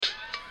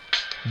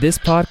This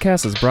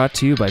podcast is brought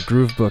to you by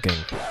Groove Booking.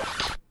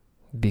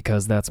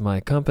 Because that's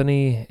my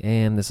company,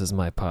 and this is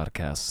my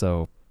podcast,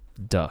 so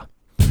duh.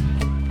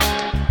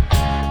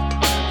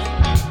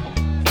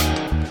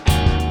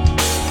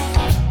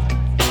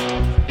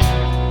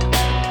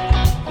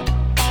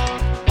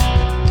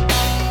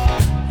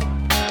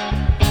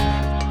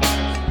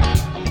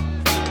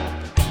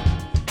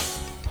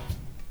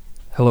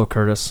 Hello,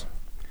 Kurtis.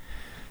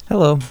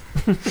 Hello.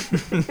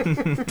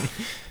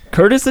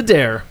 Kurtis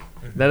Adair.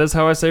 That is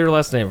how I say your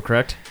last name,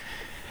 correct?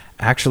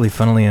 Actually,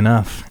 funnily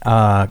enough,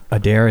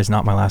 Adair is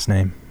not my last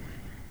name.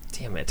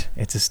 Damn it.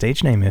 It's a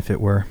stage name if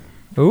it were.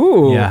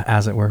 Ooh. Yeah,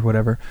 as it were,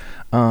 whatever.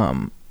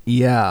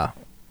 Yeah,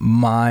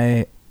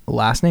 my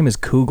last name is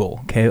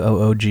Kugel,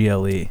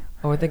 Koogle.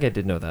 Oh, I think I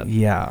did know that.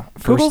 Yeah.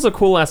 Kugel's a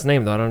cool last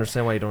name, though. I don't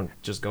understand why you don't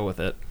just go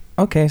with it.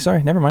 Okay,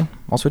 sorry, never mind.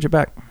 I'll switch it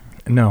back.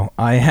 No,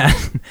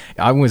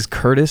 I was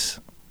Kurtis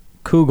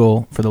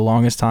Kugel for the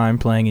longest time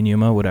playing in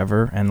Yuma,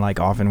 whatever, and like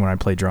often when I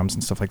play drums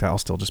and stuff like that, I'll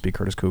still just be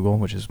Kurtis Kugel,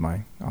 which is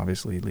my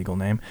obviously legal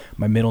name.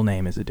 My middle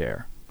name is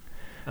Adair.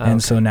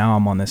 And so now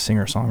I'm on this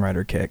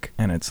singer-songwriter kick,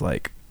 and it's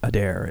like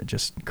Adair,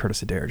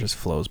 Kurtis Adair just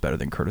flows better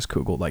than Kurtis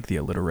Kugel. Like the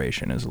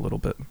alliteration is a little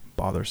bit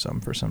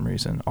bothersome for some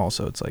reason.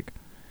 Also, it's like,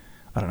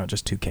 I don't know,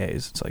 just two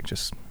Ks. It's like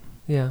just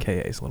KA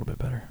is a little bit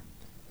better.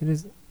 It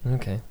is.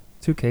 Okay.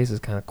 2Ks is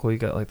kind of cool. You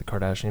got like the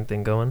Kardashian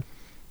thing going.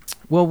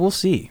 Well, we'll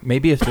see.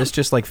 Maybe if this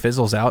just like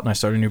fizzles out and I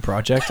start a new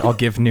project, I'll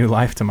give new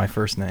life to my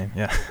first name.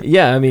 Yeah.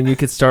 Yeah, I mean, you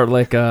could start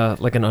like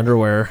an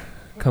underwear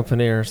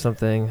company or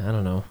something. I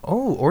don't know.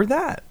 Oh, or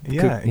that.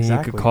 Yeah, exactly.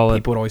 You could call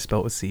People would always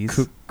spell it with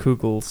C's.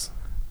 Kugels.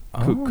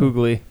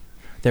 Kugly.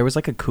 There was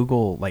like a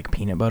Kugel like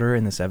peanut butter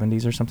in the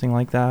 70s or something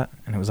like that,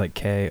 and it was like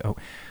K-O.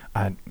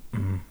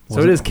 So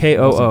it is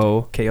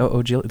K-O-O.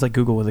 K-O-O-G. It's like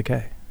Google with a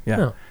K. Yeah.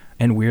 Oh,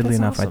 and weirdly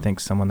enough, awesome. I think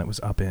someone that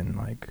was up in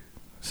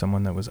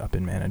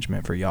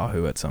management for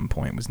Yahoo at some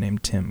point was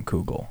named Tim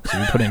Kugel. So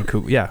you put in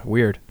Kugel. Yeah,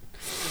 weird.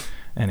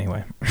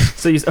 Anyway.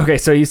 So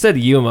you said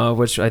Yuma,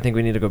 which I think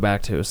we need to go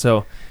back to.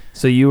 So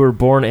you were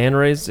born and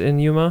raised in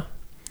Yuma?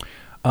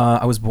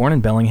 I was born in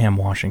Bellingham,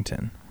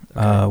 Washington,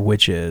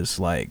 which is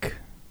like,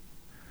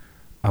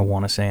 I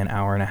want to say an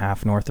hour and a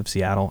half north of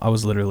Seattle. I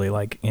was literally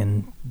like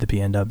in the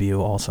PNW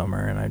all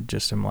summer, and I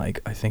just am like,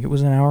 I think it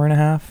was an hour and a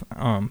half.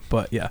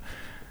 But yeah.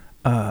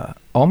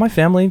 All my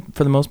family,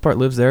 for the most part,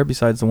 lives there,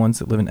 besides the ones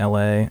that live in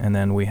LA, and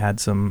then we had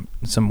some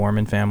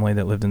Mormon family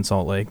that lived in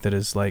Salt Lake that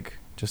is like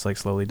just like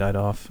slowly died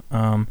off.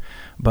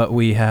 But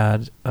we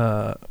had,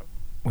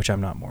 which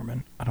I'm not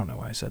Mormon. I don't know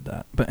why I said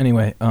that, but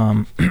anyway,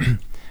 yeah.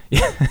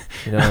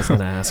 You know, I was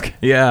gonna ask.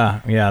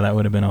 Yeah, that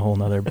would have been a whole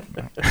nother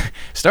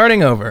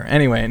starting over.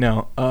 Anyway,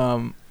 no.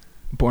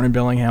 Born in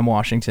Bellingham,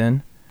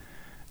 Washington,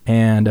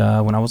 and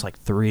when I was like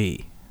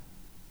 3,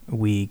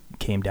 we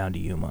came down to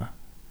Yuma.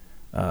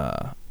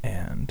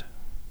 And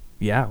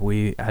yeah,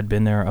 we had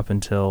been there up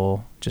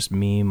until just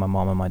me, my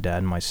mom, and my dad,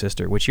 and my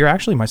sister, which you're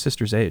actually my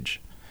sister's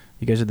age.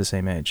 You guys are the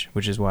same age,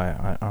 which is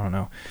why I don't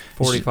know.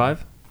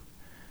 45?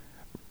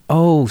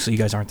 Oh, so you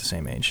guys aren't the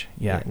same age.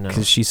 Yeah,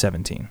 because she's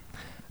 17.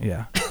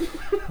 Yeah.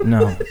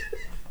 No.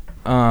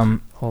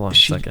 Hold on a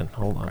second.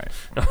 Hold on. Right.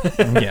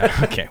 Yeah,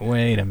 okay,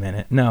 wait a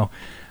minute. No.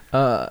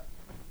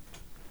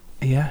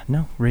 Yeah,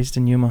 no, raised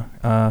in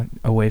Yuma,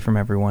 away from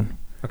everyone.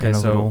 Okay,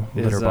 so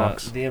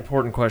the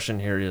important question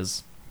here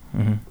is,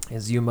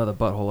 is Yuma the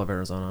butthole of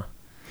Arizona?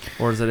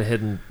 Or is it a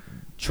hidden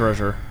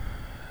treasure?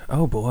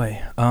 Oh,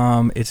 boy.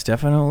 It's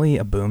definitely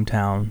a boom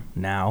town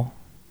now.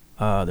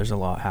 There's a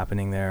lot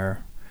happening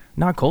there.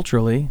 Not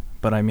culturally,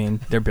 but I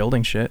mean, they're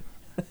building shit,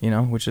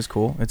 which is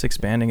cool. It's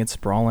expanding. It's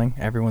sprawling.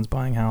 Everyone's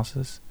buying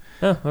houses.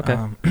 Oh, okay.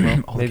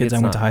 All the kids I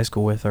went to high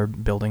school with are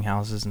building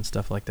houses and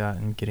stuff like that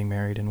and getting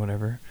married and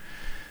whatever.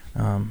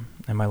 And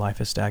my life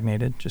has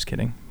stagnated. Just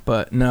kidding.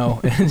 But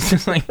no, it's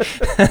just like,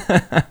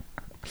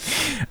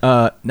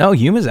 no,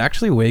 Yuma's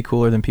actually way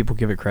cooler than people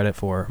give it credit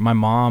for. My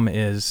mom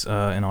is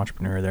an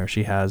entrepreneur there.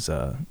 She has,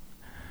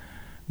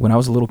 when I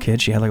was a little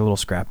kid, she had like a little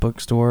scrapbook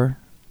store.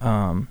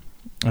 And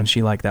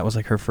she that was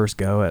like her first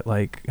go at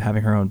like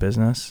having her own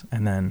business.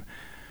 And then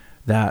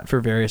that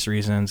for various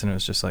reasons, and it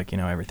was just like,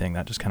 everything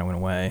that just kind of went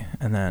away.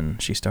 And then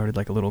she started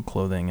like a little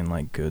clothing and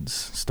like goods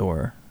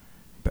store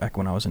back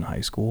when I was in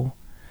high school.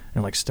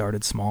 And like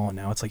started small, and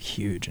now it's like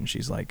huge, and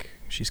she's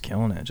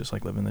killing it, just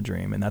like living the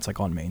dream. And that's like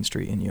on Main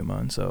Street in Yuma,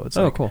 and so it's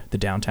cool. The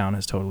downtown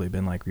has totally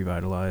been like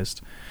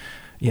revitalized.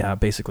 Yeah,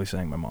 basically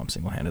saying my mom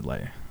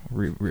single-handedly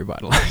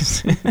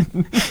revitalized.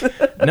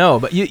 No,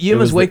 but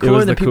Yuma's way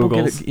cooler than people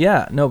get it.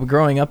 Yeah, no, but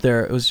growing up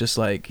there, it was just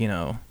like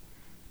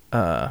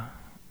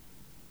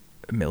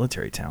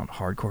military town,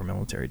 hardcore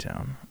military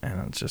town,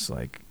 and it's just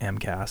like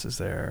MCAS is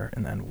there,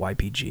 and then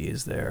YPG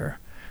is there.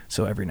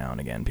 So every now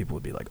and again, people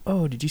would be like,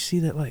 "Oh, did you see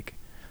that like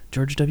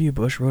George W.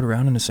 Bush rode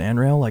around in a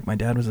sandrail? Like my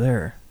dad was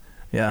there."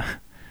 Yeah.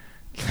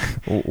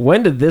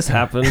 When did this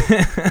happen?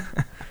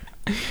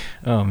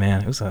 Oh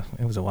man, it was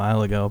a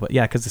while ago, but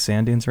yeah, because the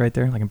sand dunes are right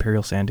there, like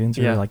Imperial Sand Dunes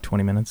are like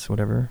 20 minutes,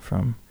 whatever,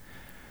 from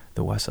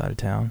the west side of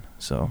town.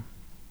 So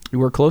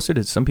we're closer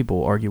to. Some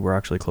people argue we're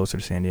actually closer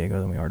to San Diego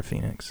than we are to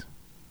Phoenix.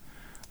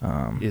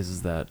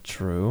 Is that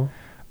true?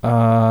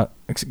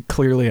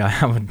 Clearly I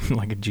have a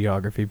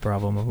geography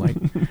problem of like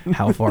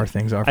how far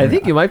things are from I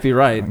think you might be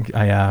right.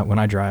 When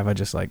I drive, I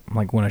just like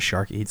when a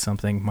shark eats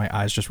something, my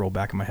eyes just roll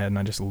back in my head and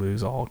I just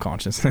lose all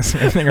consciousness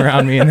and everything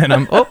around me, and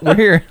then we're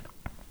here.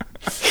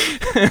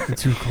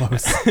 Too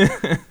close.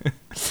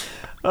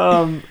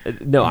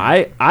 No,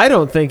 I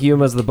don't think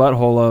Yuma's the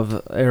butthole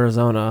of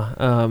Arizona.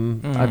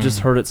 I've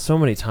just heard it so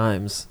many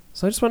times,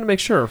 so I just wanted to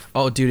make sure.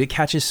 Oh, dude, it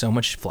catches so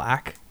much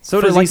flack.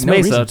 So does East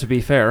Mesa, to be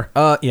fair.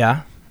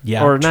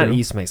 Yeah, or true. not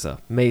East Mesa,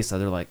 Mesa.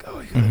 They're like,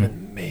 oh, you live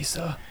in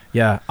Mesa.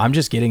 Yeah, I'm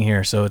just getting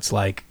here, so it's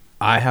like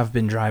I have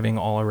been driving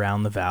all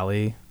around the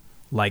valley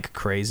like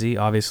crazy.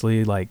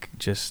 Obviously, like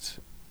just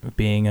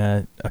being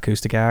a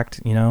acoustic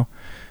act,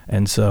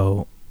 and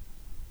so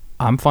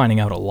I'm finding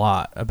out a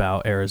lot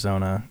about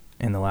Arizona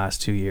in the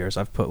last 2 years.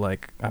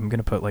 I'm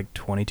gonna put like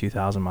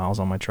 22,000 miles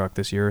on my truck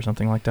this year or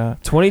something like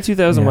that.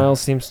 22,000 miles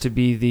seems to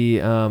be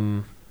the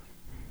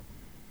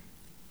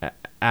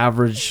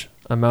average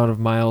amount of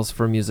miles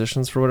for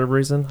musicians for whatever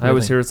reason. Really? I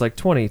always hear it's like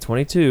 20,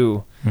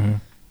 22.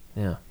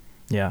 Mm-hmm.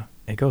 Yeah,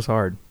 it goes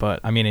hard. But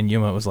I mean, in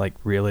Yuma, it was like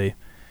really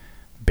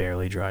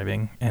barely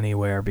driving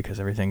anywhere because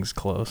everything's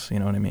close. You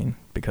know what I mean?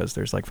 Because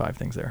there's like 5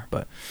 things there.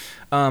 But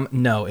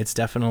no, it's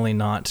definitely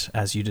not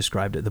as you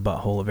described it, the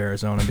butthole of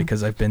Arizona,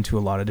 because I've been to a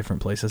lot of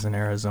different places in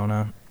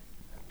Arizona.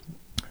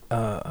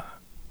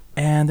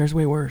 And there's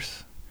way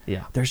worse.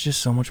 Yeah. There's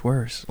just so much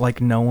worse.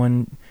 Like no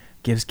one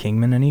gives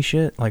Kingman any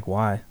shit. Like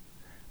why?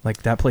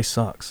 Like that place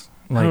sucks.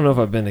 Like, I don't know if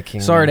I've been to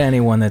Kingman. Sorry to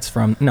anyone that's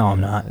from. No, I'm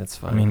not. It's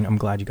fine. I mean, I'm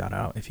glad you got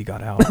out. If you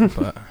got out,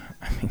 but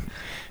I mean,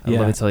 yeah.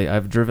 Let me tell you,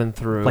 I've driven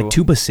through like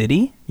Tuba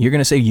City. You're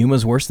gonna say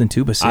Yuma's worse than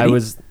Tuba City? I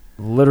was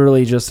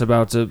literally just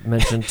about to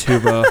mention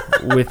Tuba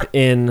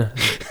within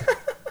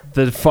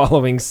the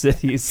following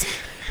cities.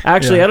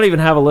 Actually, I don't even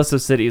have a list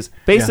of cities.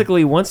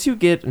 Basically, once you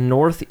get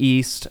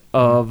northeast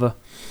of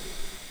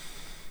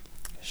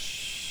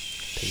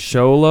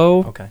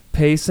Sholo,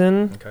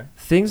 Payson,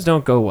 things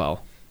don't go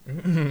well.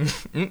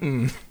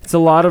 It's a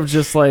lot of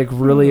just like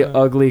really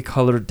ugly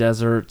colored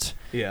desert.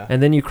 Yeah.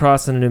 And then you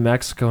cross into New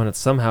Mexico and it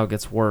somehow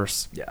gets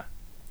worse. Yeah.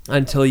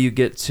 Until you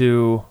get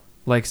to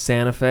like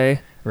Santa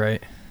Fe.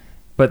 Right.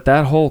 But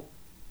that whole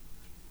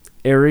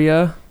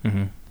area,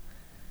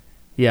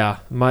 yeah,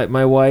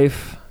 my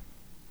wife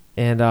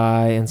and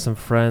I and some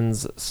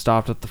friends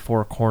stopped at the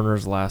Four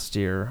Corners last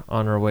year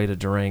on our way to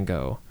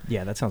Durango.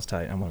 Yeah, that sounds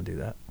tight. I want to do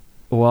that.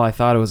 Well, I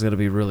thought it was going to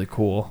be really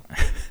cool,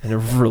 and it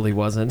really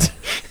wasn't.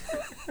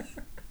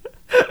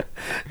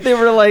 They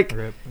were like,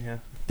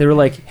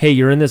 hey,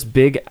 you're in this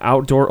big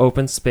outdoor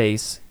open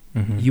space.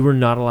 You are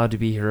not allowed to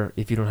be here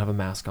if you don't have a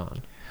mask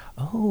on.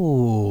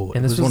 Oh,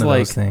 and this was one of like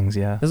those things.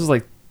 Yeah, this was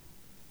like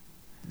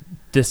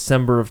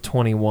December of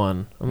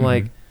 21. I'm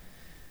like,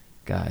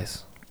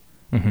 guys,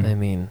 I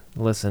mean,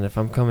 listen, if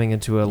I'm coming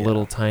into a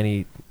little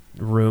tiny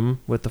room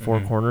with the Four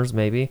Corners,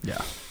 maybe.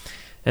 Yeah.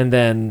 And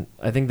then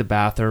I think the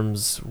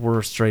bathrooms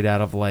were straight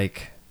out of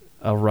like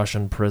a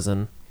Russian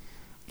prison.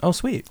 Oh,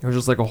 sweet. It was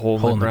just like a hole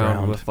in the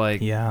ground with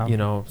like,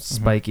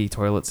 spiky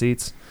toilet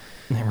seats.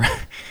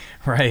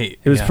 Right.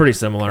 It was pretty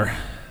similar.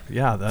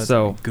 Yeah, that's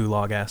so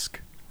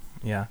gulag-esque.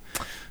 Yeah.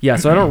 Yeah,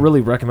 so I don't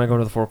really recommend going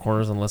to the Four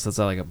Corners unless it's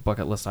like a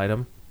bucket list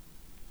item.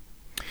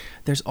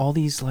 There's all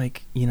these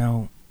like,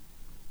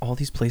 all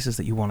these places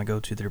that you want to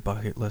go to, their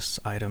bucket list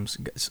items.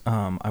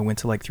 I went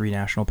to like 3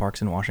 national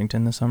parks in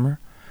Washington this summer.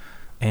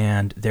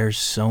 And there's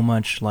so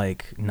much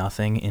like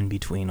nothing in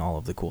between all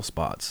of the cool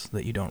spots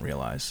that you don't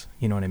realize.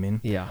 You know what I mean?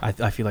 Yeah.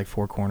 I feel like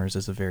Four Corners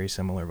is a very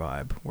similar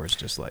vibe where it's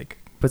just like...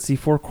 But see,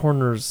 Four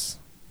Corners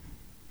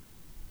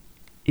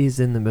is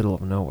in the middle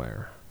of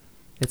nowhere.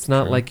 It's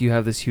not like you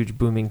have this huge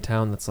booming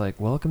town that's like,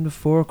 welcome to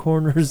Four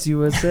Corners,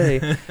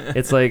 USA.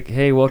 It's like,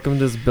 hey, welcome to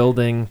this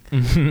building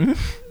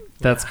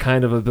that's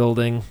kind of a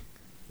building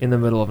in the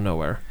middle of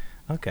nowhere.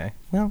 Okay.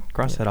 Well,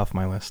 cross that off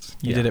my list.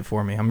 You did it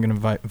for me. I'm going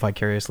to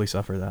vicariously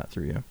suffer that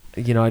through you.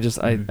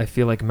 I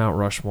feel like Mount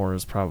Rushmore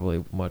is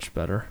probably much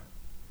better.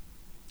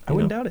 I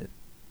wouldn't doubt it.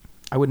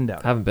 I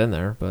haven't been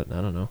there, but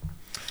I don't know.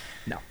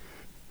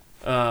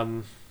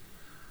 No.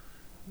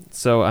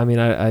 So, I mean,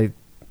 I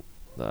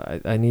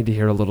need to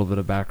hear a little bit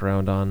of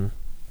background on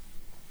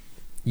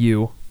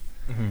you.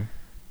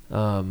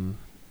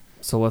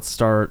 So let's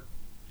start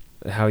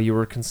how you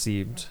were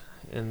conceived,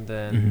 and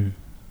then...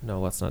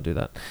 No, let's not do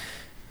that.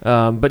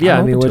 But yeah,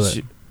 I mean,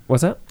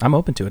 what's that? I'm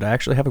open to it. I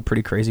actually have a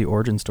pretty crazy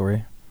origin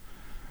story.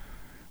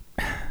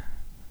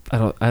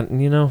 I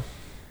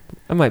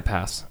might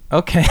pass.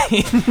 Okay.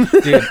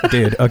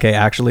 dude. Okay,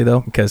 actually though,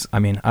 because I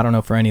mean, I don't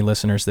know for any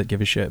listeners that give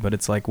a shit, but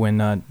it's like when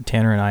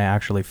Tanner and I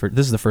actually,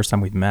 this is the first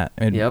time we've met.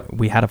 And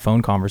we had a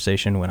phone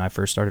conversation when I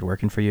first started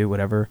working for you,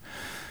 whatever,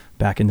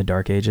 back in the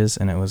dark ages.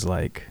 And it was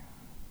like,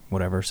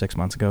 6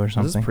 months ago or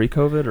something. Was this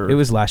pre-COVID or? It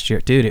was last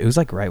year. Dude, it was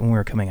like right when we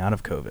were coming out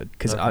of COVID.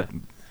 Because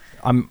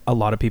a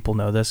lot of people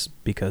know this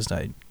because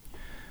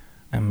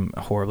am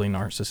horribly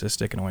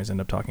narcissistic and always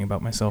end up talking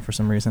about myself for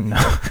some reason.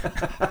 No.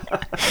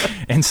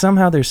 And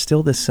somehow there's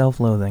still this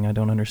self-loathing I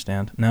don't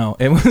understand. No,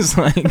 it was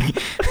like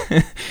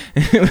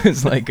it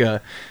was like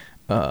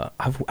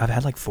I've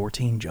had like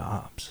 14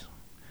 jobs.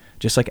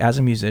 Just like as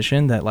a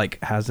musician that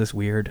like has this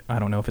weird, I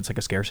don't know if it's like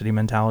a scarcity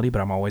mentality,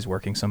 but I'm always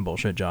working some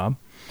bullshit job.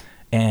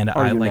 And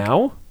Are you like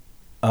now?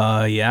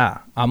 Yeah,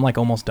 I'm like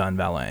almost done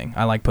valeting.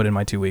 I like put in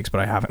my 2 weeks, but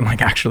I haven't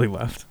like actually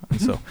left.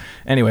 And so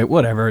anyway,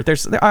 whatever.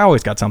 I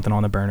always got something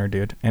on the burner,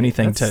 dude.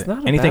 Anything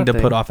to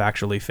put off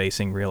actually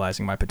facing,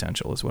 realizing my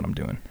potential is what I'm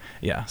doing.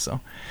 Yeah. So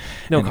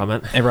no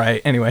comment.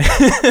 Right. Anyway,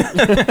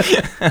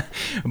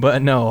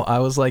 but no, I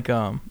was like,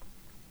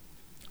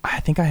 I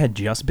think I had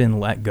just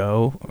been let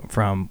go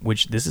from,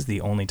 which this is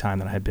the only time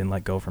that I had been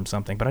let go from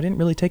something, but I didn't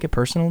really take it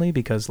personally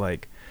because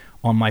like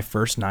on my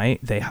first night,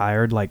 they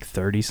hired like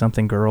 30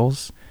 something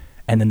girls.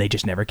 And then they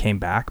just never came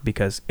back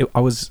because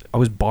I was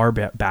bar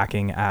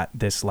backing at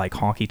this like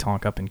honky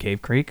tonk up in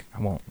Cave Creek.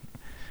 I won't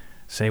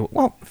say,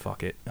 well,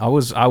 fuck it. I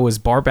was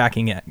bar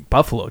backing at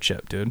Buffalo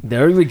Chip, dude.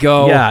 There we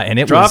go. Yeah, and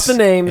it Drop the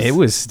names. It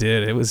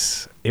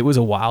was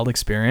a wild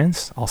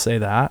experience. I'll say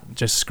that.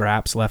 Just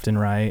scraps left and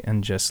right,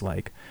 and just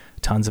like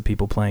tons of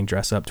people playing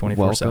dress up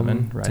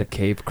 24/7. Right to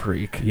Cave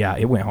Creek. Yeah,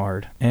 it went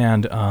hard.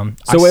 And so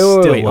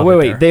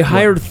wait. They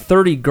hired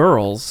 30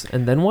 girls,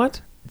 and then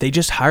what? They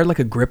just hired like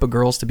a grip of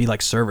girls to be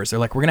like servers. They're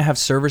like, we're going to have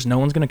servers. No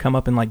one's going to come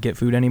up and like get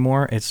food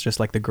anymore. It's just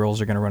like the girls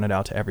are going to run it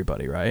out to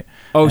everybody, right?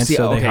 Oh, and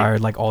so they hired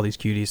like all these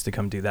cuties to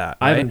come do that.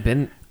 Right?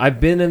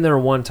 I've been in there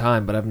one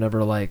time, but I've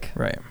never like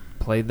right.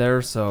 played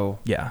there. So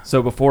yeah.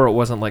 So before it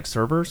wasn't like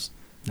servers?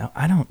 No,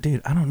 I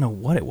don't know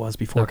what it was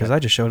before because I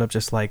just showed up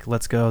just like,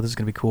 let's go. This is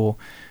going to be cool.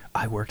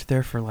 I worked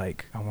there for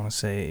like, I want to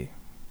say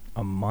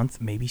a month,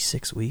 maybe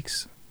 6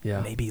 weeks. Yeah.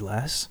 Maybe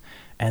less.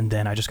 And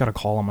then I just got a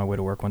call on my way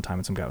to work one time,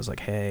 and some guy was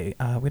like, hey,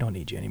 we don't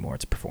need you anymore.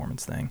 It's a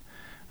performance thing.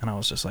 And I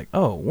was just like,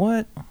 oh,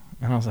 what?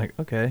 And I was like,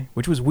 okay.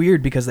 Which was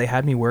weird because they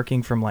had me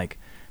working from like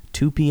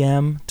 2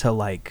 p.m. to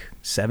like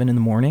 7 in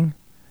the morning.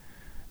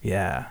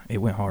 Yeah, it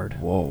went hard.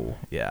 Whoa.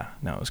 Yeah,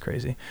 no, it was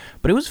crazy.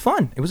 But it was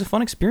fun. It was a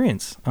fun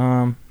experience.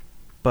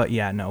 But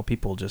yeah, no,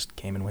 people just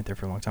came and went there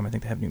for a long time. I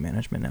think they have new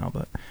management now.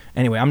 But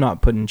anyway, I'm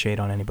not putting shade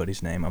on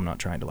anybody's name. I'm not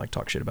trying to like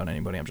talk shit about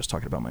anybody. I'm just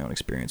talking about my own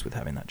experience with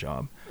having that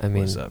job. I mean,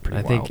 it was,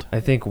 pretty wild.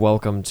 I think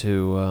welcome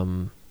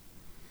to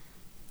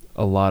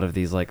a lot of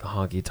these like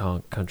honky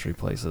tonk country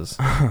places.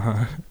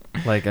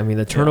 Like, I mean,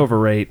 the turnover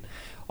rate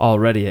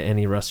already at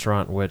any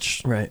restaurant,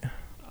 which right.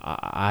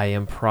 I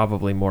am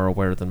probably more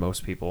aware than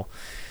most people.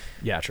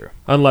 Yeah, true.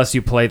 Unless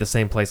you play the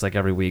same place like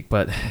every week.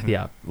 But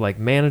yeah, like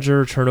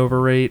manager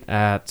turnover rate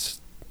at,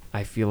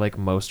 I feel like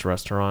most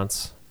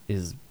restaurants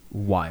is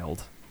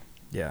wild.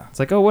 Yeah. It's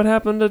like, oh, what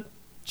happened to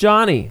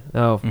Johnny?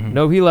 Oh,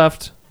 no, he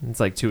left. It's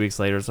like 2 weeks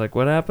later. It's like,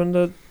 what happened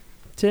to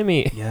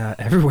Timmy? Yeah,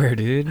 everywhere,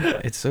 dude.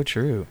 It's so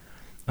true.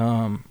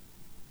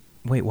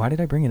 Wait, why did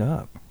I bring it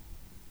up?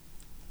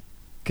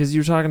 Because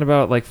you were talking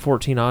about like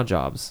 14 odd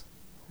jobs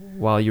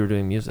while you were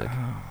doing music.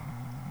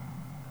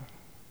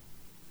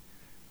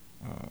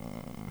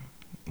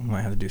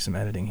 Might have to do some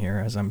editing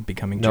here as I'm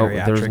becoming no,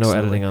 geriatric. There's no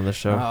editing on this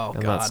show. Oh,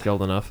 I'm not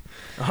skilled enough.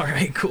 All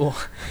right, cool.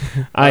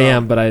 I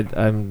am, but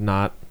I'm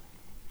not.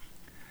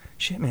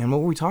 Shit, man, what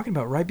were we talking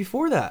about right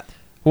before that?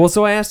 Well,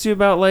 so I asked you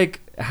about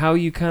like how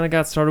you kind of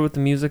got started with the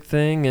music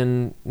thing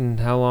and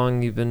how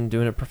long you've been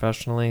doing it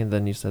professionally, and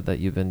then you said that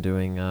you've been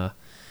doing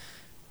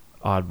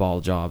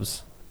oddball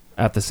jobs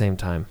at the same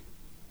time.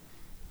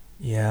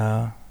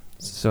 Yeah.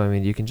 So I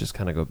mean, you can just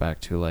kind of go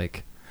back to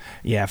like.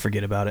 Yeah,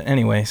 forget about it.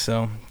 Anyway,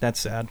 so that's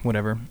sad.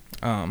 Whatever.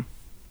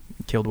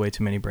 Killed way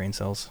too many brain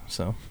cells.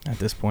 So at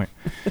this point,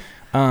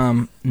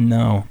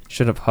 no.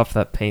 Should have huffed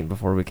that paint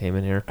before we came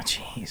in here.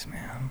 Jeez,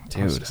 man,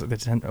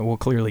 dude. Well,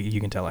 clearly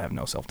you can tell I have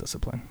no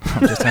self-discipline.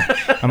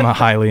 I'm a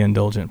highly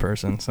indulgent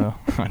person, so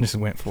I just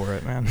went for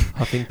it, man.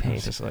 Huffing paint.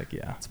 It's just like,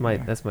 yeah, that's my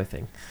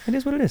thing. It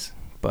is what it is.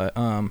 But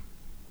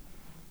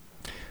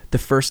the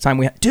first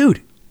time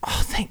dude.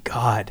 Oh, thank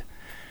God.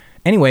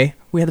 Anyway,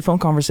 we had the phone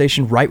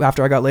conversation right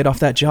after I got laid off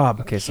that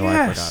job. Okay, so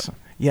I forgot.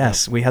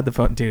 Yes, we had the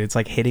phone. Dude, it's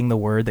like hitting the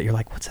word that you're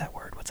like, what's that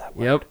word? What's that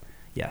word? Yep.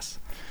 Yes.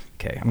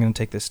 Okay, I'm going to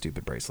take this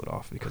stupid bracelet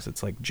off because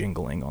it's like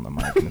jingling on the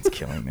mic and it's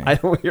killing me. I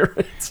don't hear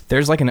it.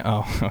 There's like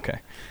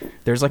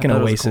There's like an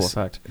Oasis. Cool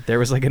effect. There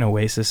was like an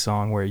Oasis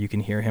song where you can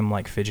hear him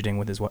like fidgeting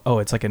with his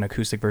it's like an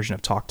acoustic version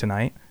of Talk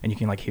Tonight, and you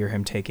can like hear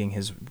him taking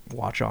his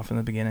watch off in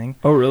the beginning.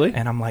 Oh, really?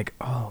 And I'm like,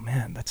 oh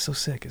man, that's so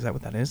sick. Is that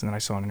what that is? And then I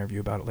saw an interview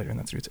about it later, and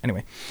that's roots.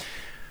 Anyway.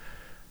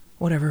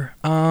 Whatever.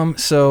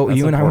 So that's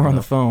you and I were on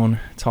the phone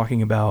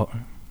talking about,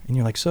 and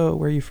you're like, so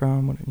where are you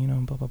from? What,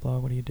 blah, blah, blah.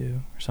 What do you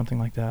do? Or something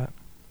like that.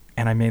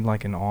 And I made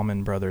like an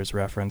Allman Brothers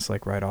reference,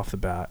 like right off the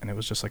bat. And it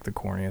was just like the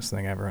corniest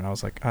thing ever. And I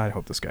was like, I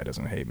hope this guy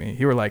doesn't hate me.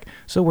 You were like,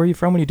 so where are you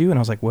from? What do you do? And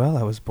I was like, well,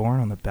 I was born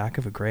on the back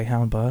of a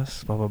Greyhound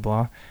bus, blah, blah,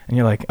 blah. And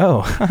you're like,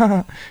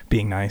 oh,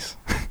 being nice.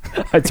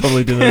 I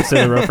totally didn't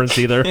understand the reference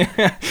either.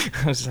 I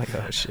was like,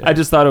 oh shit. I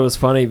just thought it was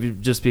funny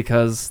just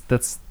because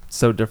that's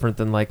so different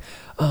than like,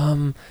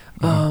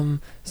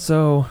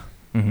 so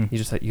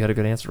you had a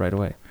good answer right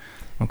away.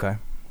 Okay.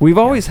 We've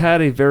always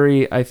had a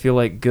very, I feel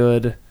like,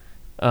 good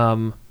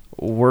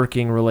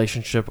working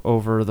relationship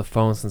over the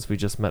phone since we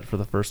just met for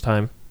the first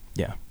time.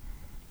 Yeah.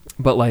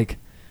 But, like,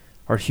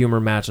 our humor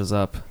matches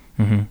up.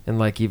 Mm-hmm. And,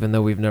 like, even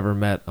though we've never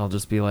met, I'll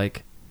just be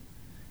like,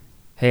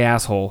 hey,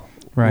 asshole,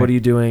 Right. what are you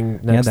doing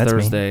next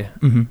Thursday?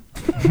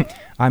 Mm-hmm.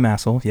 I'm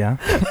asshole, yeah.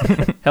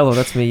 Hello,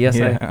 that's me. Yes,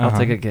 Yeah, I'll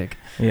take a gig.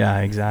 Yeah,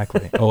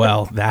 exactly. Oh,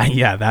 well,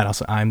 that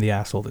also, I'm the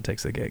asshole that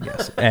takes the gig,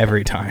 yes.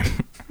 Every time.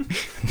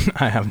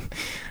 I have,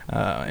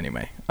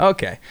 anyway.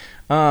 Okay.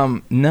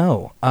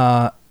 No.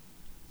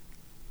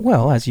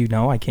 Well, as you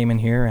know, I came in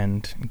here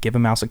and give a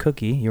mouse a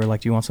cookie. You were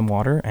like, do you want some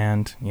water?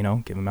 And,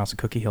 give a mouse a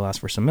cookie. He'll ask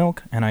for some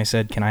milk. And I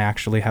said, can I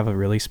actually have a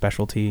really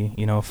specialty,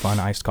 fun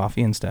iced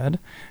coffee instead?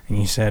 And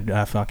you said,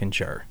 fucking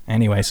sure.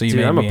 Anyway, so you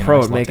made I'm me a an pro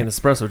iced at latte. making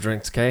espresso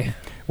drinks, okay?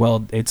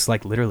 Well, it's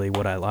like literally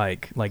what I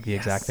like the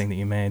exact thing that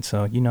you made.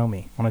 So you know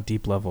me on a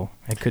deep level.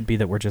 It could be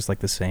that we're just like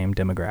the same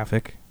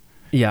demographic.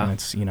 Yeah. And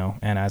it's,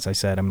 and as I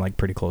said, I'm like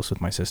pretty close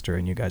with my sister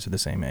and you guys are the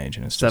same age.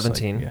 And it's just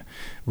 17. Like, yeah.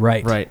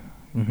 Right. Right.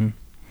 Mm-hmm.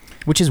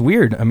 Which is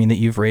weird. I mean, that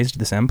you've raised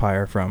this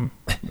empire from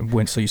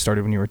so you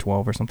started when you were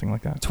 12 or something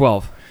like that.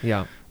 12.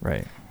 Yeah.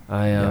 Right.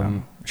 I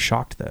am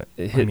shocked that.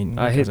 I hit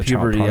as a child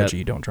puberty prodigy, at-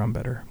 you don't drum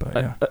better, but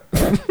yeah.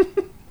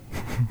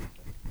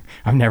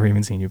 I've never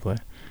even seen you play.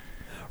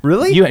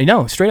 Really?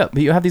 No, straight up.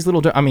 You have these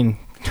little.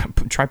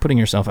 Try putting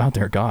yourself out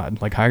there,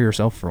 God. Like hire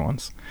yourself for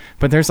once.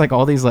 But there's like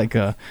all these like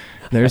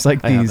there's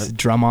like these haven't.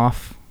 drum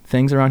off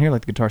things around here,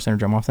 like the Guitar Center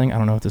drum off thing. I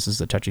don't know if this is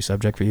a touchy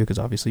subject for you because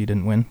obviously you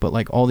didn't win. But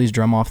like all these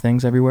drum off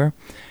things everywhere.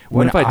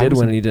 What if I did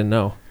win and you didn't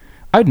know?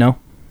 I'd know.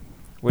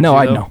 Would No, you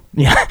I'd know? know.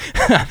 Yeah.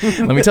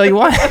 Let me tell you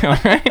why. All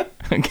right.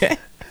 Okay.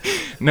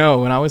 No,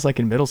 when I was like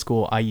in middle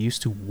school, I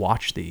used to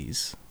watch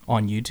these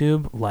on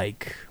YouTube,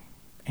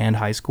 and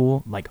high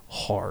school,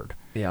 hard.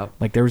 Yeah.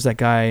 Like there was that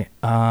guy,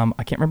 I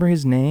can't remember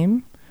his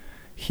name.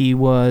 He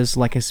was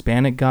like a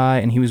Hispanic guy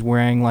and he was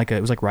wearing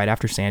it was like right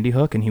after Sandy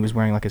Hook and he was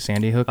wearing like a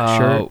Sandy Hook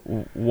shirt.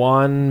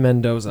 Juan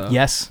Mendoza.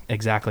 Yes,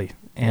 exactly.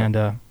 And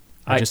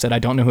I just said, I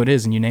don't know who it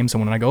is. And you name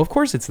someone and I go, of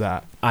course it's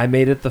that. I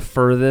made it the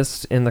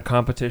furthest in the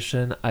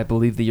competition, I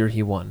believe, the year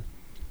he won.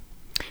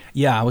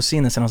 Yeah, I was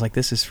seeing this and I was like,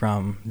 this is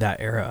from that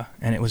era.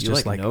 And it was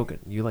just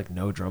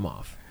no drum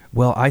off.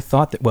 Well, I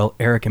thought that,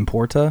 Eric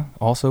Importa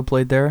also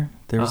played there.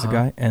 There was a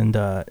guy. And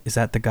is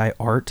that the guy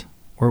Art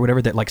or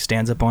whatever that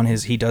stands up on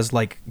he does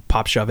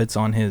pop shove-its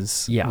on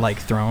his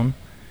throne?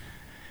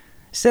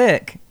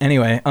 Sick.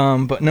 Anyway,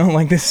 but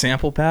no, this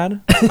sample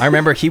pad. I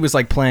remember he was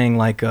playing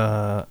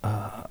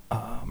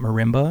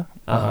marimba.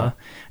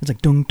 It's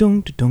like dung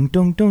dung dung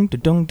dung dung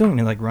dung dung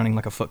and running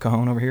like a foot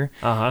cajon over here.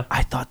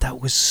 I thought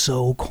that was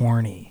so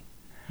corny.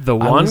 The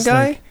one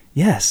guy?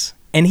 Yes.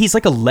 And he's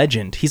like a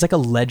legend. He's like a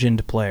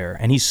legend player.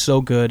 And he's so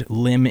good.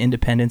 Limb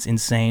independence,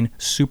 insane,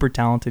 super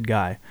talented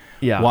guy.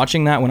 Yeah.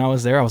 Watching that when I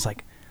was there, I was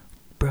like,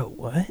 bro,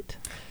 what?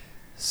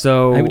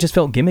 So it just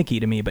felt gimmicky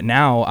to me. But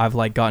now I've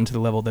gotten to the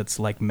level that's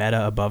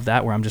meta above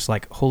that where I'm just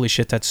like, holy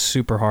shit, that's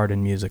super hard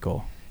and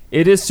musical.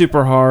 It is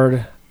super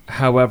hard.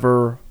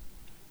 However,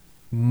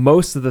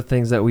 most of the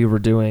things that we were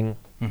doing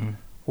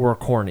were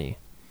corny.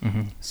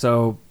 Mm-hmm.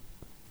 So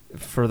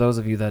for those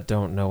of you that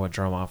don't know what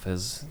drum off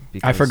is,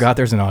 because I forgot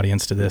there's an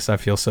audience to this. I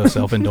feel so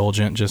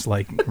self-indulgent, just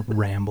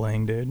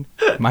rambling, dude.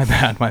 My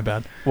bad.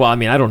 Well, I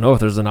mean, I don't know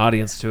if there's an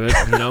audience to it,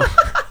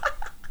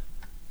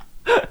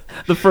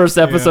 The first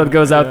episode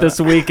goes out this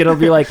week, and it'll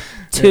be like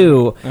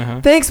 2.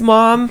 Thanks,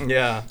 Mom.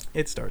 Yeah,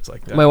 it starts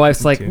like that. My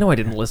wife's like, 2. no, I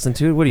didn't listen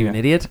to it. What are you, an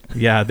idiot?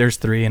 Yeah, there's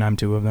 3, and I'm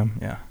 2 of them.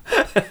 Yeah.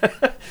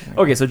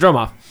 Okay, so drum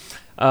off.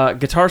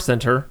 Guitar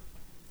Center,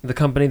 the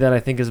company that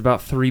I think is about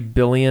 $3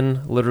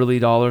 billion literally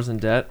dollars in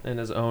debt and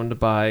is owned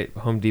by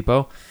Home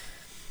Depot.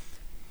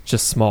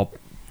 Just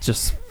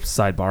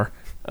sidebar.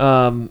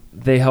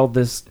 They held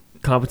this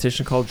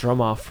competition called Drum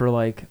Off for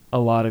a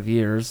lot of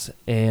years,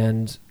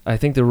 and I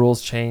think the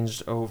rules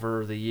changed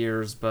over the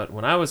years, but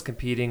when I was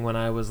competing, when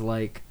I was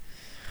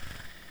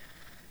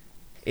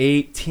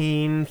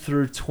 18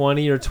 through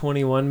 20 or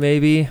 21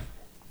 maybe,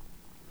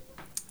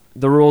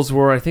 the rules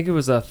were, I think it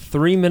was a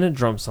 3-minute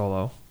drum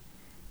solo.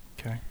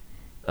 Okay.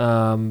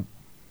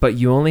 But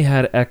you only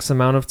had X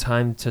amount of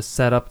time to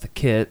set up the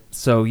kit,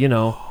 so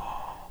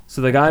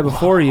so the guy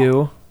before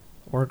you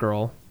or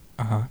girl,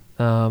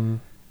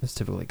 it's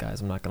typically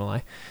guys, I'm not gonna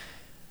lie.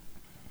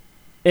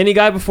 Any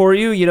guy before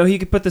you, he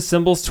could put the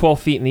cymbals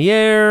 12 feet in the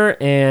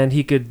air, and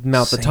he could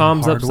mount the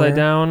toms upside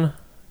down.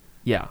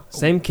 Yeah,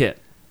 same kit.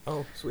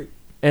 Oh, sweet.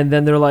 And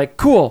then they're like,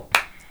 cool,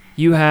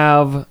 you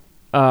have,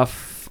 I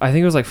think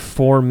it was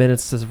 4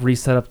 minutes to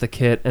reset up the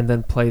kit and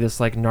then play this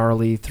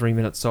gnarly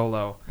 3-minute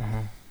solo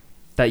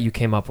that you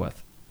came up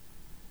with.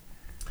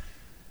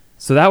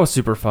 So that was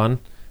super fun.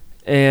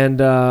 And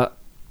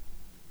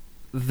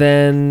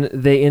then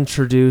they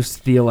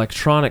introduced the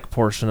electronic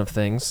portion of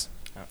things,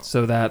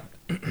 so that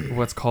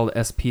what's called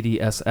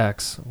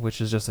SPDSX,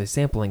 which is just a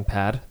sampling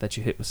pad that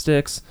you hit with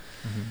sticks.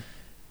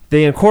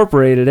 They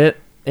incorporated it,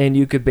 and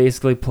you could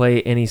basically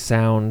play any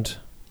sound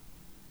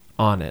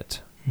on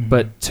it.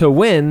 But to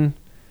win,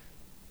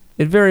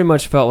 it very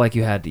much felt like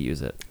you had to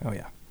use it. Oh,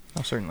 yeah.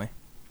 Oh, certainly.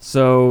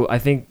 So I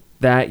think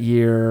that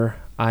year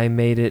I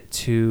made it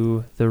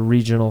to the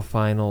regional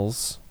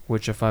finals,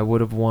 which if I would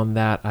have won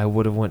that, I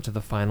would have went to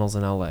the finals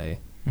in LA.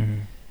 Mm-hmm.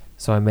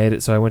 So I made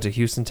it. So I went to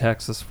Houston,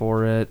 Texas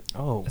for it.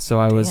 Oh, so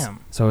I damn.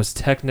 was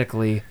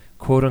technically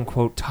quote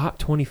unquote top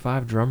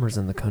 25 drummers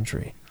in the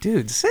country.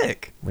 Dude,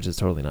 sick. Which is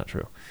totally not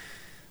true.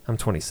 I'm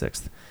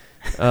 26th.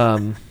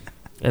 And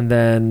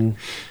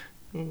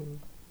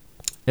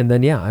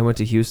then yeah, I went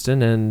to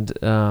Houston and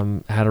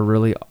had a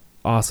really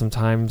awesome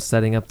time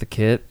setting up the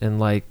kit and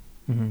like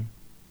Mm-hmm.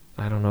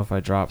 I don't know if I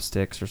dropped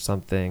sticks or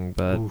something,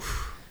 but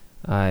Oof.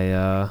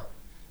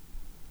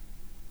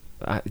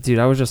 dude,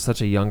 I was just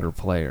such a younger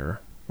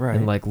player. Right.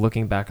 And like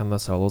looking back on the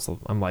solos,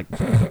 I'm like,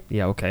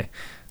 yeah, okay,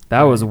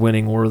 that was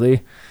winning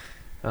worthy.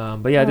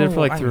 But yeah, I did it for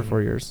like 3 or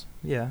 4 years.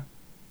 Yeah.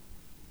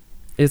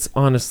 It's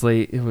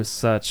honestly, it was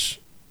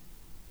such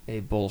a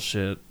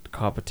bullshit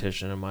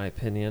competition in my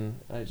opinion.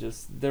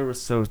 There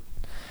was so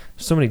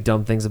many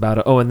dumb things about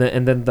it. Oh, and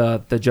then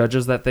the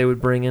judges that they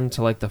would bring in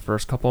to like the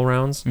first couple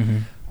rounds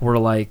were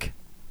like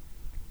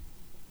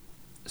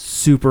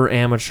super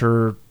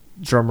amateur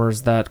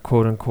drummers that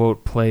quote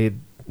unquote played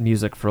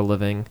music for a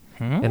living.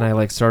 And I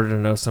like started to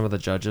know some of the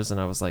judges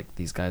and I was like,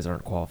 these guys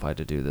aren't qualified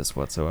to do this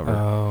whatsoever.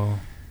 Oh.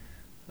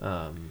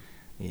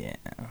 Yeah.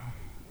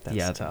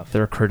 That's tough.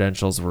 Their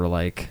credentials were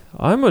like,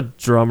 I'm a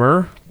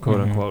drummer,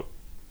 quote unquote.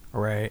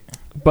 Right.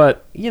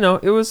 But, you know,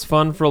 it was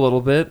fun for a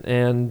little bit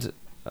and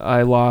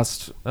I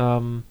lost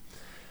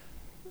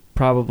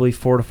probably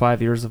 4 to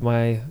 5 years of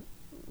my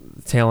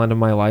tail end of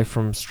my life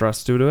from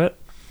stress due to it.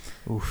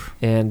 Oof.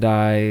 And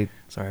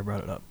sorry I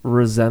brought it up.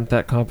 Resent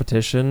that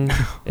competition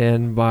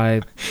and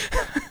my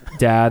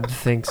dad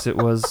thinks it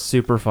was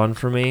super fun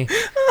for me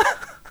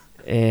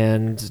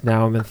and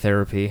now I'm in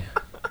therapy.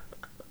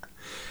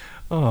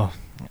 Oh,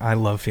 I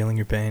love feeling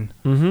your pain.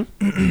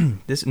 Mm-hmm.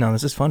 This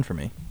is fun for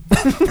me.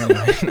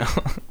 Anyway, no.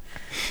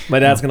 My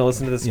dad's gonna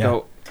listen to this and Yeah.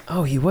 go,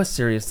 oh, he was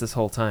serious this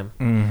whole time.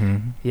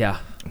 Mm-hmm. Yeah.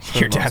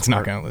 Your dad's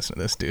not going to listen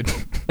to this, dude.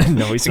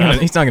 No, he's not.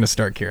 He's not going to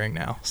start caring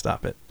now.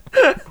 Stop it.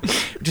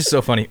 Which is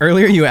so funny.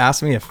 Earlier you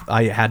asked me if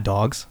I had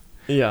dogs.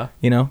 Yeah.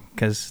 You know,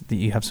 because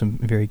you have some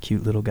very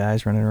cute little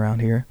guys running around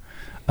here.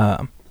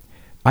 I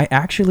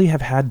actually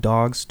have had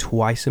dogs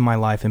twice in my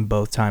life, and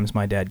both times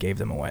my dad gave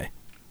them away.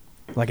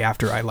 Like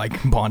after I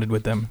like bonded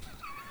with them.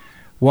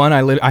 One,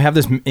 I have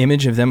this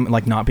image of them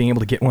like not being able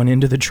to get one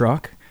into the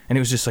truck, and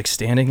it was just like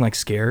standing like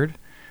scared.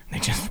 And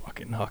they just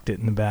fucking hucked it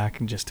in the back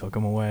and just took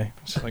them away.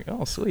 It's just like,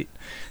 oh sweet.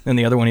 Then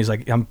the other one, he's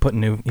like, I'm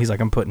putting new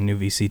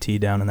VCT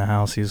down in the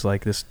house. He's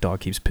like, this dog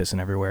keeps pissing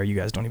everywhere. You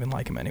guys don't even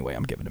like him anyway.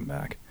 I'm giving him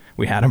back.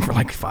 We had him for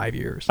like 5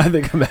 years. I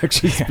think I'm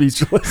actually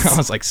speechless. I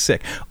was like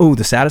sick. Oh,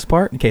 the saddest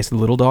part, in case the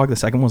little dog, the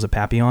second one was a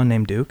Papillon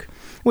named Duke,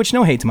 which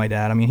no hate to my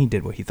dad. I mean, he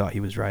did what he thought he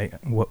was right,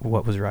 what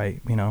was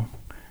right, you know.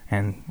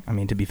 And I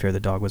mean, to be fair, the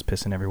dog was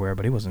pissing everywhere,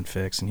 but he wasn't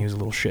fixed, and he was a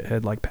little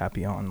shithead like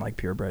Papillon, like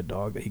purebred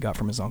dog that he got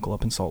from his uncle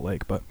up in Salt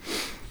Lake. But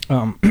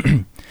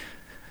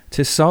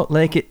to Salt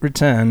Lake it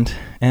returned,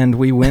 and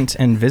we went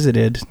and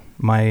visited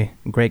my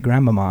great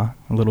grandmama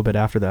a little bit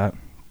after that.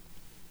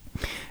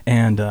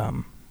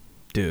 And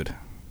dude,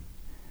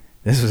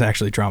 this was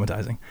actually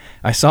traumatizing.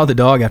 I saw the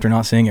dog after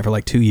not seeing it for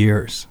like 2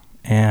 years,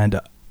 and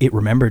it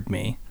remembered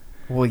me.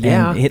 Well,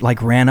 yeah. And it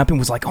like ran up and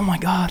was like, oh my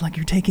God, like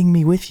you're taking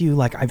me with you.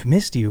 Like I've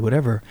missed you,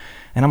 whatever.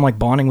 And I'm like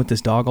bonding with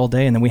this dog all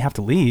day, and then we have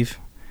to leave.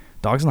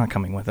 Dog's not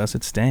coming with us.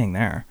 It's staying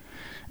there.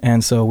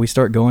 And so we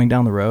start going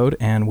down the road,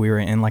 and we were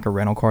in like a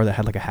rental car that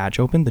had like a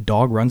hatch open. The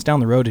dog runs down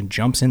the road and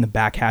jumps in the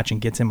back hatch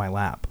and gets in my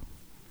lap.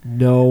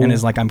 No. And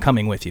is like, I'm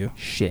coming with you.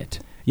 Shit.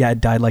 Yeah,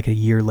 it died like a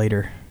year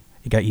later.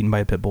 It got eaten by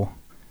a pit bull.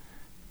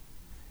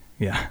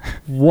 Yeah.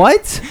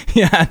 What?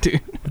 Yeah,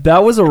 dude.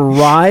 That was a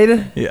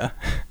ride? Yeah.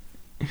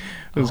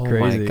 It was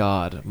crazy. Oh my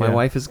God. My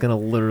wife is going to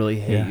literally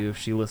hate you if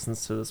she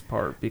listens to this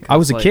part. Because I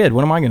was a kid.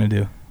 What am I going to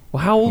do?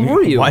 Well, how old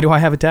were you? Why do I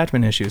have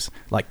attachment issues?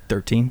 Like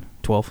 13,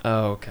 12.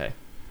 Oh, okay.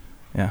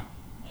 Yeah.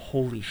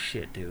 Holy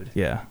shit, dude.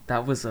 Yeah.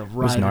 That was a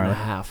ride and a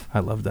half. I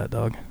loved that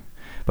dog.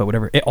 But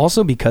whatever. It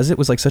also, because it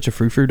was like such a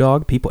frou-frou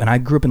dog, and I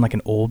grew up in like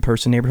an old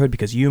person neighborhood,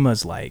 because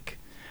Yuma's like,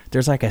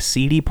 there's like a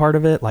seedy part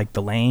of it, like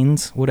the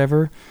lanes,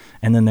 whatever.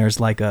 And then there's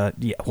like I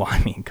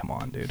mean, come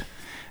on, dude.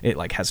 It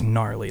like has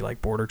gnarly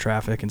like border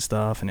traffic and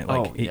stuff, and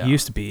it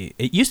used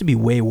to be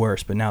way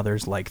worse, but now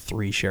there's like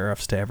 3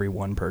 sheriffs to every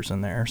 1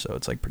 person there, so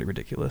it's like pretty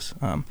ridiculous.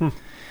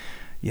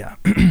 Yeah.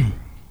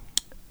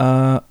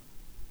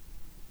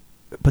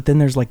 But then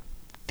there's like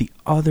the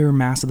other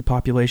mass of the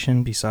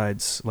population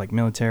besides like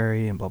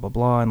military and blah blah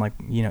blah, and like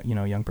you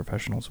know young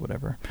professionals,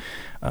 whatever,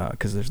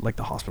 because there's like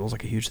the hospital's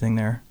like a huge thing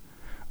there.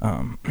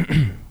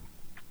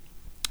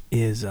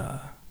 Is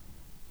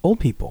old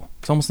people.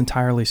 It's almost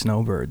entirely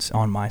snowbirds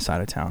on my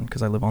side of town,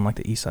 because I live on like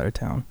the east side of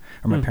town,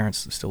 or my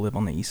parents still live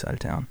on the east side of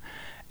town.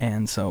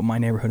 And so my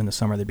neighborhood in the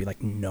summer, there'd be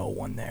like no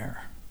one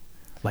there,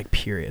 like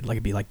period. Like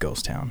it'd be like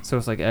ghost town. So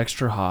it's like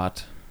extra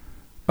hot.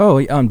 Oh,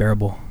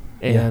 unbearable.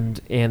 And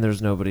there's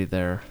nobody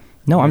there.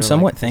 No, I'm You're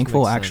somewhat like, this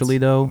thankful, makes actually,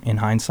 sense. though, in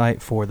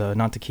hindsight, for the,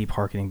 not to keep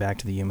harkening back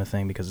to the Yuma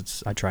thing,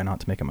 because I try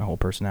not to make it my whole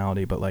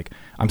personality, but like,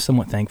 I'm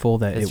somewhat thankful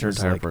that It's it your was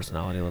entire like,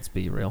 personality. Let's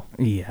be real.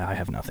 yeah, I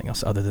have nothing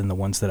else other than the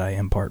ones that I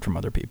impart from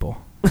other people.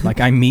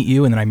 Like, I meet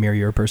you and then I mirror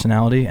your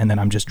personality, and then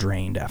I'm just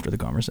drained after the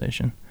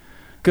conversation.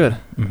 Good.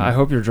 Mhm. I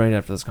hope you're drained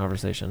after this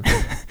conversation.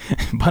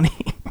 Buddy,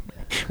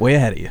 way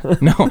ahead of you.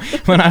 No,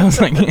 when I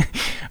was like,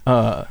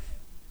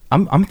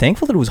 I'm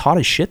thankful that it was hot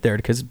as shit there,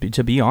 because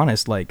to be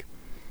honest, like,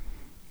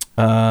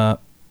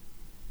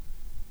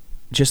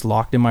 just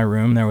locked in my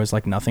room, there was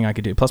like nothing I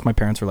could do. Plus my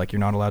parents were like, you're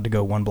not allowed to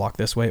go one block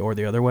this way or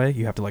the other way.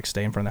 You have to like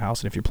stay in front of the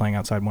house, and if you're playing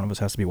outside, one of us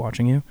has to be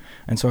watching you.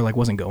 And so I like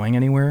wasn't going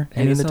anywhere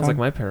Hey, any this of the sounds time. like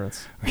my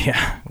parents.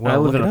 Yeah. I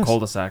lived in look a at us.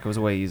 cul-de-sac. It was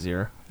way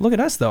easier. Look at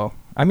us though.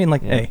 I mean,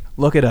 like, Yeah. hey,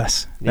 look at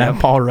us. Yeah.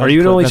 That Paul Rudd Are you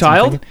an clip, only that's what I'm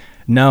child? thinking.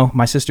 No,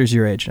 my sister's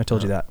your age. I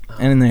told you that.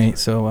 And then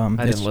so I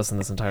it's- didn't listen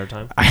this entire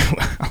time.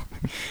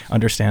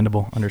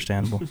 Understandable.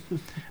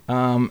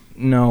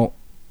 No,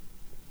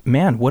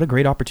 man, what a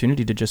great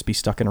opportunity to just be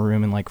stuck in a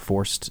room and like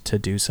forced to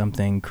do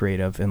something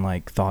creative and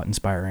like thought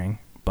inspiring,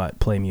 but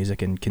play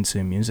music and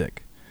consume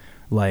music.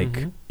 Like,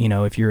 Mhm. you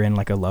know, if you're in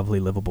like a lovely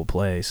livable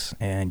place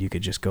and you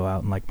could just go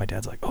out and like, my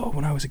dad's like, oh,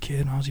 when I was a kid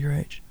and I was your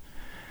age,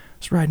 I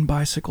was riding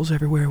bicycles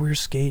everywhere. We were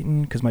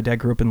skating, because my dad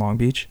grew up in Long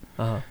Beach.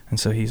 Uh-huh. And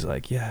so he's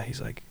like,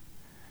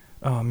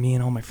 oh, me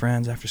and all my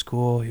friends after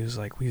school, he was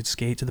like, we would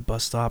skate to the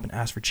bus stop and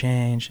ask for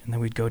change, and then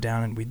we'd go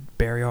down and we'd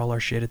bury all our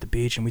shit at the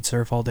beach, and we'd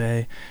surf all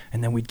day,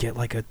 and then we'd get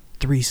like a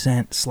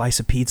 3-cent slice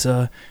of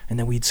pizza, and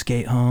then we'd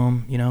skate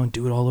home, you know, and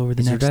do it all over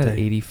the Is your next dad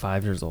day.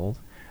 85 years old?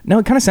 No,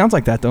 it kind of sounds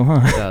like that though,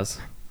 huh? It does.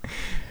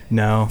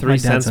 No, 3 my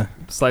dad's cents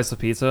slice of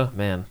pizza?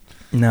 Man.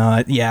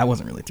 yeah, it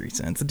wasn't really 3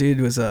 cents. The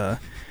dude was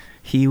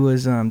he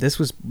was this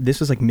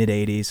was like mid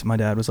 80s. My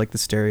dad was like the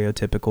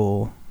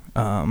stereotypical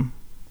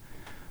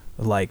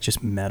like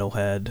just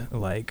metalhead,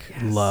 like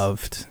Yes.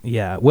 loved.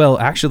 Yeah. Well,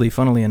 actually,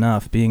 funnily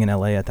enough, being in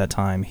LA at that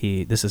time,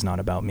 this is not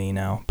about me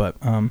now, but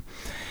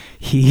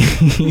he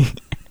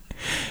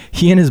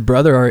he and his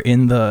brother are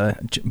in the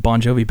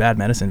Bon Jovi Bad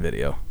Medicine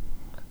video.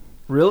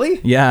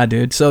 Really? Yeah,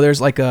 dude. So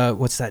there's like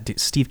what's that dude?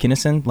 Steve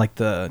Kinnison, like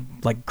the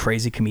like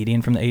crazy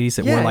comedian from the 80s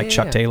that wore like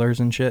Chuck Taylors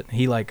and shit.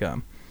 He like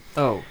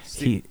Oh.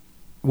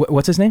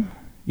 what's his name?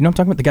 You know what I'm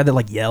talking about? The guy that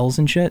like yells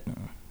and shit?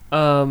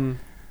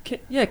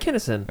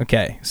 Kinnison.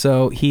 Okay.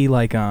 So he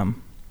like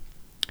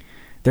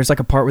there's like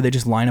a part where they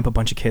just line up a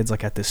bunch of kids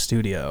like at this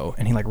studio,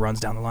 and he like runs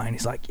down the line.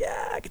 He's like,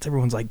 yeah, gets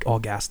everyone's like all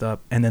gassed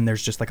up, and then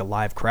there's just like a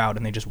live crowd,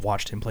 and they just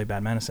watched him play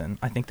Bad Medicine.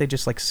 I think they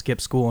just like skip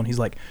school, and he's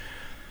like,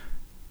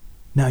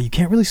 now you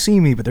can't really see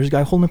me, but there's a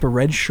guy holding up a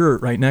red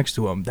shirt right next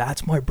to him.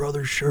 That's my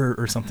brother's shirt,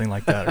 or something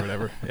like that, or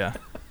whatever. Yeah.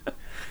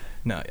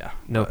 No, yeah.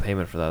 No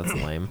payment for that. That's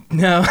lame.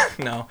 No.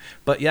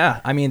 But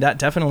yeah, I mean, that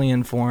definitely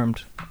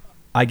informed,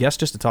 I guess,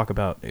 just to talk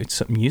about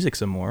music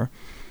some more,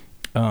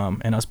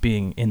 and us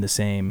being in the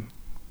same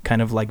kind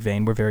of like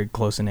vein. We're very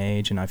close in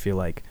age, and I feel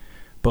like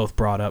both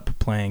brought up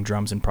playing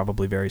drums in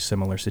probably very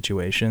similar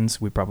situations.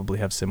 We probably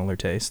have similar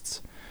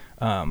tastes.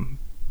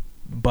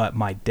 But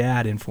my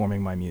dad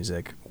informing my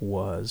music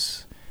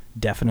was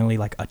definitely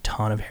like a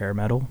ton of hair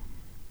metal,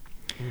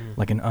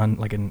 like an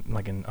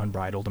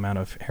unbridled amount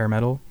of hair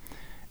metal,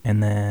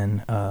 and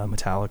then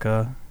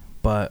Metallica.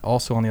 But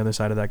also on the other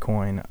side of that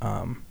coin,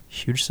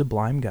 huge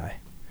Sublime guy.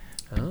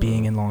 Oh.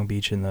 Being in Long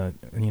Beach in the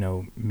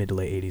mid to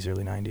late 80s,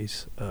 early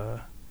 90s,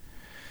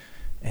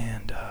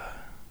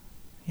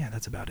 yeah,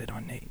 that's about it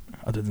on Nate.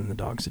 Other than the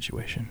dog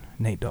situation,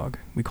 Nate Dogg.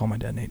 We call my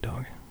dad Nate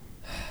Dogg.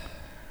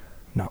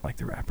 Not like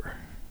the rapper.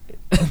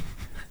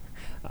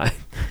 I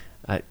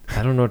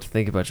don't know what to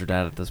think about your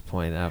dad at this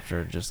point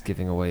after just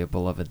giving away a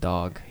beloved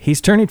dog. He's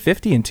turning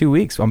 50 in 2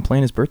 weeks. I'm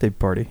playing his birthday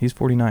party. He's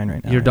 49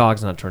 right now. Your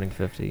dog's not turning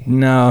 50.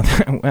 No,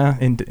 well,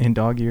 in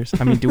dog years.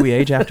 I mean, do we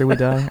age after we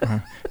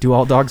die? Do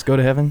all dogs go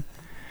to heaven?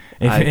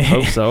 I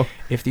hope so.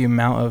 If the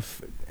amount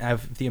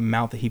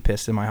that he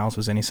pissed in my house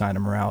was any sign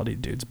of morality,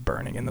 dude's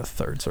burning in the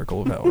third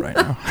circle of hell right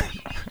now.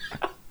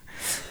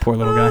 Poor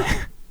little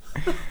guy.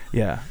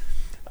 Yeah.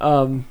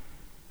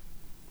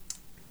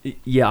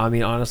 Yeah, I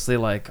mean, honestly,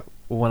 like,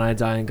 when I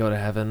die and go to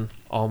heaven,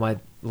 all my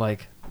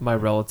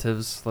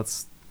relatives,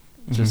 let's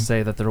just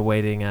say that they're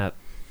waiting at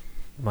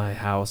my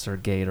house or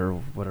gate or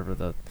whatever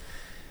the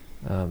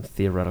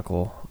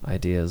theoretical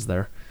idea is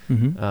there.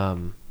 Mm-hmm.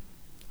 I'm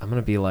going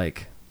to be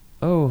like,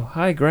 oh,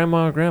 hi,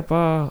 Grandma,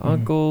 Grandpa,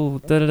 Uncle,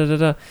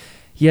 da-da-da-da-da.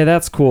 Yeah,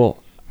 that's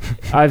cool.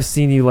 I've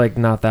seen you, like,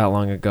 not that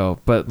long ago.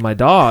 But my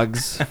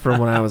dogs, from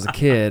when I was a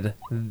kid,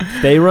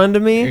 they run to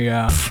me.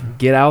 Yeah.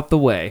 Get out the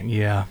way.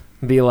 Yeah.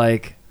 Be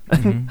like,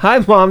 hi,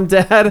 Mom,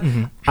 Dad.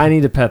 Mm-hmm. I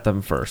need to pet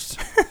them first.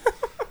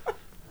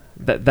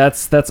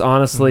 That's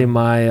honestly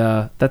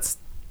my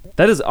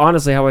that is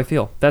honestly how I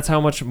feel. That's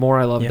how much more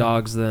I love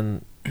dogs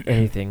than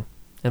anything.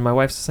 And my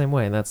wife's the same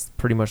way, and that's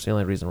pretty much the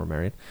only reason we're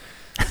married.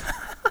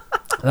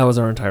 That was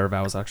our entire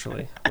vows,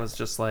 actually. Was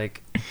just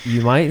like,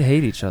 you might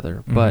hate each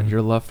other, but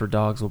your love for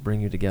dogs will bring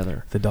you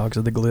together. The dogs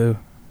are the glue.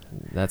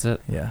 That's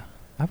it. Yeah.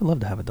 I would love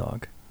to have a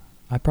dog.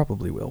 I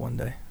probably will one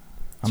day.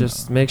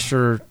 Just make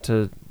sure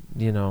to,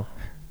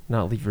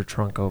 not leave your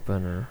trunk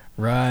open or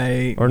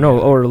right.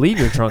 or leave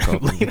your trunk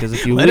open because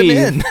if you let leave,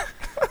 him in.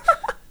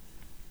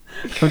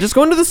 I'm just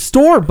going to the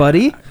store,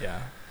 buddy. Yeah,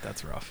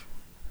 that's rough.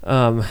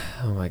 Oh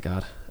my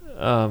god.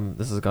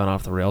 This has gone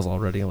off the rails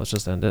already. Let's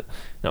just end it.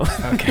 No.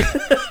 Okay.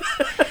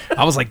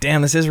 I was like,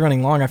 damn, this is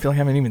running long. I feel like I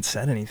haven't even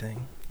said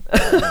anything.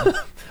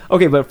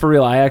 Okay, but for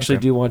real, I actually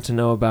do want to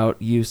know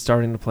about you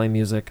starting to play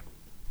music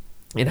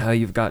and how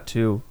you've got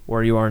to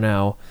where you are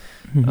now.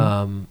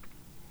 Mm-hmm.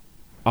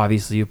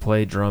 Obviously, you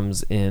play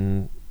drums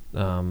in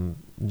John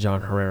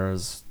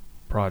Herrera's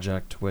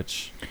project,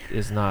 which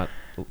is not,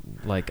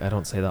 like, I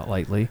don't say that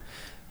lightly,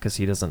 because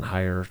he doesn't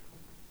hire,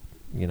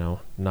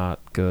 not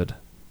good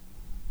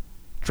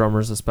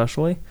drummers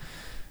especially.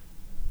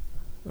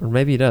 Or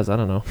maybe he does, I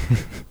don't know.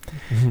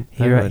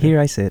 Here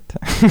I sit.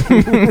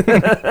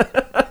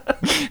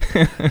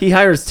 He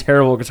hires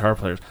terrible guitar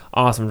players,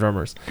 awesome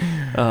drummers.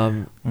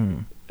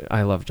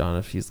 I love John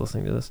if he's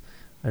listening to this.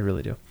 I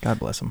really do. God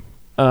bless him.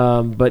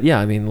 But yeah,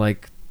 I mean,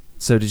 like,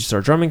 so did you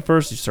start drumming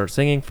first? Did you start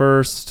singing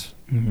first?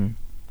 Mm-hmm.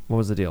 What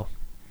was the deal?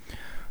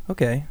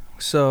 Okay,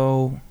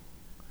 so,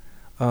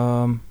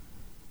 yeah,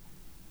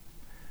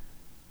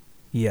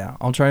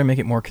 I'll try to make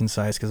it more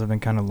concise because I've been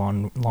kind of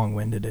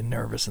long-winded and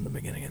nervous in the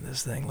beginning of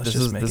this thing. This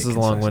is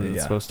long-winded.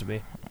 It's supposed to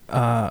be.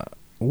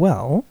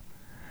 Well,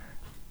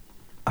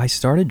 I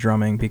started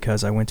drumming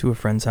because I went to a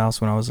friend's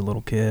house when I was a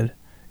little kid,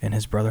 and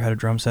his brother had a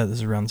drum set. This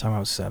is around the time I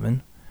was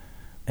 7,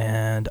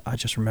 and I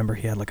just remember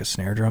he had like a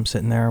snare drum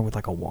sitting there with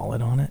like a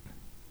wallet on it,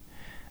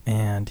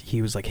 and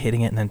he was like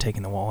hitting it and then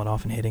taking the wallet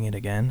off and hitting it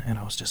again, and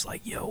I was just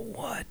like, yo,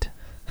 what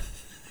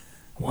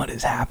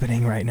is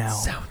happening right now?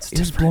 Sounds it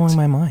was blowing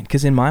my mind,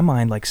 because in my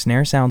mind, like,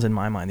 snare sounds in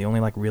my mind, the only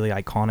like really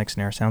iconic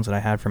snare sounds that I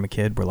had from a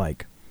kid were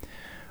like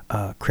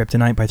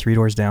Kryptonite by Three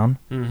Doors Down,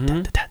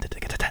 and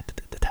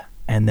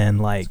then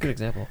like, that's a good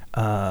example.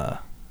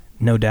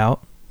 No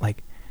Doubt,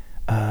 like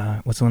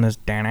what's the one that's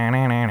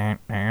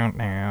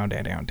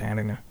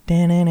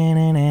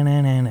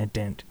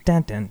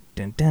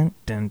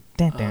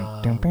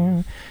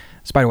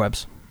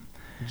Spiderwebs.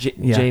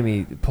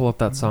 Jamie, pull up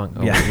that song.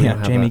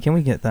 Jamie, can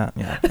we get that?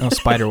 Yeah.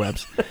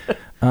 Spiderwebs.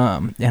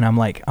 And I'm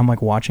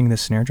like watching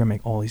this snare drum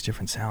make all these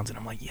different sounds, and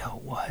I'm like, yo,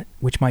 what?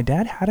 Which my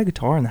dad had a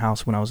guitar in the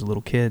house when I was a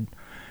little kid.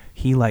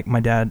 He like, my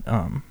dad,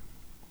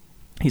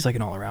 he's like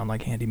an all around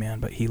like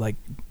handyman, but he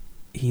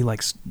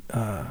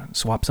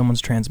swapped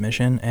someone's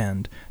transmission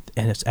and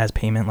it's, as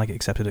payment, like,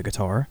 accepted a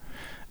guitar.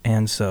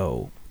 And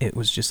so it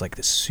was just like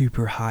this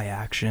super high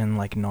action,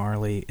 like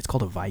gnarly. It's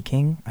called a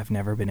Viking. I've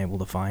never been able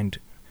to find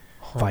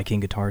Viking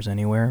guitars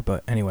anywhere,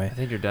 but anyway. I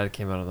think your dad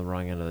came out on the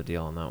wrong end of the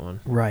deal on that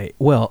one. Right.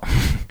 Well,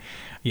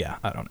 yeah,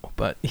 I don't know,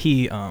 but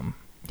he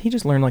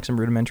just learned like some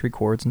rudimentary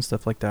chords and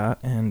stuff like that,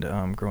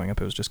 and growing up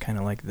it was just kind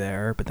of like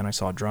there, but then I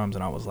saw drums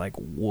and I was like,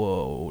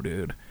 whoa,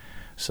 dude.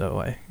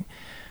 So I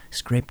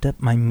scraped up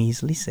my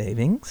measly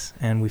savings,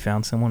 and we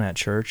found someone at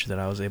church that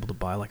I was able to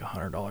buy like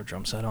 $100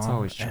 drum set on. It's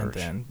always church. And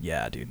then,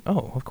 yeah, dude.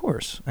 Oh, of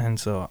course. And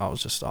so I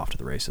was just off to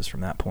the races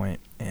from that point,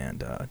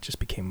 and just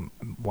became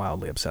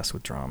wildly obsessed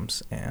with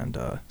drums, and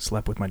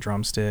slept with my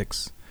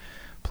drumsticks,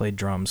 played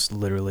drums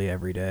literally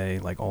every day,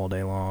 like all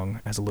day long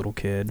as a little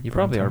kid. You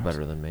probably are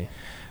better than me.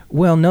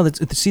 Well, no,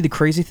 see, the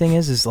crazy thing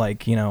is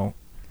like, you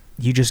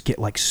just get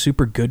like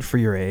super good for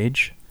your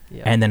age,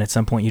 and then at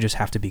some point you just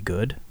have to be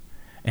good.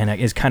 And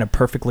it is kind of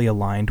perfectly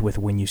aligned with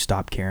when you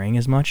stop caring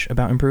as much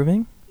about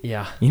improving.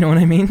 Yeah. You know what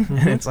I mean? Mm-hmm.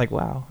 And it's like,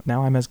 wow,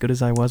 now I'm as good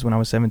as I was when I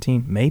was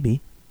 17.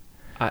 Maybe.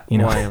 I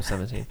am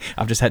 17.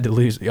 I've just had to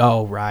lose.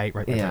 Oh, right.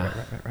 Yeah.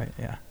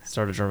 Yeah.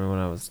 Started drumming when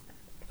I was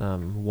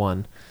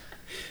 1.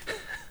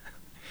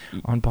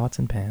 On pots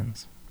and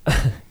pans.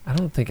 I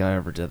don't think I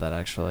ever did that,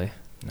 actually.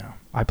 No.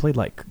 I played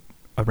like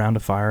around a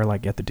fire,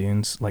 like at the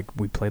dunes. Like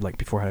we played, like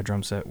before I had a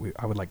drum set,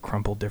 I would like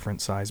crumple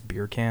different size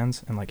beer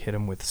cans and like hit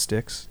them with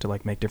sticks to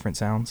like make different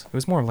sounds. It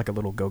was more of like a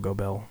little go-go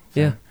bell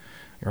thing. Yeah.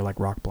 Or like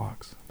rock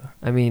blocks.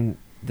 I mean,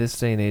 this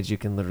day and age, you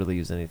can literally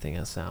use anything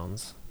as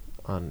sounds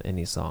on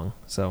any song.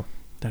 So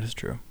that is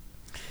true.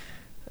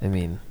 I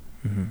mean,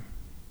 mm-hmm.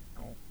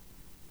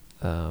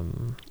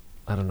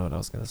 I don't know what I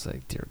was going to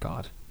say. Dear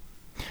God.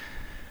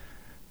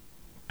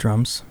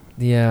 Drums.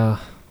 Yeah.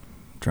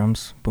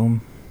 Drums.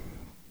 Boom.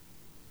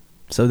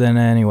 So then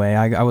anyway,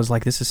 I was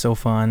like, this is so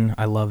fun.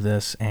 I love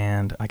this,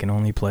 and I can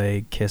only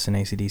play Kiss and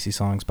AC/DC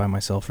songs by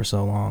myself for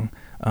so long.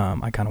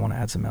 I kind of want to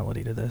add some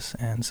melody to this,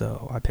 and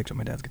so I picked up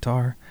my dad's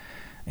guitar,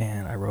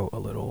 and I wrote a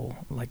little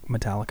like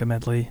Metallica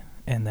medley,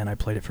 and then I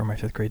played it for my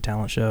 5th grade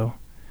talent show.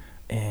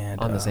 And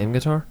on the same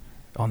guitar?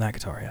 On that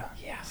guitar, yeah.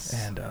 Yes.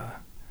 And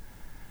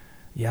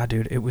yeah,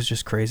 dude, it was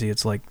just crazy.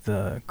 It's like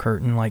the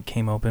curtain like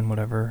came open,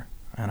 whatever.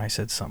 And I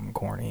said something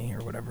corny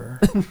or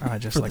whatever. I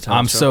just like,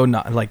 I'm so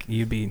not like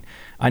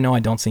I know I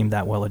don't seem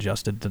that well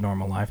adjusted to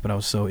normal life, but I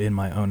was so in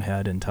my own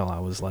head until I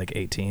was like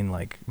 18,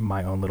 like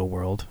my own little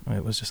world.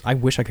 It was just, I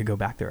wish I could go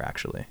back there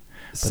actually.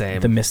 Same.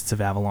 But the mists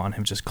of Avalon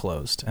have just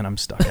closed and I'm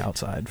stuck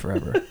outside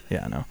forever.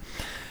 Yeah, no.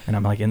 And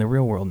I'm like in the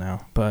real world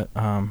now. But,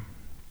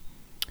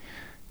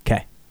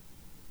 okay.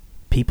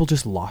 People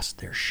just lost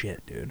their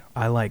shit, dude.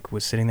 I like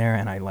was sitting there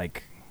and I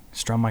like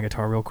strum my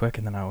guitar real quick,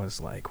 and then I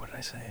was like, what did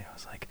I say? I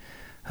was like,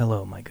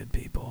 hello, my good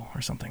people,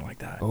 or something like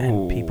that.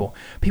 And people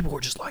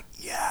were just like,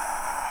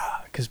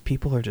 yeah, because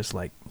people are just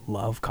like,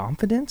 love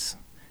confidence.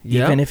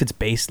 Yeah. Even if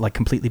it's like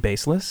completely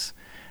baseless,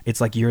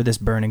 it's like you're this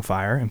burning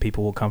fire, and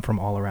people will come from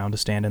all around to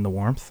stand in the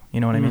warmth. You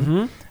know what I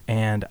mean?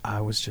 And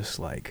I was just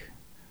like,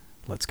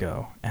 let's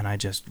go. And I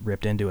just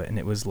ripped into it, and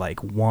it was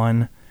like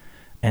one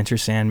Enter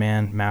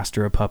Sandman,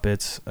 Master of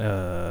Puppets,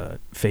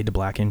 Fade to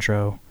Black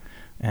intro,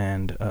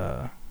 and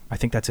I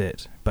think that's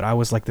it. But I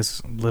was like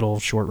this little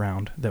short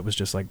round that was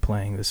just like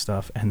playing this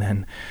stuff, and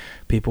then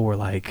people were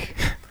like,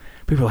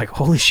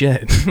 holy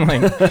shit.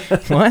 Like,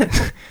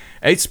 what?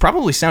 It's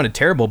probably sounded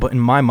terrible, but in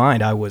my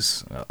mind, I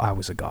was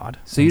a god.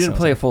 So you didn't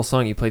play a full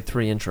song, you played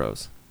 3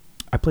 intros.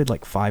 I played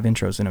like 5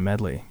 intros in a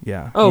medley,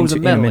 yeah. Oh, it was a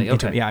medley,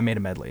 okay. Yeah, I made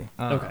a medley.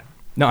 Okay.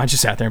 No, I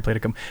just sat there and played a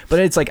couple. But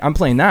it's like, I'm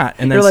playing that,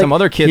 and then You're some like,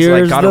 other kids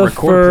like got to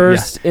record.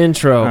 First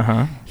intro.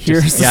 Uh-huh.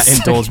 Here's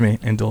indulge me.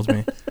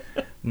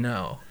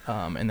 No.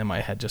 And then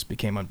my head just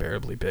became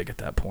unbearably big at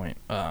that point.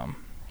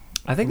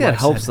 I think that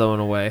helps, though, in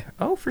a way.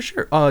 Oh, for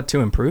sure. To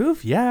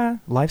improve? Yeah.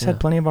 Life's had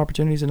plenty of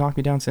opportunities to knock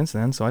me down since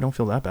then, so I don't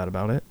feel that bad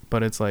about it.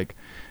 But it's like,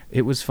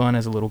 it was fun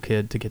as a little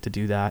kid to get to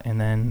do that.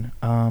 And then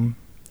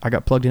I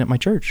got plugged in at my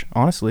church,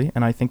 honestly.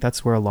 And I think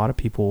that's where a lot of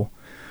people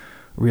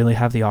really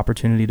have the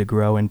opportunity to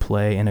grow and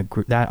play in a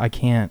group that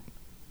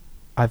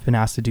I've been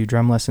asked to do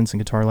drum lessons and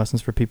guitar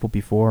lessons for people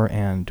before.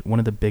 And one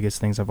of the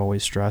biggest things I've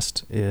always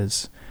stressed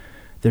is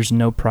there's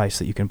no price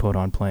that you can put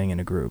on playing in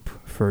a group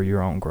for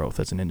your own growth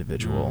as an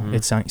individual.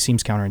 It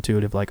seems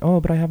counterintuitive, like,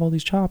 oh, but I have all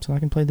these chops and I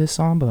can play this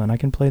samba and I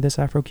can play this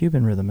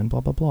Afro-Cuban rhythm and blah,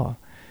 blah, blah.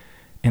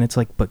 And it's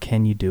like, but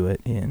can you do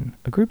it in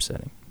a group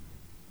setting?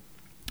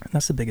 And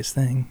that's the biggest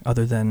thing,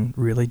 other than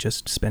really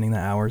just spending the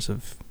hours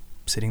of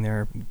sitting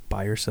there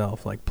by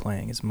yourself, like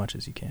playing as much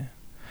as you can.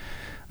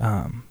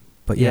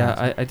 But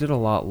yeah, I did a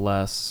lot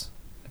less.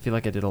 I feel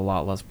like I did a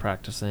lot less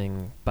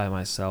practicing by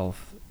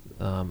myself.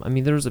 I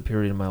mean, there was a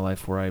period in my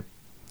life where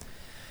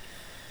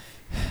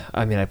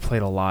I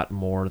played a lot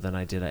more than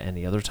I did at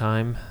any other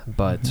time,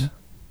 but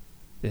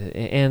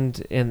and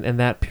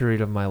that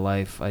period of my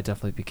life, I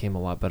definitely became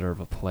a lot better of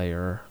a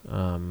player.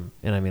 And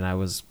I mean, I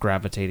was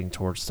gravitating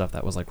towards stuff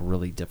that was like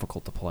really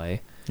difficult to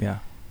play. Yeah.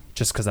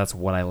 Just because that's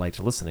what I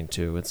liked listening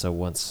to. And so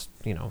once,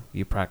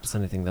 you practice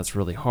anything that's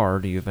really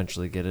hard, you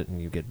eventually get it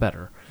and you get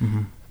better.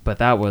 But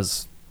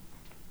but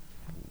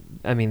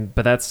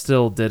that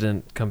still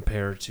didn't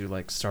compare to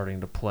like starting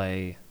to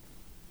play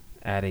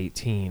at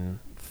 18,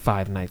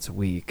 5 nights a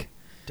week.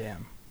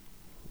 Damn.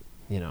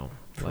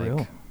 For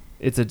real.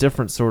 It's a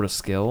different sort of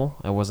skill.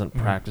 I wasn't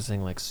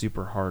practicing like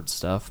super hard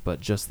stuff,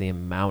 but just the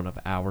amount of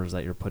hours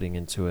that you're putting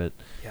into it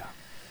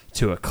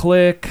to a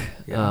click.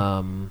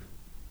 Yeah.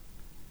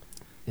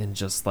 And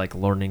just like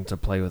learning to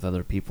play with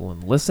other people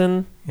and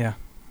listen. Yeah.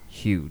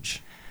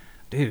 Huge.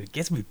 Dude, it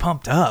gets me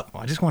pumped up.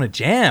 I just want to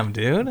jam,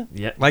 dude.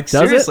 Yeah. Like,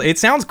 seriously, it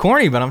sounds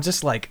corny, but I'm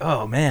just like,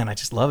 oh man, I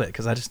just love it.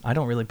 Because I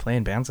don't really play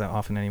in bands that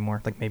often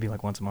anymore. Like maybe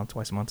like once a month,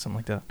 twice a month, something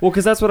like that. Well,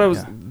 because that's what I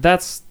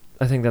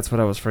think that's what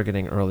I was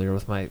forgetting earlier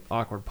with my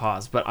awkward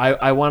pause. But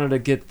I wanted to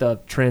get the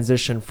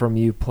transition from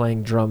you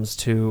playing drums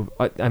to,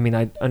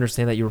 I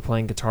understand that you were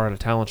playing guitar at a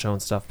talent show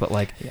and stuff, but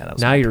like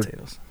now you're,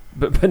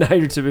 but now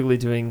you're typically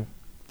doing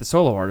the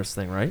solo artist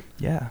thing, right?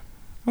 Yeah.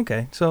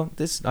 Okay. So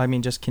this,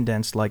 just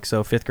condensed, like,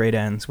 so 5th grade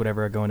ends,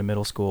 whatever, I go into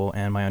middle school,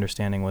 and my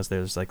understanding was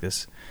there's like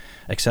this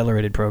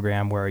accelerated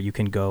program where you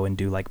can go and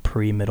do like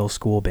pre-middle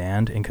school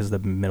band, and because the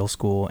middle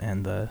school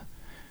and the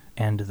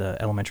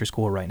elementary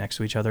school are right next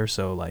to each other,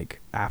 so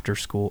like after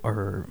school,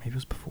 or maybe it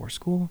was before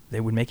school, they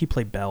would make you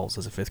play bells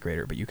as a 5th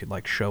grader, but you could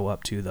like show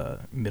up to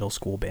the middle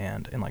school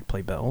band and like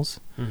play bells.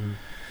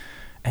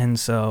 And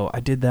so I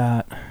did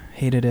that,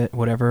 hated it,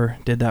 whatever,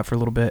 did that for a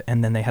little bit,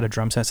 and then they had a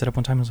drum set set up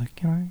one time. I was like,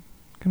 can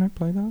I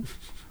play that?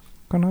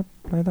 Can I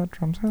play that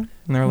drum set? And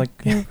they were like,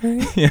 yeah.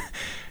 And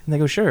they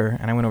go, sure.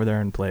 And I went over there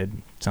and played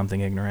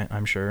something ignorant,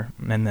 I'm sure.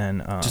 And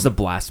then just a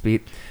blast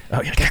beat.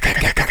 Oh yeah.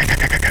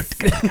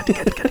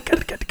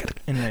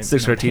 And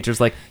 6th grade teacher's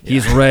like,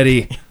 he's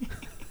ready.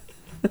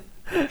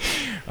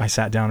 I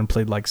sat down and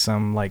played like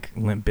some like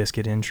Limp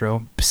Bizkit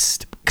intro.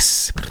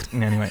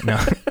 And anyway, no.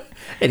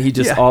 And he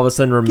just all of a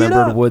sudden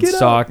remembered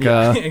Woodstock.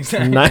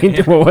 Exactly.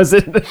 90, what was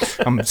it?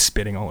 I'm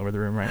spitting all over the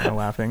room right now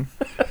laughing.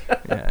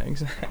 Yeah,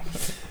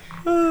 exactly.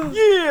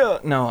 Yeah.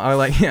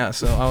 No,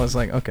 so I was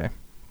like, okay.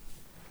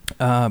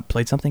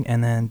 Played something,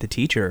 and then the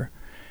teacher,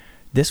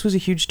 this was a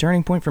huge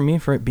turning point for me,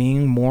 for it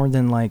being more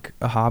than like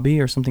a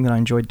hobby or something that I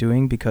enjoyed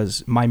doing,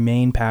 because my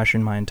main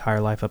passion my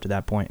entire life up to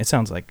that point, it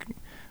sounds like,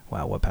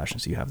 wow, what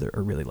passions do you have that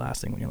are really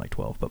lasting when you're like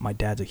 12? But my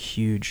dad's a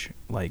huge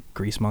like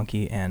grease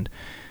monkey, and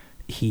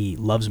he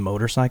loves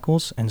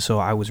motorcycles, and so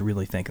I was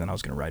really thinking that I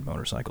was going to ride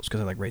motorcycles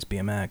because I like race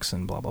BMX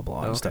and blah blah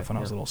blah and stuff when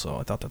I was little, so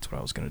I thought that's what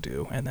I was going to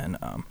do. And then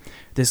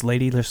this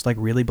lady just like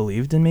really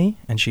believed in me,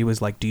 and she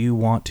was like, do you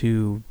want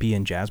to be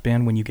in jazz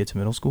band when you get to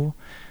middle school?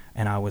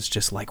 And I was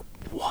just like,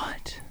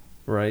 what?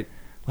 Right.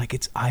 Like,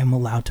 I'm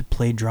allowed to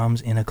play drums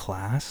in a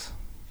class?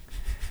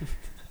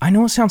 I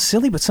know it sounds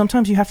silly, but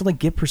sometimes you have to like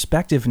get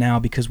perspective now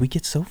because we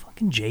get so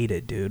fucking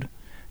jaded, dude.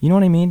 You know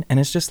what I mean? And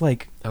it's just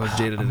like I was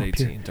jaded at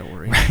 18. Don't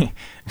worry.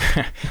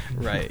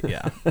 Right.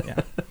 Yeah.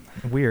 Yeah.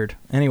 Weird.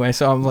 Anyway,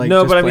 so I'm like,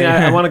 no, but I mean,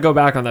 I want to go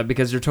back on that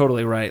because you're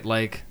totally right.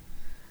 Like,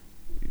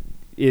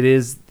 it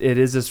is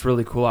this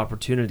really cool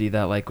opportunity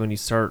that, like, when you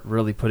start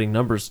really putting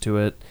numbers to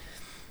it,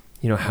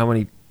 you know, how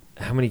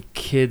many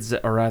kids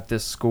are at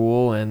this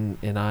school, and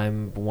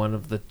I'm one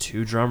of the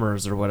 2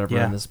 drummers or whatever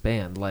in this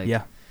band. Like,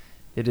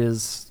 it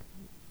is.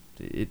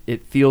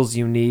 It feels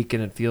unique,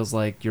 and it feels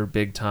like you're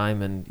big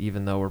time, and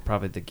even though we're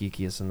probably the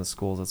geekiest in the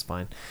schools, that's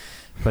fine.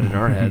 But in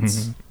our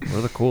heads,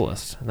 we're the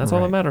coolest, and that's all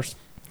that matters.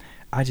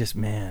 I just,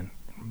 man,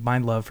 my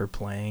love for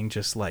playing,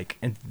 just like,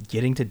 and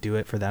getting to do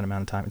it for that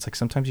amount of time, it's like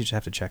sometimes you just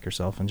have to check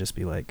yourself and just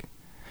be like,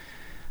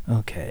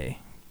 okay,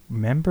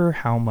 remember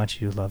how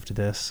much you loved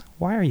this?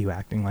 Why are you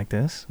acting like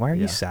this? Why are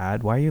you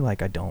sad? Why are you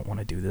like, I don't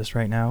want to do this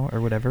right now, or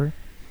whatever?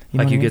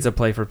 Like, you get to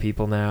play for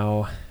people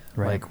now.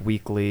 Right. Like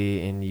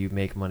weekly, and you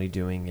make money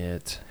doing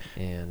it,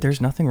 and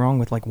there's nothing wrong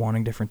with like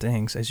wanting different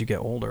things as you get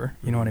older.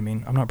 You know what I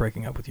mean? I'm not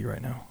breaking up with you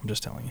right now. I'm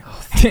just telling you. Oh,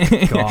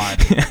 thank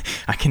God.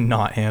 I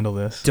cannot handle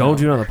this. Don't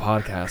do it on the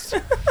podcast.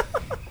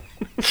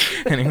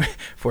 Anyway,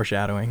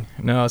 foreshadowing.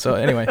 No, so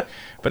anyway,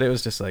 but it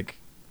was just like,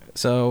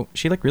 so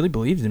she like really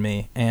believed in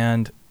me,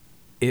 and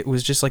it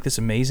was just like this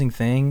amazing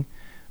thing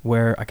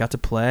where I got to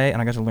play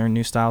and I got to learn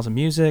new styles of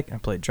music, and I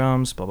played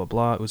drums, blah blah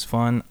blah. It was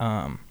fun.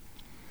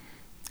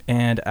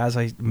 And as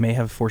I may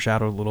have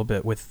foreshadowed a little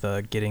bit with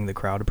getting the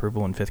crowd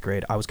approval in 5th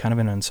grade, I was kind of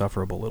an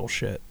insufferable little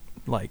shit.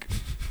 Like,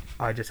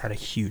 I just had a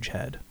huge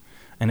head,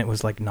 and it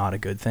was like not a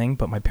good thing.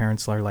 But my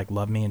parents are like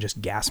love me and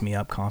just gas me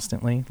up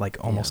constantly, like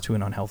almost to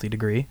an unhealthy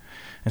degree.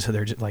 And so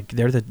they're just like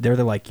they're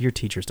the like, your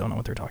teachers don't know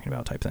what they're talking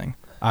about type thing.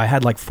 I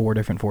had like 4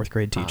 different 4th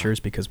grade teachers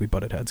because we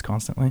butted heads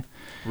constantly.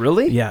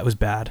 Really? Yeah, it was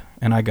bad,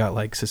 and I got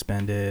like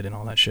suspended and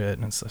all that shit.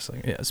 And it's just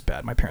like, yeah, it's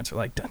bad. My parents are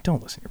like,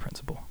 don't listen to your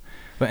principal.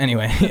 But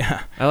anyway,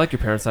 yeah. I like your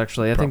parents,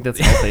 actually. I think that's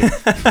healthy.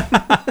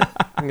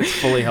 I think it's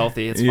fully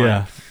healthy. It's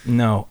fine.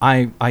 No,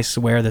 I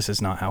swear this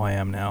is not how I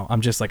am now.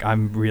 I'm just like,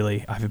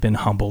 I've been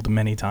humbled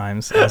many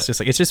times. It's just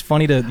like, it's just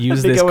funny to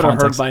use this context. I would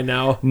have heard by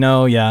now.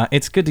 No, yeah.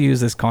 It's good to use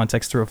this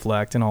context to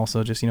reflect and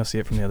also just, you know, see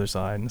it from the other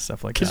side and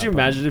stuff like that. Could you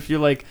imagine if you're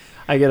like,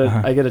 I get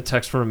a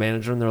text from a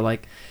manager and they're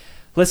like,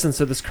 listen,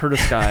 so this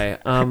Kurtis guy,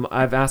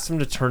 I've asked him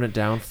to turn it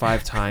down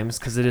 5 times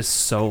because it is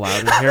so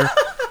loud in here.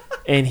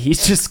 And he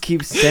just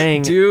keeps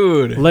saying,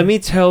 dude, let me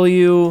tell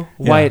you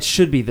why it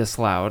should be this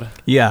loud.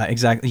 Yeah,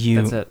 exactly.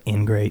 That's it.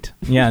 Ingrate.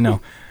 Yeah,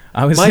 no.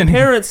 My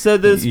parents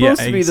said that it's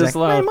supposed to be this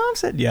loud. My mom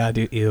said, yeah,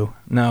 dude, ew.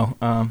 No.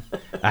 I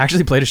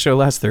actually played a show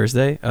last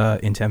Thursday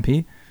in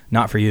Tempe.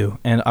 Not for you.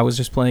 And I was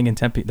just playing in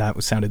Tempe.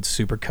 That sounded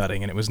super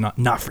cutting, and it was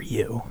not for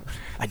you.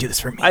 I do this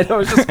for me. I know, I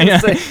was just going to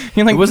say,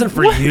 you're like, it wasn't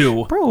for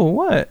you. Bro,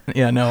 what?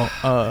 Yeah, no.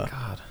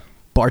 God.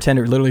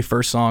 Bartender, literally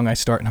first song I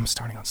start, and I'm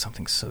starting on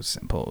something so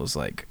simple. It was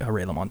like a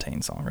Ray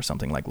LaMontagne song or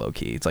something like low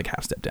key. It's like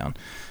half step down.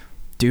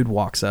 Dude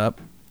walks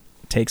up,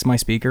 takes my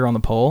speaker on the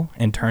pole,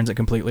 and turns it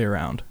completely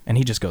around. And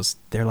he just goes,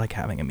 they're like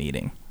having a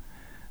meeting.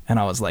 And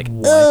I was like,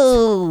 what?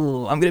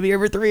 Oh, I'm going to be here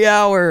for 3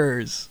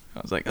 hours.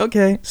 I was like,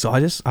 okay. So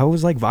I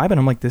was like vibing.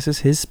 I'm like, this is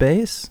his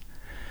space.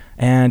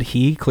 And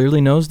he clearly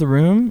knows the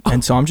room.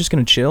 And so I'm just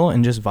going to chill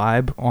and just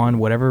vibe on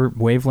whatever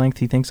wavelength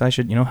he thinks I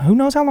should, you know, who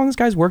knows how long this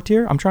guy's worked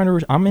here? I'm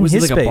in his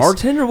space. Was he like a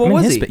bartender? What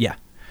was he? Yeah.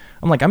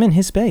 I'm like, I'm in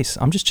his space.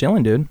 I'm just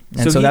chilling, dude.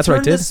 And so that's what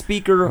I did. He turned the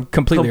speaker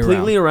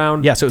completely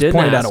around. Yeah, so it was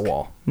pointed at a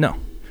wall. No.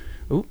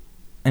 Ooh.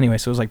 Anyway,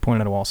 so it was like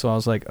pointed at a wall. So I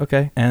was like,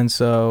 okay. And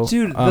so,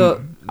 dude,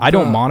 I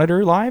don't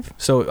monitor live,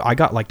 so I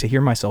got like to hear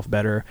myself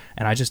better,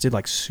 and I just did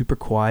like super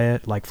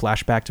quiet, like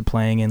flashback to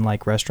playing in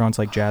like restaurants,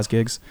 like jazz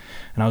gigs,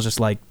 and I was just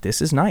like,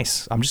 this is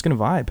nice. I'm just gonna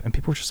vibe, and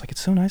people were just like,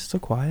 it's so nice, it's so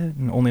quiet,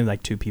 and only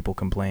like 2 people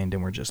complained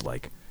and were just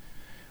like,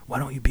 why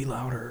don't you be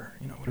louder,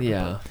 you know? Whatever.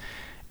 Yeah. But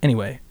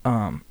anyway,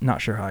 not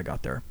sure how I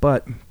got there,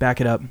 but back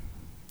it up.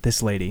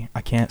 This lady,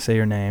 I can't say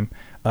her name.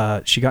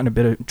 She got in a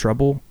bit of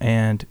trouble,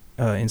 and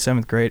in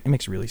 7th grade, it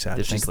makes me really sad.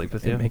 Did she sleep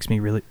with you? It makes me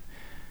really.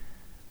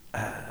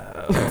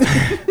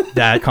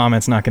 That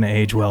comment's not going to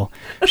age well.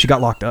 She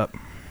got locked up.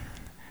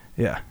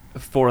 Yeah.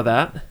 For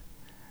that?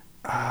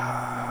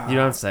 You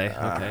don't say.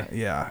 Okay.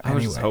 Yeah. I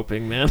was just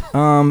hoping, man.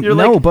 You're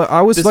no, but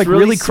I was like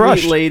really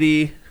crushed. Sweet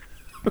lady.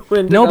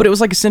 No, but it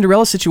was like a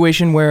Cinderella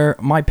situation where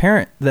my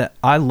parent that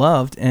I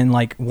loved and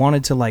like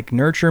wanted to like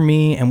nurture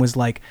me and was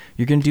like,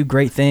 you're going to do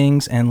great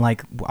things and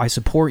like I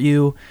support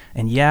you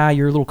and yeah,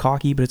 you're a little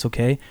cocky, but it's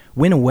okay.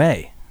 Went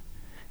away.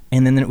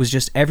 And then it was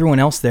just everyone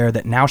else there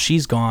that now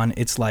she's gone.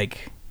 It's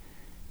like,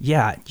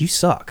 yeah, you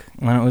suck.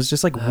 And it was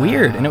just like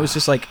weird. And it was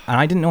just like, and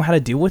I didn't know how to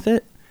deal with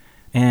it.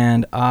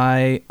 And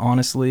I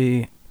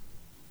honestly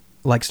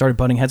like started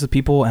butting heads with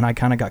people and I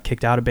kind of got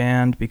kicked out of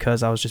band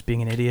because I was just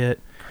being an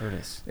idiot.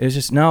 Curtis. It was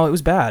just, no, it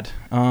was bad.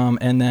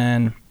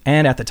 And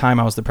at the time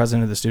I was the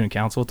president of the student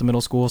council at the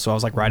middle school. So I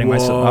was like writing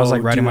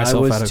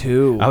myself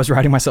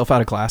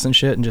out of class and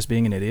shit and just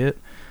being an idiot.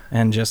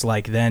 And just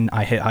like, then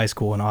I hit high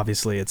school and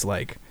obviously it's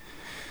like,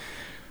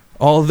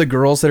 all of the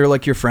girls that are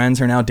like your friends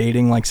are now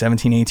dating like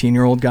 17,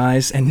 18-year-old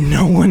guys, and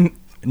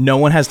no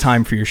one has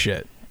time for your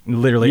shit.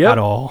 Literally at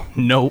all.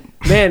 Nope.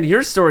 Man,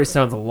 your story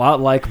sounds a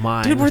lot like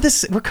mine. Dude,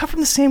 we're cut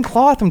from the same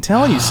cloth. I'm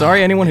telling you.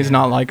 Sorry, anyone who's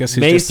not like us,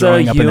 who's Mesa, just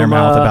throwing up in their Yuma.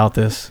 mouth about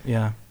this.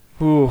 Yeah.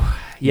 Ooh,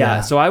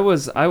 yeah. So I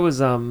was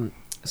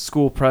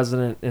school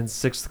president in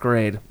 6th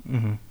grade,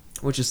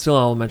 which is still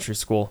elementary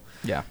school.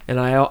 Yeah. And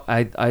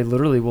I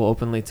literally will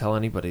openly tell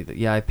anybody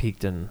that I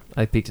peaked in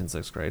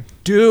 6th grade.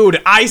 Dude,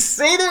 I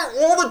say that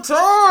all the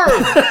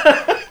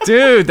time.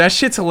 Dude, that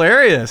shit's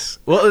hilarious.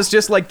 Well, it's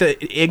just like the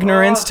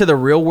ignorance to the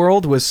real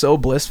world was so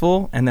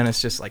blissful, and then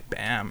it's just like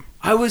bam.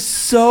 I was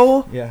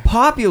so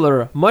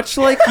popular, much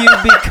like you,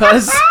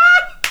 because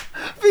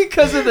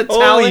of the talent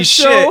Holy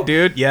show. shit,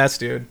 dude. Yes,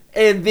 dude.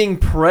 And being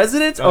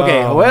president.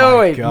 Okay, Oh,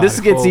 wait. God.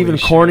 This gets Holy even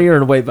shit. cornier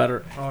and way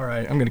better. All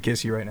right, I'm gonna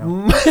kiss you right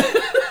now.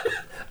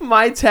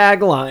 My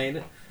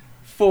tagline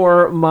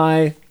for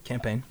my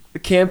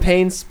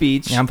campaign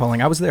speech. Yeah, I'm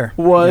following. I was there.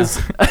 Was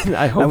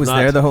I hope I was not.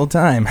 there the whole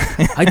time.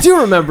 I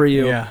do remember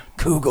you. Yeah.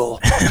 Kugel.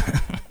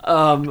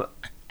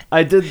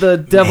 I did the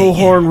devil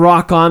horn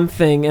rock on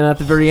thing, and at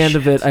the very end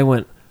of it, I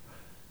went,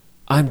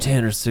 "I'm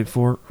Tanner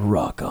Sigfort,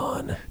 rock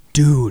on."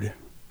 Dude.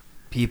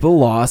 People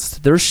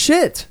lost their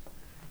shit,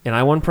 and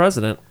I won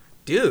president.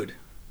 Dude.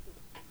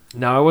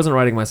 Now, I wasn't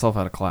writing myself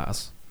out of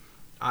class.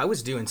 I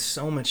was doing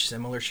so much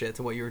similar shit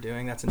to what you were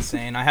doing. That's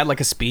insane. I had like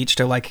a speech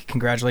to like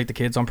congratulate the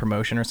kids on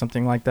promotion or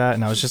something like that,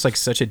 and I was just like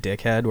such a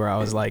dickhead where I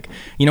was like,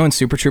 you know in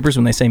Super Troopers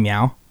when they say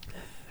meow?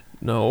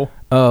 No.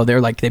 Oh,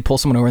 they're like, they pull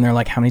someone over and they're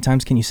like, how many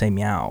times can you say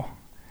meow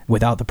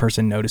without the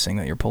person noticing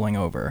that you're pulling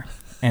over?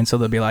 And so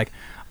they'll be like,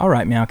 all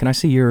right, meow, can I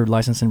see your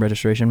license and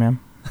registration,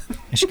 ma'am?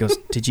 And she goes,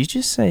 did you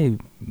just say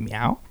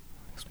meow?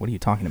 What are you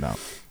talking about?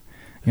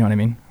 You know what I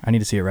mean? I need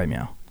to see it right,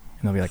 meow.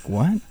 And they'll be like,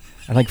 what?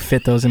 I like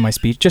fit those in my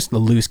speech. Just the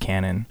loose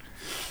cannon.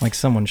 Like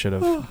someone should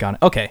have gotten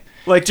it. Okay.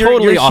 Like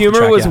totally your off the humor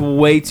track, was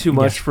way too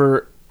much Yeah.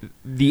 for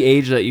the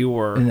age that you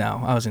were.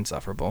 No, I was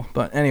insufferable.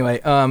 But anyway,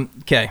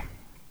 okay.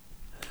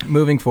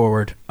 Moving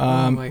forward,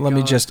 let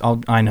me just.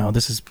 I know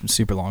this is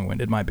super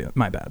long-winded. My bad.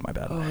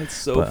 Oh, it's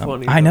so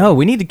funny. I know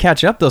we need to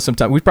catch up though.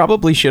 Sometime we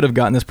probably should have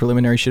gotten this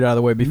preliminary shit out of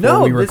the way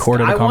before we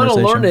recorded a conversation.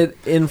 I want to learn it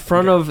in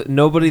front of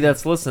nobody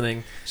that's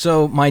listening.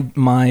 So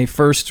my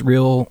first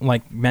real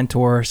like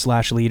mentor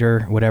 /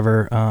 leader,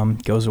 whatever,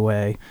 goes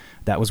away.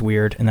 That was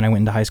weird. And then I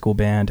went into high school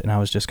band, and I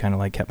was just kind of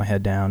like kept my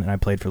head down, and I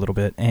played for a little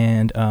bit,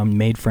 and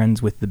made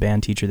friends with the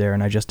band teacher there.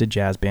 And I just did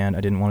jazz band.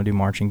 I didn't want to do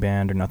marching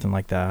band or nothing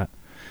like that.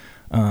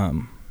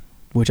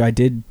 Which I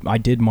did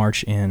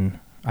march in.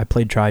 I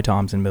played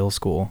tri-toms in middle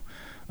school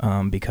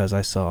because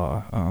I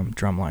saw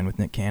Drumline with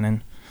Nick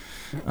Cannon.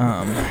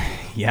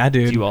 Yeah,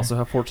 dude. Do you also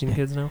have 14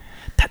 kids now?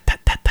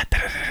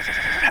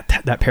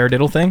 That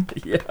paradiddle thing?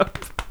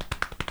 Yep.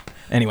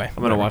 Anyway.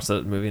 I'm going to watch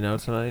that movie now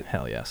tonight.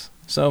 Hell yes.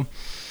 So,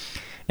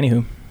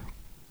 anywho.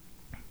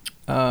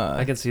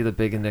 I can see the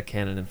big Nick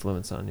Cannon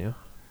influence on you.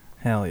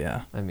 Hell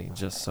yeah. I mean,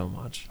 just so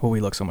much. Well,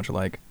 we look so much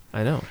alike.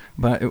 I know.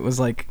 But it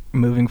was like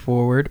moving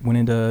forward, went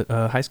into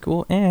high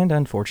school, and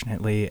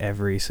unfortunately,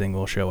 every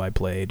single show I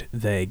played,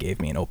 they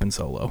gave me an open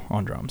solo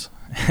on drums.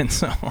 And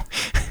so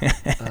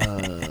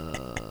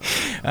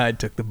I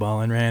took the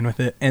ball and ran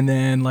with it. And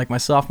then like my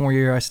sophomore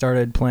year, I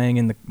started playing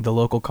in the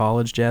local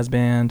college jazz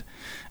band.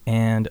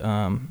 And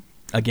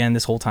again,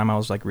 this whole time I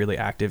was like really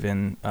active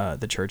in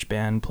the church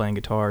band, playing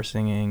guitar,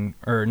 singing,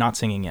 or not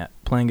singing yet,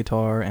 playing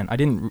guitar. And I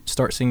didn't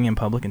start singing in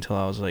public until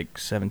I was like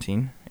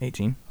 17,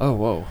 18. Oh,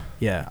 whoa.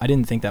 Yeah, I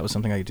didn't think that was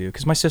something I could do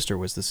because my sister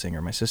was the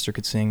singer. My sister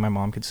could sing. My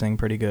mom could sing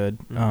pretty good.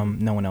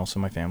 No one else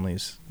in my family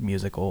is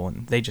musical,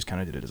 and they just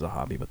kind of did it as a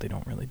hobby, but they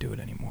don't really do it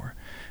anymore.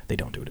 They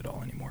don't do it at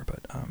all anymore,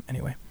 but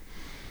anyway.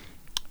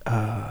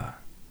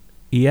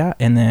 Yeah,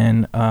 and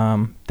then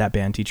that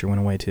band teacher went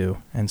away too,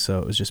 and so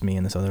it was just me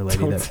and this other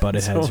lady that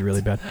butted heads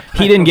really bad.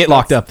 He didn't get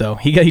locked up though.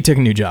 He took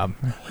a new job.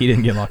 He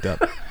didn't get locked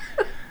up.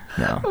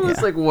 No, I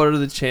was like, what are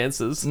the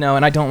chances? No,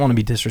 and I don't want to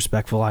be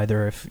disrespectful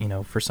either. If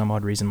for some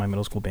odd reason my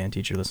middle school band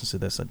teacher listens to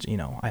this,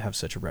 I have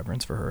such a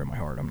reverence for her in my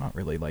heart. I'm not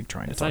really like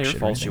trying to. It's talk not your shit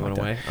fault she went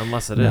like away,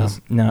 unless it no,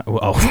 is. No,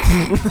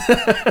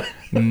 oh,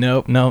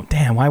 nope.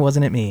 Damn, why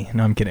wasn't it me?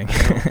 No, I'm kidding.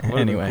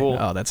 Anyway, cool.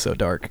 Oh, that's so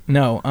dark.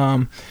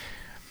 No,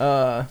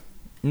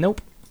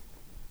 nope.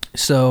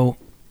 So,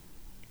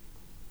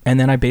 and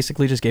then I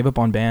basically just gave up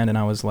on band, and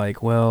I was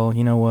like, well,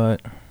 you know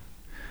what?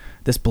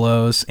 This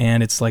blows,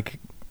 and it's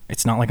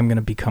not like I'm going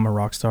to become a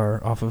rock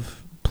star off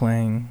of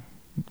playing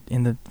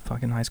in the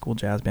fucking high school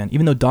jazz band.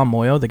 Even though Dom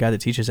Moyo, the guy that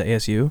teaches at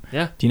ASU,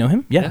 yeah. Do you know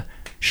him? Yeah.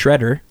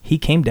 Shredder, he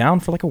came down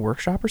for like a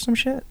workshop or some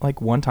shit,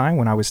 like one time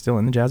when I was still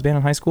in the jazz band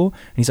in high school,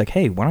 and he's like,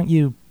 hey, why don't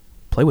you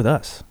play with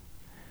us?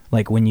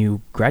 Like, when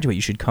you graduate,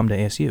 you should come to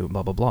ASU,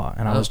 blah, blah, blah.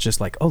 And I was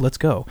just like, oh, let's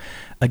go.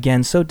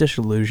 Again, so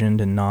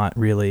disillusioned and not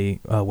really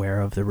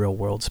aware of the real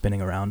world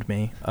spinning around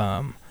me.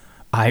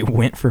 I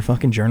went for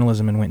fucking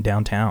journalism and went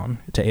downtown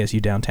to ASU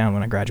downtown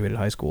when I graduated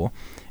high school.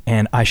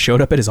 And I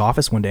showed up at his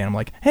office one day and I'm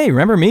like, hey,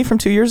 remember me from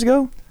 2 years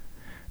ago?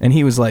 And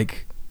he was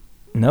like,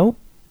 nope.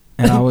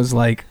 And I was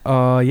like,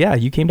 yeah,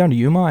 you came down to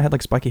Yuma. I had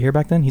like spiky hair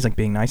back then. He's like,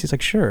 being nice. He's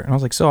like, sure. And I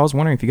was like, so I was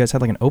wondering if you guys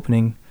had like an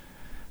opening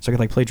so I could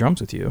like play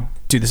drums with you.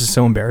 Dude, this is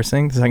so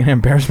embarrassing. This is like an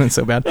embarrassment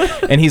so bad.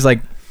 And he's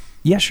like,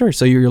 yeah, sure.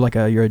 So you're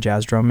a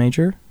jazz drum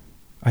major?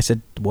 I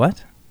said,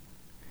 what?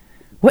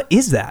 What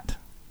is that?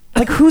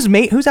 Like,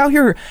 who's out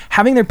here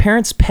having their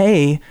parents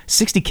pay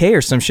 $60K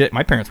or some shit?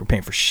 My parents were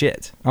paying for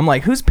shit. I'm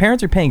like, whose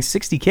parents are paying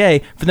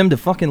 $60K for them to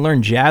fucking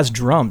learn jazz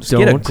drums?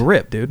 Get a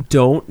grip, dude.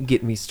 Don't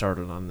get me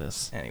started on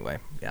this. Anyway,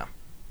 yeah.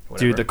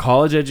 Whatever. Dude, the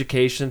college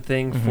education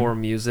thing for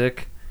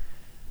music.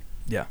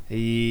 Yeah.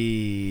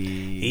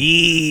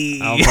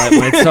 I'll bite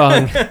my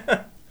tongue.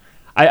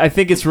 I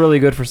think it's really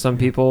good for some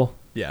people.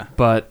 Yeah.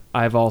 But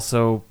I've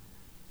also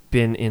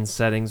been in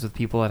settings with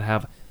people that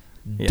have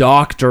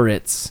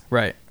doctorates.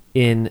 Right.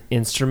 In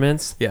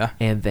instruments,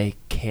 and they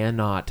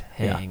cannot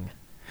hang.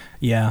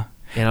 Yeah.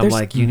 And I'm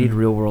like, you need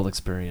real world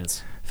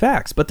experience.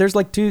 Facts, but there's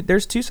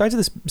two sides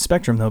of the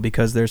spectrum though,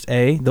 because there's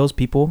those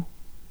people,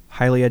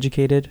 highly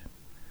educated,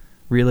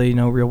 really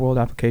no real world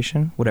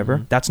application, whatever.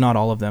 Mm-hmm. That's not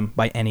all of them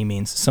by any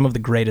means. Some of the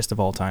greatest of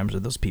all times are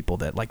those people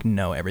that like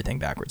know everything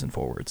backwards and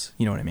forwards.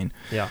 You know what I mean?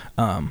 Yeah.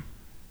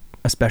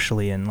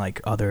 Especially in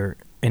like other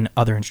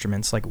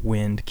instruments like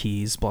wind,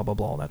 keys, blah blah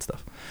blah, all that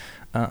stuff.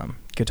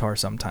 Guitar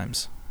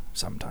sometimes.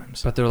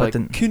 But they're like,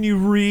 can you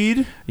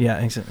read?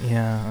 Yeah,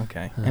 yeah,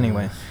 okay.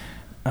 Anyway,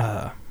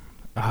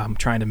 I'm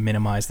trying to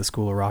minimize the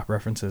School of Rock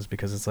references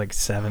because it's like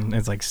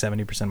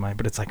 70% mine,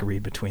 but it's like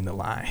read between the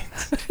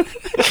lines.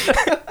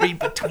 Read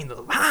between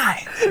the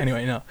lines.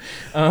 Anyway, no.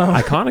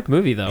 Iconic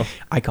movie, though.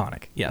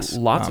 Iconic, yes.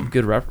 Lots of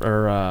good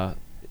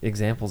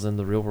examples in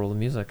the real world of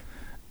music.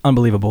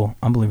 Unbelievable.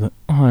 All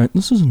right,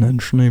 this is an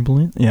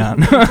enabling. Yeah.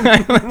 No,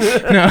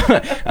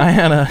 I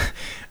had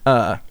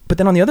but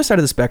then on the other side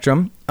of the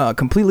spectrum,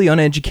 completely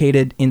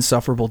uneducated,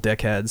 insufferable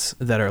dickheads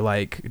that are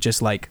like,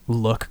 just like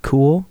look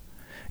cool.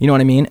 You know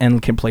what I mean?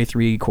 And can play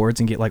 3 chords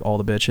and get like all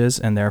the bitches,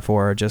 and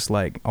therefore just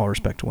like all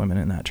respect to women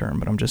in that term.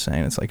 But I'm just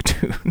saying, it's like,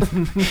 dude,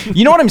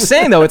 you know what I'm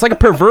saying though? It's like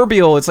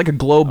it's like a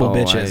global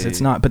bitches.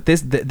 It's not, but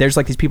there's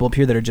like these people up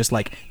here that are just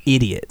like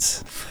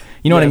idiots.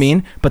 You know what I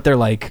mean? But they're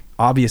like,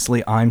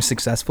 obviously I'm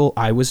successful.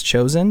 I was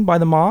chosen by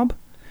the mob.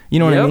 You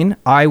know what I mean?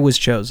 I was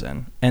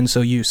chosen. And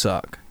so you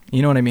suck.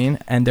 You know what I mean?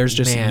 And there's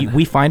just,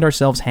 we find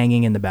ourselves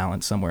hanging in the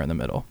balance somewhere in the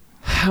middle.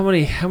 How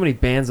many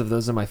bands of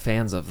those am I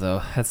fans of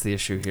though? That's the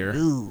issue here.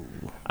 Ooh.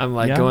 I'm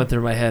like going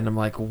through my head and I'm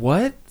like,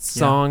 what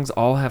songs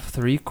all have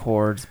 3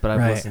 chords, but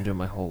I've listened to them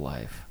my whole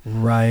life?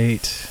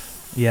 Right.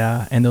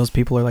 Yeah, and those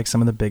people are like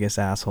some of the biggest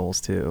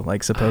assholes too,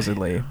 like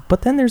supposedly.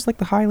 But then there's like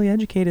the highly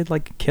educated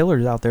like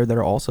killers out there that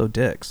are also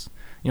dicks.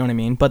 You know what I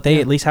mean? But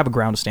they at least have a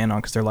ground to stand on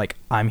because they're like,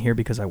 I'm here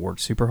because I worked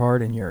super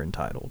hard and you're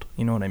entitled.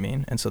 You know what I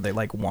mean? And so they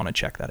like want to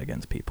check that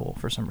against people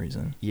for some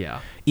reason.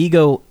 Yeah.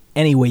 Ego,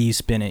 any way you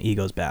spin it,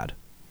 ego's bad.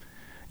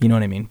 You know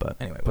what I mean? But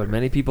anyway. But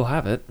many people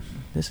have it.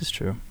 This is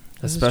true.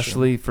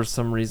 Especially for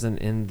some reason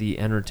in the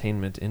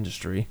entertainment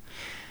industry.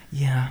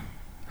 Yeah.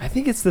 I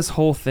think it's this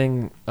whole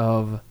thing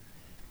of,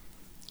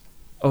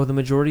 the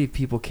majority of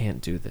people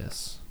can't do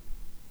this.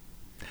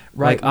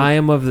 Right. Like, I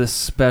am of this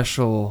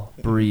special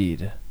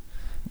breed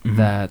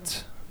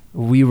that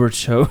we were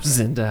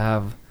chosen to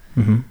have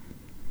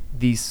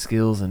these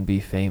skills and be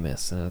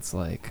famous. And it's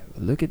like,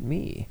 look at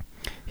me.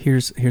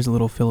 Here's a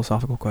little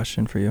philosophical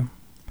question for you.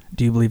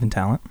 Do you believe in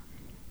talent?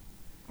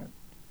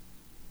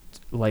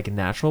 Like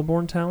natural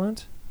born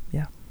talent?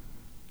 Yeah.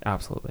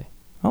 Absolutely.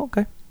 Oh,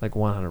 okay. Like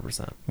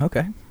 100%.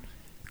 Okay.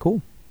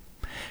 Cool.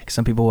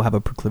 Some people will have a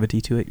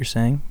proclivity to it, you're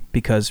saying?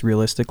 Because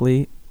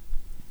realistically,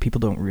 people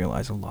don't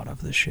realize a lot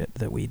of the shit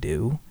that we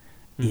do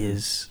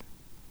is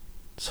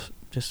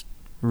just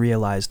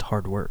realized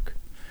hard work.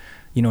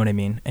 You know what I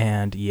mean?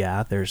 And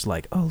yeah, there's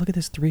like, oh, look at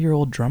this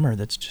 3-year-old drummer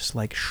that's just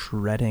like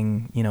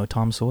shredding,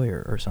 Tom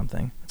Sawyer or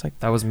something. It's like,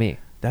 that was me.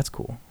 That's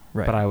cool.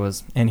 Right. But I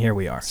was and here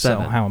we are.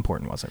 7. So how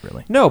important was it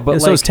really? No, but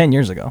so it was 10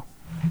 years ago.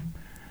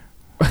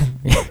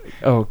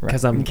 Oh,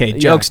 because I'm... Okay,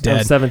 joke's dead.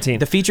 I'm 17.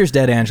 The feature's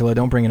dead, Angela.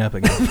 Don't bring it up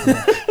again.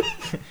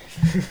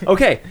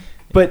 Okay,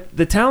 but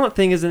the talent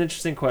thing is an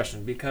interesting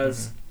question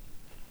because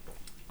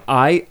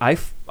I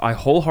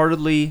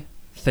wholeheartedly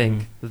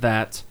think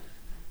that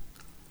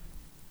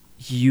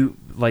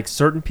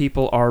certain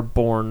people are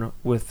born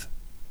with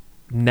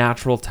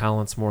natural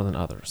talents more than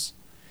others.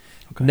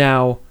 Okay.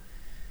 Now,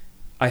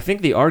 I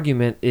think the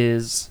argument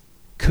is,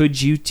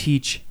 could you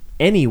teach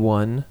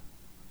anyone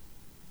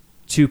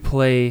to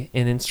play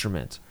an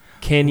instrument?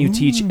 Can you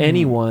teach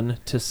anyone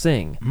to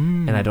sing?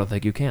 And I don't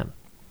think you can.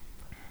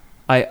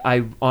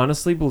 I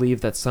honestly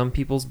believe that some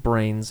people's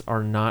brains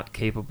are not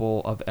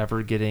capable of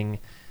ever getting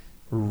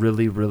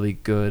really, really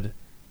good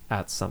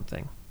at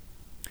something.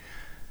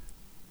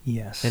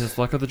 Yes. And it's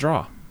luck of the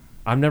draw.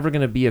 I'm never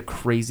going to be a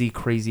crazy,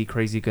 crazy,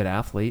 crazy good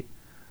athlete.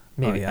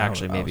 Maybe,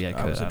 maybe I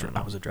could.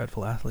 I was a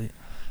dreadful athlete.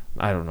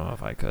 I don't know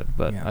if I could,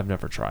 but I've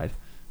never tried.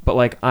 But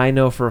like, I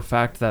know for a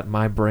fact that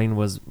my brain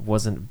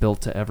wasn't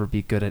built to ever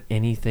be good at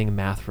anything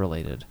math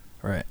related.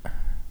 Right.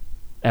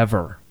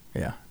 Ever.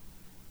 Yeah.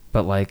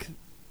 But like,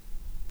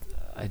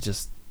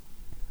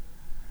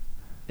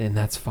 and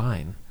that's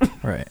fine.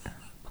 Right.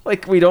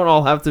 Like, we don't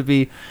all have to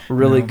be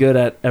really No. good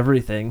at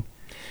everything.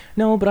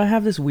 No, but I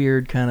have this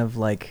weird kind of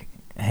like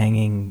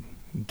hanging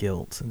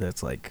guilt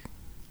that's like,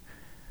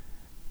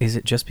 is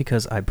it just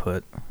because I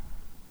put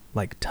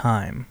like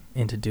time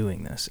into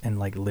doing this, and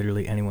like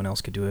literally anyone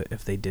else could do it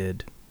if they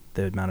did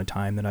the amount of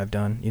time that I've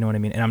done? You know what I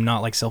mean? And I'm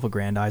not like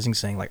self-aggrandizing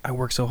saying like I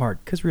work so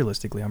hard, because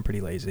realistically I'm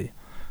pretty lazy.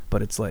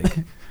 But it's like,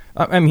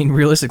 I mean,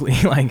 realistically,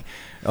 like,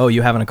 oh,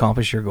 you haven't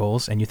accomplished your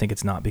goals and you think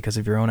it's not because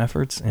of your own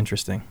efforts?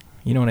 Interesting.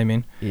 You know what I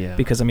mean? Yeah.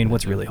 Because I mean,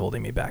 what's really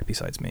holding me back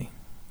besides me?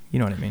 You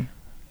know what I mean?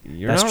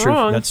 That's not true.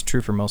 Wrong. That's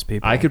true for most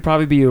people. I could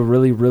probably be a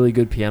really, really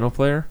good piano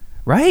player.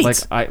 Right.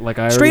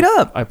 I straight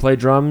up. I play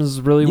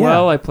drums really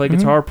well. I play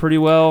guitar pretty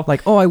well.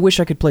 Like, oh, I wish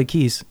I could play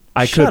keys.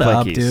 I Shut could play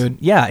up, keys, dude.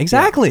 Yeah,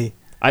 exactly.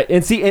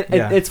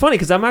 It's funny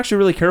because I'm actually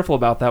really careful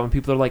about that when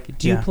people are like,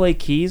 "Do you play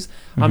keys?"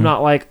 I'm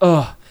not like,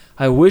 "Ugh,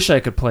 I wish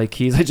I could play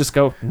keys." I just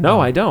go, "No,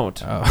 I don't,"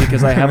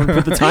 because I haven't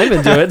put the time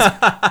into it.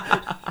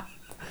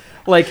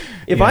 Like,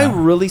 if I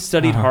really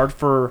studied hard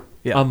for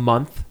a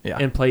month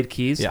and played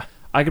keys,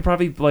 I could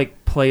probably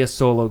like play a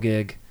solo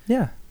gig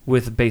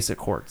with basic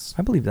chords.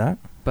 I believe that.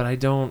 But I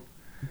don't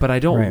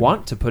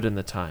want to put in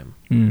the time.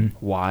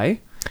 Why?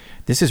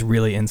 This is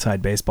really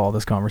inside baseball,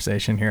 this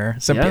conversation here.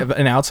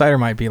 An outsider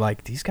might be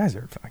like, these guys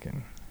are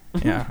fucking...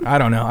 Yeah, I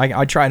don't know.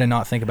 I try to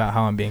not think about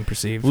how I'm being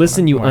perceived.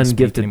 Listen, you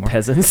ungifted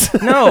peasants.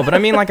 No, but I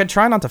mean, like, I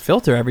try not to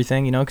filter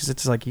everything, you know, because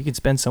it's like you could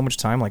spend so much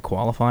time, like,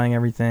 qualifying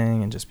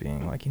everything and just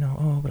being like, you know,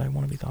 oh, but I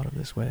want to be thought of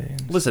this way.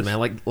 And listen, man,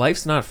 like,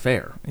 life's not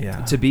fair.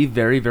 Yeah. To be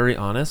very, very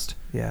honest.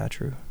 Yeah,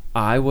 true.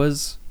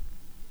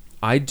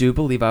 I do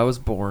believe I was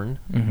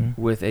born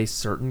with a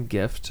certain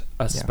gift,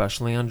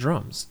 especially on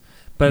drums.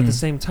 But at the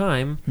same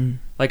time,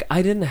 like,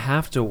 I didn't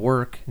have to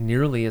work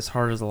nearly as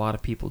hard as a lot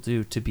of people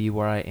do to be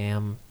where I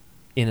am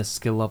in a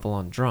skill level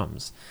on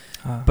drums.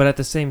 But at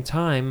the same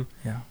time,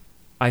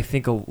 I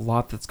think a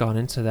lot that's gone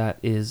into that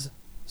is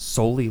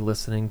solely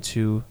listening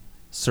to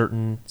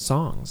certain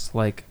songs.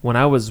 Like, when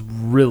I was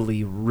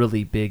really,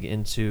 really big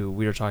into,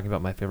 we were talking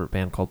about my favorite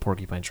band called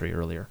Porcupine Tree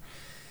earlier.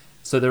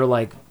 So they're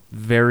like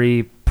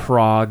very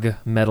prog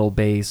metal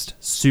based,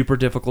 super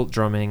difficult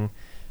drumming,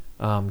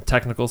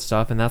 technical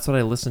stuff, and that's what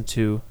I listened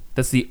to.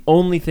 That's the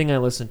only thing I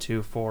listened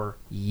to for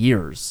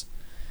years.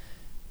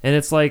 And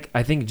it's like,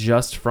 I think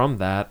just from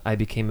that, I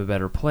became a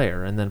better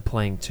player and then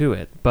playing to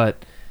it.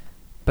 But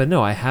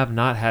no, I have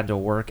not had to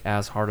work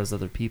as hard as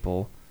other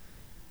people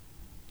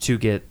to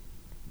get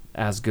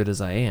as good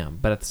as I am.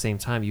 But at the same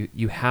time,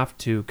 you have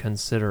to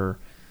consider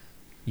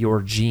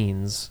your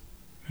genes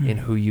in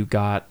who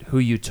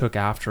you took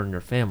after in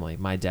your family.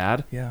 My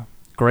dad,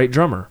 great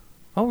drummer.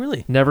 Oh,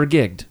 really? Never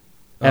gigged,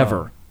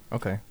 ever.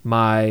 Okay.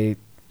 My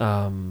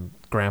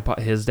grandpa,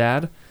 his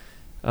dad,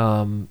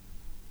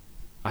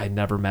 I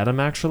never met him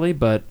actually,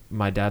 but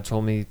my dad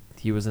told me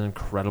he was an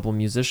incredible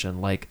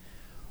musician. Like,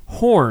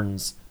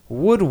 horns,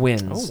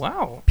 woodwinds,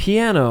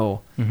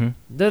 piano,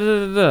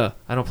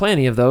 I don't play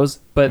any of those,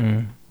 but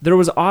there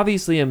was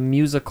obviously a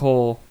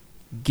musical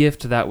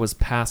gift that was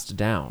passed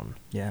down.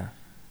 Yeah.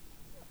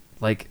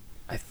 Like,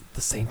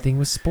 the same thing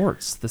with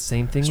sports, the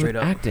same thing Straight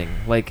with up. acting.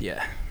 Like,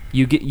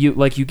 you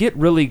get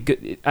really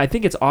good. I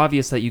think it's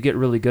obvious that you get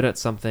really good at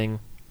something.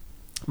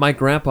 My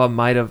grandpa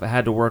might have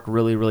had to work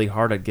really, really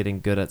hard at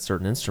getting good at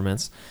certain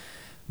instruments,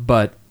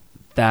 but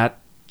that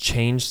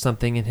changed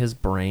something in his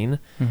brain,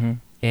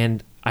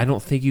 and I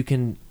don't think you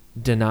can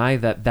deny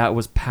that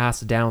was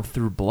passed down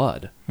through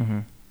blood.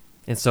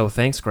 And so,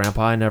 thanks,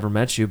 Grandpa. I never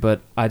met you,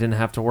 but I didn't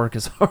have to work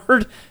as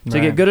hard to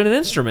get good at an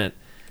instrument.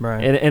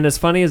 Right. And as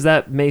funny as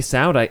that may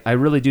sound, I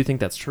really do think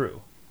that's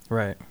true.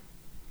 Right.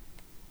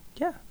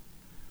 Yeah.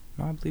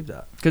 No, I believe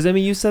that. Because, I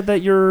mean, you said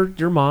that your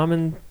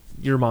mom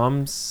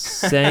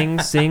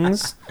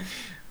sings.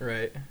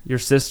 Right. Your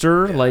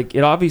sister, like,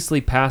 it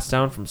obviously passed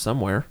down from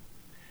somewhere.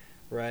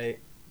 Right.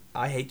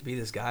 I hate to be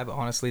this guy, but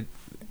honestly,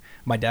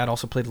 my dad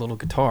also played a little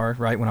guitar,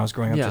 right, when I was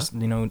growing up, just,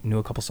 knew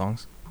a couple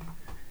songs.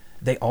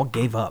 They all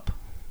gave up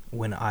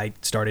when I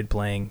started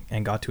playing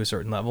and got to a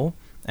certain level,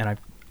 and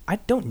I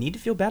don't need to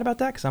feel bad about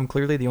that, because I'm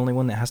clearly the only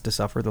one that has to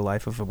suffer the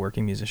life of a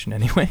working musician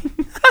anyway.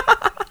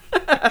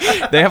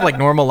 They have like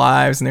normal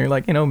lives, and they're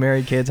like,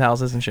 married, kids,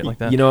 houses, and shit like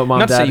that. You know what, Mom,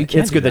 Not Dad,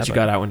 it's good that you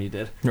got out when you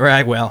did.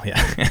 Right, well,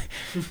 yeah.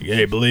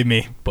 Yeah, believe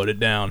me, put it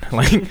down.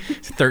 Like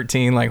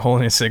 13, like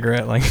holding a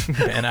cigarette, like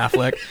Ben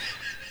Affleck.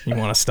 You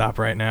want to stop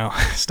right now.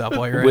 Stop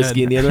while you're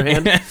Whiskey ahead. in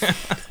the other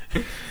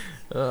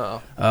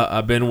hand.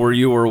 I've been where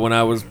you were when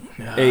I was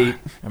 8. I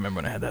remember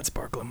when I had that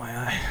sparkle in my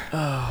eye.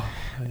 Oh,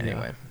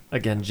 anyway. Yeah.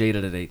 Again,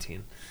 jaded at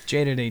 18.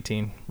 Jaded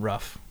 18,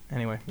 rough.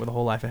 Anyway, with a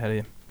whole life ahead of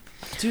you.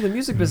 Dude, the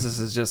music business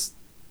is just,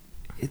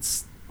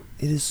 it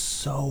is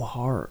so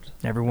hard.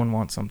 Everyone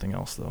wants something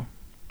else, though.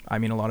 I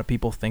mean, a lot of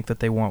people think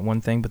that they want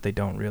one thing, but they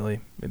don't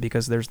really.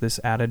 Because there's this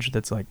adage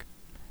that's like,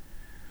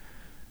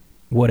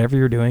 whatever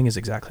you're doing is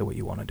exactly what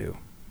you want to do.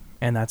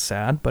 And that's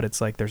sad, but it's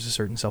like there's a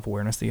certain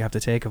self-awareness that you have to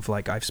take of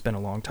like, I've spent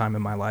a long time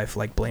in my life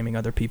like blaming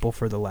other people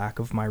for the lack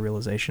of my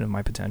realization of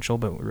my potential,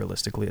 but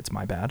realistically it's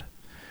my bad.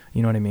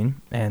 You know what I mean?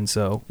 And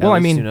so, At well, I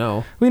least mean, you know.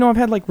 well, you know, I've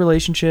had like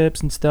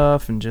relationships and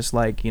stuff, and just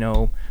like, you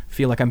know,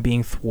 feel like I'm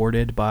being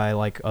thwarted by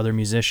like other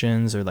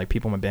musicians or like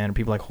people in my band, or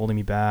people like holding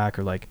me back,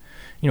 or like,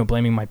 you know,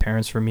 blaming my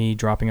parents for me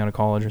dropping out of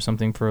college or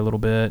something for a little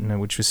bit, and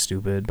which was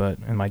stupid. But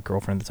and my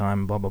girlfriend at the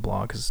time, blah blah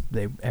blah, because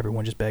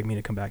everyone just begged me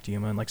to come back to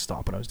Yuma and like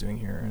stop what I was doing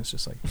here, and it's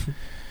just like,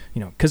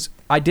 you know, because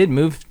I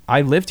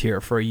lived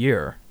here for a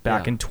year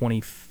back in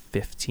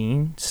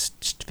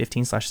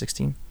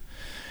 2015/16,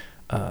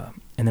 and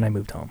then I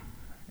moved home.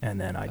 And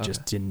then I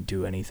just didn't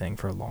do anything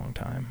for a long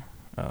time.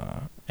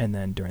 And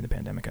then during the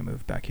pandemic, I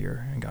moved back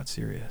here and got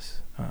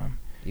serious.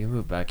 You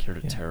moved back here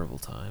at a terrible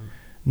time.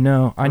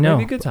 No, I know.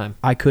 Maybe a good time.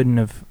 I could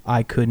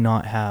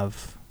not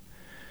have.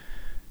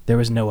 There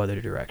was no other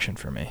direction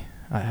for me.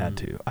 I had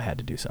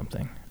to do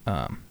something.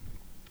 I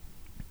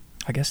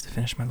guess to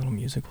finish my little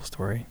musical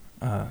story.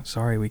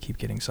 Sorry, we keep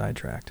getting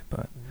sidetracked,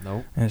 but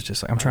nope. It's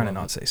just like I'm trying to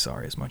not say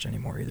sorry as much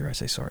anymore either. I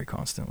say sorry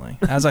constantly.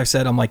 As I've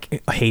said, I'm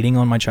like hating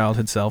on my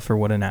childhood self for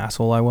what an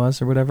asshole I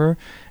was or whatever,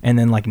 and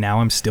then like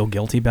now I'm still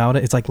guilty about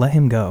it. It's like let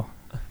him go.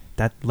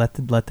 Let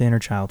the inner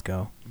child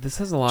go. This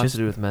has a lot to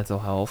do with mental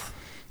health.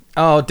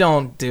 Oh,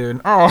 don't, dude.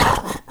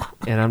 Oh.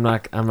 And I'm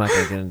not gonna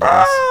get into this.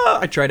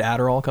 I tried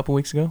Adderall a couple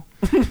weeks ago,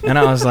 and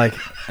I was like,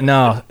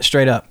 no,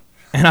 straight up.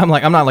 And I'm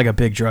not like a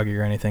big druggie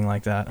or anything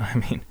like that. I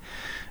mean.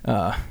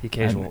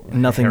 Occasional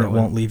nothing heroin. that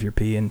won't leave your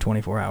pee in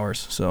 24 hours.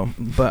 So,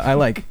 but I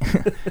like,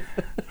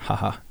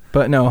 haha.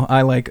 But no,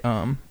 I like,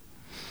 yeah,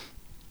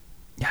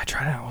 I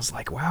tried it. I was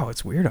like, wow,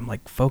 it's weird. I'm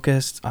like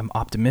focused. I'm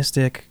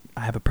optimistic.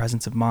 I have a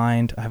presence of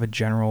mind. I have a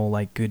general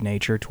like good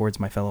nature towards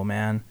my fellow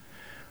man.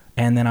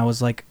 And then I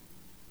was like,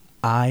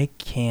 I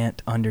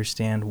can't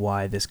understand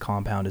why this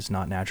compound is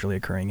not naturally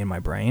occurring in my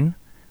brain.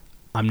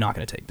 I'm not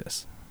going to take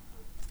this.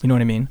 You know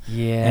what I mean?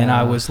 Yeah. And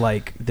I was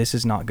like, this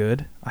is not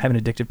good. I have an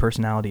addicted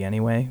personality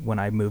anyway. When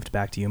I moved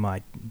back to Yuma,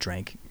 I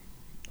drank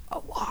a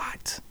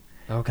lot.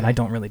 Okay. And I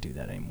don't really do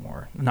that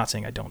anymore. I'm not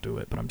saying I don't do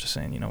it, but I'm just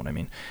saying, you know what I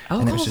mean?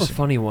 Alcohol's a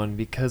funny one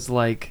because,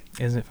 like...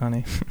 Is it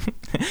funny?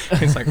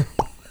 It's like,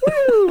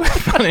 woo,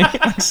 funny.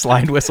 Like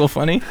slide whistle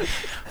funny.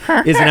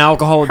 Is an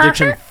alcohol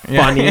addiction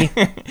funny?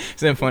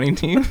 Is it funny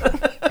to you?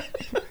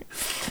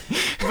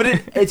 But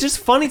it's just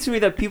funny to me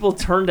that people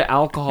turn to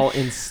alcohol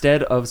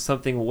instead of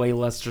something way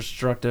less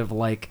destructive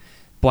like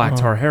black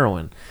tar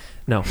heroin.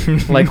 No,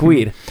 like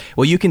weed.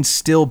 Well, you can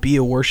still be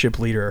a worship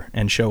leader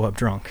and show up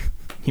drunk.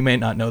 You may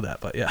not know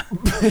that, but yeah.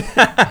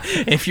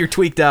 If you're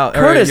tweaked out.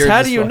 Kurtis,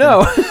 how do you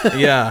know?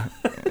 Yeah.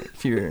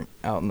 If you're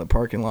out in the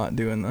parking lot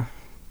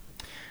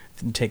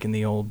taking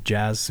the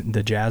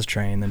jazz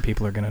train, then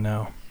people are going to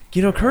know.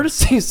 You know, Kurtis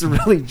seems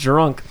really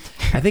drunk.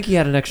 I think he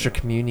had an extra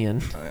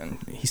communion.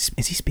 Is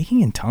he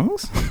speaking in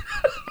tongues?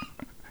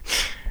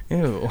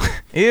 Ew,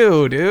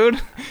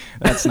 dude.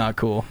 That's not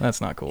cool.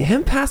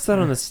 Him pass that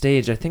on the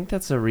stage, I think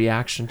that's a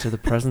reaction to the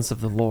presence of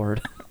the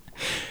Lord.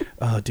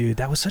 Oh, dude,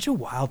 that was such a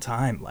wild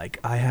time. Like,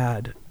 I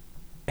had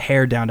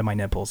hair down to my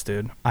nipples,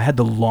 dude. I had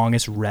the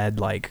longest red,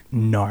 like,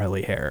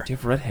 gnarly hair. Do you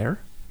have red hair?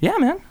 Yeah,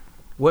 man.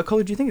 What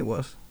color do you think it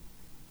was?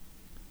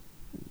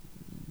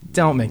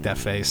 Don't make that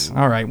face.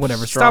 All right,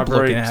 whatever. Stop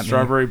looking at me.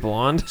 Strawberry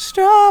blonde?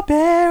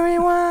 Strawberry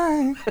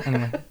wine.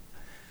 Anyway,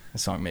 that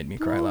song made me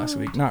cry last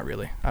week. Not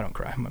really. I don't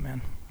cry. I'm a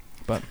man.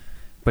 But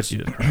you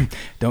did cry.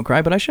 Don't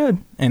cry, but I should.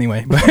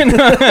 Anyway.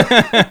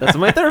 That's what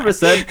my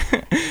therapist said.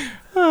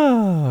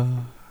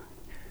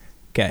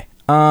 Okay.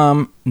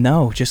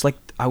 No, just like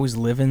I was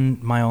living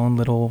my own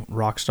little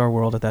rock star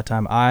world at that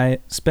time. I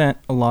spent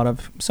a lot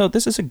of... So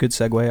this is a good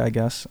segue, I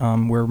guess.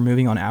 We're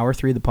moving on hour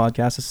 3 of the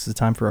podcast. This is the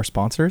time for our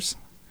sponsors.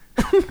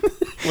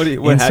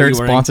 Insert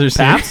sponsors.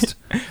 Pabst?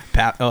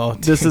 Oh,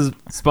 this is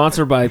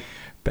sponsored by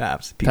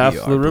Pabst.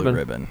 Pabst Blue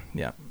Ribbon.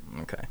 Yeah.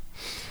 Okay.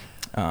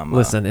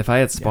 Listen, if I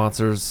had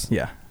sponsors,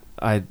 yeah,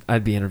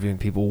 I'd be interviewing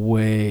people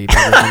way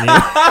better than you.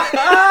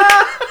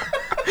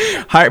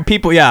 Hire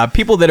people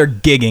that are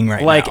gigging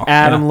right like now.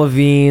 Adam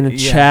Levine,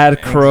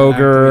 Chad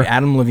Kroger. Exactly.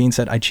 Adam Levine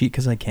said, "I cheat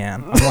because I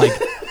can." I'm like,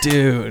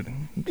 dude.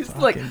 He's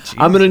like, Jesus.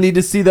 I'm gonna need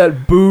to see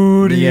that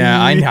booty.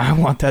 Yeah, I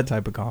want that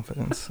type of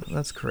confidence.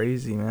 That's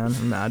crazy, man.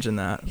 Imagine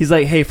that. He's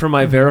like, hey, for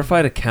my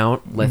verified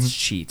account, let's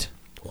cheat.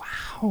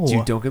 Wow.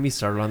 Dude, don't get me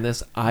started on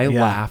this. I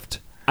laughed.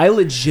 I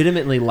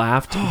legitimately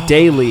laughed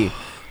daily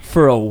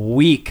for a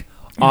week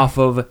off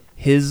of the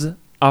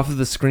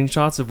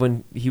screenshots of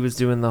when he was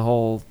doing the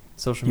whole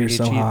social media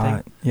cheat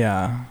thing.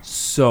 Yeah.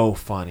 So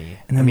funny.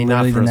 And then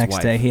not the for next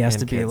day he has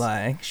to be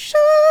like, show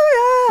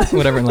ya!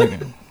 Whatever. And like,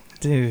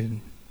 dude.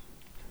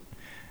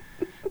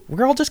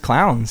 We're all just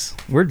clowns.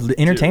 We're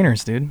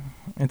entertainers, dude.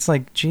 It's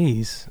like,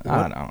 geez.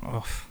 I don't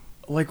know.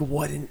 Like,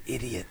 what an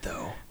idiot,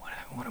 though. What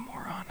a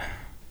moron.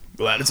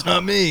 Glad it's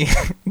not me.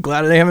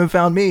 Glad they haven't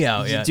found me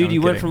out yet. Dude,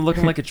 you went from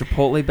looking like a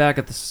Chipotle back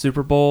at the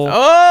Super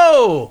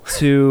Bowl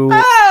to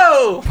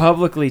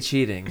publicly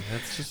cheating.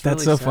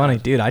 That's so sad. funny.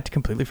 Dude, I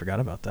completely forgot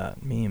about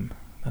that meme.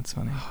 That's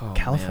funny. Oh,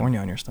 California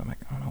on your stomach.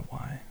 I don't know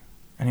why.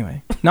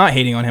 Anyway, not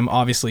hating on him.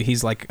 Obviously,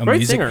 he's like a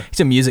Great singer. He's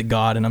a music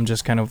god, and I'm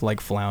just kind of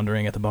like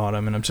floundering at the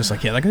bottom, and I'm just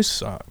like, yeah, that guy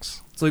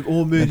sucks. It's like,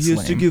 oh man, he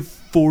has to give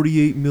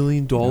 $48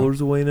 million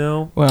away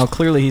now. Well,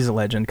 clearly he's a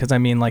legend because I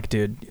mean, like,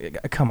 dude,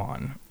 come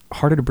on,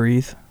 Harder to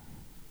Breathe.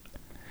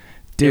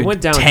 Dude, it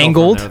went downhill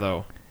Tangled, from there,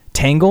 though.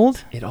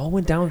 Tangled. It all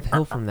went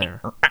downhill from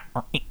there.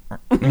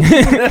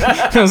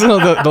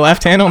 the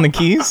left hand on the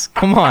keys.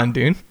 Come on,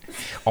 dude.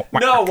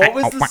 No, what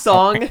was the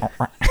song?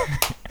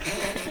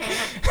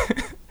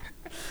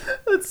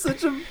 That's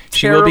such a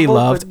She Will Be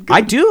Loved.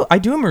 I do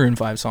a Maroon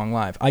 5 song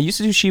live. I used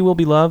to do She Will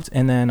Be Loved,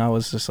 and then I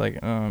was just like,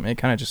 it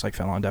kind of just like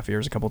fell on deaf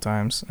ears a couple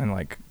times, and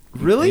like,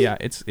 really, yeah,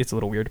 it's a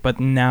little weird. But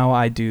now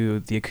I do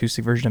the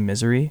acoustic version of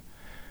Misery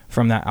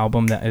from that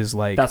album. That is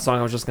like that song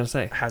I was just gonna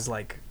say has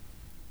like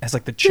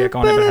the chick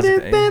on it, but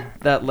has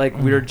that like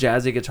weird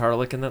jazzy guitar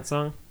lick in that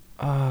song.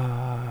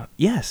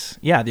 Yes,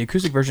 yeah. The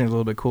acoustic version is a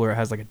little bit cooler. It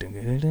has like a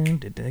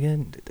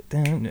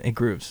it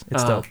grooves.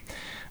 It's dope.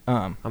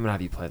 I'm gonna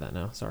have you play that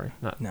now. Sorry,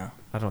 no.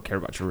 I don't care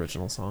about your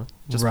original song.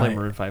 Just Right. play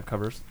Maroon 5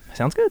 covers.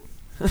 Sounds good.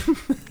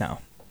 No.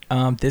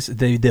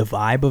 The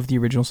vibe of the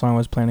original song I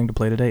was planning to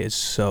play today is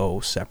so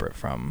separate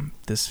from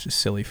this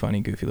silly,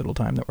 funny, goofy little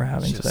time that we're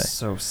having today.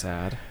 So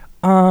sad.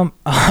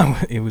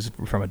 It was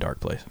from a dark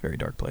place, very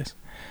dark place.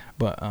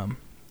 But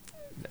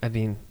I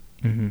mean,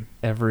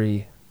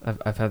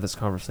 I've had this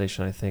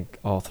conversation, I think,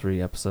 all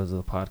 3 episodes of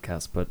the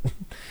podcast, but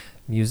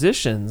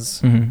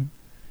musicians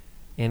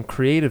and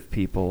creative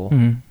people,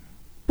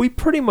 we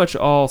pretty much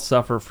all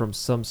suffer from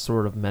some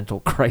sort of mental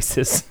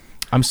crisis.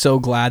 I'm so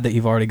glad that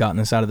you've already gotten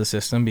this out of the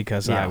system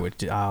because Yeah. I would,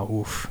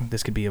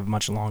 this could be a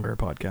much longer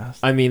podcast.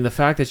 I mean, the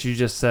fact that you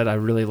just said, I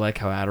really like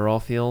how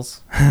Adderall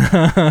feels,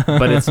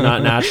 but it's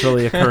not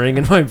naturally occurring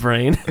in my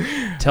brain,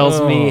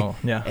 tells me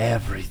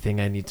everything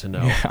I need to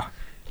know. Yeah.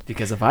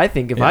 Because if I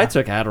took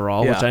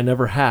Adderall, which I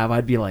never have,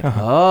 I'd be like,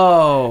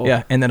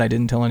 Yeah, and then I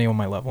didn't tell any of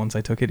my loved ones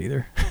I took it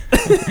either.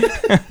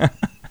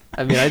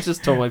 I mean, I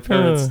just told my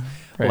parents,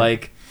 Right.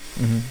 like,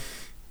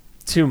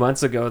 2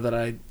 months ago that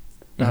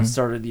I've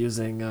started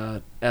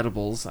using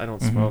edibles. I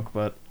don't smoke,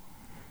 but...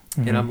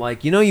 And I'm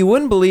like, you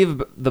wouldn't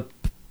believe the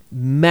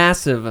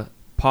massive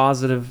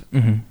positive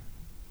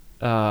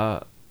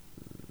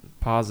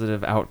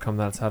positive outcome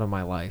that's had on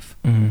my life.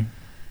 And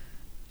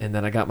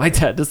then I got my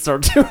dad to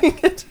start doing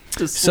it.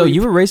 So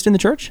you were raised in the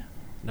church?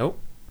 Nope.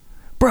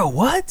 Bro,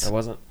 what? I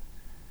wasn't.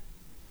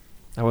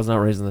 I was not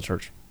raised in the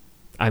church.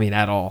 I mean,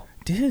 at all.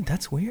 Dude,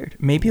 that's weird.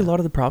 Maybe a lot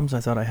of the problems I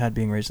thought I had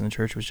being raised in the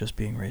church was just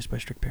being raised by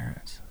strict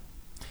parents.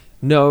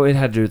 No, it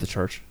had to do with the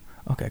church.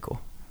 Okay,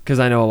 cool. Because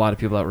I know a lot of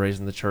people that were raised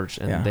in the church,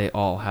 and Yeah. they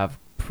all have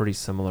pretty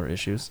similar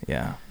issues.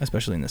 Yeah,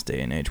 especially in this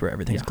day and age where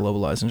everything's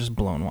globalized and just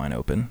blown wide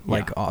open.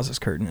 Like Oz's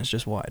curtain is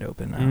just wide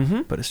open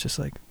now. But it's just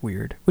like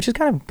weird, which is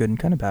kind of good and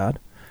kind of bad.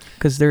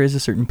 Because there is a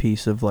certain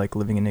piece of like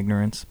living in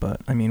ignorance,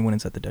 but I mean, when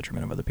it's at the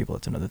detriment of other people,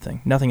 it's another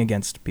thing. Nothing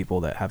against people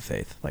that have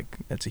faith; like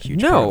that's a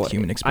huge part of the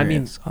human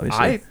experience. I mean,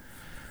 obviously,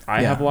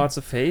 I have lots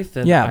of faith,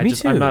 and me too.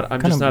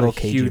 I'm just not a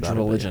huge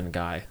religion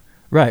guy.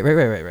 Right.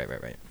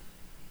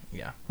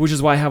 Yeah. Which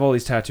is why I have all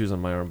these tattoos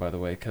on my arm, by the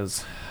way,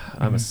 because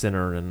I'm a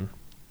sinner, and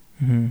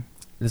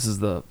this is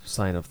the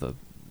sign of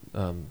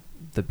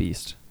the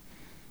beast.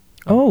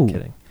 Oh,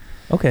 kidding.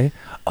 Okay.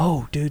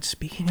 Oh, dude,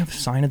 speaking of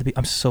sign of the beast,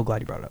 I'm so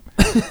glad you brought it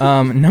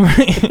up.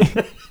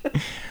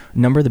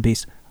 Number of the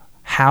beast.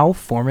 How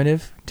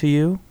formative to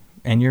you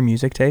and your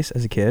music taste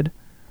as a kid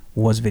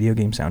was video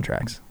game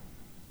soundtracks?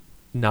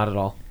 Not at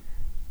all.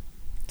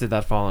 Did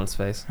that fall on its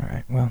face? All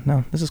right. Well,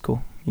 no, this is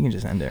cool. You can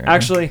just end there.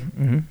 Actually,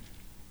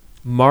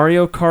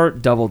 Mario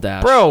Kart Double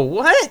Dash. Bro,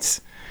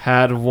 what?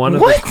 Had one of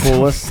the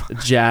coolest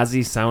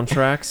jazzy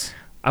soundtracks.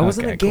 I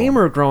wasn't a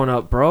gamer growing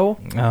up, bro.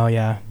 Oh,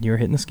 yeah. You were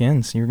hitting the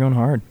skins. You were going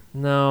hard.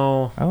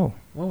 No. Oh.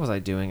 What was I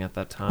doing at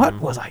that time? What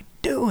was I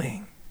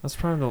doing? I was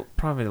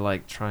probably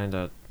like trying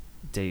to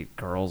date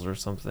girls or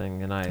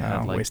something, and I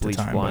had like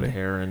bleached blonde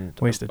hair. And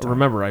waste of time.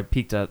 Remember, I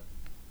peaked at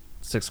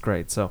 6th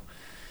grade, so.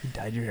 You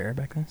dyed your hair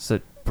back then?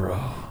 So, bro.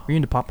 Were you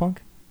into pop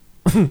punk?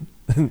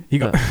 You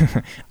go.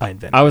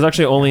 I was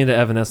actually only into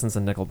Evanescence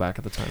and Nickelback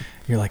at the time.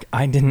 You're like,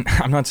 I'm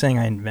not saying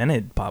I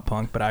invented pop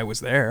punk, but I was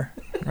there.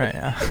 Right,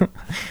 yeah.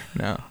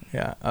 No,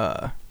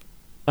 yeah.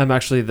 I'm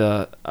actually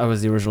I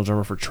was the original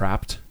drummer for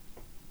Trapped.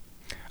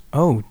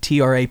 Oh,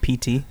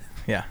 TRAPT.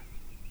 Yeah.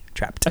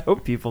 Trapped. I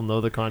hope people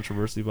know the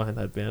controversy behind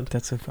that band.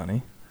 That's so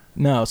funny.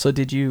 No, so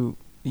did you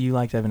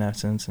liked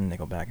Evanescence and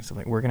Nickelback and stuff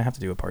like, we're going to have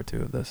to do a part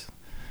 2 of this.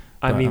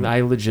 I mean,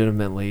 I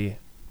legitimately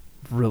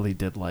really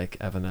did like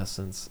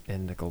Evanescence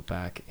and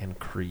Nickelback and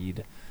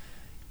Creed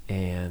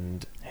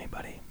and hey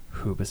buddy,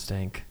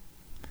 Hoobastank.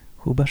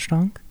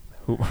 Hoobastank?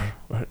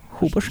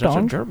 Hoobastank? That's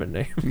a German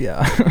name.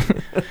 Yeah.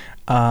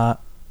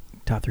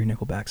 Top 3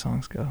 Nickelback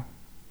songs go.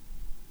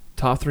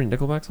 Top 3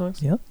 Nickelback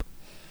songs? Yep.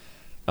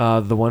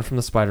 The one from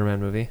the Spider-Man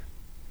movie.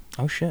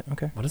 Oh shit,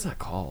 okay. What is that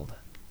called?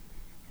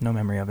 No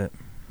memory of it.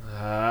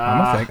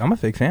 I'm a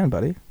fake fan,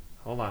 buddy.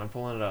 Hold on, I'm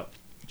pulling it up.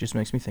 Just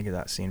makes me think of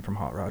that scene from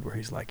Hot Rod where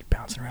he's like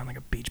bouncing around like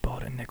a beach ball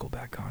at a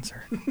Nickelback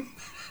concert.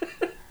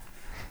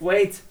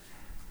 Wait.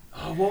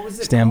 Oh, what was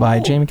it Stand called? by.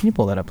 Jamie, can you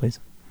pull that up, please?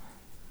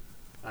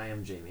 I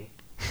am Jamie.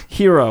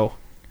 Hero.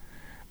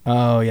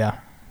 Oh, yeah.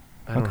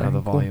 I don't have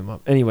the volume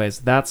up. Anyways,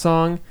 that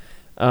song,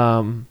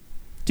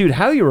 Dude,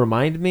 How You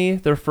Remind Me,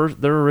 their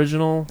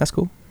original, That's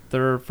cool.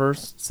 their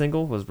first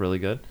single was really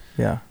good.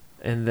 Yeah.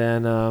 And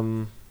then,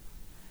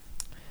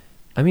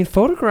 I mean,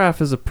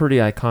 Photograph is a pretty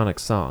iconic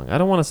song. I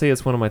don't want to say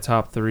it's one of my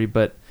top 3,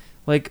 but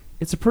like,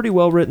 it's a pretty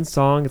well-written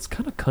song. It's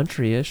kind of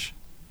country-ish.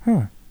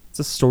 Huh. It's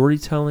a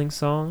storytelling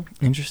song.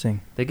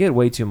 Interesting. They get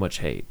way too much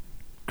hate.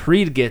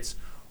 Creed gets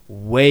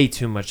way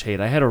too much hate.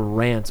 I had a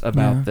rant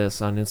about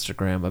this on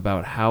Instagram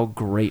about how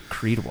great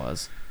Creed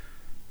was.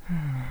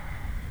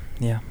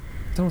 Yeah.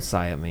 Don't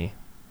sigh at me.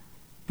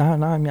 No,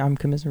 I'm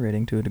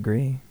commiserating to a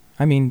degree.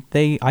 I mean,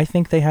 I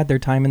think they had their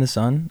time in the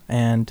sun,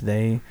 and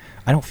I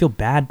don't feel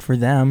bad for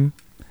them.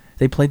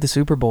 They played the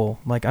Super Bowl.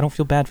 Like, I don't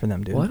feel bad for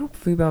them, dude. Well, I don't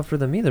feel bad for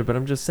them either, but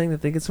I'm just saying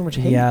that they get so much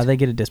hate. Yeah, they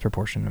get a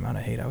disproportionate amount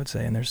of hate, I would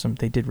say, and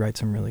they did write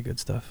some really good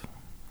stuff.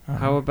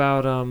 How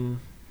about I'm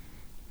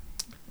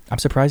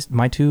surprised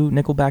my 2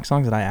 Nickelback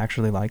songs that I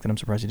actually like that I'm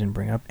surprised you didn't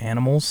bring up.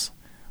 Animals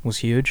was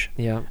huge.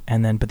 Yeah.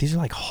 And then, but these are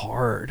like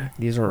hard.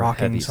 These are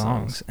rocking heavy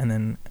songs. And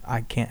then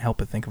I can't help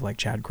but think of like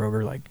Chad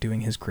Kroeger like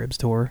doing his Cribs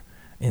tour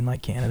in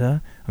like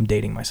Canada. I'm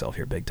dating myself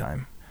here big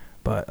time.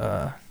 But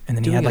and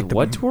then doing he had like the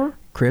what tour?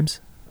 Cribs.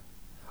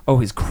 Oh,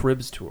 his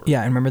Cribs tour. Yeah,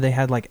 and remember they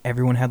had like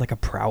everyone had like a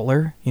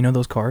Prowler, you know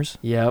those cars?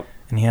 Yep.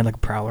 And he had like a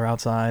Prowler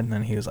outside, and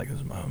then he was like, "This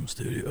is my home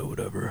studio,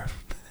 whatever."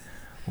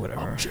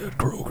 I'm Chad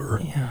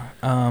Kroeger.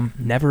 Yeah.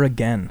 Never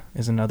Again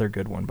is another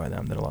good one by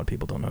them that a lot of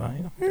people don't know about.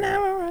 You know?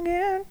 Never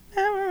again,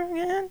 never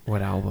again.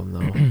 What album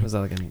though? Was that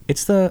like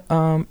It's the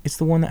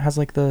one that has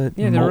like the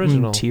the molten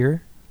original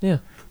tear. Yeah.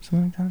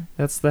 Something like that.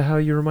 That's the How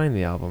You Remind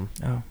Me album.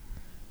 Oh.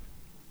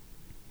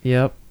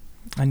 Yep.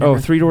 Oh,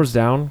 Three Doors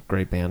Down,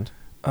 great band.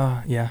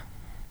 Yeah.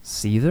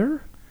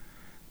 Seether?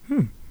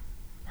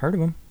 Heard of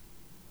him.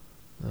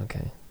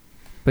 Okay.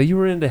 But you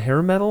were into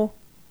hair metal?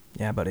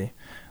 Yeah, buddy.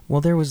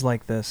 Well, there was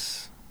like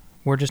this.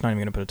 We're just not even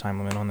gonna put a time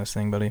limit on this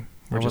thing, buddy.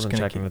 We're just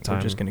gonna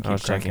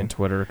keep checking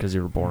Twitter because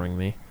you were boring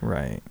me.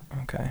 Right.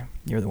 Okay.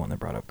 You're the one that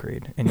brought up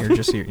Creed, and you're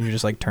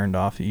just like turned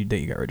off. You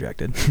got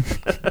rejected.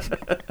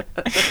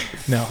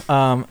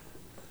 No.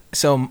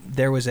 So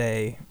there was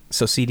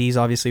so CDs.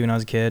 Obviously, when I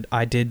was a kid,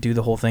 I did do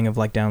the whole thing of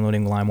like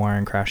downloading LimeWire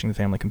and crashing the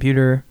family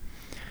computer.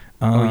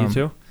 You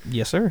too?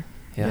 Yes, sir.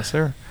 Yeah. Yes,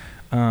 sir.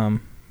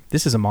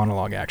 This is a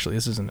monologue, actually.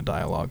 This isn't a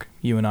dialogue.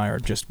 You and I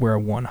we're a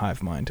one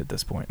hive mind at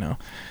this point now.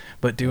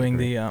 But doing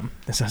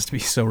this has to be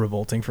so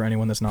revolting for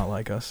anyone that's not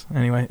like us.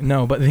 Anyway,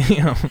 no, but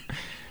I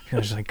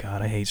was just like,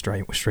 God, I hate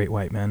straight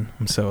white men.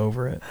 I'm so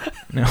over it.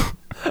 No.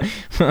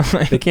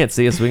 They can't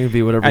see us. We can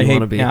be whatever we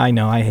want to be. Yeah, I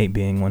know. I hate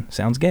being one.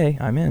 Sounds gay.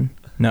 I'm in.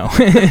 No.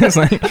 It's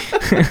like,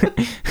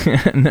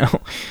 no.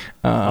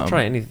 I'll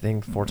try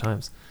anything 4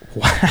 times.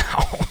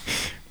 Wow.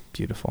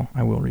 Beautiful.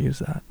 I will reuse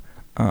that.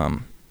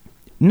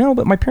 No,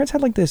 but my parents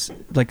had like this,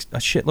 like a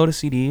shitload of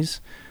CDs.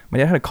 My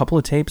dad had a couple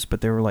of tapes,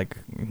 but they were like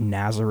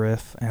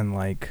Nazareth and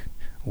like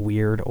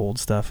weird old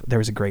stuff. There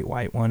was a Great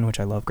White one, which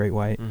I love Great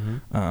White.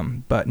 Mm-hmm.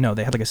 But no,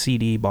 they had like a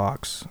CD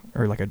box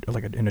or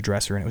in a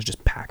dresser, and it was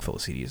just packed full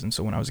of CDs. And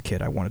so when I was a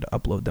kid, I wanted to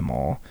upload them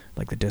all,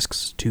 like the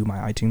discs, to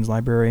my iTunes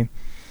library.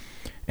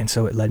 And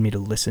so it led me to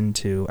listen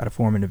to, at a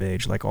formative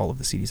age, like all of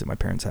the CDs that my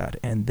parents had.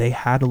 And they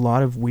had a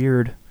lot of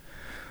weird,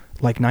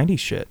 like 90s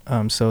shit.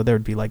 So there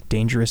would be like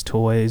Dangerous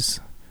Toys,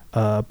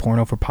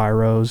 Porno for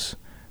Pyros,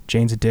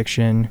 Jane's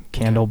Addiction,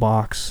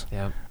 Candlebox.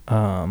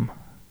 Yeah.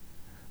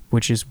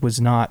 Which was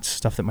not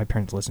stuff that my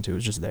parents listened to. It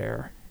was just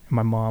there.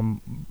 My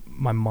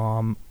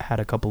mom had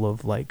a couple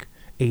of like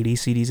 80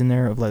 CDs in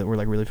there that were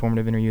like really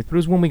formative in her youth. But it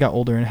was when we got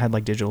older and had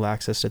like digital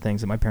access to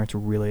things that my parents were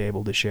really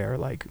able to share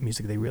like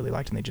music they really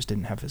liked and they just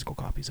didn't have physical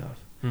copies of.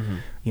 Mm-hmm.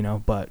 You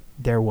know, but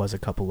there was a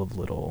couple of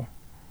little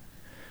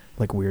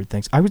like weird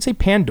things. I would say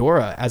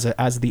Pandora, as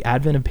the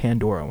advent of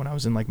Pandora when I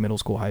was in like middle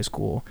school, high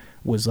school,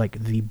 was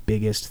like the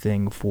biggest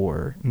thing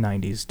for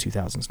 90s,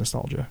 2000s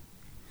nostalgia.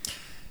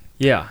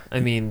 Yeah, I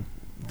mean,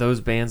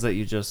 those bands that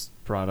you just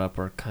brought up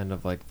are kind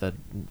of like the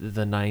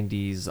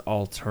 90s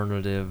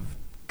alternative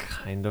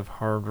kind of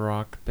hard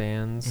rock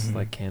bands, mm-hmm.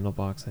 like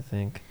Candlebox, I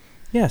think.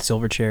 Yeah,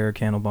 Silverchair,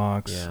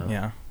 Candlebox.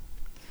 Yeah.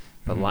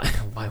 But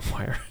mm-hmm.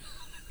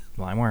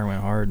 LimeWire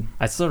went hard.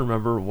 I still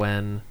remember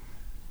when,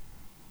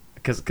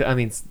 because I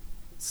mean,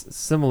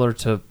 similar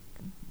to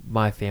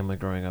my family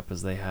growing up,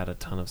 is they had a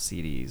ton of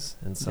CDs,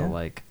 and so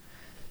like,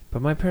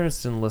 but my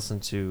parents didn't listen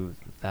to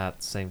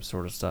that same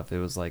sort of stuff. It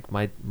was like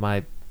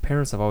my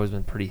parents have always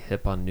been pretty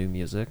hip on new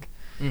music.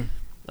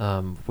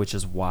 Which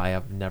is why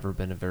I've never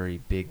been a very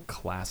big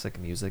classic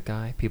music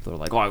guy. People are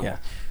like, "Oh,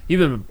 you've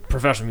been a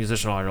professional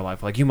musician all your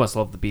life. Like, you must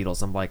love the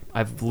Beatles." I'm like,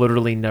 I've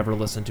literally never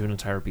listened to an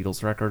entire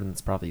Beatles record, and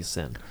it's probably a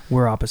sin.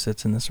 We're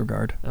opposites in this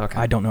regard. Okay.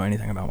 I don't know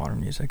anything about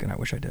modern music, and I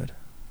wish I did.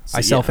 So,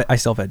 I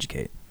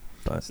self-educate,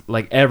 but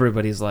like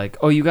everybody's like,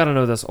 "Oh, you got to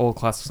know this old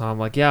classic song." I'm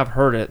like, "Yeah, I've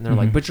heard it," and they're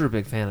like, "But you're a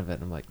big fan of it."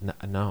 And I'm like,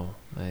 "No,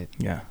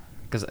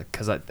 because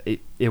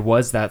it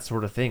was that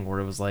sort of thing where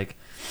it was like."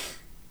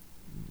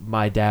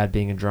 My dad,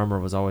 being a drummer,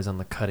 was always on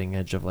the cutting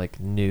edge of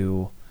like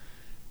new,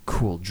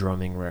 cool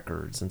drumming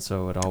records, and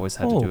so it always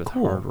had to do with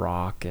hard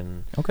rock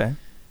and okay.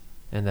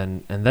 And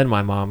then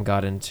my mom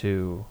got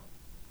into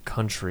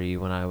country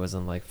when I was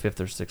in like 5th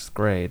or 6th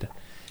grade,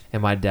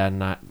 and my dad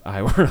and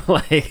I were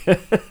like,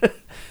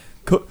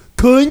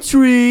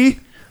 country,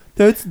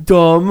 that's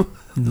dumb.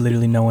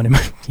 Literally no one in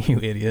my you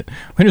idiot.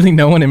 Literally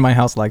no one in my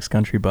house likes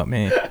country but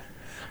me.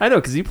 I know,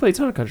 because you play a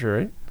ton of country,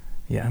 right?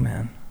 Yeah,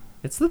 man.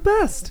 It's the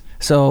best.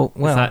 So,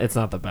 well, it's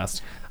not the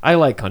best. I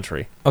like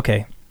country.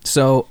 Okay,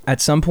 so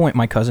at some point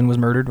my cousin was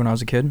murdered when I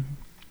was a kid,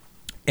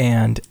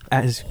 and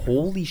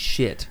holy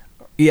shit.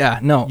 Yeah,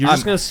 no, you're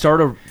just gonna start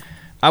a.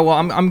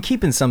 I'm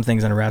keeping some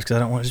things under wraps because I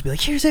don't want to just be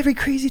like, here's every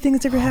crazy thing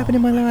that's ever happened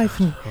in my life,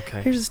 and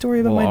here's a story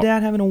about my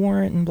dad having a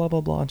warrant and blah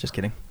blah blah. Just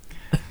kidding.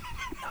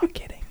 Not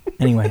kidding.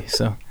 Anyway,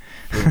 so.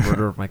 The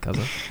murder of my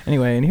cousin.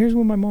 Anyway, and here's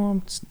what my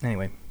mom.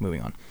 Anyway,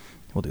 moving on.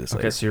 We'll do this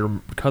later. Okay, so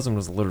your cousin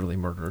was literally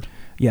murdered.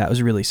 Yeah, it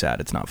was really sad.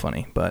 It's not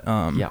funny, but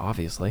yeah,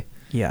 obviously.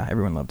 Yeah,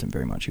 everyone loved him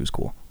very much. He was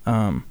cool.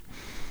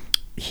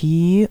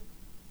 He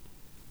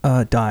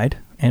died,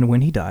 and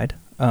when he died,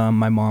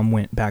 my mom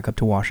went back up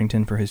to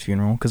Washington for his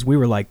funeral because we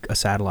were like a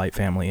satellite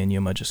family, and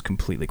Yuma just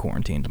completely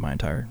quarantined my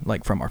entire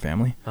from our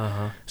family.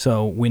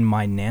 So when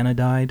my Nana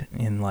died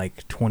in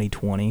like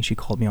 2020, she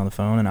called me on the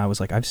phone, and I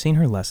was like, I've seen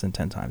her less than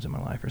 10 times in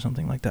my life or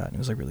something like that. And it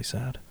was like really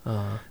sad.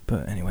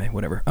 But anyway,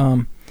 whatever.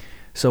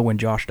 So when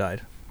Josh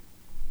died,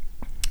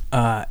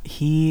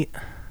 he,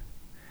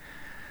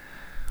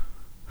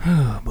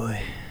 oh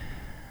boy,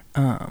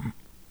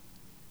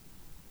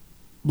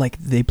 like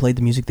they played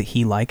the music that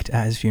he liked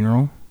at his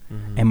funeral,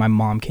 and my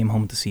mom came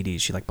home with the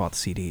CDs. She like bought the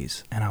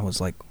CDs, and I was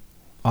like,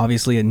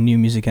 obviously a new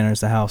music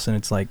enters the house, and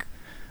it's like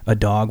a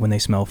dog when they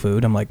smell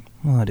food. I'm like,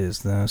 what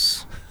is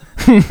this?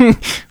 I'm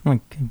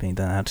like, give me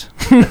that.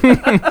 You know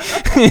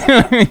what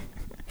I mean?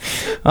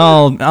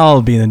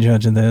 I'll be the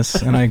judge of this,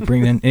 and I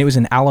bring it in. It was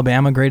an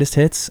Alabama Greatest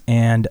Hits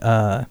and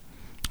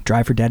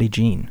Drive for Daddy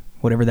Jean,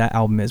 whatever that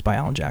album is by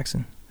Alan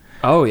Jackson.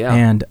 Oh yeah.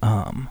 And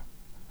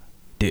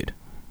dude,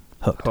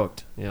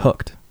 hooked.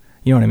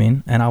 You know what I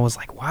mean? And I was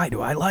like, why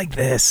do I like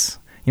this?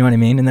 You know what I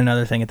mean? And then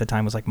another thing at the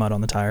time was like Mud on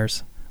the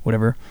Tires,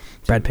 whatever,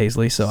 Brad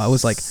Paisley. So I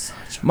was like,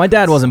 my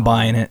dad wasn't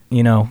buying it.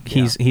 You know,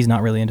 he's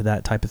not really into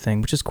that type of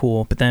thing, which is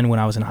cool. But then when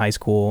I was in high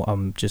school,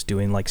 I'm just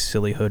doing like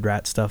silly hood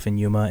rat stuff in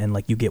Yuma, and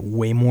like you get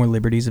way more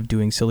liberties of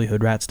doing silly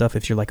hood rat stuff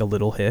if you're like a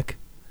little hick.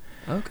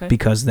 Okay.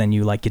 Because then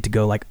you like get to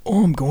go like,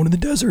 oh, I'm going to the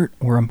desert,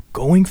 or I'm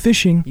going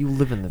fishing. You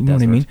live in the desert. You know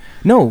what I mean?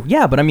 No,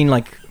 yeah, but I mean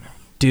like,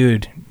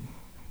 dude.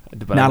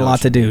 But not a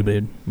lot to do,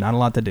 dude. Not a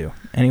lot to do.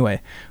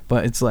 Anyway,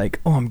 but it's like,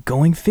 oh, I'm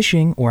going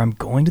fishing, or I'm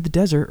going to the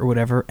desert or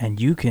whatever, and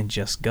you can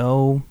just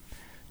go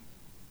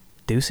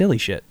do silly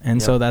shit.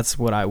 And so that's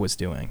what I was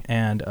doing.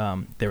 And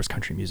there was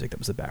country music that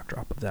was the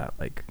backdrop of that,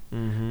 like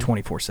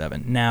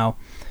 24/7. Now,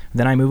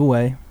 then I move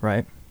away,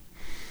 right?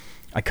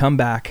 I come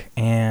back,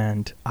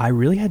 and I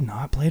really had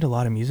not played a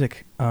lot of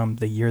music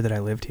the year that I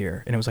lived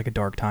here. And it was like a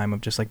dark time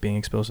of just like being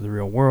exposed to the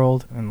real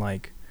world and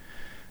like,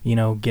 you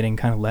know, getting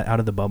kind of let out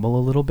of the bubble a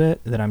little bit,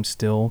 that I'm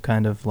still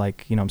kind of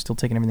like, you know, I'm still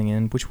taking everything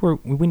in, which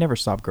we never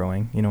stopped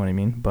growing, you know what I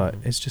mean? But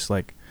it's just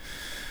like,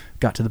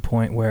 got to the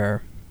point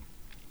where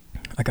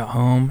I got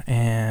home,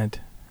 and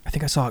I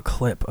think I saw a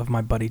clip of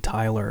my buddy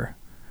Tyler.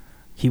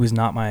 He was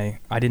not I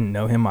didn't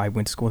know him. I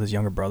went to school with his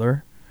younger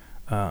brother.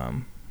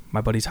 My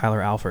buddy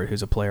Tyler Alford,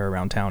 who's a player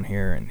around town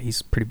here, and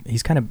he's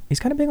kind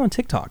of big on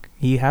TikTok.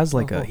 He has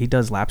like he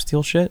does lap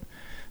steel shit.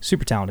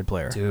 Super talented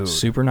player. Dude.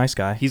 Super nice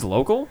guy. He's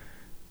local?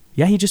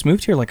 Yeah, he just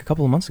moved here like a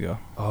couple of months ago.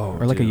 Oh,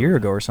 or like a year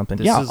ago or something.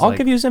 This yeah, I'll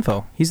give you his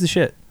info. He's the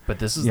shit. But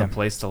this is the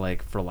place to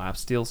like for lap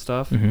steel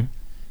stuff. Mm-hmm.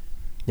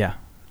 Yeah,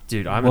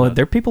 dude.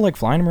 there are people like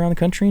flying him around the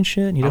country and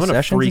shit. And he does I'm gonna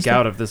sessions freak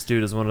out if this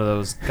dude is one of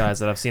those guys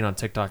that I've seen on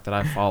TikTok that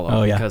I follow.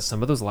 Oh, yeah. Because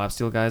some of those lap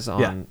steel guys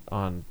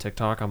on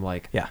TikTok, I'm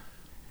like, yeah,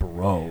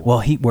 bro.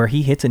 Well, where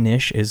he hits a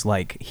niche is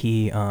like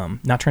he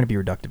not trying to be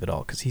reductive at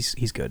all because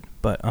he's good,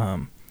 but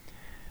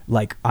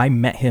like I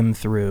met him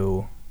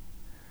through.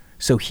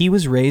 So he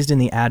was raised in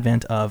the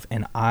advent of,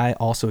 and I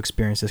also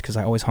experienced this because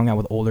I always hung out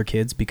with older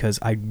kids because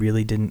I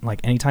really didn't like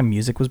anytime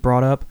music was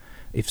brought up.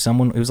 If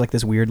someone, it was like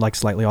this weird, like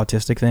slightly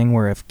autistic thing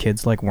where if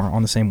kids like weren't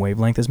on the same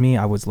wavelength as me,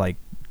 I was like,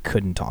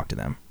 couldn't talk to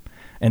them.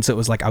 And so it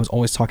was like, I was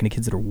always talking to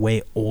kids that are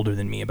way older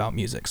than me about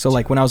music. So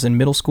like when I was in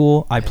middle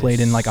school, I played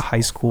in like a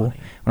high school.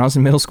 When I was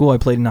in middle school, I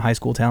played in a high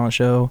school talent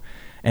show.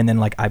 And then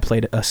like I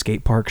played a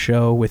skate park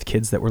show with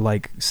kids that were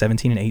like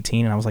 17 and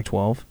 18 and I was like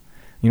 12.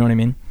 You know what I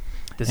mean?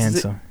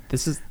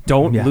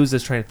 Don't lose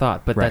this train of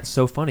thought, but that's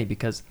so funny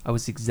because I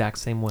was the exact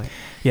same way.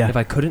 Yeah. If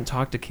I couldn't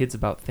talk to kids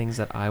about things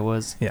that I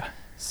was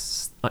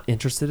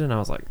interested in, I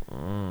was like,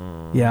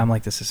 yeah, I'm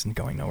like, this isn't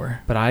going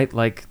nowhere. But I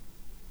like,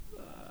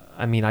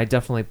 I mean, I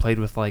definitely played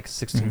with like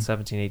 16,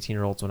 17,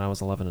 18-year-olds when I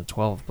was 11 and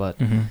 12, but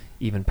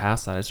even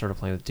past that, I started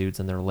playing with dudes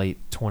in their late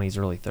 20s,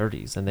 early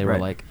 30s, and they were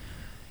like,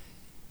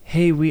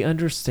 hey, we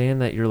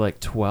understand that you're like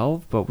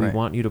 12, but we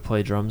want you to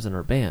play drums in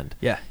our band.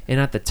 Yeah. And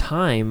at the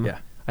time,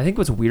 I think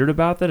what's weird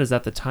about that is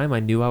at the time I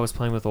knew I was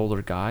playing with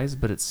older guys,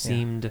 but it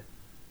seemed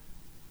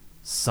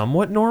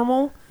somewhat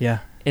normal. Yeah.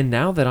 And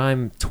now that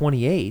I'm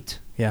 28,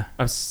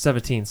 I'm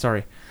 17,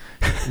 sorry.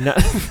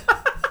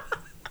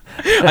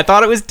 I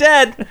thought it was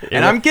dead,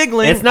 and I'm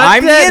giggling. It's not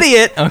I'm dead. the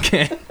idiot.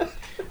 Okay.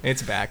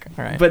 It's back.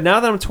 All right. But now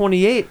that I'm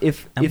 28,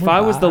 if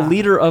I was the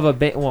leader of a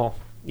band, well,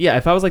 yeah,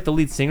 if I was like the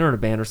lead singer in a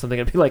band or something,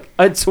 I'd be like,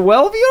 a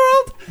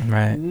 12-year-old?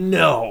 Right.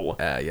 No.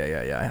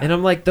 Yeah. And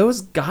I'm like,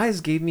 those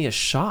guys gave me a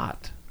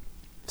shot.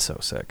 So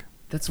sick.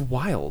 That's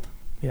wild.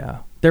 Yeah.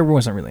 There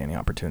wasn't really any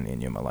opportunity in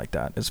Yuma like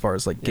that as far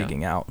as like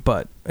gigging out,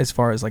 but as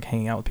far as like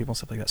hanging out with people and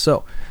stuff like that.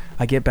 So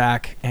I get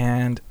back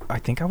and I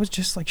think I was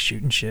just like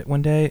shooting shit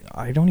one day.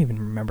 I don't even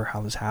remember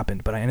how this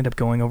happened, but I ended up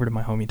going over to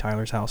my homie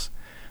Tyler's house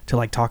to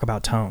like talk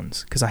about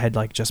tones because I had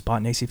like just bought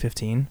an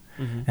AC-15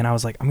 and I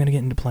was like, I'm going to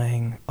get into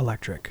playing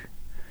electric,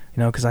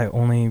 you know, because I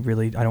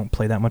don't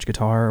play that much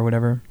guitar or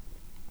whatever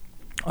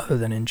other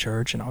than in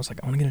church. And I was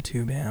like, I want to get a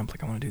tube amp.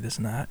 Like I want to do this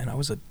and that. And I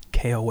was a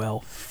KOL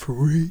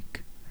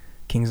freak.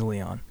 Kings of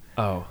Leon.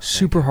 Oh.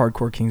 Super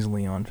hardcore Kings of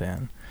Leon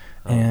fan.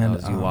 Oh,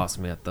 And you lost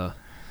me at the...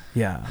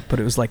 Yeah,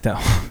 but it was like that.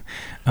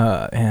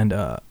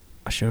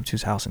 I showed up to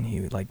his house and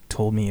he like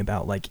told me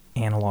about like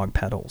analog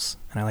pedals,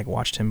 and I like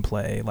watched him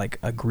play like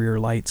a Greer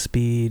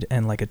Lightspeed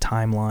and like a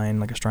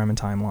timeline, like a Strymon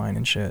timeline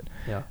and shit.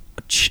 Yeah.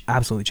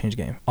 Absolutely changed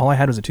the game. All I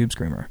had was a tube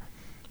screamer,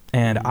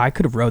 and I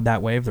could have rode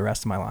that wave the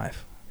rest of my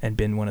life and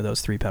been one of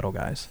those 3 pedal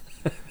guys.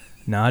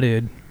 Nah,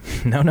 dude.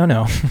 No.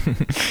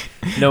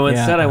 No,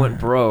 instead I went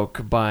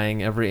broke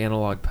buying every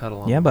analog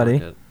pedal on the buddy.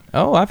 market.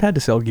 Oh, I've had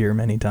to sell gear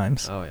many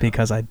times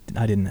because I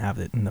didn't have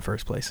it in the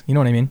first place. You know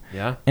what I mean?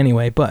 Yeah.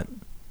 Anyway, but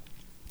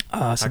so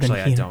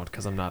actually I don't,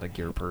 because I'm not a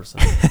gear person.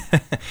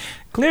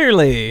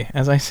 Clearly,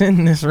 as I sit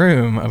in this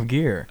room of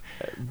gear,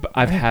 But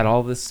I've had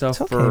all this stuff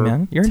it's okay, for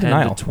man. You're in 10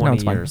 denial. to 20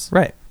 it's fine. years.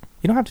 Right?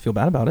 You don't have to feel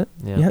bad about it.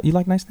 Yeah. You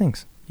like nice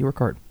things. You work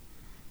hard.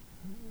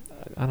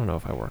 I don't know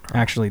if I work hard.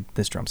 Actually,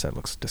 this drum set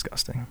looks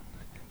disgusting.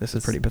 This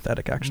is pretty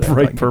pathetic, actually.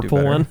 Bright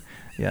purple one.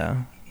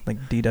 Yeah,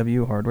 like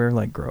DW hardware.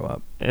 Like grow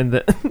up. And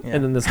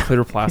then this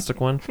clear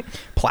plastic one.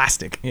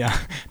 Plastic. Yeah,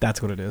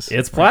 that's what it is.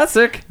 It's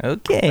plastic.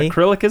 Okay.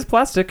 Acrylic is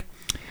plastic.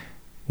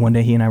 One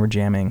day he and I were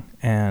jamming,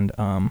 and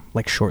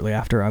like shortly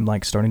after, I'm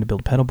like starting to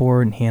build a pedal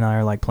board, and he and I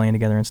are like playing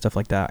together and stuff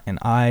like that. And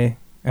I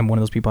am one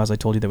of those people, as I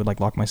told you, that would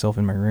like lock myself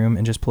in my room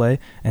and just play.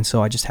 And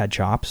so I just had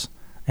chops,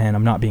 and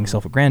I'm not being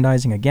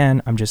self-aggrandizing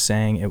again. I'm just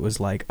saying it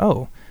was like,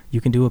 oh, you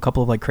can do a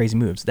couple of like crazy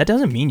moves. That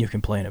doesn't mean you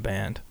can play in a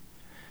band.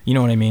 You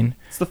know what I mean?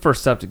 It's the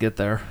first step to get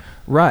there.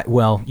 Right.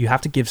 Well, you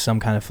have to give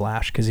some kind of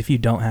flash, because if you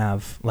don't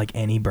have like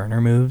any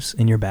burner moves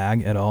in your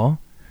bag at all,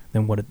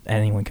 then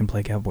anyone can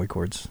play cowboy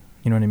chords.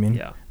 You know what I mean?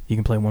 Yeah. You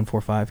can play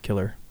 1-4-5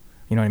 killer.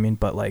 You know what I mean?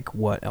 But like,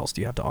 what else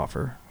do you have to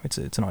offer? It's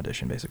an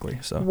audition basically.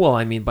 So. Well,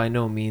 I mean, by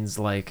no means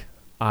like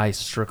I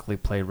strictly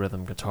play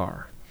rhythm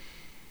guitar.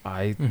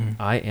 I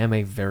am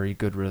a very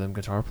good rhythm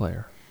guitar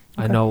player.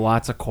 Okay. I know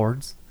lots of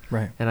chords.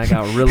 Right. And I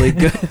got really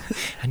good.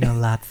 I know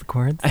lots of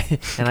chords.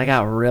 And I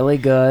got really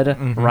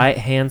good right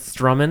hand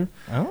strumming.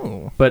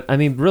 Oh. But I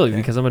mean, really,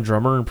 because I'm a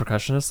drummer and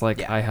percussionist,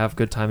 like I have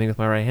good timing with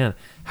my right hand.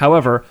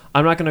 However,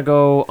 I'm not going to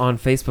go on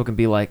Facebook and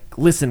be like,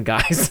 listen,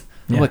 guys,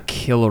 I'm a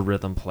killer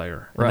rhythm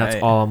player. And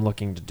that's all I'm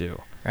looking to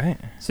do. Right.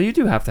 So you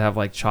do have to have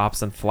like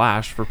chops and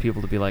flash for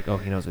people to be like, oh,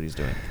 he knows what he's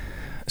doing.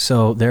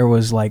 So there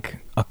was like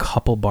a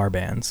couple bar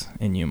bands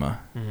in Yuma,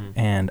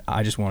 and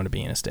I just wanted to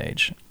be on a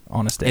stage.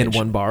 In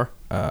one bar?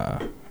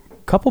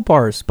 Couple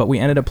bars, but we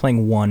ended up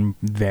playing one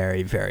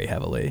very, very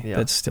heavily. Yeah.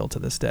 That's still to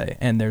this day.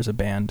 And there's a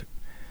band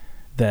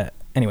that,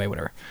 anyway,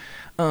 whatever.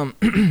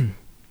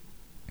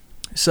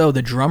 So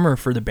the drummer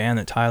for the band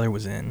that Tyler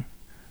was in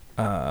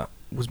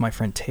was my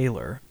friend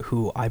Taylor,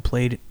 who I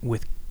played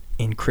with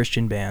in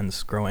Christian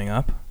bands growing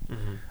up.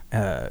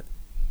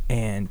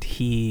 And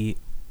he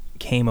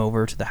came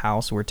over to the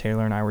house where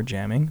Taylor and I were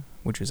jamming,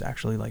 which was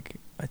actually like,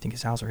 I think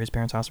his house or his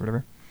parents' house or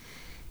whatever.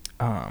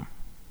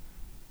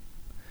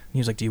 He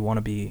was like, do you want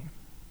to be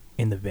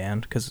in the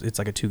band? Because it's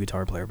like a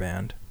 2-guitar player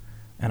band.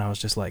 And I was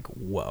just like,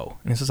 whoa.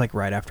 And this is like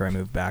right after I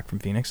moved back from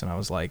Phoenix, and I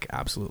was like,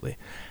 absolutely.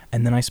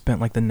 And then I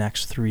spent like the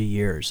next 3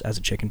 years as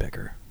a chicken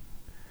picker.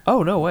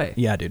 Oh, no way.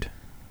 Yeah, dude.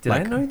 Did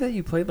I know that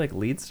you played like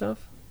lead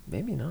stuff?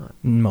 Maybe not.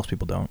 Most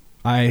people don't.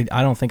 I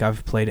don't think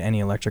I've played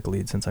any electric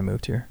lead since I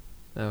moved here.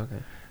 Oh, okay.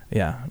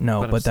 Yeah,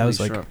 no, but that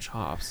was like, sure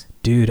chops.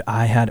 Dude,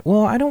 I don't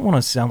want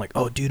to sound like,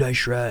 oh, dude, I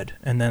shred,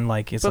 and then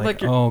like it's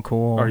like oh,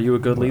 cool. Are you a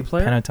good lead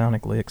player?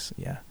 Pentatonic licks,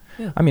 yeah.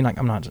 I mean, like,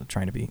 I'm not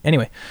trying to be.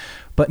 Anyway,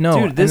 but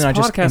no, dude, this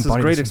podcast is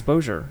great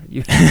exposure.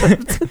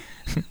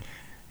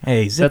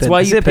 Hey, that's why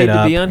you paid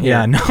to be on here.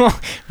 Yeah, no,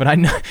 but I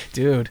know,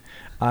 dude,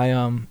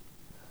 I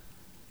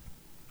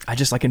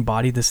just like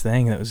embodied this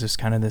thing that was just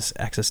kind of this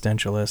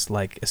existentialist,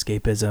 like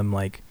escapism,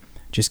 like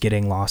just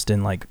getting lost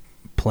in like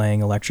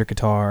playing electric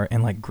guitar,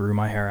 and like grew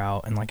my hair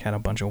out, and like had a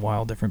bunch of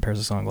wild different pairs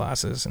of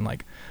sunglasses, and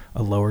like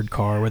a lowered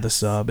car with a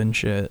sub and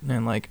shit,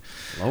 and like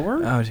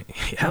lowered,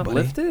 yeah, not buddy.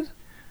 Lifted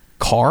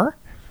Car.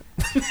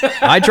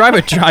 I drive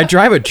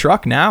a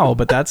truck now,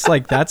 but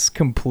that's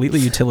completely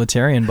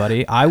utilitarian,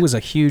 buddy. I was a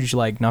huge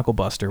like knuckle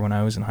buster when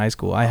I was in high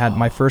school. I had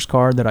my first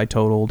car that I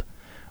totaled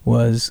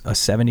was a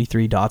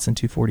 73 Datsun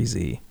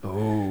 240Z.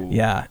 Oh.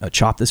 Yeah, I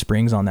chopped the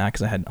springs on that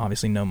because I had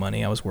obviously no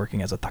money. I was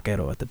working as a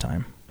taquero at the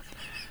time.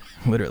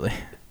 Literally.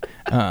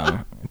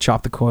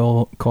 Chop the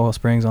coil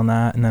springs on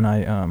that, and then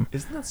I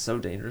Isn't that so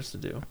dangerous to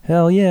do?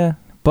 hell yeah.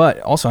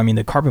 But also, I mean,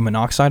 the carbon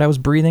monoxide I was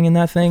breathing in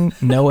that thing,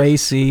 no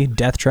AC,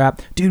 death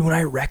trap. Dude, when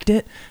I wrecked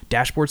it,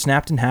 dashboard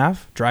snapped in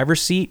half,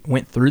 driver's seat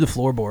went through the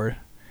floorboard.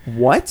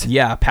 What?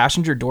 Yeah,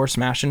 passenger door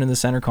smashed into the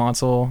center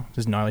console. It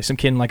was gnarly. Some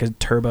kid in like a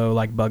turbo,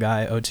 like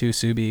bug-eye 02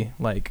 Subi,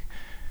 like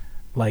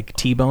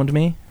T-boned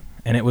me.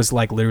 And it was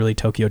like literally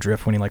Tokyo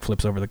Drift when he like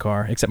flips over the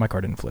car, except my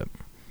car didn't flip.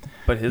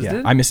 But his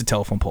did? I missed a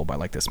telephone pole by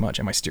like this much,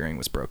 and my steering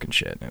was broken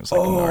shit. It was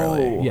like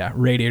gnarly. Yeah,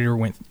 radiator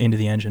went into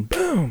the engine.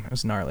 Boom! It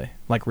was gnarly.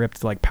 Like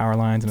ripped like power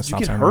lines and a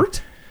stop sign. Did you get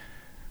hurt?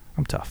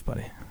 I'm tough,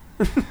 buddy.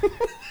 But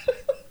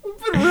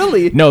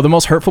really? No, the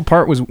most hurtful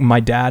part was my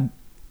dad.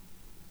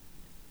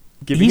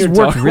 He's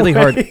worked really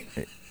hard.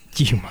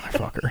 You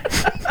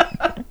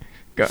motherfucker.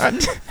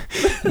 God.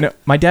 No,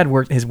 my dad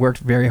has worked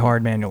very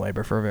hard manual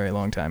labor for a very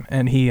long time,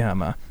 and he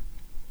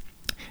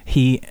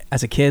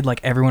as a kid,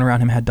 like everyone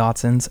around him had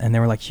Datsuns, and they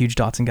were like huge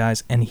Datsun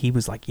guys, and he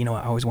was like, you know,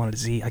 I always wanted a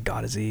Z. I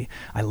got a Z.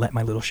 I let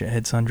my little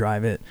shithead son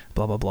drive it,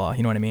 blah blah blah.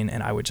 You know what I mean?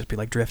 And I would just be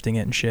like drifting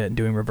it and shit, and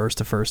doing reverse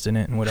to first in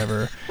it and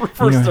whatever.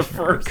 Reverse to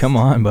first. Come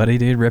on, buddy,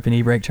 dude, ripping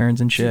e-brake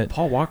turns and shit. Dude,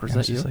 Paul Walker's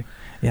that you? Like,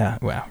 yeah,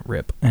 wow,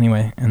 rip.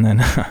 Anyway, and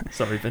then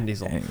sorry, Vin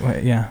Diesel.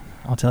 Anyway, yeah,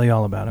 I'll tell you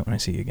all about it when I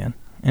see you again.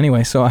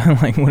 Anyway, so I'm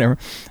like, whatever.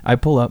 I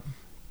pull up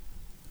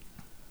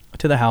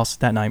to the house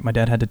that night. My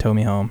dad had to tow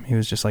me home. He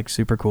was just like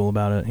super cool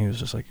about it. He was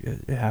just like,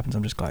 it happens.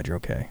 I'm just glad you're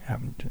okay.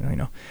 You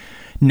know.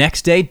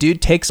 Next day,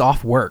 dude takes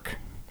off work,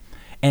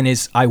 and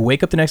I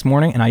wake up the next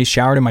morning and I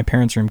showered in my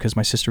parents' room because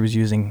my sister was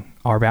using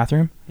our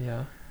bathroom.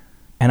 Yeah.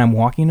 And I'm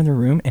walking into the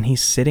room and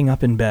he's sitting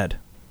up in bed,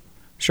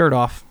 shirt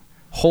off,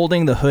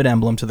 holding the hood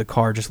emblem to the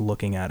car, just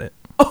looking at it.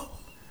 Oh.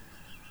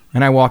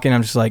 And I walk in.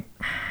 I'm just like,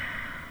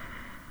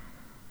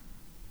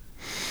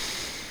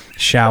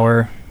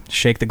 shower.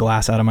 Shake the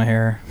glass out of my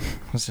hair.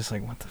 I was just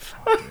like, what the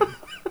fuck, dude?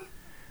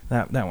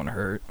 that one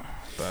hurt.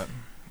 But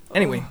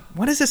anyway,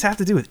 what does this have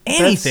to do with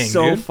anything, That's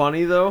so dude?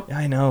 funny, though.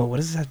 I know. What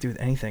does this have to do with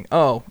anything?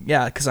 Oh,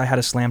 yeah, because I had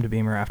a slammed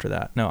Beamer after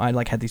that. No, I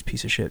like had these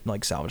piece of shit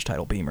like salvage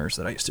title Beamers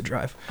that I used to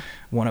drive.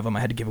 One of them I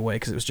had to give away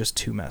because it was just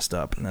too messed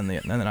up. And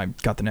then I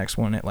got the next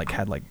one. It like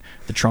had like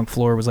the trunk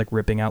floor was like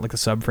ripping out like the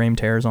subframe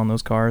tears on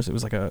those cars. It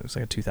was like a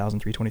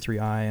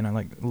 2003-23i, and I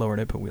like lowered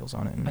it, put wheels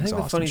on it. And I think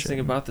the funniest thing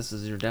and about this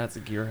is your dad's a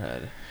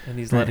gearhead, and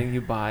he's letting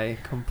you buy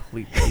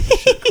complete piece of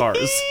shit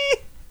cars.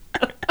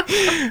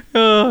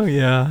 Oh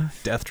yeah,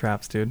 death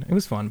traps, dude. It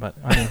was fun, but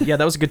I mean, yeah,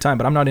 that was a good time.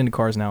 But I'm not into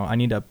cars now. I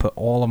need to put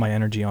all of my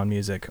energy on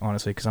music,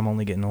 honestly, because I'm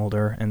only getting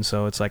older, and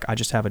so it's like I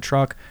just have a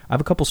truck. I have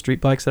a couple street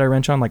bikes that I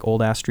wrench on, like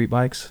old ass street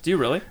bikes. Do you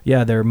really?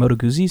 Yeah, they're Moto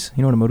Guzzi's.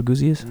 You know what a Moto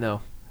Guzzi is?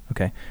 No.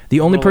 Okay. The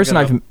only person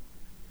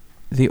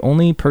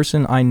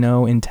I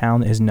know in town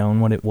that has known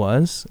what it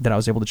was that I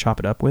was able to chop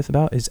it up with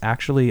about is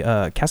actually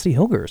Cassidy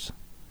Hilgers.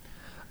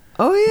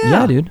 Oh yeah.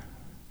 Yeah, dude.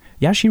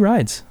 Yeah, she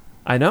rides.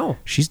 I know.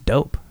 She's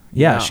dope.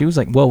 Yeah, she was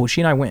like, well,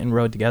 she and I went and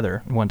rode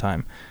together one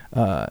time.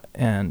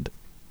 And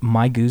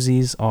my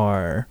Guzzi's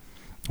are,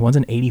 one's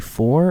an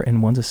 84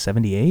 and one's a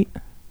 78.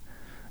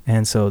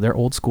 And so they're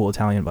old school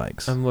Italian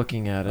bikes. I'm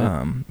looking at it.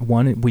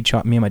 One, me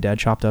and my dad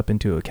chopped up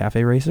into a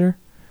cafe racer.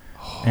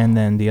 And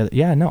then the other,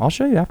 yeah, no, I'll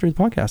show you after the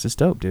podcast. It's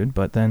dope, dude.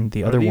 But then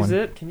the other one.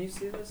 It? Can you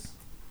see this?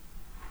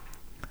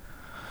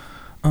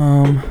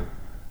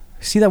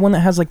 See that one that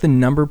has like the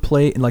number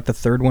plate, like the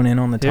third one in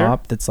on the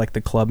top? That's like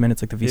the Clubman.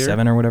 It's like the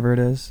V7 or whatever it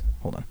is.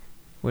 Hold on.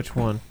 Which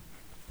one?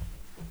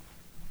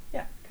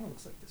 Yeah, kind of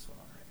looks like this one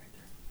right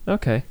there.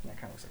 Okay. Yeah,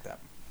 kind of looks like that.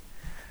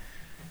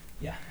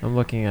 Yeah. I'm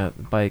looking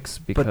at bikes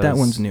because. But that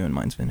one's new and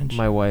mine's vintage.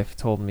 My wife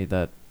told me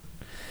that.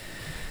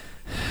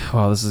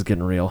 Wow, this is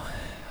getting real.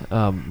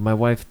 My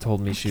wife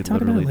told me she'd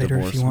literally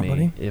divorce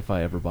me if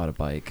I ever bought a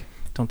bike.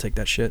 Don't take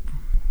that shit.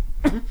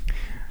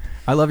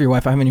 I love your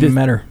wife. I haven't even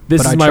met her.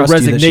 This is my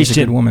resignation. She's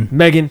a good woman.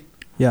 Megan.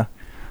 Yeah.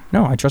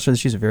 No, I trust her that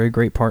she's a very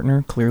great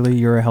partner. Clearly,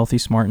 you're a healthy,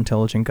 smart,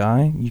 intelligent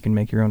guy. You can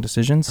make your own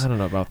decisions. I don't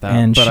know about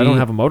that, but I don't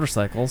have a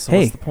motorcycle, so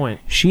what's the point?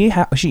 She,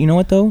 you know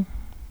what, though?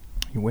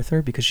 You're with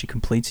her because she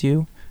completes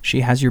you.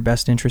 She has your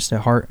best interest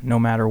at heart no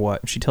matter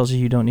what. If she tells you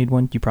you don't need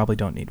one, you probably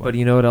don't need one. But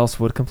you know what else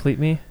would complete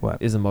me?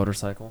 What? Is a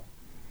motorcycle.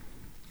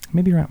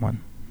 Maybe rent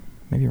one.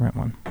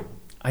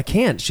 I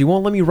can't. She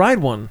won't let me ride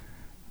one.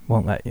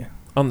 Won't let you.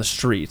 On the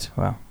street.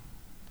 Wow.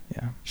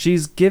 Yeah.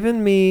 She's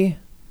given me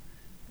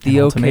the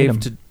okay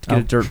to get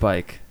a dirt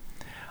bike.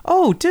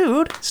 Oh,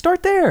 dude,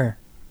 start there.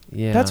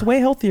 Yeah. That's way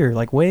healthier,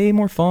 like way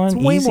more fun, it's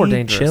way easy, more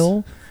dangerous.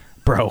 Chill.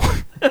 Bro.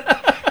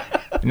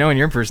 Knowing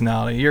your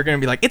personality, you're going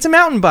to be like, it's a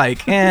mountain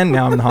bike, and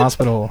now I'm in the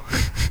hospital.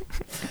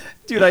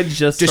 Dude, I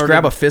just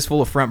grab a fistful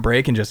of front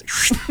brake and just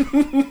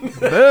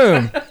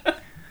boom.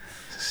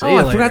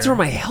 I forgot to wear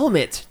my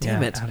helmet.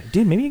 Damn it.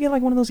 Dude, maybe you get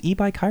like one of those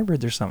e-bike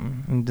hybrids or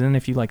something. And then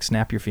if you like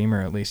snap your femur,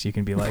 at least you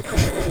can be like...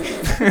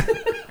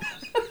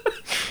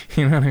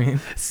 You know what I mean?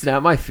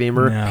 Snap my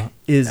femur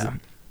is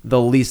the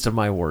least of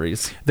my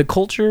worries. The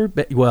culture,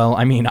 well,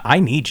 I mean, I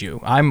need you.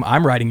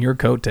 I'm riding your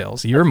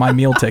coattails. You're my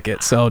meal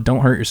ticket, so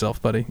don't hurt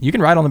yourself, buddy. You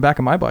can ride on the back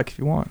of my bike if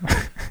you want.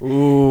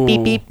 Ooh.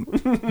 Beep,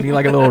 beep. Be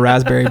like a little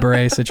raspberry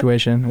beret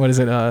situation. What is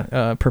it?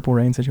 Purple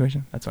rain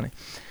situation? That's funny.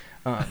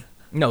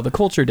 No, the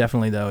culture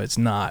definitely, though, it's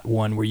not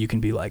one where you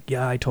can be like,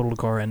 yeah, I totaled a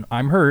car and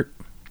I'm hurt.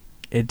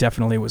 It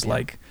definitely was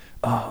like,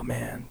 oh,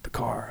 man, the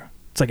car.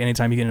 It's like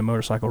anytime you get in a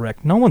motorcycle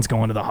wreck, no one's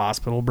going to the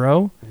hospital,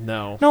 bro.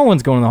 No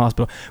one's going to the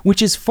hospital,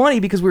 which is funny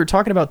because we were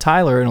talking about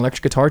Tyler and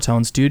electric guitar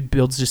tones. Dude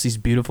builds just these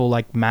beautiful,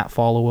 like, Matt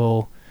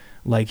Followill,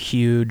 like,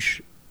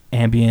 huge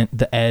ambient,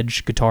 the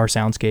edge guitar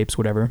soundscapes,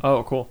 whatever.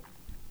 Oh, cool.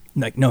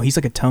 Like, no, he's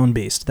like a tone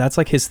beast. That's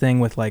like his thing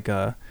with, like,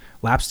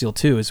 lap steel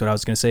too, is what I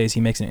was going to say, is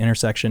he makes an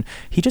intersection.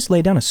 He just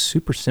laid down a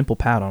super simple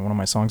pad on one of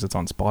my songs that's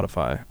on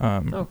Spotify.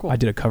 Oh, cool. I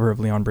did a cover of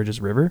Leon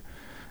Bridges' River.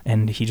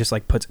 And he just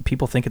like puts,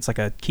 people think it's like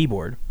a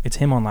keyboard. It's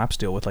him on lap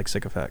steel with like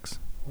sick effects.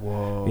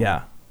 Whoa.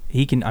 Yeah.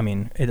 He can, I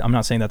mean, I'm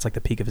not saying that's like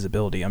the peak of his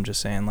ability. I'm just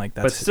saying like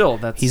that's, but still,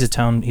 that's, he's a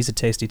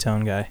tasty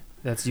tone guy.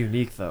 That's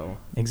unique though.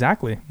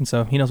 Exactly. And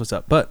so he knows what's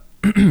up. But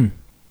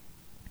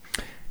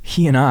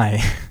he and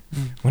I,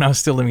 when I was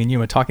still living in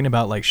Yuma, talking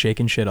about like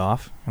shaking shit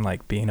off and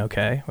like being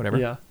okay, whatever.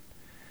 Yeah.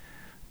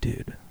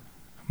 Dude,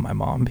 my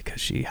mom, because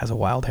she has a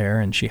wild hair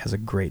and she has a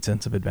great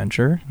sense of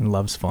adventure and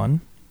loves fun,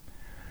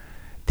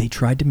 they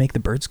tried to make the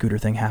bird scooter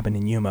thing happen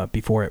in Yuma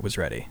before it was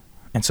ready.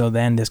 And so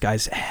then this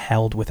guy's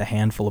held with a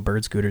handful of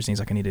bird scooters and he's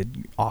like, I need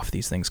to off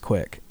these things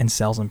quick, and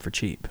sells them for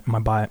cheap. My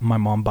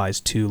mom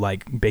buys 2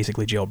 like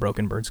basically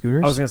jailbroken bird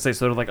scooters. I was going to say,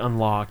 so they're like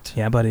unlocked.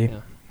 Yeah, buddy.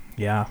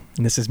 Yeah.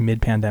 And this is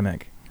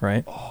mid-pandemic,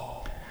 right?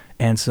 Oh.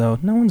 And so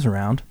no one's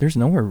around. There's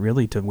nowhere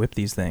really to whip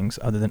these things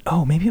other than,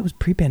 oh, maybe it was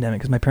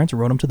pre-pandemic because my parents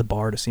rode them to the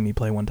bar to see me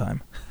play one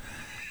time.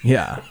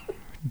 Yeah.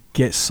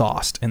 Get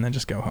sauced and then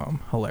just go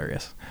home.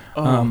 Hilarious.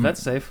 Oh,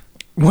 that's safe.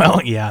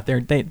 Well, yeah,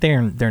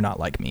 they're not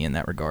like me in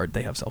that regard.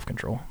 They have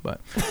self-control,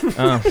 but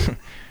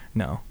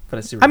no. But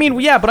I see. I mean,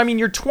 yeah, but I mean,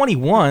 you're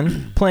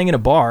 21 playing in a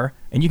bar,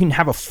 and you can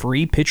have a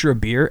free pitcher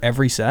of beer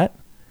every set.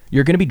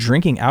 You're going to be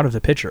drinking out of the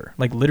pitcher,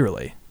 like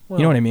literally. Well,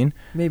 you know what I mean?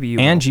 Maybe you.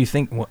 And will. you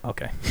think, well,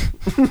 okay.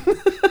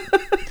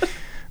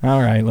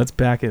 All right, let's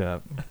back it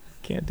up.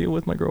 Can't deal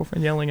with my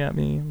girlfriend yelling at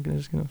me. I'm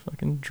just gonna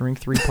fucking drink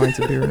 3 pints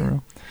of beer in a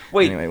row.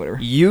 Wait, anyway, whatever.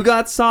 You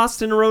got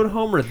sauced and rode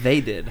home, or they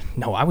did?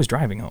 No, I was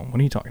driving home. What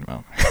are you talking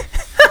about?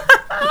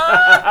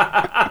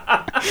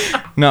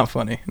 Not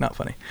funny.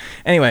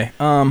 Anyway,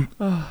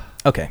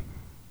 okay.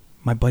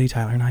 My buddy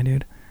Tyler and I,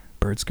 dude,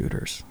 bird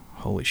scooters.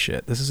 Holy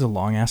shit. This is a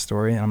long ass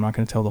story, and I'm not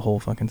going to tell the whole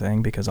fucking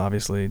thing because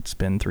obviously it's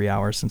been 3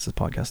 hours since this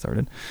podcast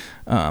started.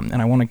 And I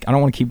don't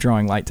want to keep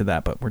drawing light to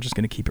that, but we're just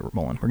going to keep it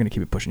rolling. We're going to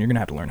keep it pushing. You're going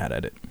to have to learn how to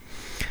edit.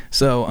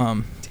 So,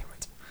 damn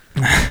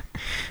it.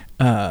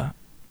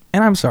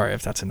 And I'm sorry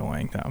if that's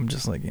annoying. I'm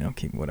just like,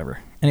 keep whatever.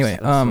 Anyway,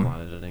 that's a lot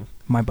of editing.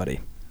 My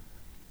buddy.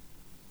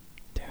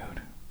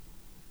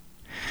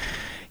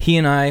 He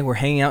and I were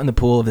hanging out in the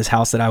pool of this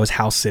house that I was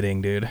house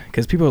sitting, dude.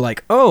 Because people were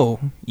like, oh,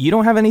 you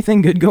don't have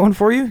anything good going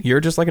for you? You're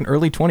just like an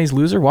early 20s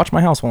loser? Watch my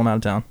house while I'm out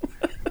of town.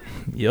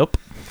 Yep.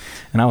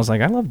 And I was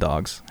like, I love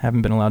dogs.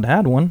 Haven't been allowed to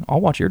have one.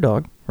 I'll watch your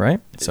dog, right?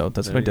 So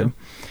that's what I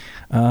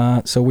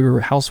did. So we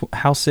were house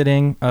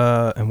sitting,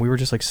 and we were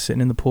just like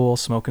sitting in the pool,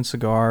 smoking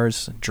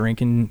cigars,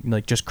 drinking,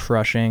 like just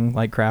crushing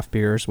like craft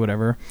beers,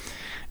 whatever.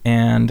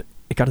 And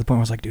it got to the point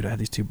where I was like, dude, I have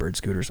these 2 bird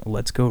scooters.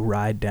 Let's go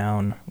ride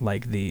down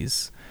like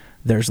these.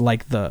 There's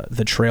like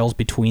the trails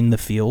between the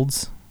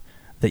fields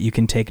that you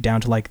can take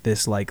down to like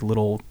this like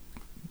little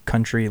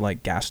country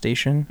like gas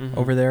station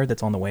over there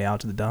that's on the way out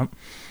to the dump.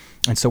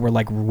 And so we're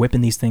like whipping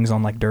these things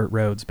on like dirt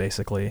roads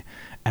basically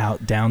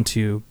out down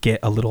to get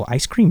a little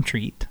ice cream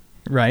treat,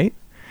 right?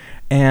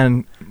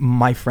 And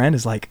my friend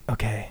is like,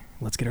 okay,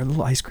 let's get our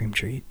little ice cream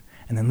treat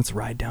and then let's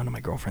ride down to my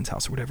girlfriend's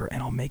house or whatever,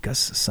 and I'll make us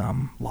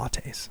some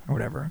lattes or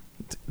whatever.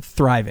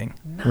 Thriving,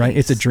 nice. Right?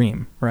 It's a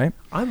dream, right?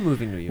 I'm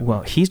moving to you.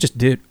 Well, he's just,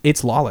 dude,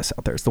 it's lawless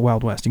out there. It's the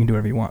Wild West. You can do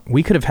whatever you want.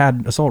 We could have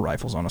had assault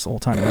rifles on us the whole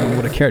time. No one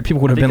would have cared.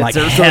 People would have been like,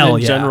 hell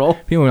yeah. General.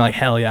 People were like,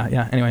 hell yeah.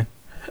 Yeah. Anyway.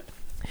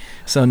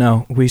 So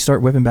no, we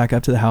start whipping back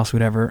up to the house,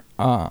 whatever.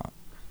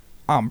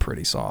 I'm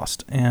pretty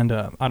sauced. And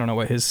I don't know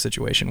what his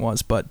situation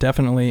was, but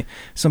definitely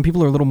some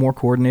people are a little more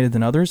coordinated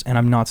than others. And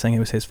I'm not saying it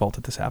was his fault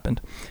that this happened.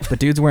 But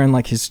dude's wearing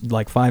like his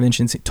like 5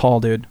 inches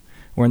tall dude,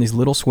 wearing these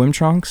little swim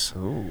trunks.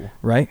 Ooh.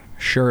 Right?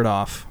 Shirt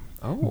off.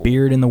 Oh.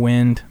 Beard in the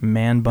wind,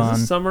 man bun.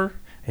 Is it summer?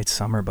 It's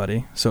summer,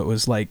 buddy. So it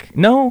was like,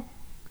 no,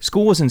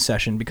 school was in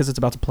session because it's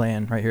about to play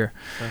in right here.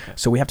 Okay.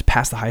 So we have to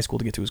pass the high school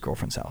to get to his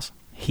girlfriend's house.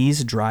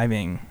 He's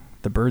driving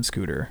the bird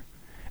scooter,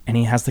 and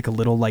he has like a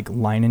little like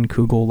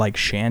Leinenkugel like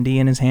shandy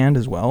in his hand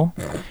as well.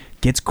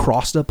 Gets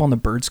crossed up on the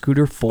bird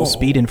scooter full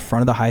speed in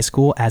front of the high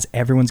school as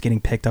everyone's getting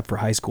picked up for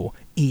high school.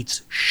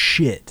 Eats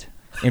shit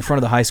in front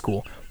of the high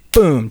school.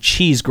 Boom,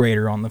 cheese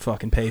grater on the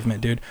fucking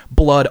pavement, dude.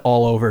 Blood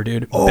all over,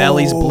 dude.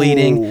 Belly's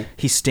bleeding.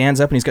 He stands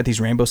up and he's got these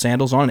rainbow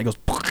sandals on and it goes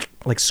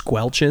like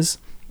squelches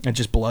and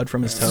just blood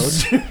from his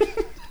toes.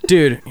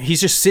 Dude, he's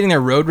just sitting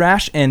there road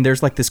rash, and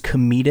there's like this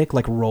comedic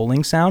like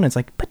rolling sound. It's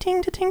like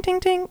pa-ting, ta-ting,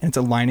 ting, ting, and it's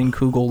a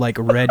Leinenkugel like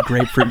red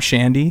grapefruit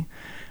shandy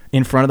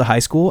in front of the high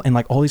school, and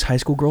like all these high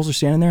school girls are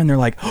standing there, and they're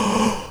like,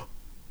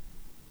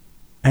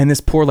 and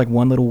this poor like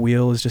one little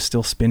wheel is just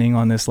still spinning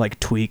on this like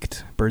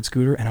tweaked bird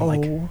scooter, and I'm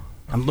like,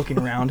 I'm looking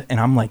around, and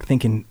I'm like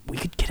thinking we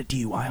could get a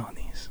DUI on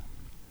these.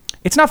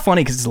 It's not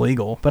funny because it's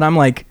illegal, but I'm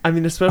like, I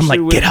mean, especially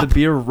with the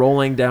beer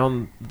rolling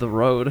down the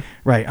road.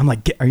 Right. I'm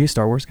like, are you a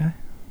Star Wars guy?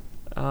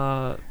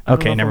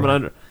 Okay, never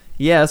mind.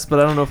 Yes, but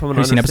I don't know if I'm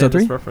going to understand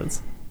this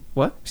reference.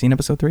 What? Seen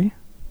episode 3?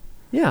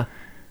 Yeah.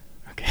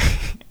 Okay.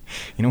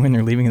 You know when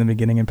they're leaving in the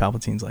beginning and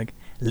Palpatine's like,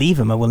 leave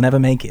him or we'll never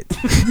make it.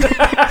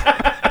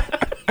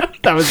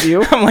 That was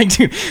you? I'm like,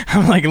 dude,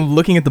 I'm like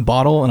looking at the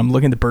bottle and I'm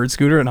looking at the bird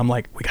scooter and I'm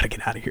like, we got to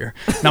get out of here.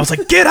 And I was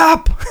like, get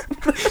up!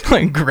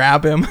 Like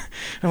grab him.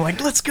 I'm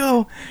like, let's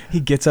go. He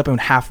gets up and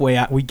halfway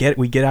out, we get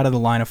out of the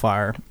line of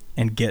fire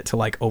and get to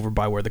like over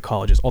by where the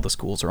college is. All the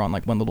schools are on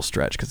like one little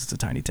stretch because it's a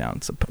tiny town.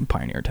 It's a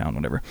pioneer town,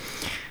 whatever.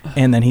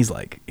 And then he's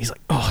like,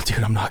 oh,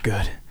 dude, I'm not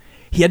good.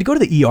 He had to go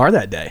to the ER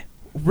that day.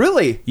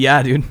 Really?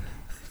 Yeah, dude.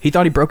 He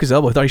thought he broke his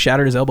elbow. He thought he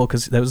shattered his elbow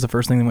because that was the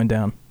first thing that went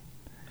down.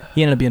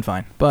 He ended up being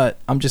fine. But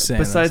I'm just saying.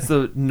 Besides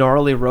the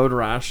gnarly road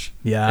rash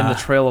and the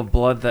trail of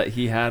blood that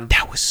he had.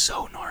 That was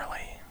so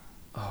gnarly.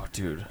 Oh,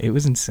 dude. It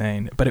was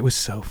insane, but it was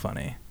so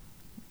funny.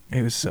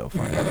 It was so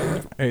funny.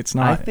 It's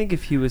not. I think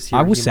if he was here,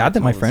 I was sad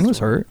that my friend was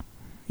hurt.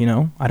 You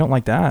know, I don't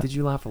like that. Did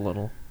you laugh a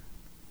little?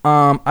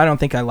 I don't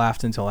think I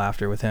laughed until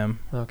after with him.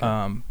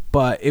 Okay.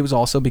 But it was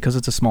also because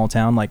it's a small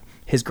town. Like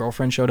his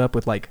girlfriend showed up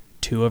with like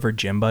 2 of her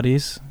gym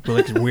buddies. But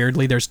like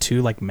weirdly, there's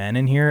 2 like men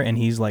in here, and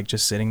he's like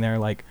just sitting there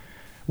like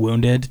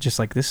wounded, just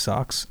like this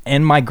sucks.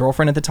 And my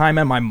girlfriend at the time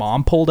and my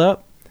mom pulled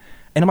up,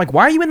 and I'm like,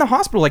 why are you in the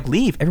hospital? Like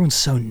leave. Everyone's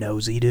so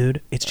nosy,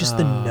 dude. It's just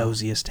the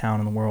nosiest town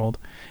in the world.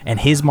 And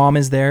his mom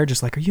is there,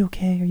 just like, are you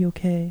okay? Are you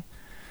okay?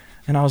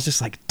 And I was just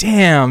like,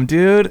 damn,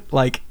 dude.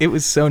 Like, it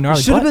was so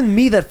gnarly. It should have been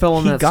me that fell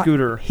on that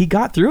scooter. He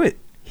got through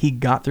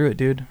it.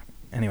 Dude.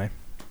 Anyway.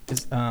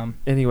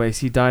 Anyways,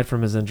 he died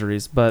from his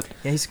injuries, but...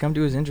 Yeah, he succumbed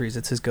to his injuries.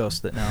 It's his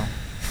ghost that now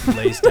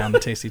lays down the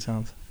tasty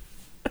tones.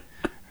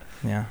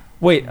 Yeah.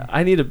 Wait,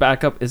 I need to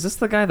back up. Is this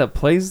the guy that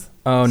plays...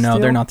 Oh, no,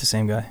 they're not the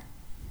same guy.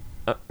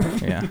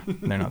 Yeah,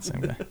 they're not the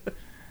same guy.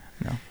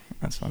 No,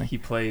 that's funny. He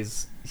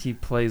plays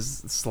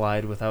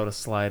slide without a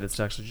slide. It's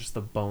actually just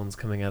the bones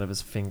coming out of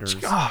his fingers.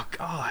 Oh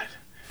God!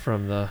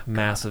 From the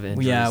massive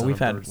injuries. Yeah, we've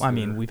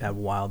had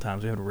wild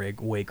times. We had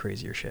way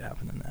crazier shit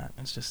happen than that.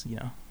 It's just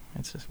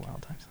it's just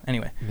wild times.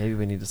 Anyway, maybe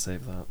we need to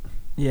save that.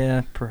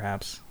 Yeah,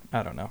 perhaps.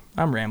 I don't know.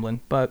 I'm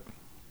rambling, but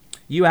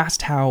you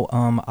asked how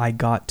I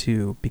got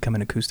to become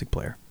an acoustic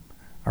player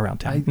around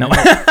town.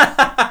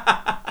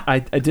 I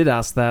did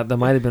ask that. That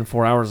might have been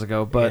 4 hours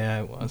ago, but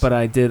yeah, it was. But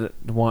I did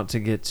want to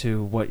get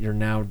to what you're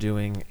now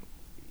doing,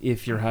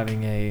 if you're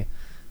having a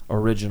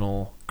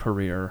original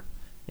career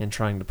and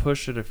trying to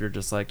push it. If you're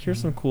just like,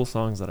 here's some cool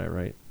songs that I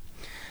write.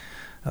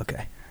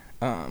 Okay.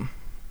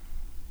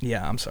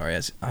 Yeah, I'm sorry.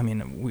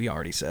 We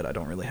already said I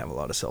don't really have a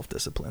lot of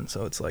self-discipline,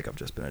 so it's like I've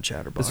just been a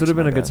chatterbox. This would have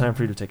been a good time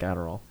for you to take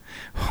Adderall.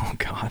 Oh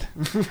God,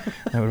 that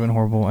would have been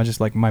horrible. I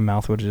just like my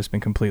mouth would have just been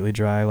completely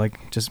dry,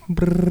 like just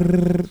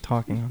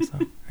talking and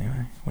stuff.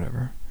 Anyway,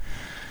 whatever.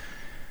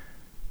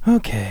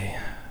 Okay.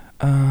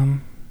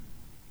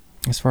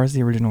 As far as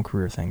the original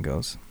career thing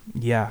goes,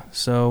 yeah.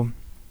 So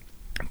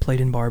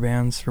played in bar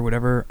bands for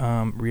whatever.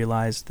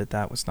 Realized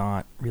that was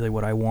not really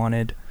what I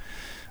wanted.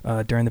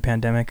 During the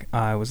pandemic,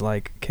 I was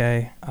like,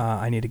 okay,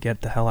 I need to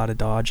get the hell out of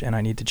Dodge and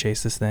I need to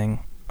chase this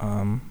thing,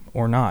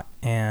 or not.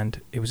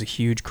 And it was a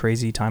huge,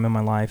 crazy time in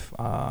my life.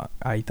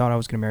 I thought I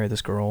was going to marry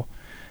this girl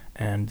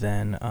and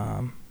then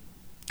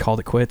called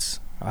it quits.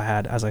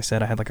 As I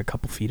said, I had like a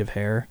couple feet of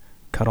hair,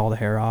 cut all the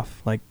hair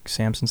off, like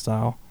Samson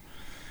style,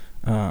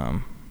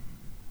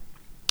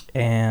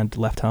 and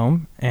left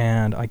home.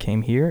 And I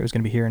came here. It was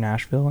going to be here in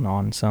Nashville, and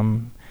on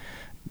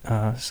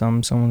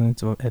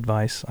someone's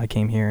advice, I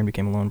came here and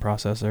became a loan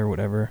processor or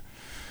whatever,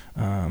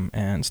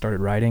 and started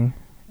writing,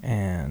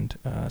 and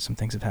some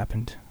things have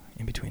happened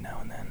in between now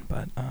and then,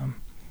 but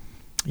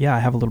yeah, I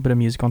have a little bit of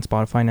music on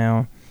Spotify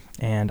now,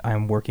 and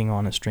I'm working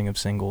on a string of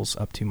singles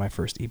up to my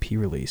first EP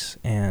release,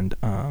 and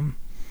I'm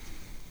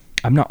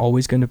not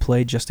always going to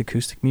play just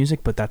acoustic music,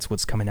 but that's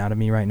what's coming out of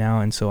me right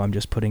now, and so I'm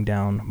just putting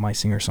down my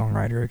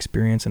singer-songwriter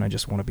experience, and I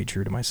just want to be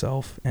true to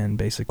myself and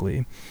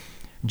basically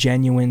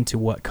genuine to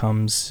what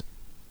comes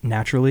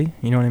naturally,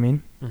 you know what I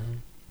mean? Mm-hmm.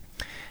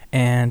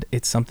 And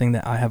it's something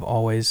that I have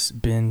always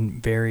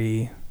been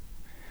very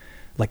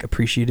like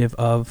appreciative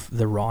of,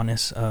 the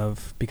rawness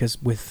of,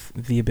 because with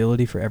the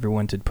ability for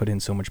everyone to put in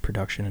so much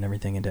production and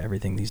everything into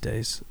everything these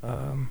days,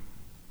 I'm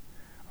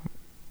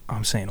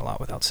saying a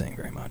lot without saying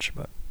very much,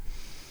 but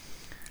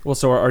well,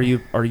 so are you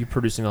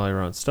producing all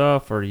your own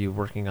stuff, or are you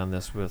working on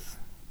this with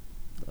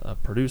a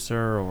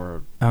producer,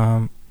 or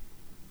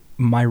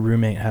my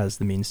roommate has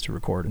the means to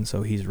record, and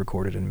so he's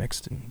recorded and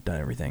mixed and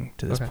done everything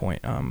to this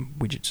point.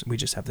 We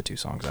just have the 2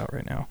 songs out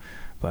right now,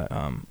 but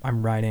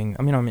I'm writing.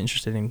 I mean, I'm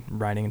interested in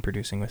writing and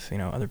producing with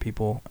other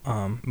people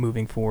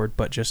moving forward.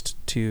 But just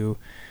to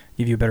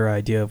give you a better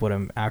idea of what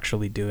I'm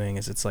actually doing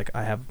is, it's like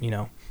I have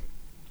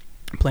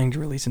planning to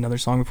release another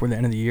song before the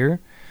end of the year,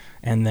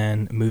 and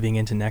then moving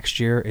into next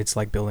year, it's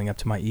like building up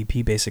to my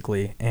EP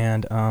basically.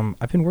 And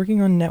I've been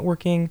working on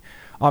networking,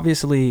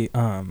 obviously.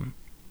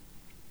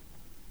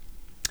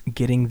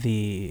 Getting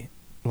the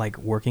like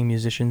working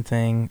musician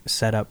thing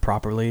set up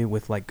properly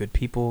with like good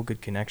people,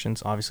 good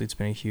connections. Obviously it's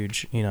been a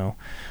huge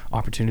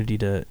opportunity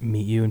to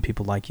meet you and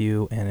people like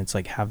you, and it's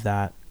like have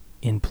that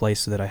in place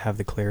so that I have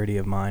the clarity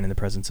of mind and the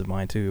presence of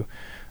mind to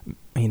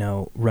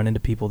run into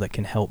people that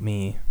can help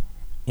me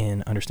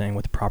in understanding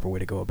what the proper way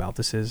to go about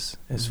this is,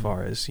 as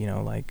far as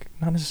like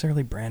not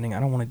necessarily branding. I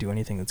don't want to do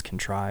anything that's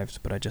contrived,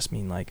 but I just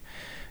mean like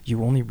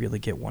you only really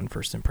get one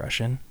first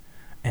impression.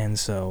 And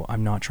so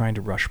I'm not trying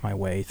to rush my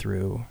way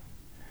through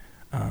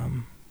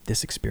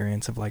this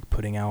experience of like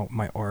putting out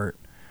my art,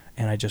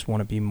 and I just want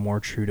to be more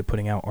true to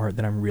putting out art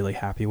that I'm really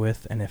happy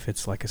with. And if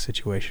it's like a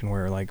situation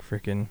where like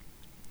freaking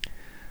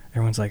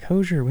everyone's like,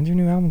 Hosier, when's your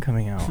new album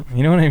coming out?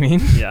 You know what I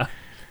mean? Yeah.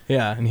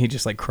 Yeah, and he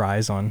just like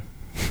cries on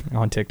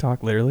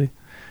TikTok, literally.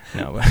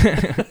 No.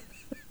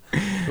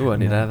 Ooh, I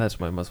need to add that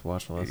to my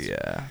must-watch list.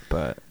 Yeah,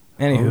 but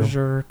anywho.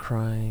 Hosier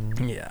crying.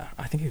 Yeah,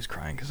 I think he was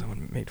crying because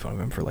someone made fun of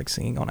him for like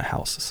singing on a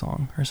house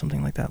song or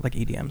something like that, like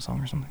EDM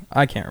song or something.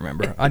 I can't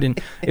remember.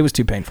 It was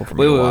too painful for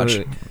me to watch.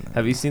 Wait.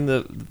 Have you seen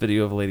the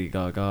video of Lady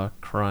Gaga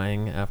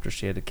crying after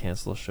she had to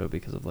cancel a show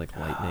because of like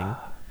lightning?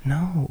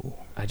 No.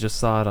 I just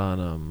saw it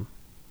on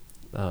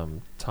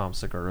Tom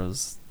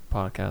Segura's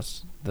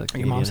podcast.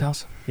 Your Mom's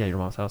House? Yeah, Your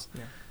Mom's House.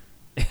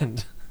 Yeah.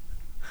 And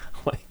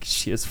like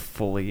she is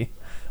fully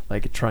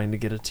like trying to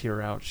get a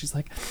tear out. She's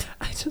like,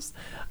 I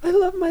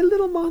love my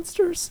little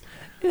monsters,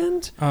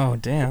 and oh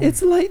damn,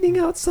 it's lightning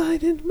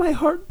outside and my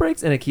heart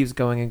breaks, and it keeps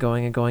going and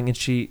going and going, and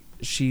she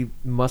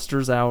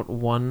musters out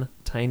one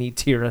tiny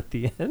tear at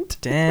the end.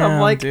 Damn, I'm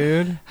like,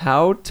 dude,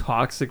 how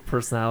toxic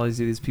personalities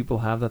do these people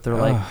have that they're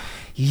like,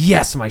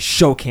 yes, my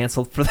show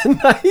canceled for the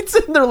night,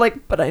 and they're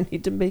like, but I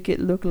need to make it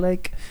look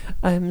like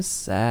I'm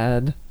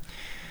sad.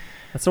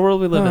 That's the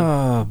world we live in.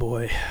 Oh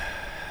boy,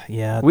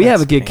 yeah, we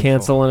have a gig painful.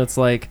 cancel, and it's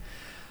like,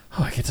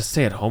 oh, I get to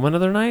stay at home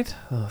another night?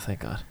 Oh, thank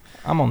God.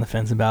 I'm on the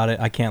fence about it.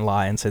 I can't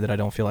lie and say that I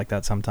don't feel like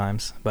that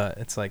sometimes, but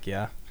it's like,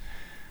 yeah,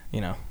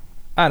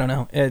 I don't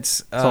know.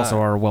 It's also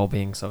our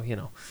well-being, so,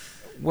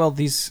 Well,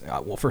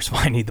 well, first of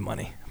all, I need the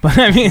money, but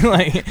I mean,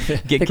 like,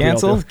 get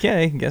canceled.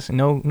 Okay, guess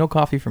no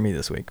coffee for me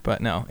this week,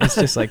 but no, it's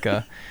just like,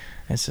 I'll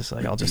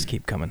just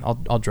keep coming.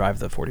 I'll drive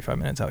the 45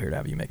 minutes out here to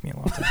have you make me a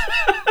latte.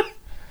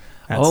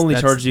 I'll only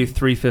charge you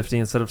 $3.50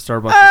 instead of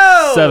Starbucks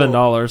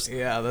 $7.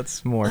 Yeah,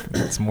 that's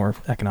more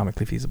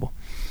economically feasible.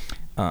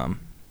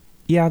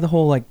 Yeah, the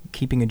whole like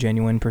keeping a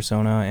genuine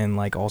persona and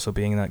like also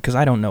being that, because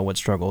I don't know what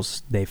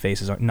struggles they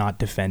face, is not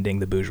defending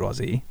the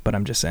bourgeoisie, but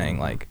I'm just saying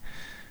like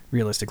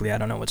realistically, I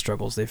don't know what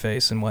struggles they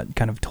face and what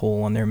kind of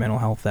toll on their mental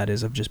health that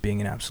is of just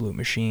being an absolute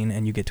machine.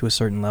 And you get to a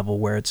certain level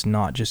where it's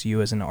not just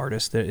you as an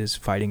artist that is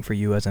fighting for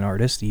you as an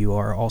artist. You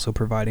are also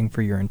providing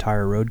for your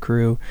entire road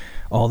crew,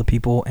 all the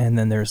people. And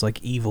then there's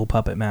like evil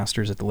puppet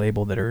masters at the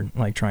label that are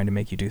like trying to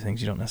make you do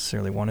things you don't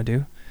necessarily want to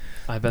do.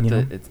 I bet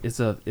that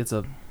it's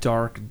a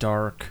dark,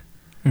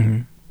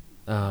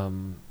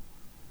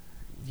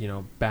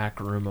 back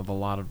room of a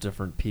lot of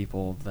different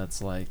people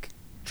that's like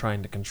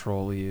trying to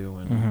control you,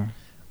 and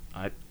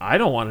I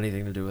don't want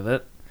anything to do with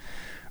it.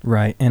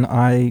 Right, and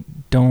I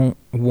don't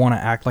want to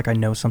act like I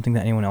know something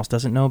that anyone else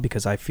doesn't know,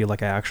 because I feel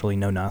like I actually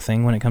know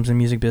nothing when it comes to the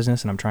music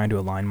business, and I'm trying to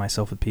align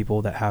myself with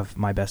people that have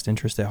my best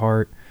interest at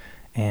heart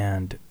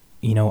and,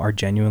 are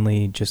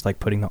genuinely just like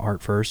putting the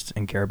art first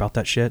and care about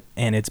that shit.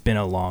 And it's been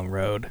a long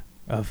road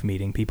of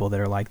meeting people that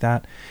are like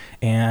that,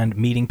 and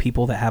meeting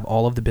people that have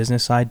all of the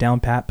business side down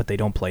pat, but they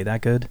don't play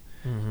that good.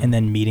 And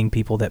then meeting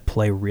people that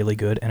play really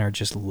good and are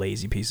just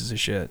lazy pieces of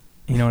shit.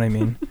 You know what I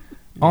mean?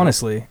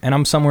 Honestly. And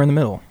I'm somewhere in the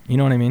middle. You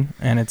know what I mean?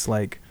 And it's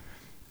like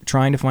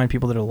trying to find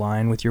people that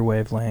align with your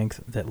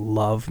wavelength, that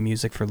love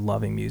music for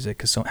loving music.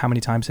 Because how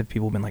many times have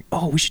people been like,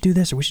 oh, we should do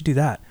this or we should do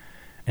that?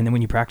 And then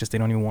when you practice, they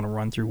don't even want to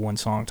run through one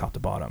song top to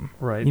bottom.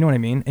 Right. You know what I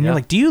mean? And you're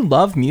like, do you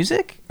love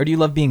music or do you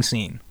love being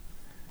seen?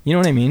 You know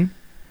what I mean?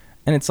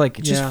 And it's like,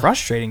 it's just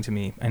frustrating to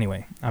me.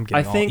 Anyway, I'm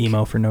getting all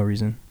emo for no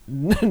reason.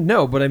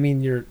 No, but I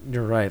mean, you're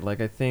right. Like,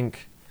 I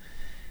think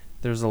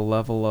there's a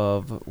level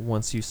of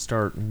once you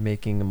start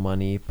making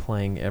money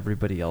playing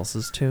everybody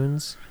else's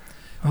tunes,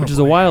 which is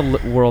a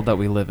wild world that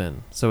we live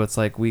in. So it's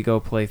like we go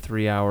play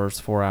 3 hours,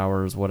 4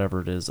 hours, whatever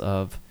it is,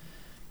 of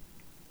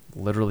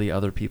literally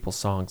other people's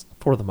songs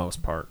for the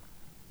most part.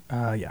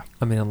 Yeah.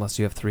 I mean, unless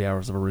you have 3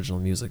 hours of original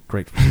music.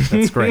 Great.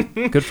 That's great.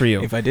 Good for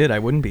you. If I did, I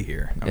wouldn't be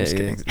here. No, I'm just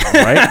kidding.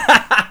 Right?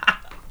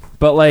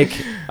 But like,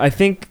 I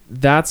think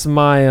that's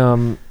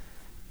my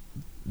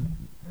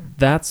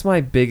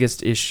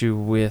biggest issue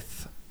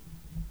with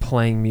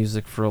playing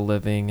music for a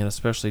living, and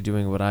especially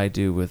doing what I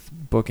do with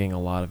booking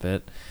a lot of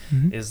it,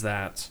 is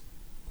that,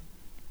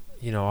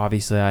 you know,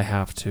 obviously I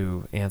have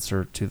to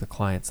answer to the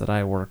clients that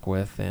I work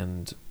with,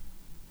 and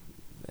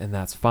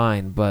that's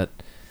fine, but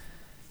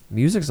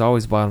music's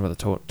always bottom of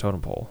the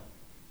totem pole.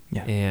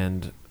 Yeah.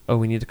 And,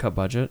 we need to cut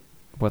budget.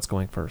 What's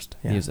going first?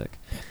 Yeah. Music.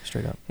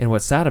 Straight up. And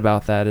what's sad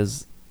about that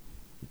is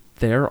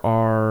there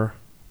are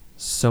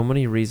so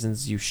many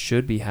reasons you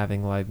should be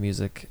having live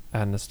music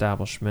at an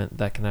establishment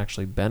that can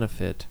actually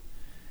benefit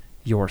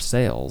your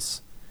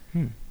sales.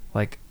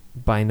 Like,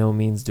 by no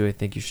means do I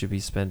think you should be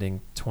spending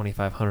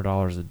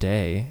 $2,500 a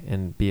day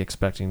and be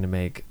expecting to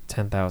make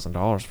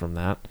 $10,000 from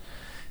that.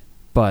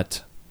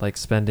 But like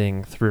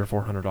spending $300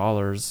 or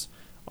 $400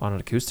 on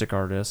an acoustic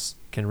artist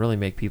can really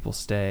make people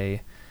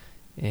stay,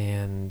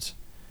 and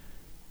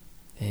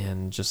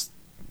just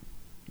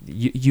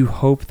you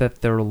hope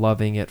that they're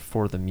loving it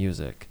for the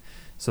music.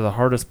 So the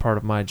hardest part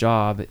of my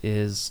job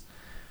is,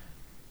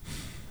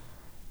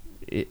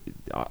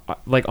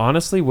 like,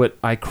 honestly, what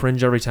I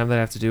cringe every time that I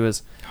have to do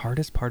is,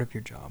 Hardest part of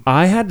your job.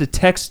 I had to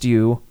text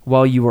you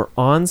while you were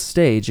on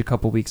stage a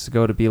couple weeks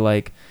ago to be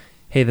like,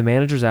 hey, the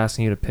manager's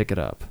asking you to pick it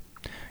up.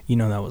 You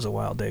know, that was a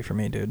wild day for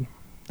me, dude.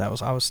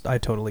 I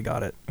totally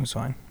got it. It was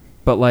fine.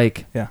 But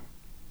like, yeah,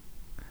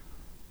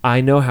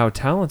 I know how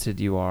talented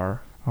you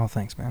are. Oh,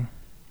 thanks, man.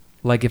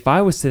 Like, if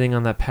I was sitting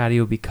on that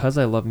patio because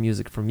I love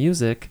music for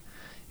music,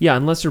 yeah,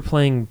 unless you're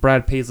playing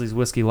Brad Paisley's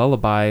Whiskey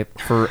Lullaby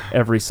for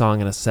every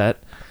song in a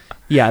set,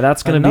 yeah,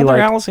 that's going to be like...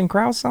 Another Alison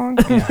Krauss song?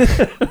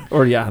 Yeah.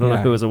 Or, yeah, I don't know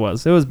whose it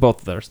was. It was both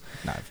of theirs.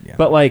 Yeah.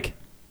 But, like,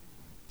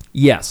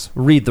 yes,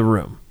 read the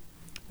room,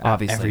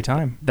 obviously. Every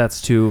time.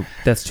 That's too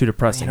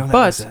depressing. You know,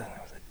 that was a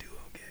duo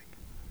gig.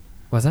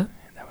 Was that?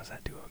 That was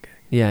that duo gig.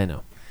 Yeah, I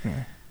know.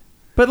 Yeah.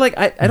 But, like,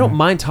 I don't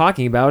mind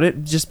talking about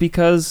it just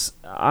because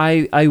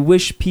I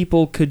wish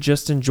people could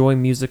just enjoy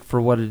music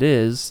for what it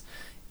is.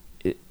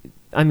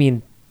 I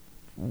mean,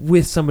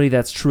 with somebody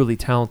that's truly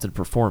talented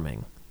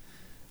performing.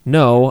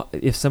 No,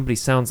 if somebody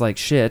sounds like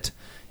shit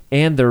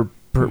and they're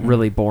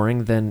really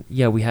boring, then,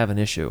 yeah, we have an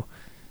issue.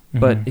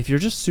 But if you're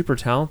just super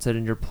talented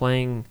and you're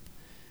playing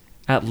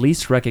at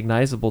least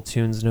recognizable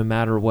tunes no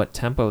matter what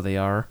tempo they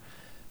are,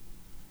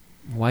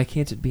 why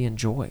can't it be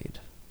enjoyed?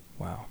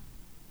 Wow.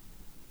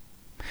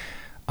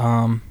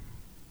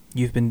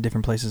 You've been to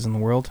different places in the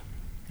world,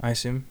 I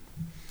assume,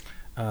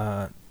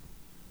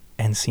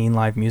 and seen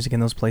live music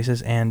in those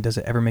places, and does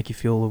it ever make you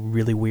feel a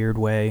really weird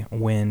way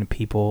when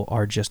people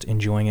are just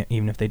enjoying it,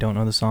 even if they don't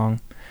know the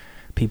song?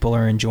 People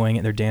are enjoying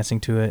it, they're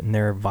dancing to it, and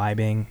they're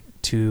vibing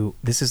to...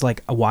 This is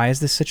like, why is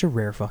this such a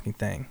rare fucking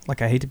thing?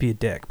 Like, I hate to be a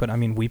dick, but I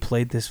mean, we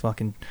played this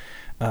fucking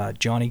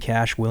Johnny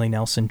Cash, Willie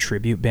Nelson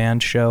tribute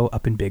band show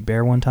up in Big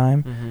Bear one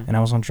time, and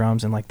I was on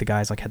drums, and like the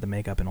guys like had the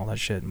makeup and all that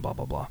shit and blah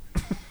blah blah.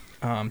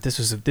 This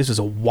was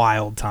a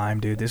wild time,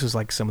 dude. This was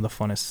like some of the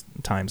funnest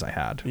times I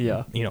had.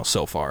 Yeah. You know,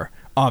 so far.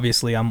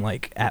 Obviously, I'm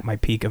like at my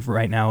peak of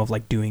right now of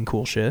like doing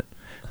cool shit.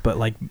 But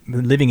like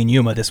living in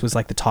Yuma, this was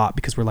like the top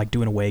because we're like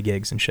doing away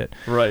gigs and shit.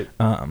 Right.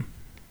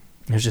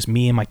 There's just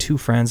me and my two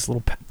friends,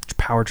 little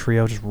power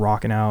trio, just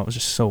rocking out. It was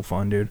just so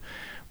fun, dude.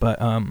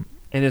 But and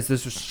is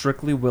this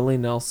strictly Willie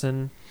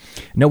Nelson?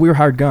 No, we were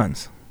hired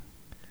guns.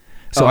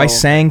 So I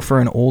sang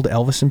for an old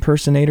Elvis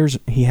impersonator.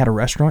 He had a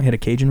restaurant. He had a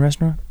Cajun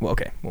restaurant. Well,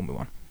 okay, we'll move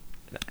on.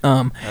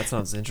 That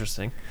sounds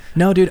interesting.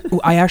 No, dude,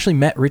 I actually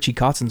met Richie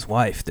Kotzen's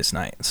wife this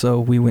night. So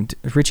we went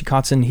to, Richie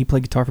Kotzen, he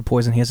played guitar for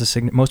Poison. He has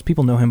a most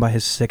people know him by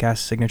his sick ass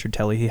signature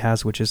telly he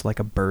has, which is like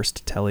a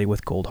burst telly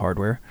with gold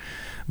hardware.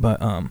 But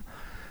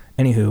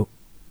anywho,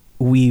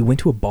 we went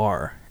to a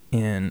bar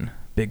in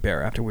Big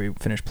Bear after we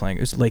finished playing.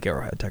 It was Lake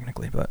Arrowhead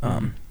technically, but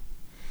and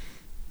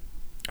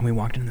we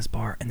walked into this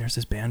bar and there's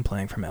this band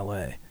playing from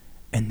LA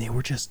and they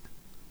were just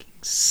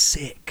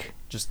sick.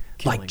 Just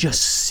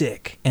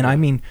sick. And I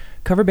mean,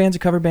 cover bands are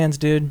cover bands,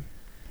 dude.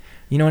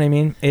 You know what I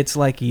mean? It's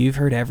like you've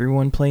heard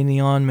everyone play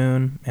Neon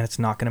Moon, and it's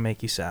not going to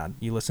make you sad.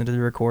 You listen to the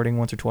recording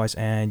once or twice,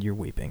 and you're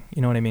weeping.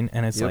 You know what I mean?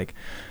 And it's like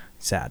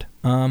sad.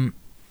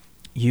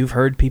 You've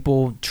heard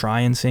people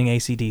try and sing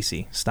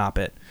AC/DC. Stop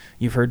it.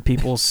 You've heard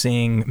people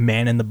sing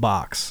Man in the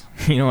Box.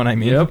 You know what I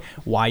mean? Yep.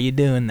 Why you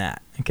doing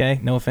that? Okay?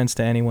 No offense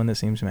to anyone that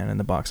sings Man in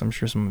the Box. I'm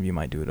sure some of you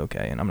might do it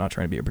okay, and I'm not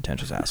trying to be a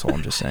pretentious asshole.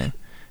 I'm just saying.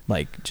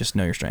 Like, just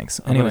know your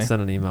strengths. I'm going to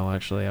send an email,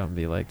 actually, out and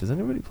be like, does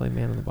anybody play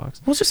Man in the Box?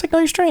 Well, it's just like, know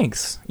your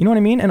strengths. You know what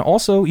I mean? And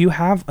also, you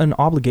have an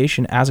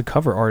obligation as a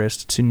cover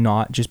artist to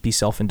not just be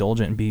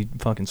self-indulgent and be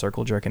fucking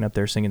circle jerking up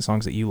there singing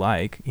songs that you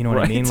like. You know what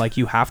I mean? Like,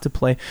 you have to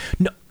play...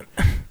 No.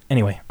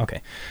 Anyway,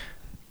 okay.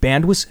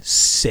 Band was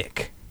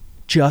sick.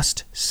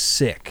 Just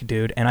sick,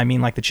 dude. And I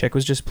mean, like, the chick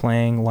was just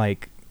playing,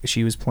 like...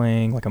 She was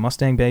playing like a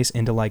Mustang bass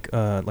into like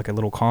a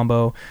little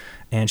combo,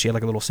 and she had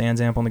like a little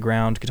Sands amp on the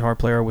ground. Guitar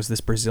player was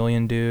this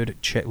Brazilian dude.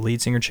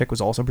 Lead singer chick was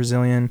also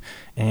Brazilian,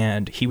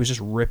 and he was just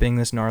ripping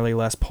this gnarly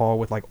Les Paul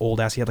with like old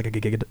ass. He had like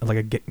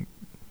a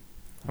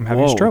I'm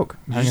having a stroke.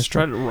 I'm having a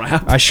stroke. Try to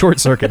rap. I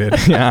short circuited.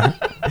 Yeah,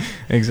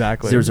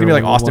 exactly. It's gonna be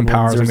like Austin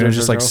Powers. I'm gonna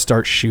just like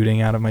start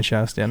shooting out of my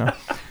chest. You know.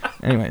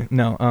 Anyway,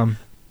 no.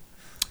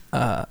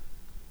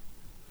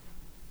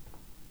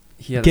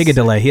 Giga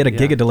delay. He had a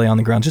giga delay on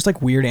the ground, just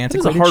like weird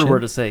antiquated It's a hard shit. word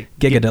to say.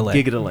 Giga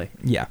delay. Giga delay.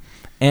 Yeah.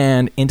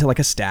 And into like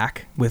a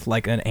stack with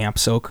like an amp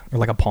soak or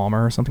like a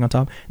Palmer or something on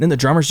top. And then the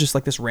drummer's just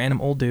like this random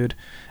old dude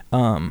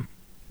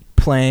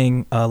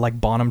playing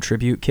like Bonham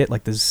tribute kit,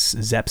 like the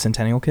Zepp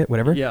Centennial kit,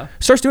 whatever. Yeah.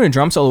 Starts doing a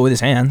drum solo with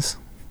his hands.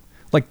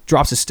 Like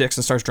drops his sticks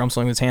and starts drum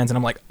soloing with his hands. And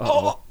I'm like,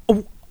 oh.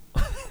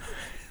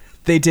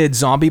 They did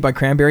Zombie by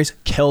Cranberries,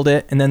 killed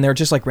it, and then they're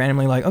just like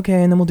randomly like,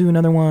 okay, and then we'll do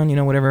another one, you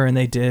know, whatever. And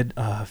they did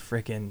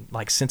freaking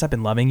like Since I've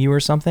Been Loving You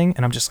or something,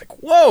 and I'm just like,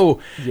 whoa.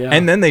 Yeah.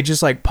 And then they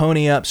just like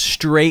pony up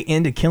straight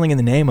into Killing in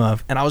the Name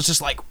Of, and I was just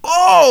like,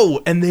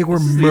 oh. And they were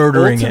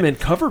murdering the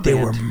ultimate cover band.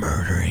 They were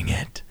murdering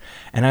it.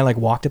 And I like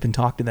walked up and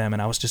talked to them,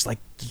 and I was just like,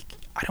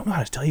 I don't know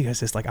how to tell you guys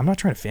this. Like, I'm not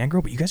trying to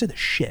fangirl, but you guys are the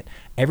shit.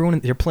 Everyone,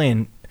 they're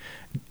playing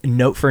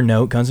note for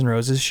note Guns N'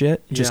 Roses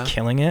shit, just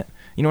killing it.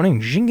 You know what I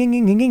mean?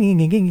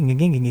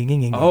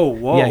 Oh,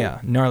 whoa. Yeah.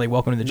 Gnarly,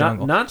 Welcome to the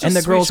Jungle. Not just and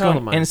the girls going,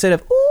 and instead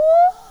of,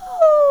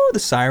 ooh, the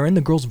siren,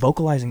 the girls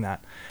vocalizing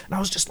that. And I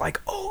was just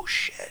like, oh,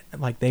 shit.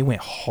 Like, they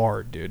went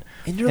hard, dude.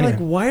 And you're like,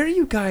 why are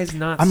you guys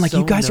not I'm like, so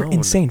you guys known? are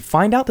insane.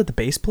 Find out that the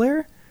bass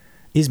player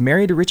is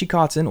married to Richie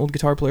Kotzen, old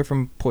guitar player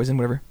from Poison,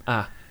 whatever.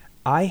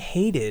 I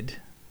hated...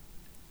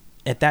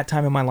 At that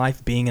time in my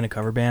life, being in a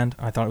cover band,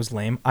 I thought it was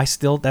lame.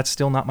 That's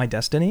still not my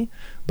destiny,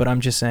 but I'm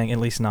just saying, at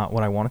least not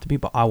what I want it to be.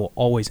 But I will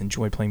always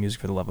enjoy playing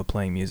music for the love of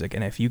playing music.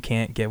 And if you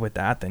can't get with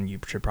that, then you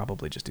should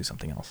probably just do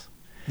something else.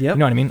 Yep. You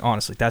know what I mean?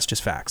 Honestly, that's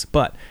just facts.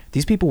 But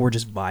these people were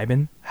just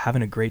vibing,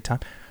 having a great time.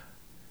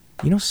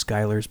 You know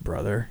Skylar's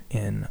brother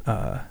in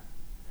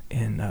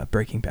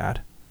Breaking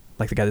Bad?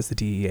 Like the guy that's the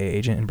DEA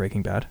agent in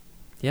Breaking Bad?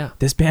 Yeah.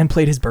 This band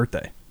played his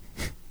birthday.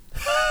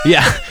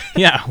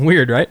 Yeah,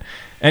 weird, right?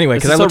 Anyway,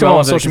 because I looked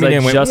on social media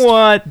and went,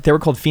 what? They were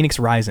called Phoenix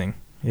Rising.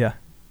 Yeah.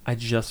 I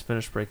just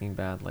finished Breaking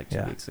Bad like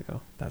 2 weeks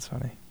ago. That's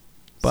funny.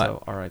 But,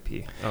 so,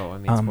 R.I.P. Oh, I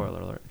mean, spoiler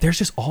alert. There's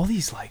just all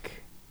these,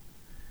 like,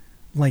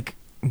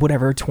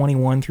 whatever,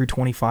 21 through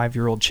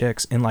 25-year-old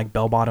chicks in, like,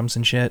 bell-bottoms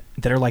and shit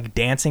that are, like,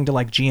 dancing to,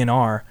 like,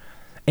 GNR.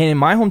 And in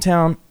my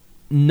hometown...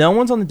 No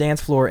one's on the dance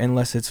floor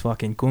unless it's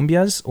fucking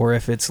cumbias or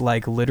if it's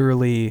like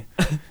literally,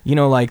 you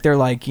know, like they're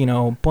like, you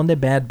know,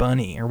 Ponte Bad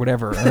Bunny or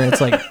whatever. Or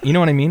it's like, you know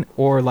what I mean?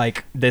 Or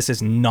like, this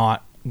is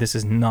not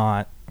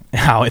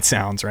how it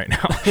sounds right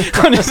now.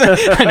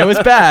 I know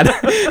it's bad.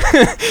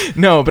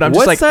 No, but I'm just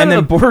what like, side and of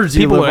then the border do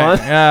you people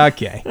live on?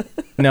 Okay.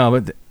 No,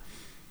 but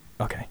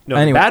okay. No,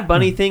 anyway. the Bad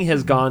Bunny thing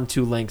has gone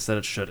to lengths that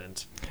it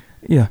shouldn't.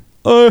 Yeah.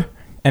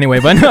 Anyway,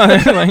 but no,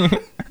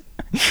 like,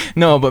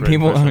 no, but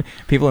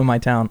people in my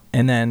town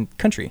and then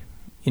country,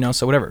 you know,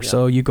 so whatever. Yeah.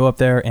 So you go up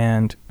there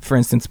and, for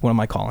instance, one of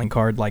my calling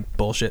card, like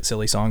bullshit,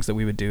 silly songs that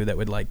we would do that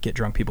would like get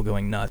drunk people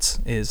going nuts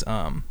is,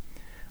 I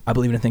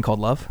Believe in a Thing Called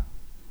Love.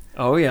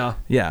 Oh yeah.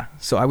 Yeah.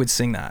 So I would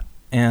sing that.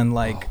 And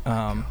like,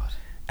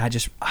 I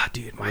just,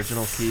 dude, my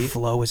original key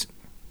flow is,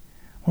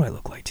 what do I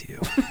look like to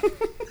you?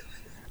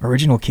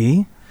 Original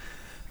key?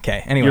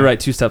 Okay. Anyway. You're right.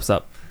 2 steps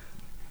up.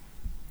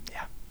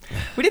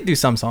 We did do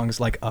some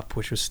songs like Up,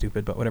 which was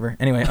stupid, but whatever.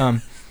 Anyway,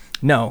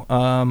 no.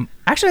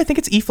 Actually, I think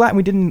it's E flat and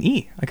we did an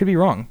E. I could be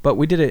wrong, but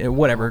we did it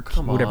whatever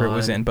it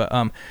was in. But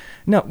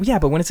no, yeah.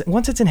 But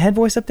once it's in head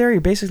voice up there,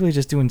 you're basically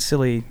just doing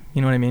silly.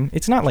 You know what I mean?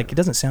 It's not like it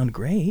doesn't sound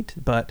great,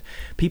 but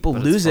people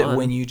lose it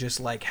when you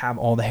just like have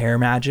all the hair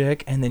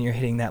magic and then you're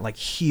hitting that like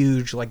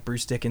huge like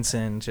Bruce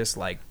Dickinson just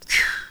like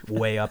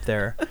way up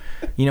there.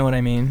 You know what I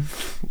mean?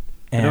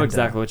 And, I know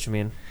exactly what you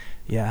mean.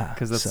 Yeah,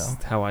 because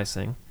that's how I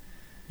sing.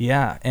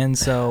 Yeah, and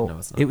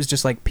so it was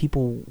just like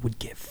people would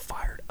get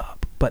fired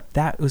up. But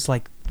that was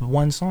like the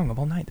one song of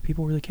all night that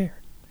people really cared.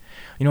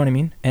 You know what I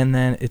mean? And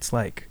then it's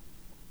like,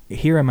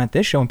 here I'm at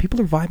this show and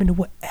people are vibing to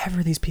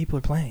whatever these people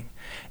are playing.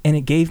 And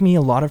it gave me a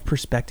lot of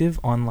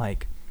perspective on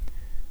like,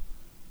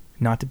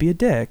 not to be a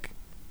dick,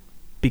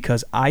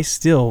 because I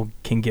still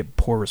can get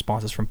poor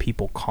responses from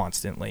people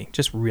constantly.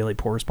 Just really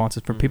poor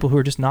responses from people who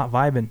are just not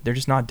vibing. They're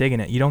just not digging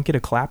it. You don't get a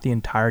clap the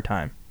entire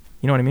time.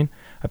 You know what I mean?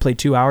 I played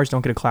 2 hours,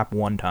 don't get a clap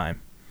one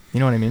time. You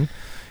know what I mean?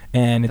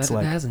 And it's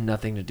like... That has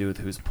nothing to do with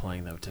who's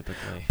playing, though,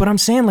 typically. But I'm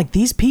saying, like,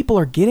 these people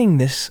are getting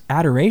this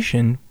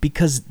adoration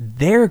because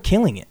they're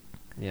killing it.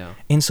 Yeah.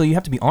 And so you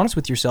have to be honest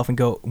with yourself and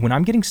go, when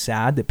I'm getting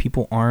sad that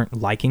people aren't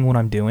liking what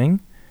I'm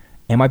doing,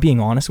 am I being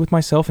honest with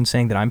myself and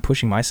saying that I'm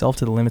pushing myself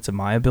to the limits of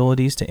my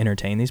abilities to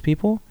entertain these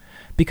people?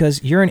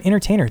 Because you're an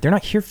entertainer. They're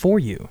not here for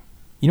you.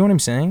 You know what I'm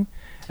saying?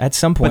 At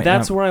some point... But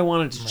that's where I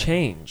wanted to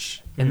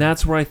change. And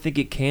that's where I think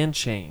it can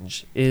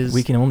change. Is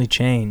we can only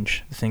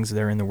change the things that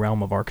are in the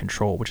realm of our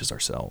control, which is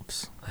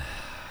ourselves.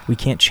 We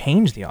can't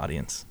change the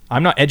audience.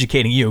 I'm not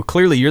educating you.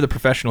 Clearly, you're the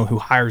professional who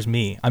hires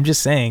me. I'm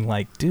just saying,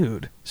 like,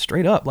 dude,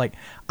 straight up. Like,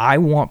 I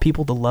want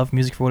people to love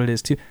music for what it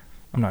is, too.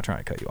 I'm not trying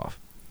to cut you off.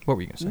 What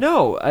were you going to say?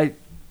 No,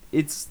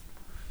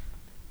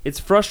 it's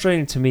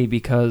frustrating to me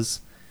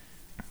because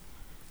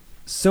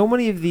so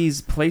many of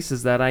these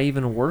places that I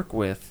even work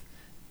with,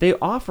 they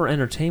offer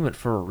entertainment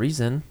for a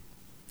reason.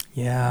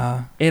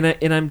 Yeah. And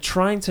I'm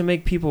trying to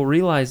make people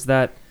realize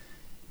that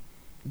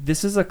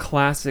this is a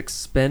classic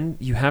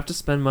you have to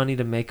spend money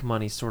to make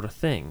money sort of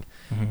thing.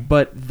 Mm-hmm.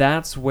 But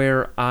that's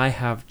where I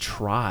have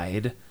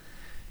tried,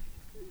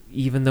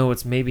 even though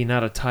it's maybe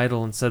not a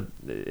title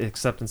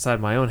except inside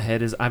my own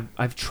head, is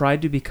I've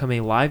tried to become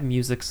a live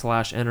music /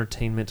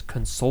 entertainment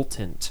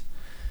consultant.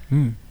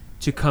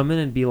 To come in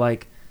and be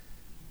like,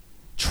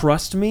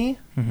 trust me,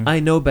 I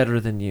know better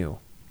than you.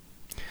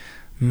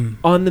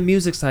 On the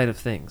music side of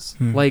things.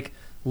 Like,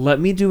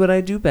 let me do what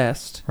I do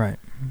best. Right.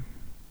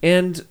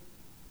 And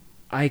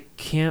I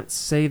can't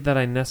say that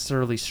I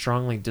necessarily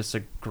strongly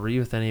disagree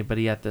with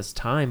anybody at this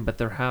time, but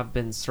there have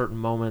been certain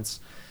moments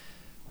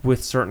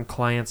with certain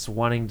clients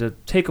wanting to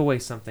take away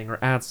something or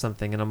add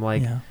something, and I'm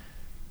like,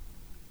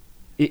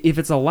 if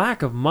it's a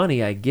lack of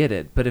money, I get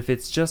it, but if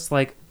it's just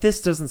like,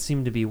 this doesn't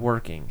seem to be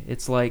working,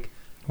 it's like,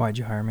 why'd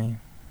you hire me?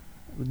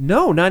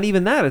 No, not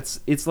even that.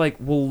 It's like,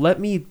 well,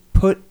 let me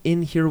put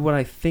in here what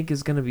I think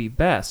is going to be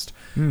best,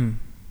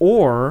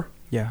 or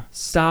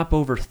stop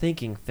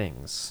overthinking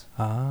things.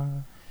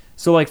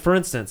 So, like, for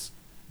instance,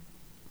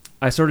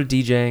 I started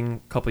DJing a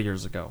couple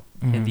years ago.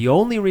 And the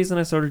only reason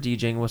I started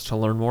DJing was to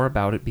learn more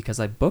about it because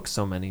I book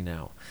so many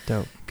now.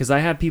 Dope. Because I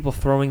had people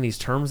throwing these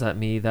terms at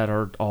me that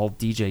are all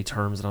DJ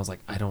terms, and I was like,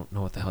 I don't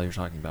know what the hell you're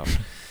talking about.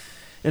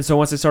 And so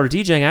once I started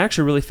DJing, I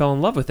actually really fell in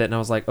love with it. And I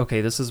was like,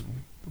 okay, this is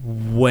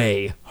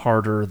way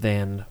harder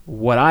than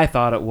what I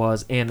thought it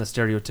was, and the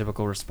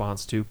stereotypical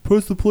response to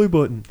press the play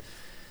button.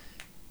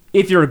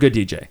 If you're a good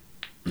DJ.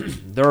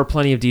 There are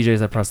plenty of DJs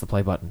that press the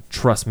play button.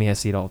 Trust me, I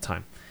see it all the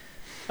time.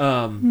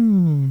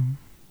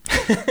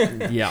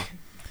 Yeah.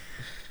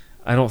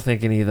 I don't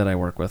think any that I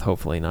work with,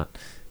 hopefully not.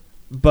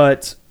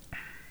 But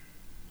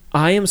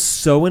I am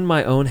so in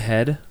my own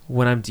head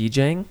when I'm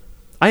DJing.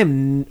 I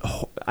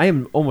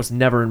am almost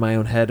never in my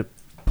own head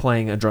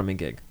playing a drumming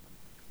gig.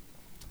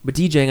 But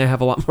DJing, I have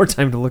a lot more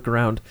time to look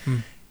around.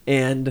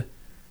 And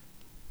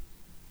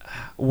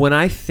when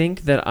I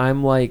think that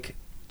I'm like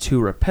too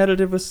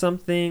repetitive with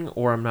something,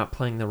 or I'm not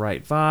playing the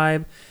right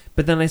vibe,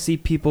 but then I see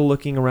people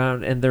looking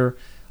around and they're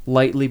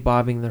lightly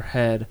bobbing their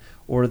head,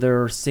 or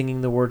they're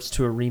singing the words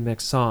to a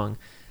remix song,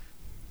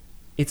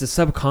 it's a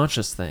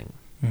subconscious thing.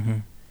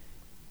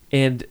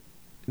 And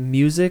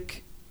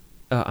music,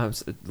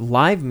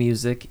 live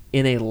music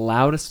in a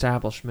loud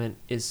establishment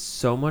is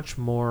so much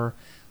more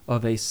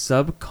of a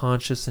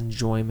subconscious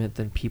enjoyment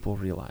than people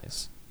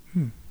realize.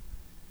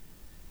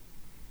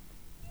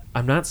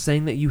 I'm not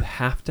saying that you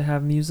have to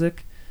have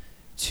music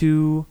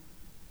to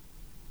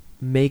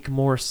make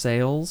more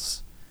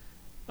sales,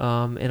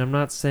 and I'm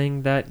not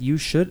saying that you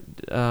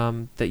shouldn't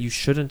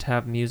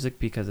have music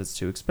because it's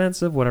too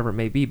expensive, whatever it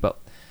may be.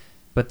 But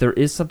there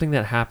is something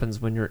that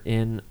happens when you're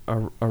in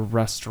a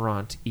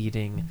restaurant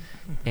eating,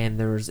 and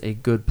there's a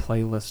good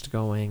playlist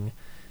going.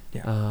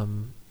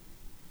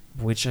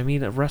 Which, I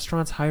mean,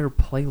 restaurants hire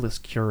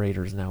playlist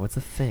curators now. It's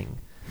a thing.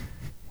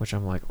 Which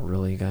I'm like,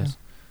 really, guys?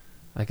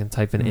 I can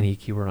type in any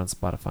keyword on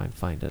Spotify and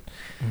find it.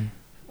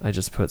 I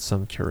just put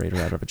some curator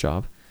out of a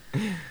job.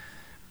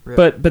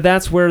 But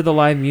that's where the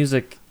live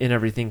music and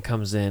everything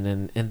comes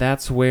in. And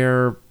that's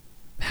where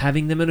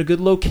having them in a good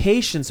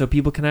location so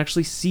people can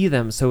actually see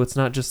them. So it's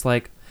not just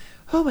like,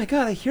 oh my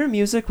God, I hear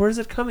music. Where's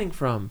it coming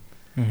from?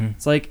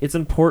 It's like, it's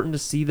important to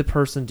see the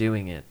person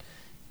doing it.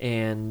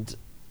 And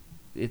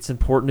it's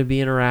important to be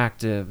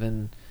interactive.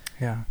 And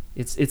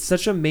it's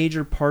such a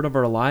major part of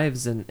our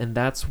lives. And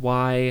that's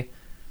why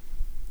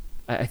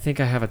I think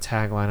I have a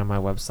tagline on my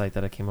website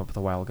that I came up with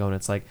a while ago. And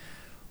it's like,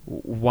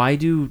 why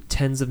do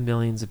tens of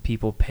millions of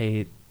people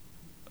pay,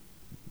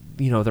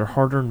 their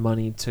hard-earned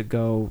money to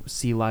go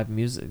see live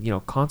music,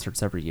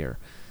 concerts every year?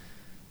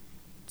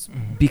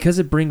 Because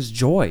it brings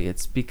joy.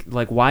 It's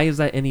like, why is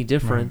that any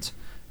different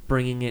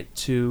bringing it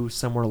to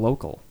somewhere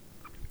local?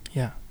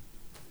 Yeah.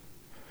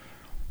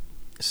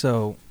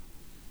 So,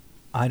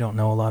 I don't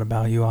know a lot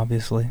about you,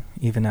 obviously,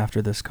 even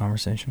after this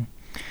conversation.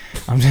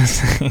 I'm just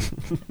saying.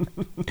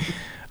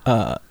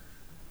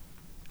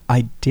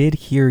 I did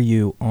hear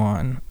you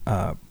on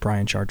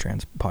Brian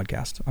Chartrand's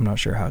podcast. I'm not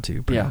sure how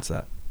to pronounce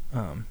that.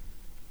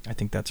 I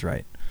think that's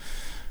right.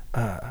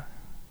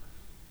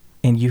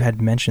 And you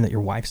had mentioned that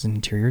your wife's an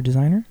interior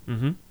designer.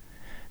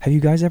 Have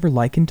you guys ever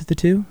likened the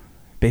two?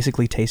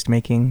 Basically taste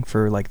making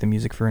for like the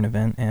music for an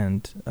event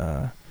and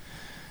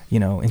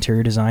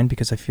interior design,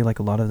 because I feel like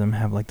a lot of them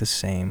have like the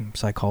same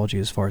psychology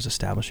as far as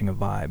establishing a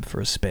vibe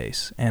for a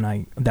space.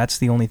 And that's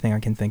the only thing I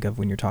can think of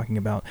when you're talking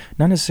about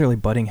not necessarily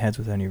butting heads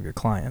with any of your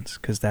clients,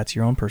 because that's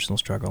your own personal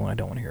struggle and I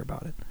don't want to hear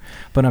about it.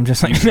 But I'm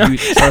just like, you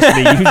trust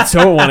me, you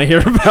don't want to hear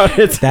about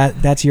it.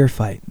 That's your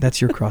fight.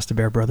 That's your cross to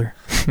bear, brother.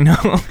 No.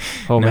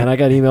 Oh man, I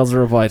got emails to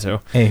reply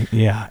to. Hey,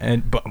 yeah,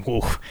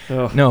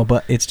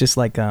 but it's just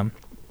like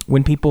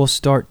when people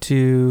start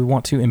to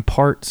want to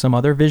impart some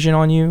other vision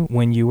on you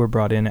when you were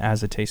brought in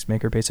as a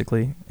tastemaker,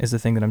 basically, is the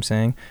thing that I'm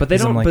saying. But they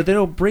don't. But they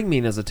don't bring me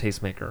in as a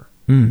tastemaker.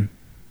 And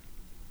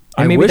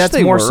maybe wish that's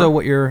they more were. so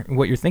what you're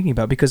thinking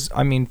about, because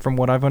I mean, from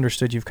what I've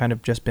understood, you've kind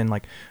of just been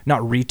like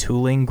not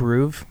retooling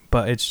Groove,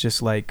 but it's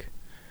just like,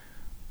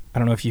 I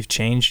don't know if you've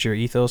changed your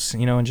ethos,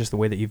 and just the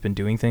way that you've been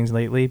doing things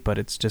lately. But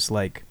it's just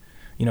like,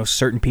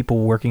 certain people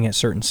working at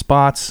certain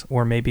spots,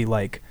 or maybe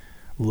like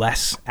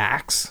less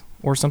acts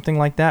or something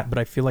like that. But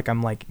I feel like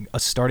I'm like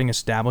starting to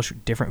establish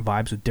different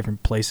vibes with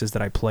different places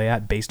that I play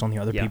at based on the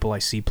other people I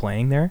see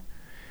playing there.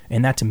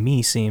 And that to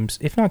me seems,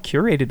 if not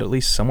curated, at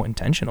least somewhat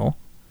intentional.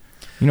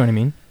 You know what I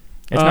mean?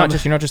 It's not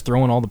just, you're not just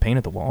throwing all the paint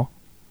at the wall.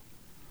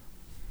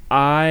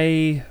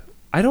 I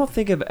don't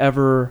think I've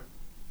ever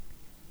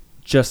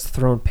just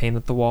thrown paint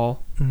at the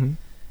wall. Mm-hmm.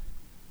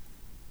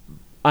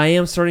 I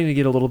am starting to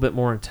get a little bit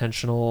more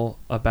intentional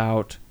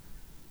about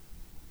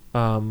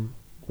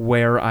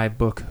where I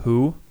book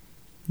who.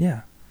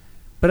 Yeah.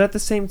 But at the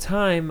same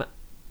time,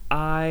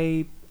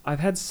 I've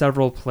had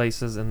several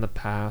places in the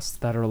past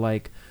that are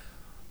like,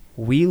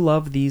 we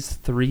love these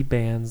 3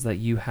 bands that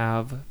you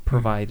have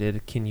provided.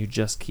 Mm-hmm. Can you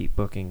just keep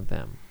booking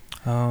them?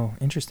 Oh,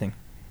 interesting.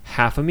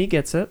 Half of me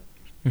gets it.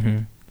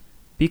 Mm-hmm.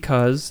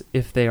 Because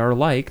if they are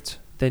liked,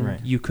 then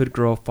right. you could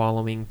grow a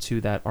following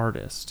to that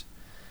artist.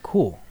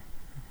 Cool.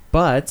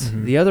 But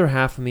the other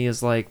half of me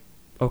is like,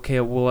 okay,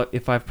 well,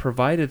 if I've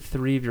provided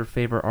 3 of your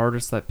favorite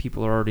artists that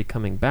people are already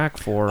coming back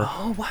for.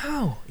 Oh,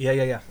 wow.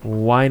 Yeah.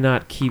 Why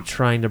not keep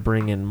trying to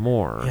bring in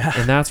more? Yeah.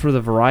 And that's where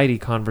the variety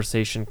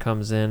conversation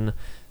comes in,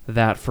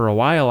 that for a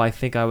while I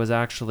think I was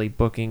actually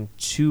booking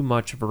too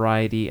much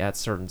variety at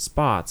certain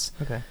spots.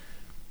 Okay.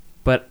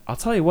 But I'll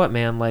tell you what,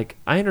 man, like,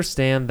 I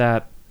understand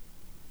that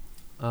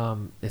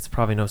it's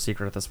probably no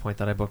secret at this point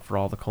that I book for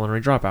all the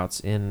culinary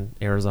dropouts in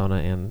Arizona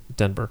and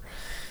Denver.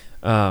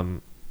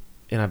 And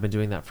I've been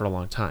doing that for a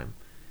long time.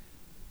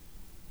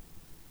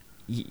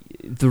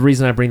 The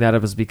reason I bring that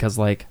up is because,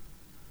 like,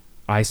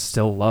 I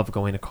still love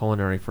going to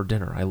culinary for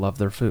dinner. I love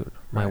their food.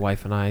 My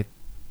wife and I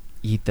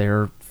eat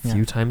there a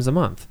few times a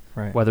month,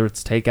 whether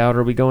it's takeout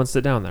or we go and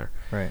sit down there.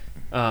 Right.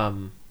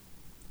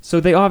 So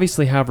they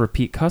obviously have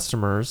repeat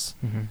customers.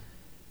 Mm-hmm.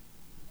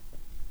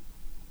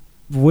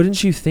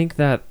 Wouldn't you think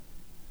that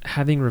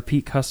having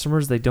repeat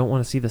customers, they don't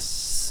want to see the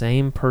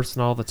same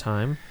person all the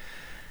time?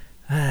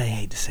 I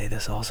hate to say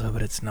this also,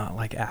 but it's not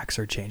like acts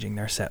are changing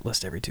their set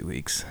list every 2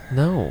 weeks.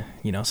 No.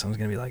 Someone's going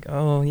to be like,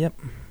 oh, yep.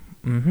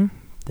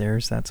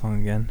 There's that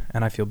song again.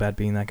 And I feel bad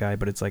being that guy,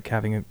 but it's like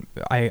having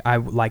I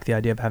like the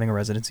idea of having a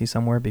residency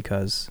somewhere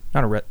because,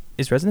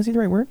 is residency the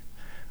right word?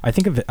 I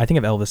think of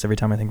Elvis every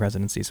time I think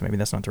residency, so maybe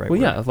that's not the right word.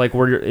 Well, yeah, like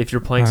if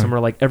you're playing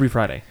somewhere like every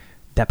Friday.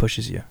 That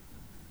pushes you.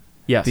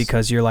 Yes.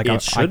 Because you're like,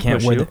 I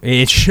can't wait.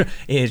 It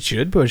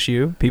should push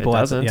you. People, it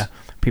doesn't.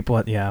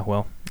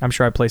 Well, I'm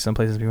sure I play some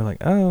places people are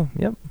like, oh,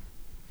 yep.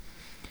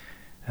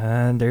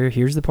 And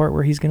here's the part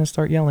where he's going to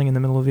start yelling in the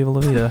middle of Viva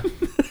La Vida.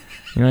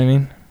 You know what I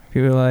mean?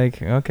 People are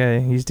like, okay,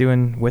 he's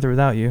doing With or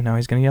Without You. Now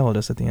he's going to yell at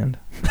us at the end.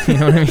 You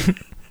know what I mean?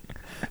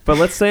 But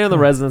let's stay on the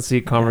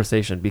residency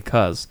conversation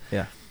because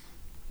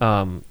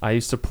I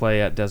used to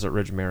play at Desert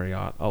Ridge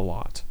Marriott a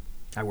lot.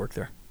 I worked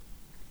there.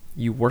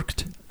 You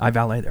worked? I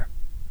valet there.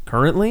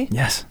 Currently?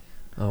 Yes.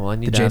 Oh, well, I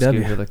need to ask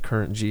you who the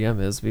current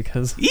GM is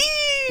because...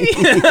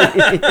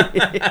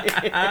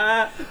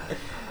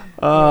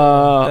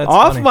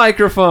 off funny.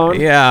 Microphone.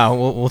 Yeah,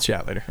 we'll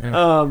chat later.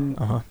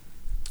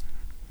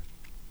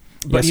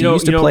 But you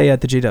used to play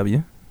at the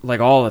JW. Like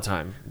all the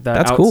time.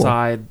 That's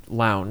outside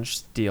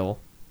lounge deal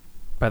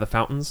by the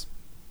fountains.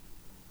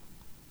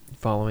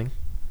 Following?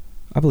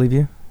 I believe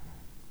you.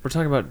 We're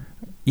talking about...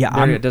 Yeah,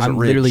 I'm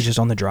literally just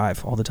on the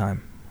drive all the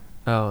time.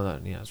 Oh,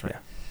 yeah, that's right.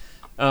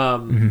 Yeah.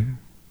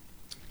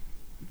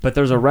 But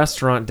there's a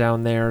restaurant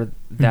down there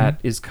that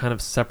is kind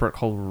of separate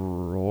called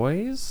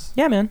Roy's.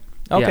 Yeah, man.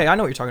 Okay, I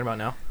know what you're talking about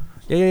now.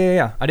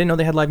 Yeah. I didn't know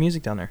they had live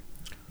music down there.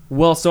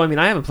 Well, so, I mean,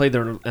 I haven't played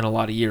there in a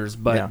lot of years,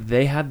 but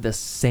they had the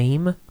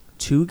same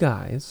 2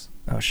 guys.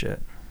 Oh,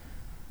 shit.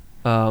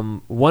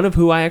 One of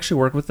who I actually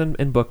work with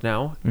in book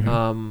now.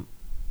 One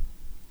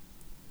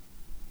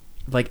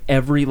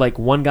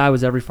guy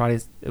was every Friday,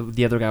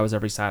 the other guy was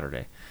every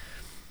Saturday.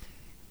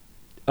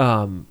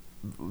 One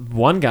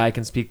guy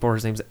can speak for,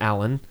 his name's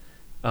Alan.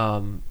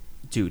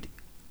 Dude,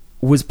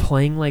 was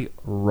playing like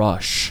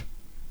Rush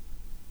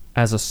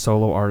as a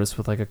solo artist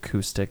with like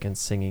acoustic and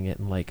singing it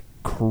and like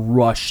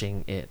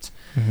crushing it.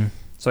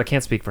 So I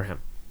can't speak for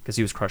him because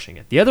he was crushing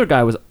it. The other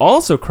guy was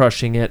also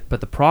crushing it, but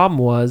the problem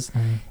was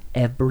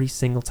every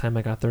single time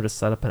I got there to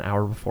set up an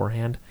hour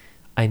beforehand,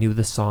 I knew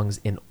the songs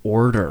in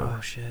order.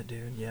 Oh shit,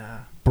 dude.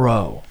 Yeah.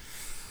 Bro.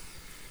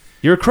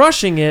 You're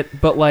crushing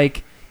it, but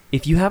like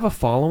if you have a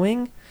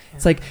following,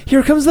 it's like,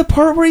 here comes the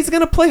part where he's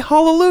going to play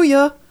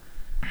Hallelujah.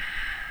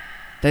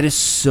 That is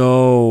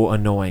so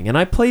annoying. And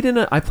I played in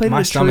a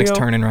My stomach's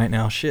turning right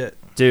now. Shit.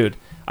 Dude,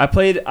 I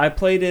played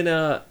in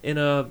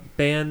a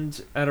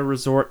band at a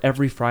resort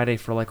every Friday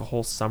for like a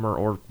whole summer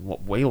or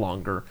way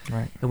longer.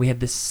 Right. And we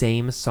had the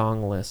same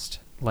song list,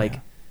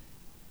 like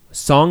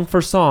song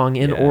for song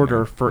in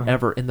order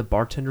forever. And the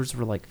bartenders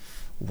were like,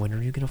 when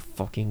are you going to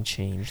fucking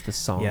change the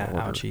song order?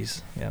 Yeah,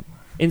 ouchies. Yep.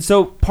 And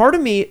so part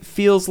of me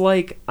feels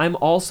like I'm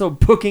also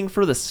booking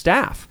for the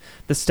staff.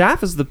 The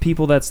staff is the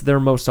people that's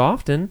there most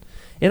often.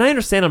 And I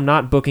understand I'm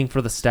not booking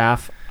for the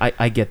staff.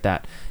 I get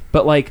that.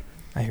 But like,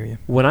 I hear you.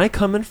 When I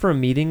come in for a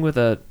meeting with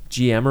a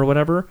GM or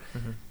whatever,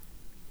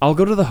 I'll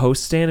go to the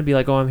host stand and be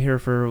like, oh, I'm here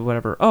for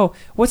whatever. Oh,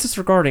 what's this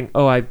regarding?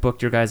 Oh, I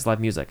booked your guys' live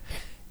music.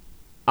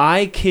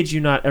 I kid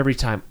you not, every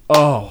time.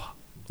 Oh,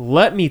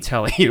 let me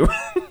tell you.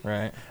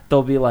 Right.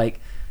 They'll be like,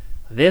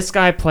 this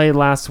guy played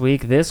last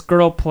week. This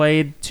girl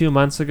played 2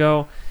 months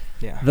ago.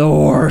 Yeah. The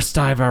worst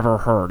I've ever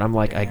heard. I'm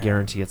like, Yeah. I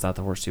guarantee it's not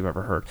the worst you've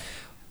ever heard.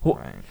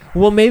 Right.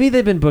 Well, maybe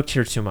they've been booked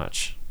here too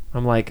much.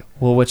 I'm like,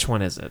 well, which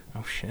one is it?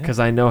 Oh shit. Because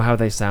I know how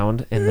they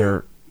sound and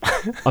they're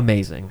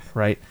amazing,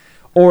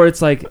 or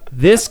it's like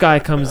this guy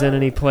comes in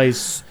and he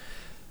plays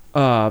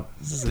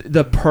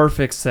the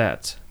perfect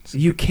set.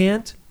 You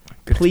can't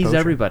please exposure.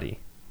 Everybody.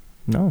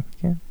 No, you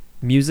can't.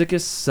 Music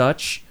is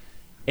such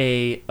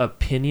a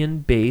opinion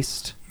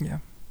based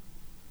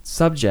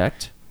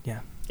subject. Yeah.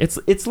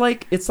 It's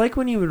like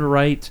when you would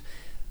write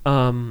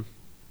like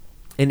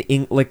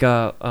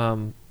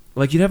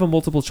you'd have a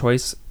multiple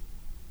choice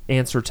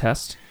answer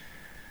test,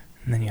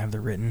 And then you have the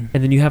written.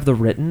 and then you have the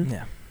written.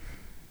 Yeah.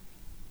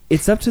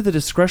 It's up to the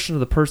discretion of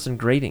the person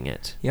grading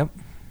it. Yep.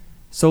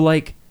 So,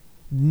 like,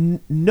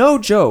 no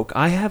joke,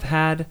 I have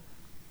had,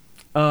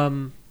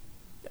 I'll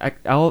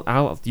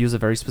use a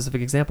very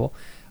specific example.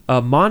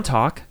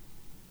 Montauk,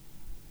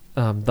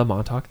 the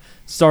Montauk,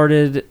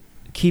 started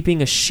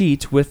keeping a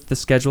sheet with the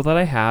schedule that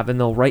I have, and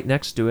they'll write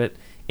next to it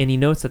any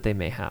notes that they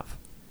may have.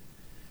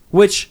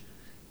 Which,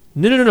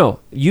 no,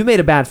 you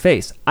made a bad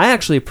face. I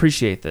actually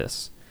appreciate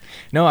this.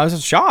 No, I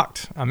was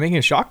shocked. I'm making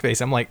a shocked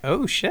face. I'm like,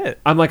 oh shit.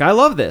 I'm like, I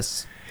love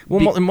this.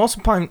 Well, most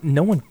of the time,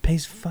 no one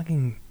pays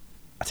fucking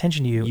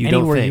attention to you don't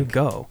anywhere you think.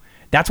 go.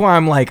 That's why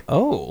I'm like,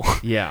 oh.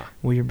 Yeah.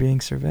 Well, you're being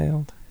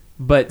surveilled.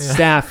 But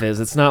staff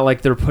is. It's not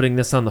like they're putting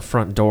this on the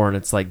front door and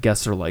it's like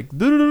guests are like,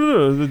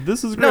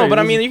 this is great. No, but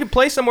I mean, you could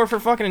play somewhere for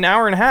fucking an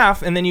hour and a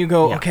half, and then you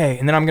go, okay,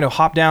 and then I'm going to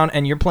hop down,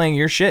 and you're playing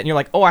your shit, and you're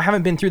like, oh, I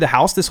haven't been through the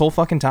house this whole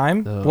fucking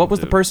time? Oh, what was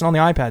the dude. person on the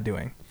iPad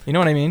doing? You know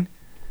what I mean?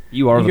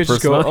 You are You the could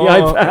just person go, on the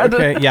oh, iPad.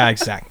 okay. Yeah,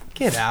 exactly.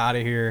 Get out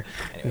of here.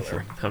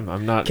 Anyway.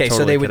 I'm not. Okay,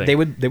 so totally they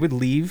would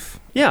leave.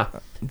 Yeah.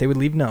 They would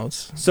leave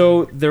notes.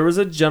 So there was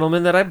a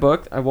gentleman that I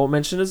booked. I won't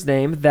mention his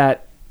name.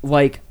 That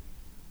like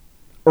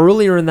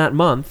earlier in that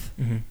month,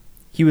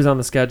 he was on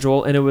the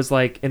schedule, and it was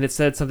like, and it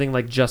said something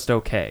like just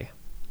okay.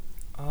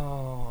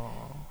 Oh.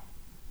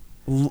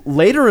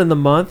 Later in the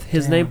month,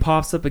 his Damn. name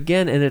pops up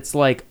again, and it's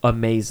like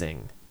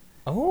amazing.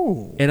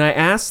 Oh. And I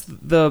asked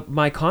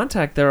my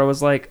contact there. I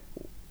was like,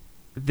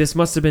 this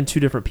must have been two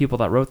different people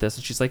that wrote this,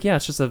 and she's like, yeah,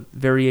 it's just a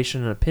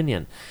variation in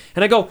opinion.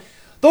 And I go,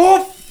 the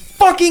whole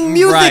fucking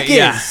music Right,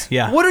 is.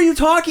 yeah. What are you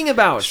talking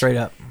about? Straight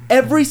up.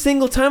 Every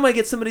single time I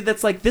get somebody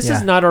that's like, this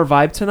is Yeah. not our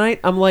vibe tonight,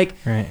 I'm like,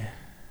 Right.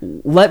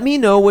 let me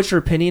know what your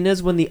opinion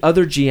is when the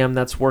other GM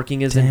that's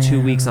working is in 2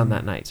 weeks on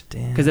that night.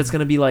 Damn. Because it's going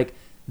to be like,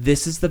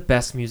 this is the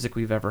best music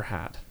we've ever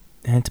had.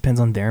 And it depends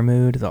on their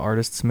mood, the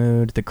artist's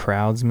mood, the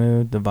crowd's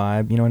mood, the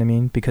vibe. You know what I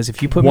mean? Because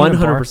if you put me in a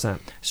bar, 100%.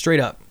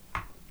 straight up,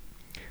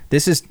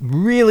 this is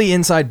really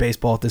inside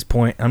baseball at this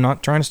point. I'm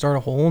not trying to start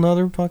a whole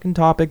nother fucking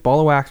topic, ball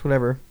of wax,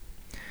 whatever.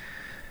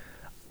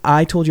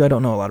 I told you I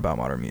don't know a lot about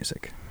modern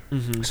music.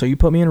 Mm-hmm. So you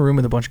put me in a room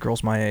with a bunch of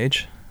girls my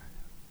age.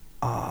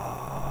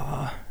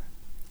 I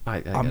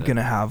I'm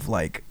gonna have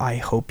like I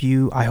hope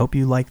you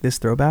like this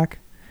throwback,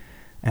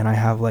 and I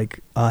have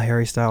like a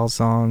Harry Styles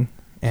song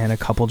and a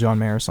couple John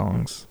Mayer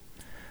songs,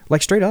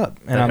 like straight up.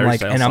 And That I'm Harry like,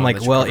 Styles and I'm song like,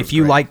 that you well, covered if was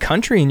you great. like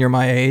country and you're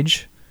my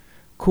age,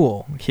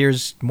 cool.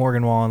 Here's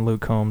Morgan Wallen,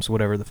 Luke Combs,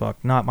 whatever the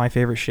fuck. Not my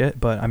favorite shit,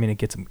 but I mean, it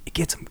gets them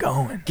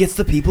going. Gets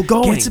the people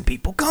going. Gets the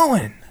people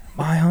going.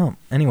 My hump.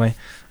 Anyway,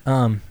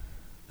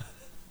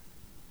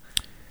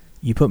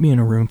 you put me in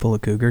a room full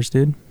of cougars,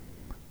 dude.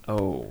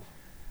 Oh.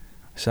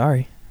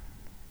 Sorry.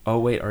 Oh,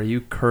 wait. Are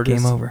you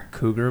Curtis Game over.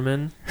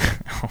 Cougarman?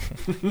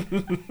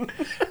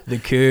 The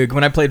Coug.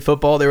 When I played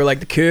football, they were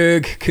like the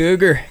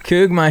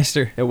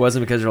Cougmeister. It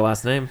wasn't because of your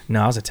last name.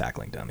 No, I was a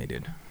tackling dummy,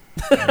 dude.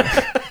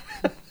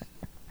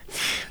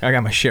 I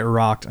got my shit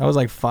rocked. I was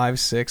like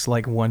 5'6",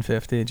 like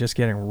 150, just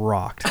getting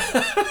rocked.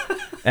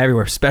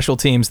 Everywhere. Special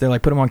teams, they're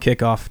like, put him on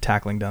kickoff,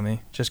 tackling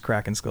dummy, just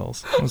cracking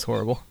skulls. It was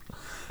horrible.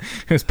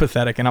 It was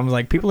pathetic. And I was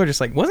like, people are just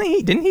like,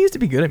 didn't he used to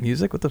be good at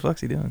music? What the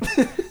fuck's he doing?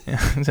 Yeah,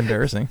 it's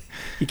embarrassing.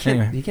 He can't.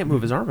 Anyway. He can't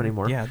move his arm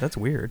anymore. Yeah, that's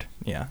weird.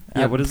 Yeah.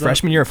 Yeah. What is that?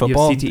 Freshman year of You have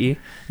football. CTE.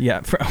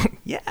 Yeah.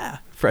 Yeah.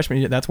 Freshman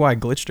year. That's why I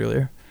glitched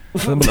earlier.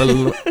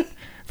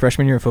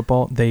 Freshman year of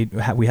football,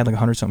 we had like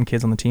 100-something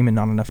kids on the team and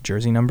not enough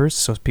jersey numbers,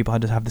 so people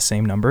had to have the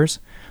same numbers.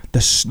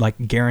 The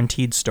like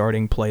guaranteed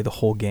starting play the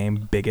whole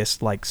game,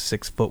 biggest like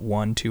 6'1",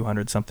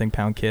 200-something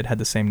pound kid had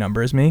the same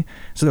number as me.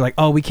 So they're like,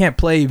 oh, we can't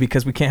play you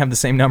because we can't have the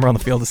same number on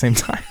the field at the same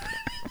time.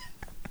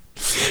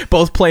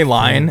 Both play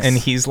line, Thanks. and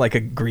he's like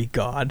a Greek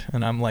god,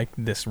 and I'm like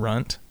this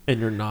runt. And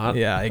you're not.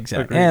 Yeah,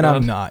 exactly. Greek And god?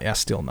 I'm not. Yeah,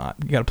 still not.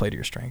 You got to play to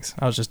your strengths.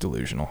 I was just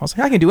delusional. I was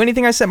like, I can do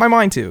anything I set my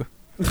mind to.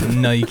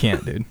 No, you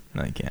can't, dude.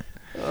 No, you can't.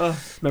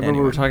 Remember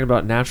we were talking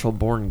about natural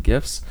born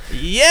gifts?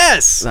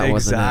 Yes, That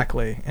wasn't it.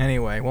 exactly.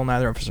 Anyway, well,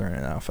 neither of us are in the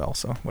NFL,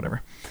 so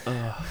whatever.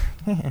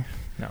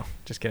 No,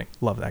 just kidding.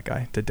 Love that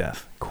guy to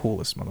death.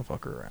 Coolest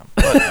motherfucker around.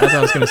 But that's what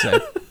I was gonna say.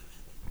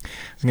 I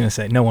was gonna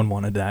say no one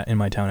wanted that in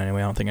my town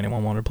anyway. I don't think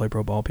anyone wanted to play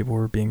pro ball. People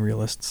were being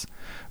realists.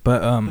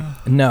 But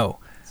no.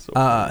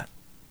 So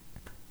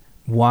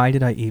Why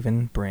did I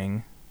even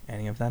bring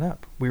any of that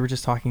up? We were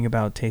just talking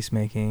about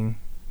tastemaking,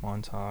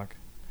 Montauk.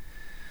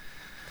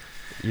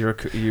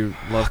 you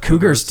love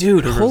Cougars,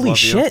 dude. Cougars Holy love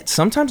shit.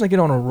 Sometimes I get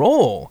on a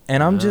roll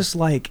and I'm Yeah. just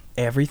like,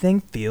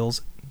 everything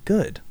feels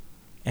good.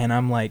 And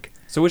I'm like,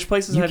 So which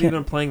places You have you can't-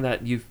 been playing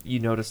that you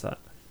noticed that?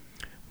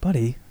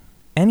 buddy,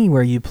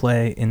 anywhere you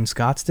play in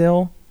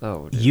Scottsdale,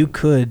 Oh, dude. you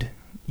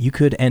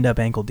could end up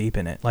ankle deep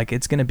in it. Like,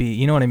 it's going to be,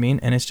 you know what I mean?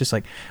 And it's just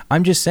like,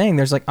 I'm just saying,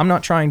 there's like, I'm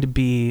not trying to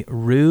be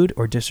rude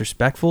or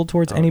disrespectful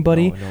towards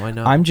anybody. No, I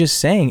know. I'm just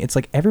saying, it's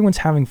like everyone's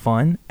having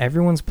fun.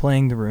 Everyone's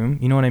playing the room.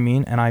 You know what I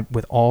mean? And I,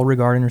 with all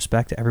regard and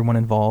respect to everyone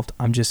involved,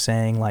 I'm just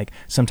saying, like,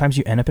 sometimes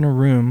you end up in a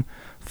room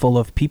full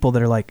of people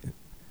that are like,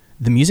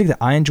 the music that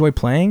I enjoy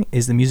playing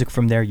is the music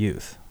from their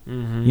youth.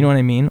 Mm-hmm. You know what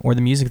I mean? Or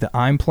the music that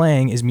I'm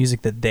playing is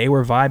music that they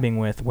were vibing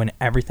with when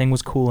everything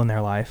was cool in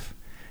their life.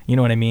 You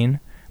know what I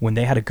mean? When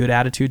they had a good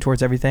attitude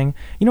towards everything.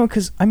 You know,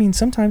 because, I mean,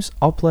 sometimes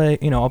I'll play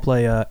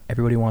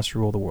Everybody Wants to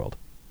Rule the World.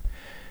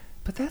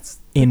 But that's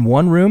In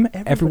one room,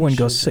 Everybody everyone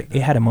goes should do sick. that.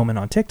 It had a moment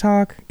on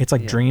TikTok. It's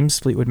like Yeah. Dreams,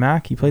 Fleetwood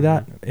Mac. You play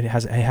that? Mhm.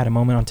 It had a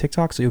moment on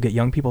TikTok, so you'll get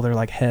young people that are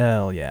like,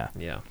 hell yeah.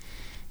 Yeah.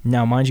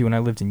 Now, mind you, when I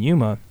lived in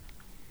Yuma,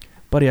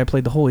 buddy, I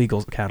played the whole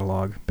Eagles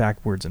catalog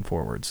backwards and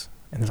forwards.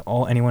 And that's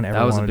all anyone ever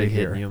That was a wanted to big hit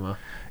hear. in Yuma.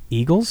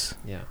 Eagles,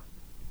 Yeah.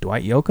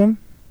 Dwight Yoakam,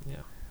 Yeah.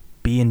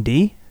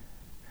 B&D,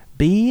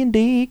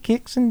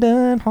 kicks and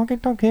done,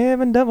 honky tonk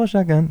heaven, double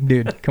shotgun.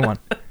 Dude, come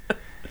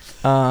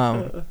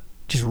on.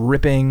 Just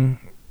ripping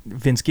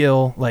Vince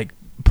Gill, like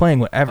playing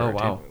whatever. Oh,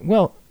 wow. Dude.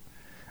 Well,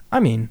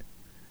 I mean,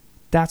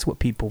 that's what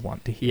people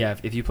want to hear. Yeah,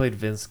 if you played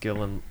Vince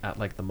Gill at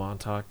like the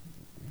Montauk,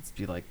 it'd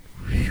be like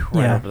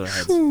right over their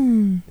heads.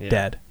 Yeah.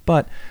 Dead.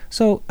 But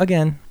so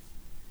again,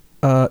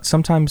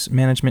 sometimes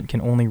management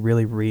can only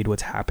really read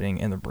what's happening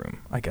in the room,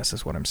 I guess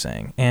is what I'm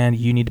saying. And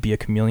you need to be a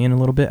chameleon a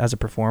little bit as a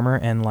performer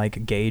and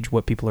like gauge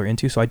what people are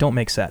into. So I don't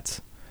make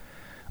sets.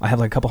 I have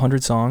like a couple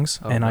hundred songs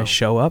and I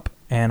show up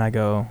and I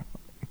go,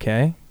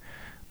 okay,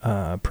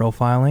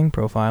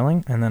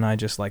 profiling. And then I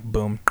just like,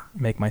 boom,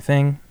 make my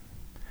thing.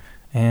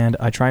 And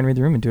I try and read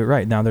the room and do it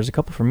right. Now, there's a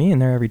couple for me in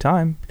there every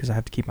time because I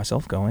have to keep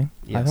myself going.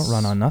 I don't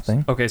run on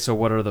nothing. Okay, so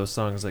what are those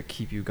songs that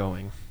keep you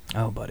going?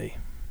 Oh, buddy.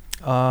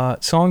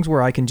 Songs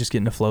where I can just get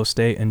in a flow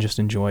state and just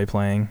enjoy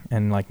playing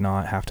and like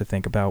not have to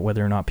think about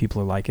whether or not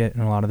people are like it.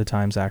 And a lot of the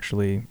times,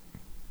 actually,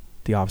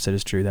 the opposite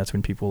is true. That's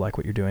when people like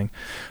what you're doing.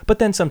 But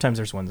then sometimes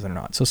there's ones that are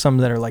not. So some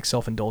that are like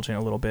self-indulgent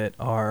a little bit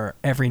are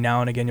every now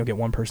and again you'll get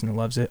one person who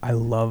loves it. I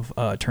love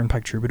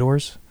Turnpike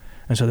Troubadours.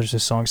 And so there's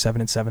this song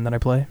 7 and 7 that I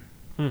play.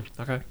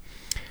 Okay.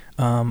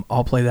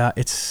 I'll play that.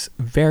 It's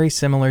very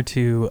similar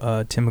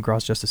to Tim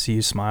McGraw's Just to See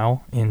You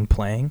Smile in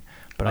playing,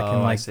 but I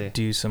can like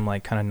do some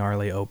like kind of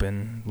gnarly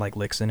open like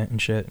licks in it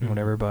and shit and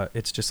whatever. But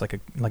it's just like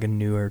a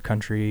newer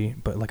country,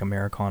 but like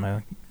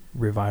Americana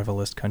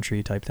revivalist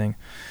country type thing.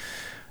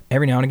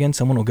 Every now and again,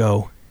 someone will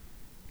go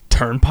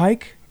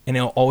Turnpike, and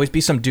it'll always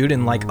be some dude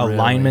in like a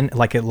lineman,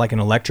 like an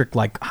electric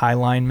like high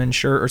lineman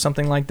shirt or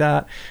something like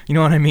that. You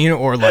know what I mean?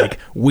 Or like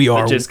we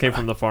are. It just came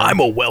from the farm. I'm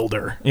a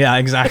welder. Yeah,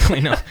 exactly.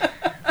 No.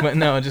 But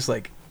no, just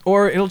like,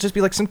 or it'll just be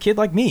like some kid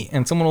like me,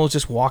 and someone will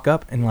just walk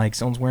up and like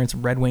someone's wearing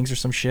some Red Wings or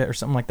some shit or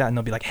something like that, and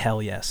they'll be like,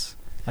 hell yes.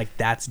 Like,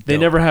 that's dope. They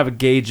never have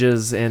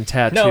gauges and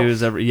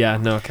tattoos. No. Yeah,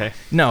 no, okay.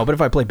 No, but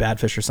if I play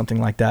Badfish or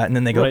something like that, and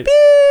then they go, right.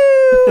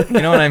 Pew!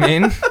 You know what I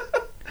mean?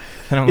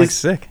 And I'm like,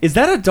 sick. Is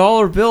that a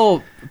dollar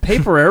bill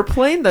paper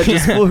airplane that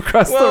just flew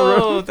across the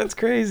room? That's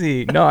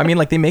crazy. No, I mean,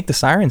 like, they make the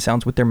siren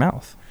sounds with their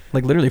mouth,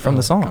 like literally from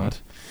the song. God.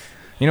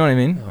 You know what I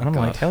mean? And I'm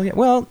like, hell yeah.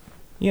 Well,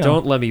 you know.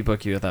 Don't let me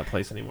book you at that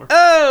place anymore.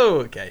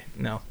 Oh, okay.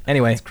 No.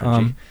 Anyway,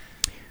 cringy.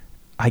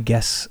 I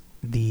guess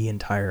the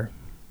entire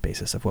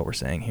basis of what we're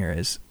saying here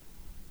is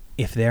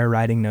if they're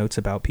writing notes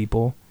about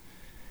people,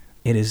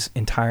 it is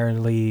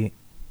entirely...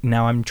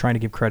 Now I'm trying to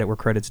give credit where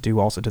credit's due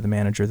also to the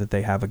manager that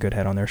they have a good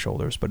head on their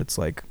shoulders, but it's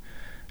like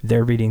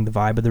they're reading the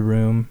vibe of the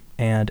room,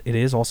 and it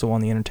is also on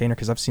the entertainer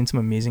because I've seen some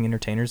amazing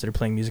entertainers that are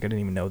playing music I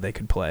didn't even know they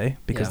could play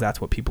because that's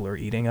what people are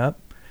eating up.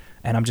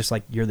 And I'm just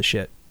like, you're the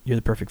shit. You're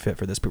the perfect fit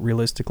for this. But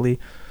realistically,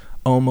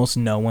 almost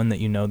no one that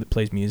you know that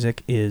plays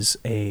music is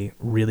a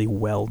really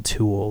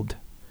well-tooled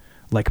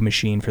like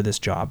machine for this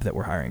job that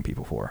we're hiring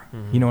people for.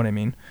 Mm-hmm. You know what I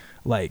mean?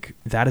 Like,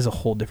 that is a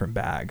whole different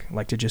bag.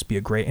 Like, to just be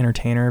a great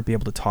entertainer, be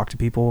able to talk to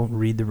people,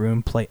 read the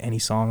room, play any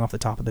song off the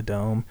top of the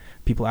dome.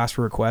 People ask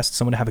for requests,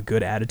 someone to have a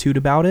good attitude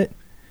about it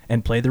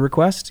and play the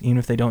request, even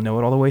if they don't know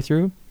it all the way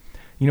through.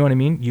 You know what I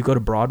mean? You go to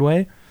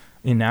Broadway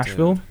in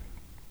Nashville, dude.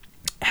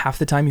 Half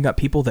the time you got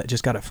people that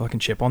just got a fucking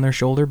chip on their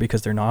shoulder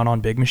because they're not on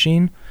Big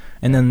Machine.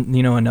 And then,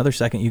 you know, another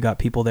second you got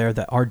people there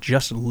that are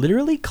just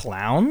literally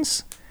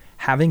clowns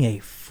having a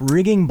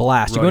frigging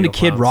blast. You're going to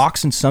Kid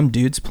Rocks and some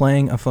dude's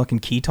playing a fucking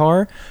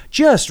keytar,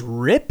 just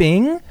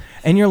ripping,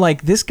 and you're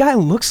like, this guy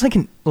looks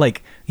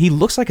like he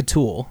looks like a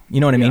tool. You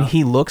know what I mean?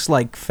 He looks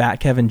like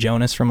Fat Kevin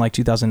Jonas from like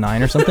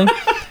 2009 or something.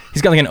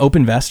 He's got like an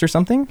open vest or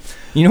something.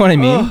 You know what I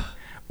mean?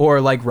 or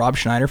like Rob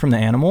Schneider from The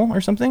Animal or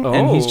something,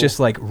 and he's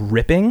just like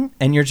ripping,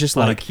 and you're just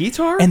on like a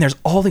guitar, and there's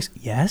all these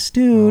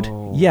dude,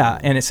 yeah,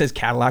 and it says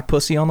Cadillac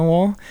Pussy on the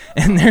wall,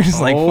 and there's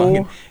like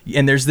fucking,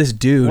 and there's this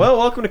dude. Well,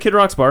 welcome to Kid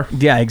Rock's bar.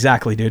 Yeah,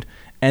 exactly, dude.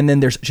 And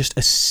then there's just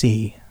a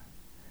sea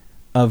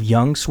of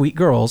young sweet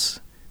girls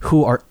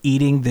who are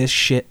eating this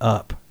shit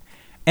up,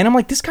 and I'm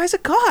like, this guy's a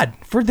god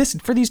for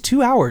these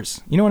 2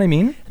 hours. You know what I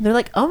mean? And they're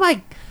like, oh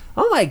my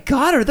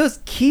God, are those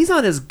keys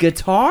on his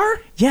guitar?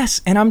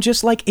 Yes, and I'm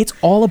just like, it's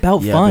all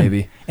about fun.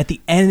 Baby. At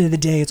the end of the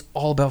day, it's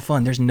all about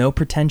fun. There's no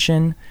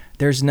pretension.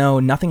 There's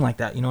nothing like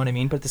that. You know what I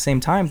mean? But at the same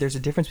time, there's a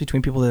difference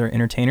between people that are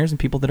entertainers and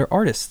people that are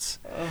artists.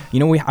 You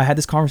know, I had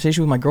this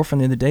conversation with my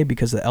girlfriend the other day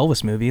because of the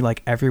Elvis movie.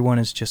 Like, everyone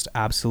is just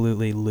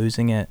absolutely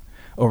losing it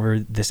over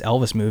this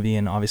Elvis movie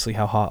and obviously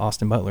how hot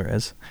Austin Butler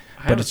is.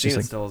 I haven't seen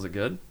it still. Is it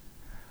good?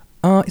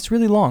 It's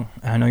really long.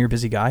 I know you're a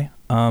busy guy.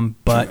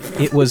 But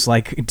it was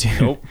like, dude,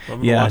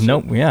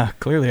 nope. Yeah,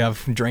 clearly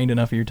I've drained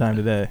enough of your time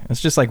today.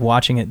 It's just like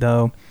watching it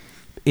though.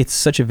 It's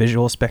such a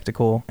visual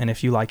spectacle. And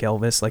if you like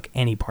Elvis, like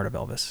any part of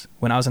Elvis,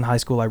 when I was in high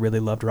school, I really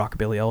loved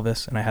Rockabilly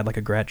Elvis, and I had like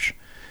a Gretsch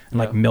and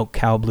like Milk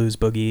Cow Blues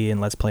Boogie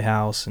and Let's Play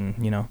House, and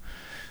you know,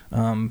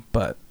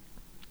 but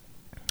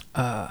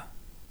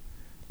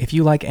if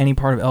you like any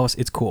part of Elvis,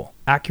 it's cool.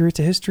 Accurate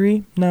to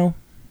history? No.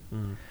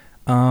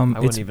 I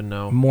wouldn't even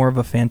know. More of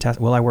a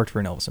fantastic. Well, I worked for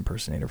an Elvis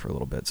impersonator for a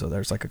little bit, so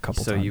there's like a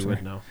couple times. So you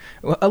would know.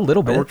 Well, a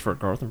little bit. I worked for a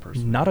Garth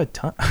impersonator. Not a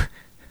ton.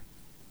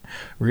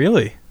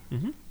 Really?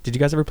 Mm-hmm. Did you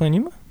guys ever play in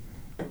Yuma?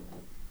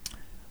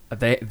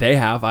 They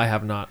have. I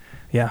have not.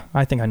 Yeah,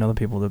 I think I know the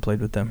people that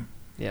played with them.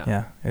 Yeah.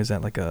 Yeah. Is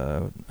that like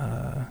a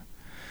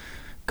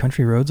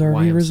Country Roads RV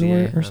YMCA,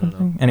 resort or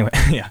something? Anyway,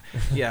 yeah,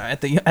 yeah.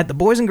 At the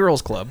Boys and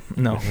Girls Club.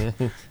 No,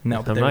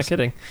 no. I'm not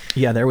kidding.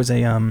 Yeah, there was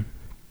a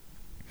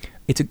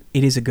it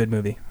is a good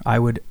movie.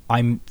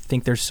 I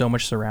think there's so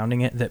much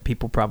surrounding it that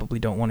people probably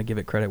don't want to give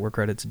it credit where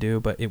credit's due,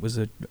 but it was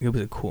a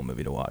cool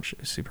movie to watch. It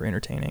was super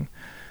entertaining.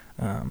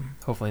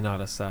 Hopefully not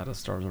as sad as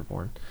Stars Are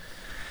Born.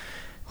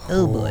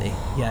 Oh boy.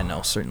 Yeah,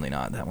 no, certainly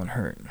not. That one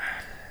hurt.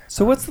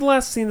 So what's the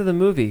last scene of the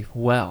movie?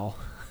 Well,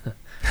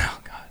 oh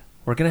god,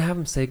 we're gonna have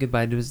him say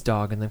goodbye to his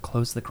dog and then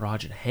close the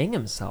garage and hang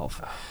himself.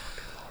 Oh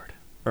good lord.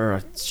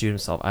 Or shoot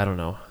himself. I don't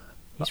know.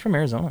 He's from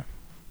Arizona.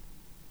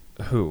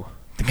 Who?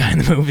 The guy in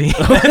the movie.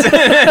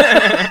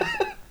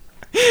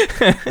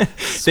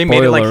 They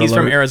made it like he's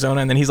from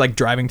Arizona, and then he's like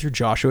driving through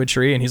Joshua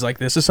Tree, and he's like,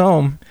 "This is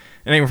home."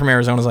 And anyone from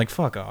Arizona is like,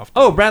 "Fuck off."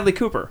 Oh, Bradley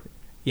Cooper.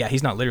 Yeah,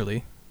 he's not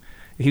literally.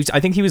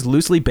 I think he was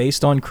loosely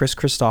based on Chris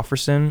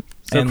Christopherson.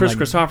 So Chris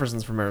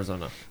Christopherson's from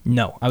Arizona.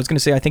 No, I was gonna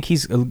say I think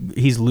he's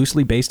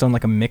loosely based on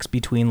like a mix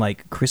between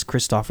like Chris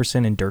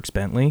Christopherson and Dierks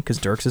Bentley, because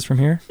Dierks is from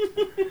here.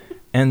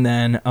 And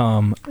then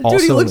also,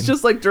 dude, he looks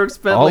just like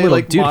Dierks Bentley.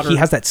 Like dude, modern. He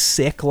has that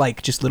sick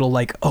like just little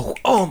like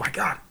oh my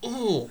god,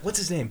 what's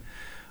his name?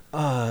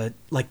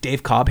 Like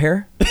Dave Cobb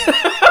hair.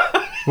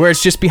 Where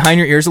it's just behind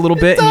your ears a little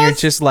bit,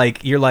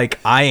 and you're like,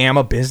 I am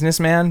a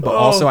businessman, but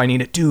also I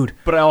need it, dude.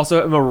 But I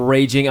also am a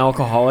raging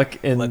alcoholic,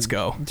 and let's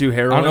go do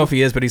heroin. I don't know if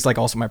he is, but he's like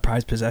also my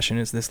prized possession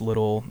is this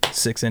little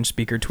 6-inch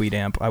speaker tweed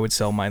amp. I would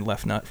sell my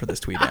left nut for this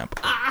tweed amp,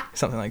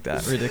 something like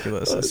that.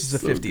 Ridiculous. This is a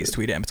 50s good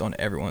tweed amp. It's on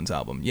everyone's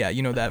album. Yeah,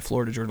 you know that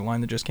Florida Georgia line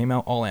that just came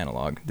out, all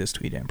analog. This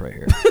tweed amp right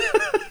here.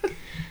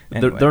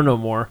 Anyway. They're no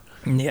more.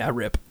 Yeah,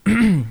 rip.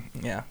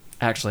 Yeah.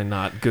 Actually,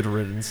 not. Good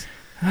riddance.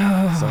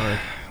 Sorry.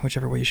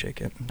 Whichever way you shake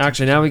it.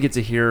 Actually, now we get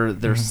to hear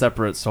their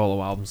separate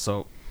solo albums.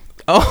 So,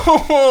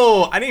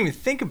 I didn't even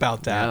think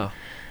about that. Yeah.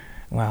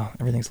 Wow,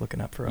 everything's looking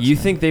up for us. You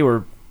think they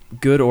were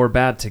good or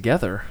bad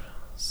together,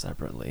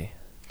 separately?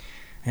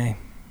 Hey,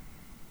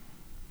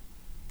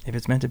 if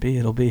it's meant to be,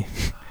 it'll be.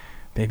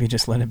 Baby,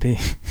 just let it be.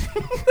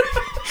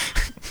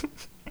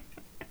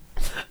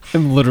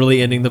 I'm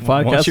literally ending the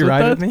podcast. Won't you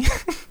ride with me?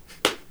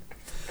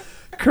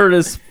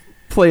 Kurtis,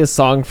 play a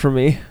song for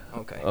me.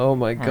 Okay. Oh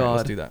my god. Right,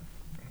 let's do that.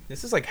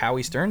 This is like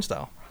Howie Stern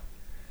style.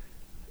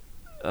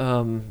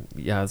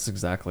 Yeah, that's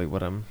exactly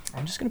what I'm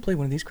just gonna play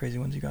one of these crazy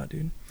ones you got,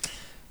 dude.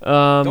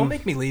 Don't Don't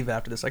make me leave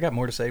after this. I got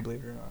more to say,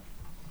 believe it or not.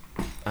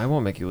 I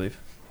won't make you leave.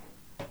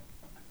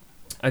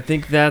 I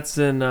think that's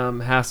in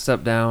Half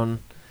Step Down.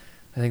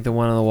 I think the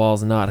one on the wall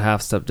is not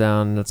Half Step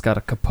Down. It's got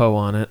a capo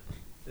on it.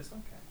 This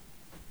one? Okay.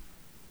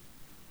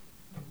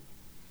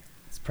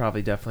 It's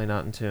probably definitely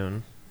not in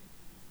tune.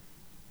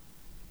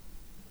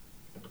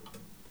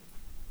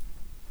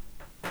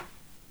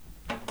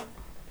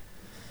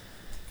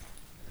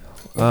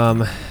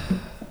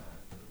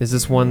 Is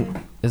this one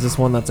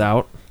that's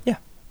out? Yeah.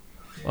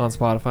 On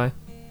Spotify?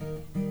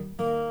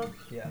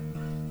 Yeah.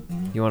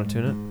 You want to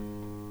tune it?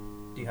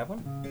 Do you have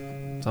one?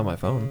 It's on my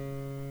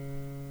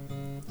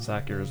phone. It's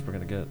accurate as we're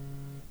gonna get.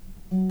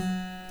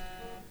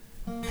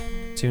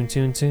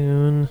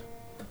 Tune.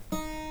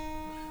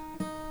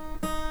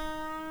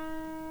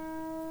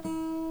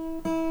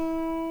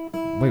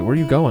 Wait, where are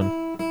you going?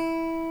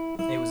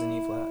 It was an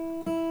E flat.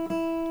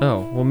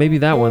 Oh, well maybe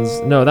that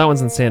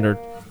one's in standard.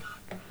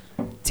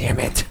 Damn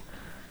it.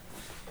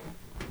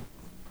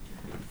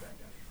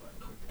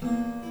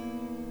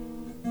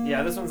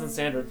 Yeah, this one's in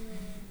standard.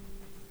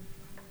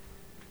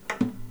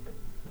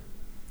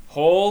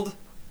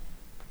 Holding.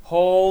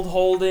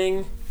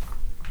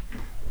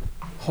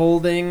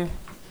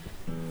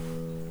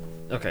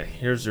 Okay,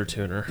 here's your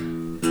tuner.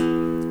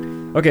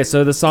 Okay,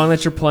 so the song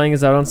that you're playing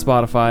is out on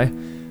Spotify.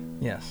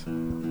 Yes.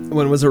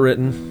 When was it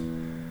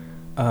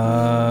written?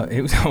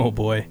 It was oh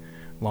boy,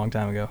 long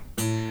time ago.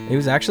 It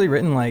was actually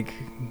written like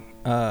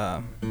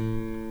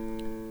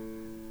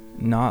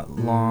not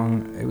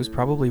long. It was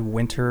probably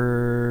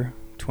winter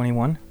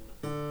 21.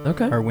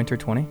 Okay. Or winter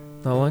 20.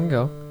 Not long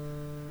ago.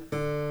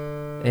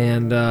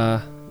 And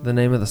the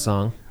name of the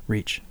song?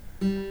 Reach.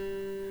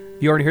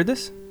 You already heard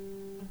this?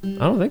 I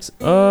don't think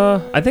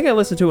so. I think I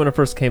listened to it when it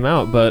first came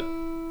out, but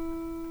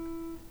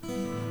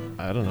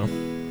I don't know.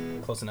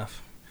 Close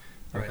enough.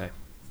 Okay.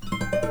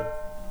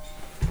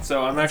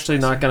 So I'm actually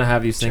not going to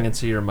have you sing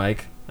into your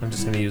mic. I'm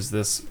just going to use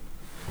this.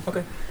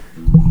 Okay.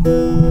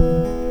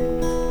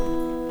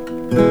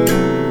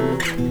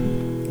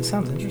 It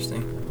sounds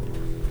interesting.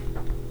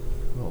 A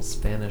little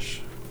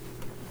Spanish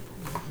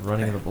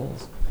running of the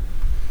bulls.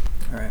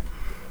 All right.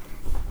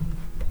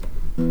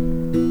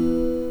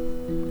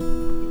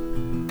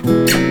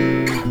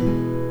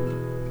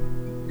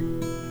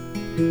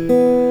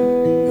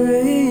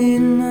 Late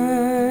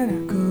night, I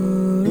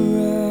go to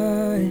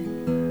ride.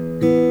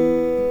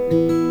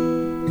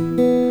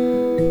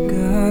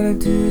 Gotta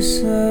do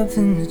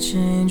something to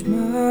change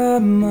my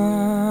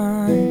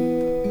mind.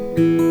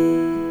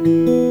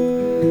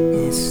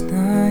 It's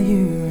not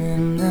you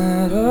and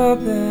that or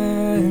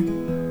bad.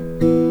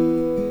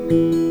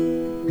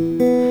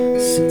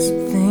 Said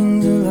some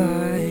things I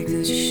like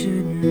that you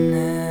shouldn't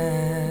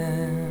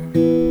have.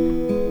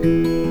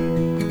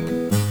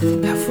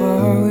 How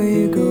far will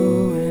you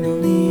go? And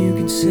only you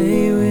can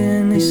say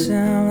when they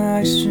sound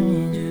like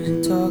strangers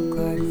and talk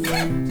like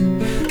friends.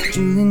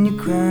 Jewel your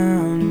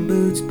crown and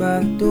boots by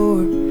the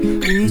door.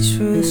 Reach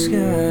for the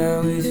sky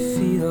with your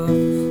feet off the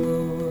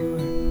floor.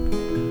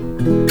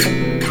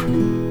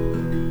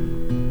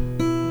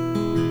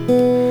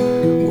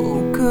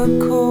 Woke up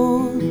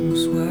cold and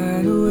was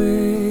wide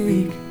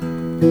awake.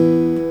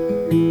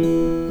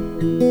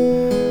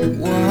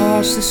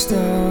 Watch the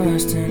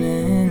stars turn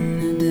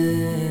into day.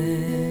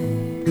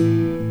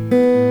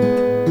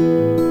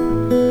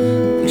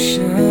 Wish I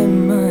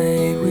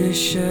might,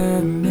 wish I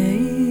may.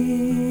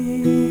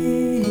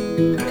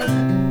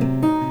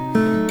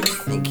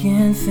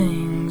 Thinking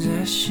things I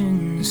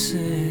shouldn't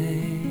say.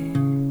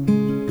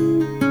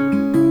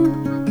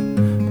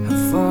 How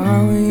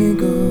far will you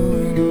go?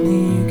 And only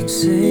you can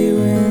say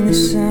when they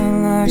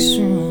sound like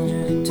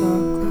strangers and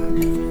talk like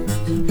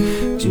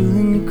friends. Jewel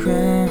in your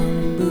crown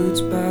and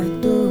boots by the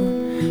door.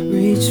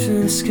 Reach for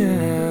the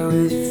sky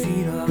with your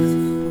feet off the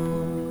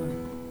floor.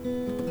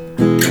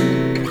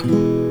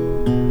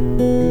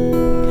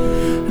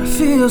 I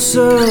feel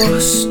so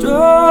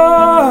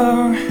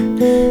strong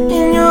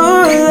in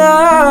your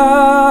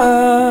love.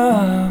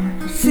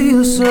 I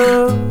feel so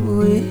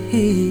weak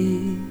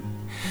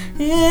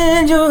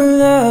in your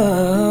love.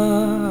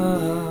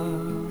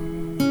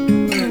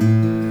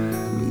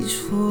 Reach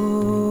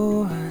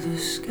for the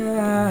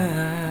sky.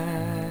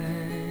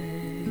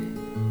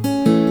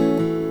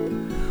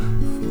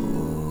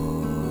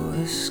 For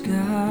the sky.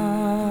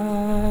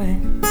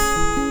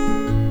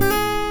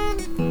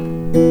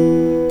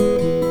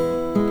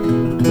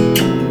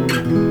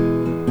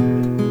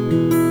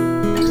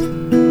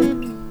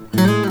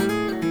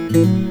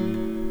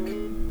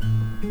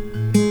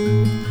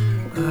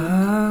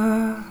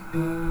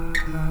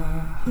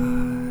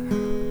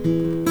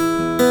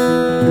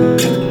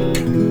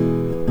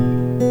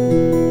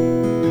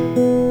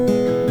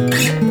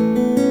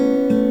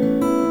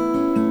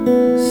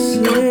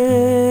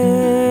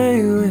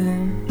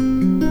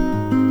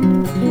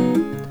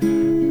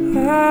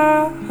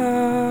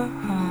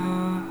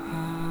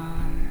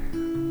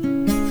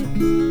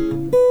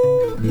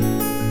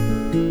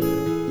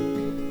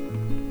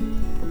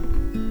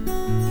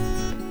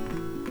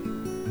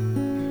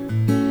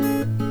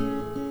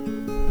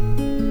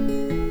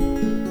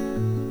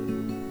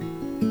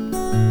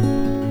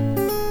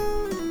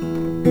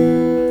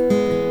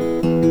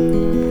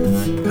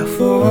 How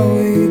far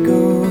will you go?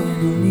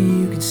 And only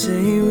you can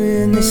say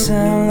when they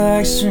sound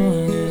like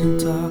strangers and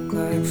talk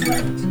like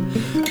friends.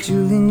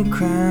 Jewel in your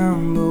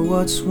crown, but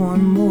what's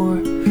one more?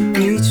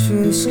 Reach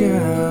for the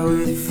sky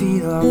with your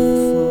feet off the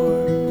floor.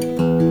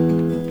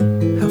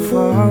 How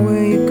far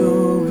will you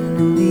go? And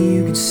only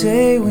you can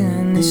say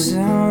when they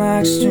sound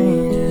like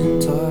strangers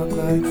and talk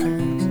like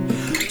friends.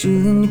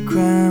 Jewel in your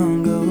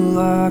crown, go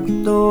lock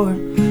the door.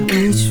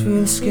 Reach for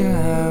the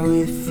sky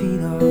with your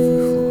feet off the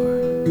floor.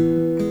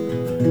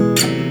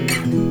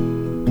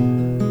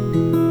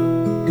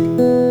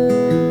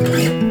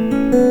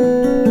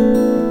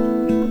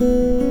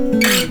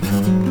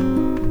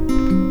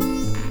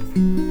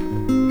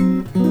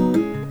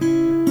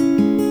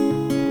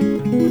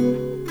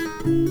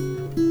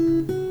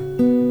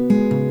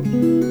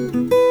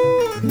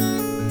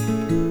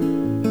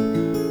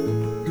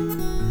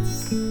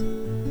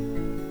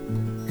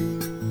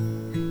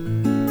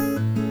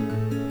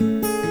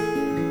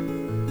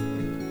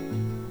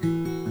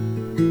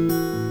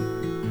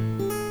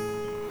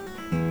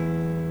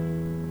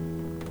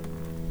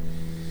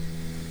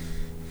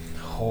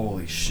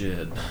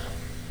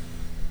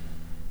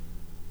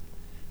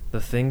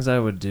 The things I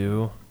would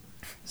do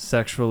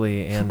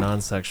sexually and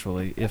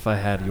non-sexually if I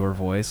had your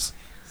voice.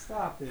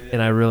 Stop it.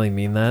 And I really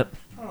mean that.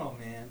 Oh,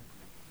 man.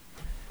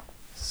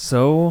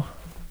 So,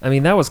 I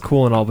mean, that was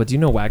cool and all, but do you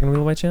know Wagon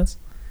Wheel by chance?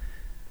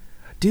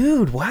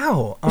 Dude,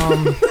 wow.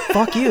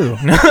 Fuck you.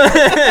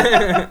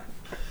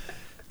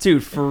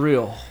 Dude, for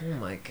real. Oh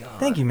my god.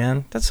 Thank you,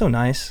 man. That's so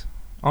nice.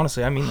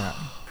 Honestly, I mean that.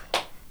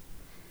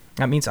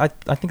 That means I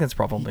think that's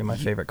probably my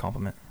favorite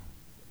compliment.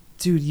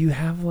 Dude, you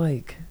have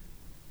like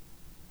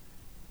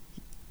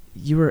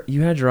you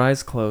had your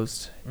eyes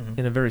closed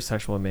in a very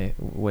sexual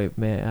way,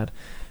 may I add.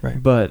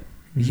 Right. But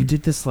you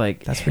did this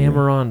like That's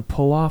hammer-on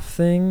pull-off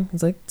thing.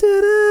 It's like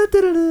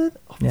da-da-da-da-da.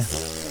 Yeah.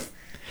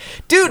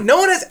 Dude, no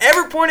one has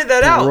ever pointed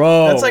that out.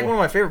 Bro. That's like one of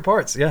my favorite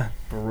parts. Yeah.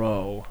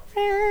 Bro.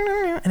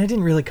 And it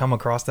didn't really come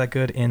across that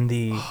good in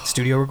the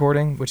studio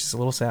recording, which is a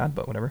little sad,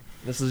 but whatever.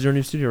 This is your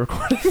new studio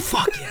recording.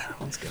 Fuck yeah.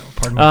 Let's go.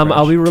 Pardon my French.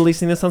 I'll be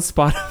releasing this on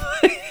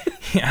Spotify.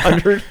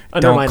 Yeah.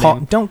 under my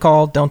name. Don't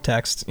call. Don't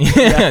text.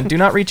 Yeah. Do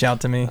not reach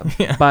out to me.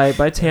 Yeah.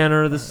 By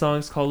Tanner. The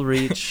song's called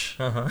Reach.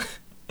 Uh-huh.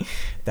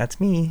 That's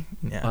me.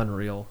 Yeah.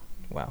 Unreal.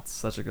 Wow. It's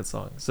such a good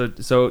song. So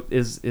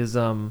is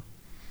the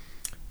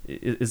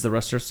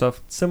rest of your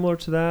stuff similar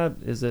to that?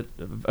 Is it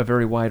a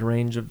very wide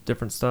range of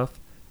different stuff?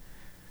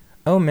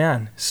 Oh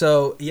man.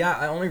 So yeah,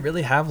 I only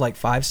really have like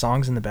 5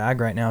 songs in the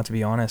bag right now, to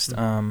be honest.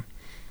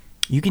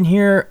 You can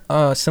hear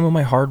some of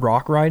my hard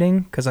rock writing,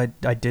 because I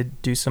did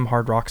do some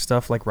hard rock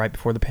stuff like right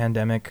before the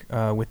pandemic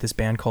with this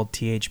band called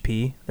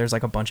THP. There's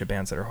like a bunch of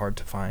bands that are hard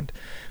to find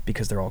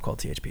because they're all called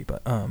THP,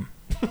 but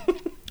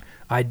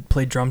I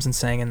played drums and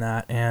sang in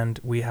that, and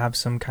we have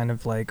some kind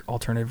of like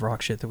alternative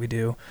rock shit that we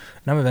do,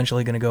 and I'm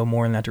eventually going to go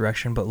more in that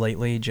direction. But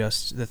lately,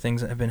 just the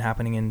things that have been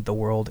happening in the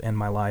world and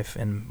my life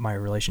and my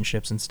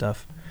relationships and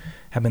stuff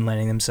have been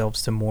lending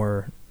themselves to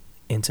more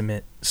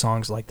intimate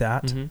songs like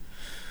that.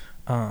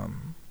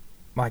 Mm-hmm.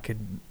 I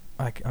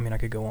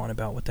could go on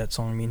about what that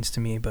song means to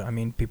me, but I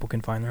mean, people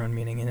can find their own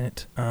meaning in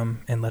it,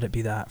 and let it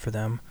be that for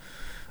them.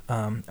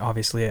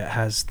 Obviously it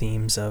has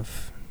themes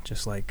of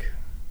just like,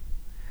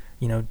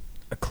 you know,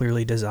 a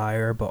clearly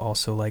desire, but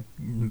also like,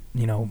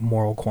 you know,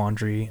 moral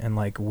quandary, and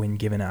like when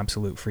given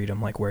absolute freedom,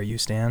 like where you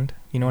stand,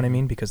 you know what I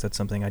mean? Because that's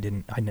something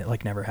I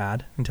never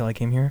had until I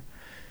came here,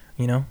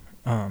 you know?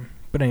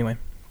 But anyway,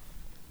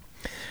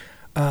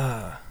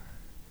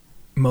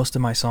 most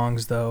of my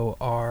songs though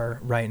are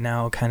right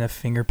now kind of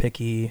finger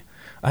picky.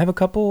 I have a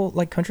couple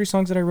like country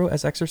songs that I wrote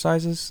as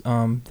exercises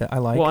that I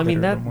like. Well, I mean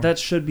that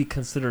should be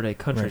considered a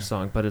country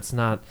song, but it's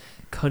not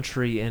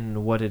country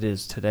in what it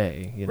is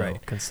today, you know,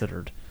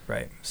 considered.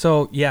 Right.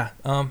 So yeah,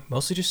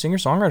 mostly just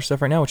singer-songwriter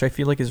stuff right now, which I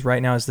feel like is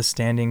the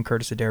standing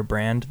Kurtis Adair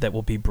brand that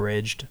will be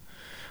bridged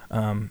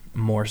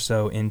more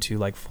so into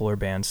like fuller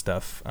band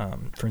stuff.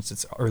 For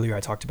instance, earlier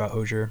I talked about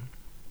Hosier.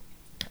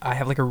 I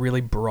have like a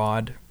really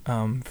broad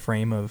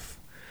frame of,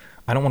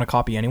 I don't want to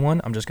copy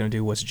anyone. I'm just going to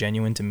do what's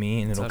genuine to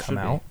me, and it'll come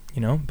out,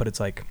 you know? But it's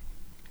like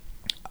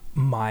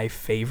my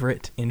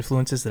favorite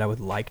influences that I would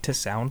like to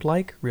sound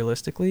like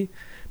realistically,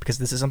 because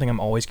this is something I'm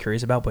always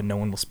curious about, but no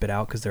one will spit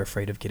out because they're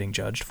afraid of getting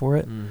judged for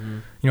it. Mm-hmm.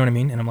 You know what I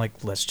mean? And I'm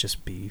like, let's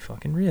just be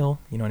fucking real.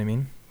 You know what I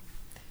mean?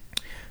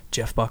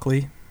 Jeff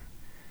Buckley,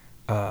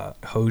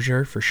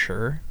 Hosier for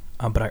sure.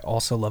 But I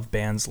also love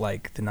bands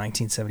like the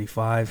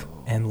 1975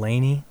 and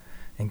Laney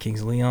and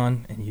Kings of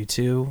Leon and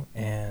U2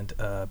 and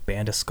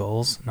Band of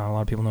Skulls. Not a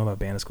lot of people know about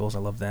Band of Skulls. I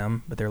love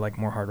them, but they're like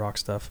more hard rock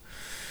stuff.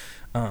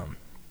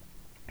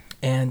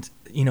 And,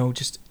 you know,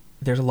 just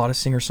there's a lot of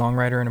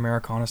singer-songwriter and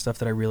Americana stuff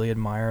that I really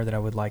admire that I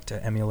would like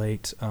to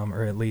emulate,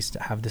 or at least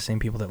have the same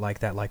people that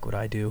like what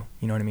I do.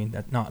 You know what I mean?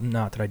 That not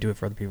that I do it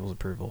for other people's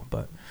approval,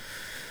 but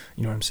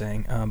you know what I'm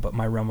saying? But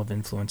my realm of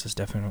influence is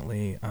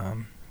definitely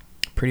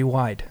pretty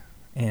wide,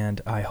 and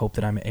I hope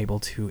that I'm able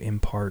to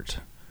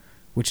impart,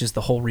 which is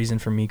the whole reason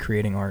for me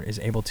creating art, is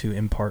able to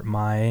impart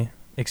my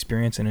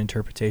experience and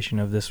interpretation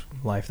of this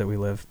life that we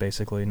live,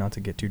 basically, not to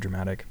get too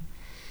dramatic,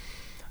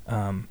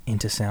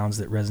 into sounds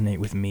that resonate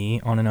with me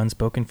on an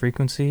unspoken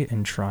frequency,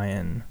 and try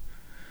and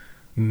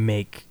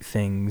make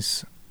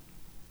things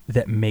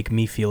that make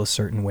me feel a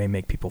certain way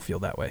make people feel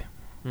that way.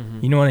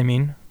 Mm-hmm. You know what I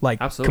mean?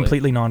 Like, absolutely.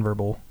 Completely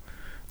nonverbal.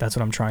 That's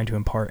what I'm trying to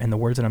impart. And the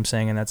words that I'm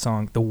saying in that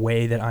song, the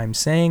way that I'm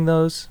saying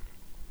those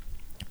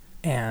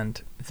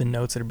and the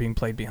notes that are being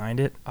played behind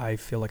it, I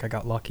feel like I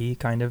got lucky,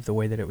 kind of, the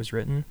way that it was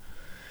written,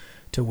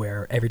 to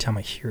where every time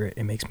I hear it,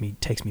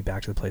 takes me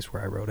back to the place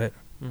where I wrote it.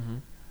 Mm-hmm.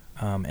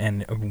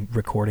 And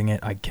recording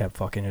it, I kept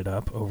fucking it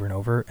up over and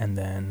over, and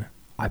then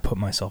I put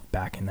myself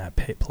back in that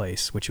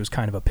place, which was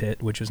kind of a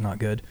pit, which was not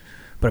good,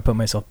 but I put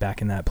myself back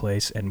in that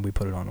place, and we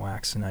put it on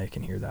wax, and now you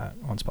can hear that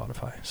on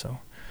Spotify. So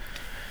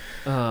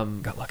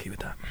got lucky with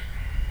that.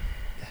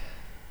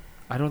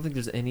 I don't think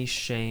there's any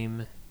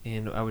shame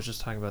in, I was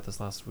just talking about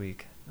this last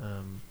week,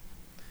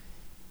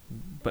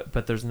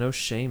 but there's no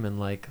shame in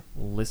like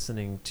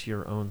listening to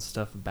your own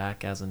stuff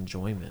back as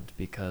enjoyment,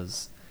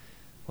 because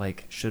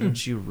like,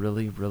 shouldn't you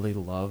really, really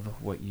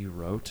love what you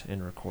wrote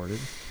and recorded?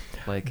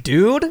 Like,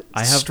 dude,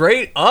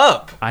 straight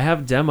up. I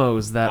have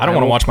demos that I don't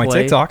want to watch my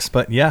TikToks,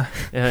 but yeah.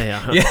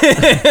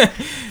 Yeah.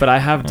 But I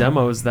have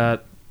demos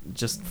that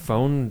just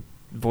phone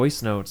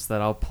voice notes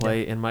that I'll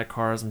play in my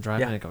car as I'm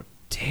driving and I go,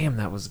 damn,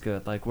 that was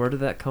good. Like, where did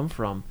that come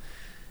from?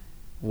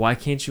 Why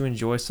can't you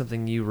enjoy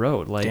something you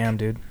wrote? Like, damn,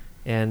 dude.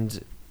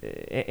 And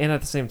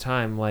at the same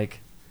time,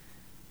 like,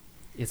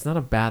 it's not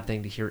a bad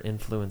thing to hear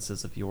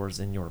influences of yours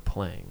in your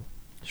playing.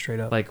 Straight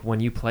up. Like, when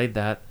you played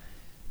that,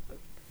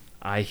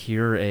 I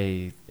hear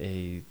a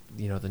the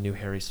new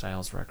Harry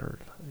Styles record.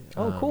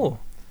 Oh, cool.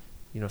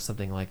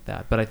 Something like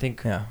that. But I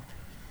think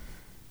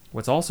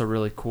what's also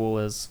really cool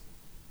is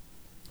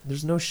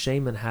there's no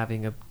shame in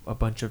having a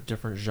bunch of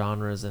different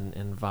genres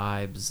and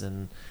vibes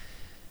and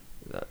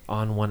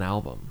on one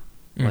album.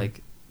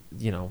 Like,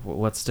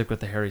 let's stick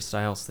with the Harry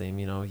Styles theme.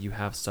 You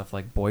have stuff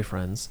like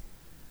Boyfriends,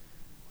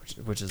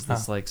 which is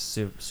this like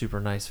super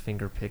nice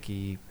finger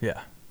picky,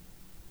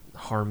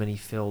 harmony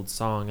filled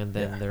song, and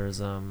then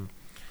there's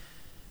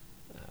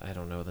I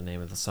don't know the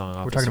name of the song.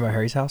 We're talking about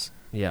Harry's House.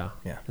 Yeah.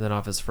 And then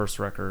off his first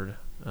record,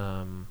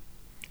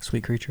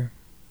 Sweet Creature.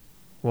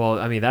 Well,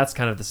 I mean that's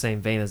kind of the same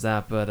vein as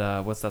that,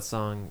 but what's that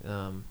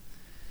song?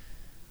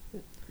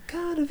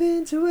 Kind of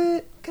into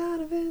it.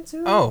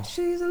 Oh.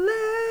 She's a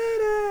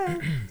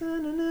lady.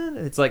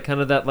 It's like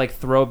kind of that like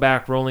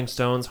throwback Rolling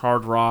Stones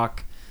hard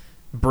rock,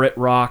 Brit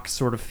rock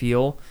sort of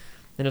feel,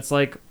 and it's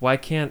like why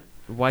can't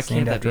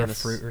that be in a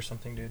fruit or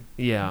something, dude?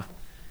 Yeah,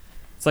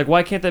 it's like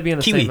why can't that be in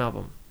the Kiwi. same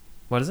album?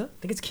 What is it?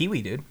 I think it's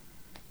Kiwi, dude.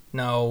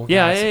 No.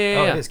 Yeah.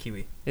 It is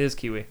Kiwi. It is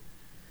Kiwi.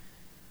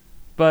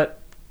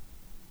 But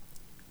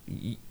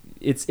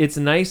it's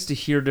nice to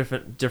hear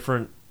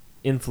different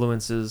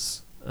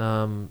influences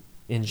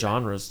in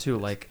genres too.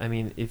 Like, I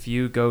mean, if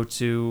you go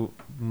to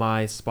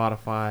my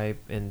Spotify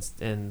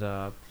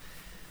and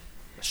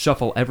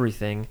shuffle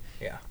everything,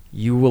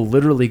 you will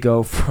literally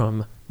go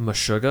from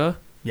Meshuggah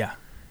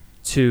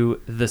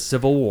to the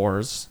Civil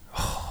Wars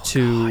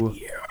to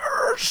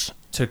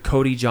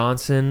Cody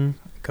Johnson,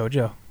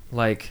 Kojo.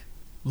 like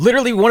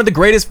literally one of the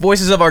greatest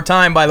voices of our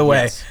time, by the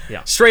way.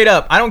 Yeah. Straight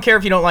up. I don't care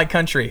if you don't like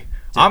country.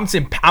 I'm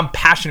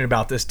passionate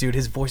about this dude.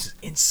 His voice is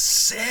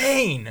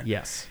insane.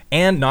 Yes.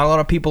 And not a lot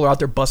of people are out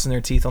there busting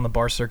their teeth on the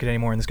bar circuit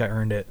anymore, and this guy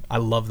earned it. I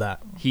love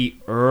that. He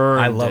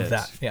earned it. I love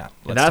that. Yeah.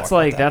 That's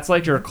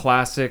like your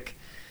classic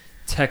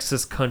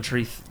Texas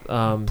country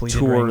tour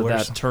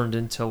Wranglers. that turned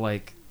into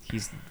like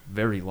he's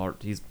very large.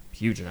 He's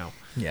huge now.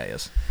 Yeah, he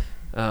is.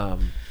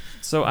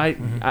 So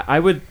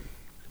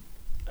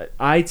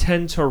I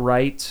tend to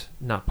write,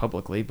 not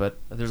publicly, but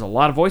there's a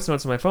lot of voice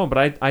notes on my phone,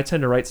 but I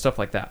tend to write stuff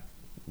like that,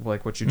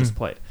 like what you just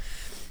played.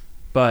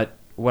 But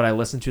what I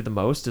listen to the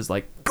most is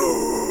like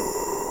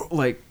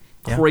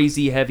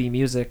crazy heavy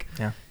music.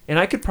 Yeah. And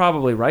I could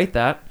probably write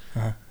that,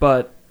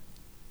 but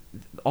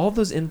all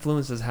those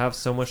influences have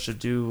so much to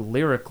do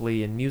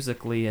lyrically and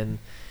musically and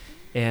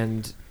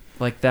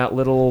like that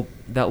little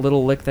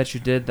lick that you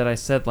did that I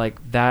said,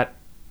 like that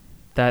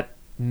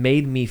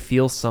made me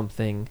feel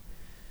something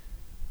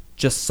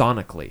just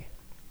sonically.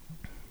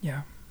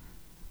 Yeah.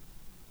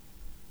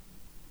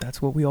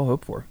 That's what we all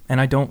hope for.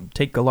 And I don't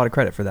take a lot of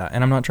credit for that.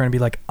 And I'm not trying to be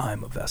like,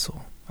 I'm a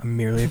vessel. I'm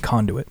merely a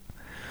conduit.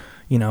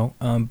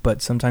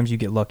 But sometimes you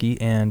get lucky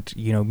and,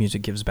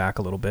 music gives back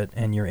a little bit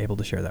and you're able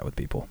to share that with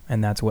people.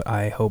 And that's what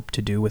I hope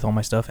to do with all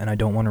my stuff. And I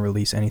don't want to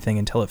release anything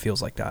until it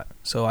feels like that.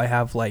 So I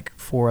have like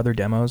 4 other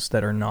demos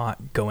that are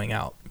not going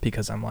out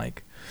because I'm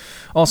like,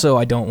 also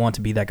I don't want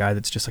to be that guy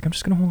that's just like, I'm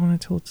just going to hold on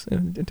until it's,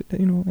 and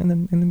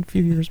then in a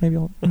few years, maybe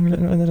I'll,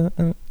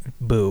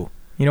 boo.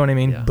 You know what I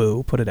mean? Yeah.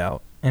 Boo, put it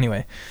out.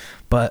 Anyway,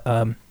 but,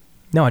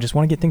 no, I just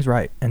want to get things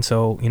right. And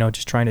so,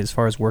 just trying to, as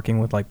far as working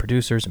with like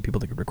producers and people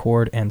that could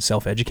record and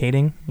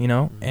self-educating,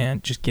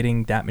 and just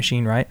getting that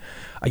machine right.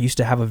 I used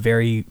to have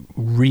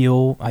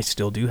I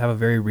still do have a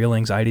very real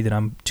anxiety that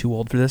I'm too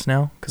old for this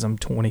now because I'm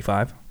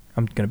 25.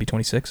 I'm going to be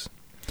 26.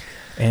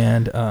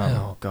 And,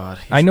 oh God,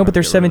 I know, but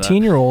there's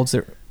 17-year-olds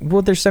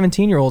there's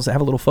 17-year-olds that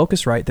have a little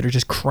Focusrite that are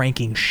just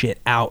cranking shit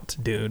out,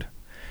 dude.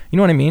 You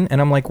know what I mean?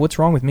 And I'm like, what's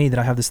wrong with me that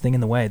I have this thing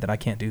in the way that I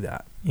can't do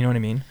that? You know what I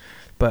mean?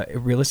 But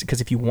realistic,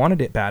 because if you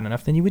wanted it bad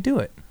enough, then you would do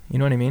it. You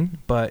know what I mean?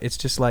 But it's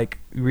just like,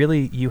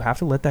 really, you have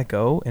to let that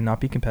go and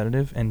not be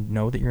competitive and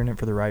know that you're in it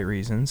for the right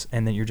reasons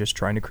and that you're just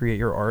trying to create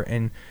your art.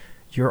 And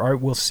your art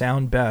will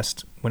sound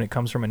best when it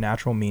comes from a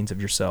natural means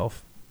of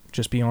yourself.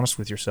 Just be honest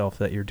with yourself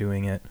that you're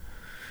doing it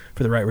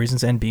for the right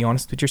reasons, and be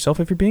honest with yourself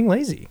if you're being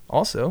lazy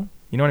also.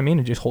 You know what I mean?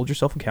 And just hold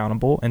yourself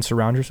accountable and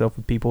surround yourself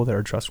with people that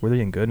are trustworthy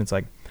and good. And it's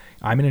like,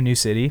 I'm in a new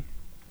city.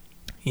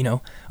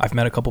 I've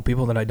met a couple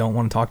people that I don't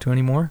want to talk to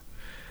anymore.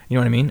 You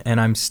know what I mean?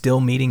 And I'm still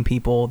meeting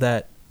people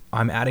that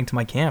I'm adding to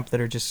my camp that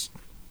are just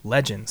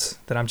legends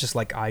that I'm just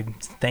like, I'm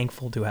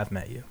thankful to have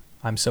met you.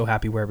 I'm so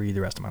happy wherever you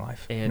the rest of my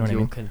life. And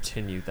you'll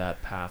continue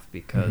that path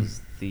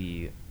because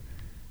the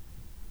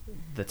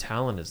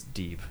talent is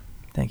deep.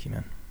 Thank you,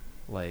 man.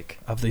 Like,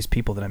 of these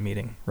people that I'm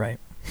meeting, right?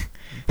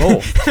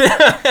 Both.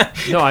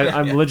 No,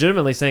 I'm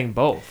legitimately saying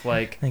both.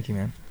 Like, thank you,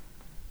 man.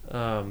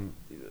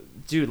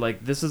 Dude,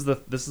 like this is the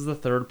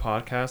 3rd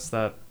podcast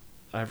that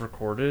I've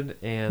recorded,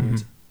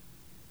 and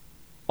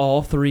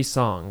all 3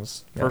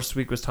 songs. First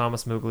week was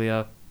Thomas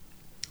Muglia.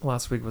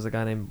 last week was a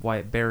guy named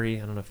Wyatt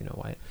Berry. I don't know if you know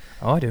Wyatt.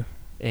 Oh, I do.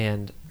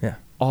 And Yeah.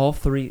 all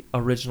 3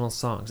 original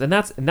songs. And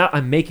that's now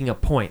I'm making a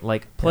point.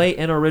 Like, play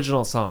an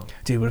original song.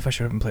 Dude, what if I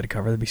showed up and played a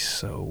cover? That'd be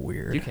so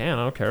weird. You can.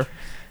 I don't care.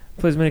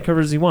 Play as many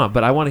covers as you want,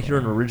 but I want to hear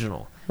an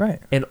original. Right.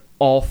 And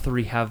all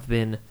 3 have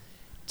been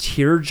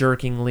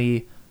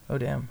tear-jerkingly Oh,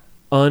 damn.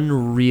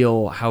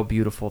 unreal how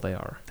beautiful they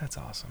are. That's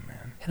awesome,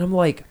 man. And I'm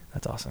like,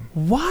 That's awesome.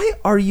 why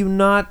are you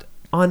not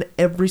on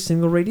every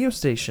single radio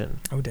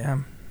station? Oh,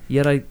 damn.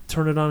 Yet I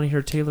turn it on and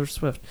hear Taylor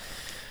Swift.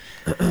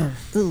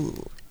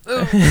 Ooh.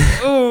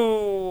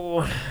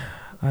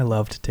 I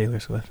loved Taylor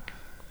Swift.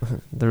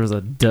 There was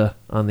a duh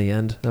on the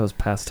end. That was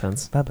past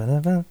tense.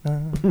 Anyway.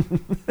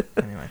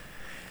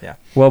 Yeah.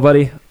 Well,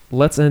 buddy,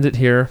 let's end it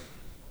here.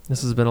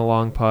 This has been a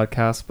long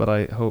podcast, but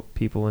I hope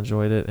people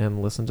enjoyed it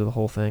and listened to the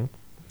whole thing.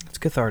 It's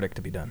cathartic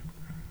to be done.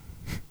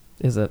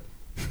 Is it?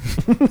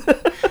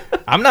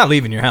 I'm not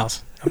leaving your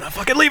house. I'm not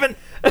fucking leaving.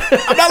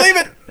 I'm not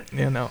leaving.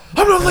 Yeah, no.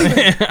 I'm not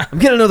leaving. I'm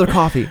getting another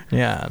coffee.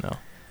 Yeah, I know.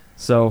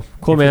 So,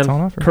 cool, If man. it's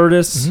on offer.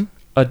 Kurtis, Mhm.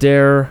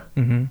 Adair,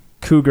 Mm-hmm.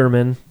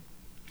 Cougarman.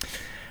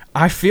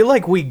 I feel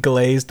like we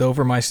glazed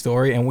over my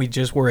story and we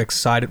just were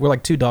excited. We're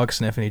like 2 dogs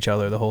sniffing each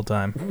other the whole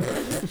time.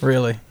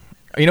 Really.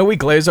 You know, we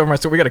glazed over my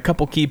story. We got a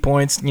couple key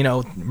points, you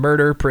know,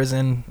 murder,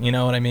 prison, you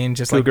know what I mean?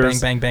 Just like Cougars.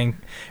 bang, bang,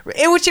 bang.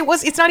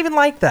 It's not even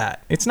like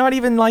that. It's not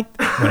even like,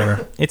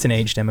 whatever. It's an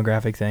age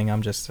demographic thing. I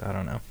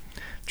don't know.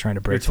 Trying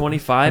to break. You're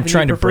 25 I'm and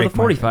trying you to prefer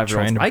break the 45-year-olds.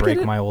 trying I to get break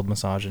it. my old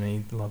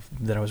misogyny love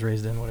that I was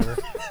raised in, whatever.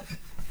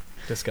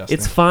 Disgusting.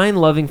 It's fine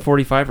loving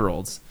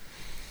 45-year-olds.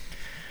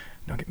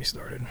 Don't get me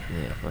started.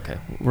 Yeah, okay.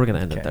 We're going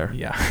to end it there.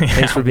 Yeah.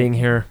 Thanks for being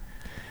here.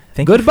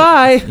 Thank you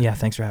Goodbye. yeah,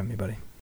 thanks for having me, buddy.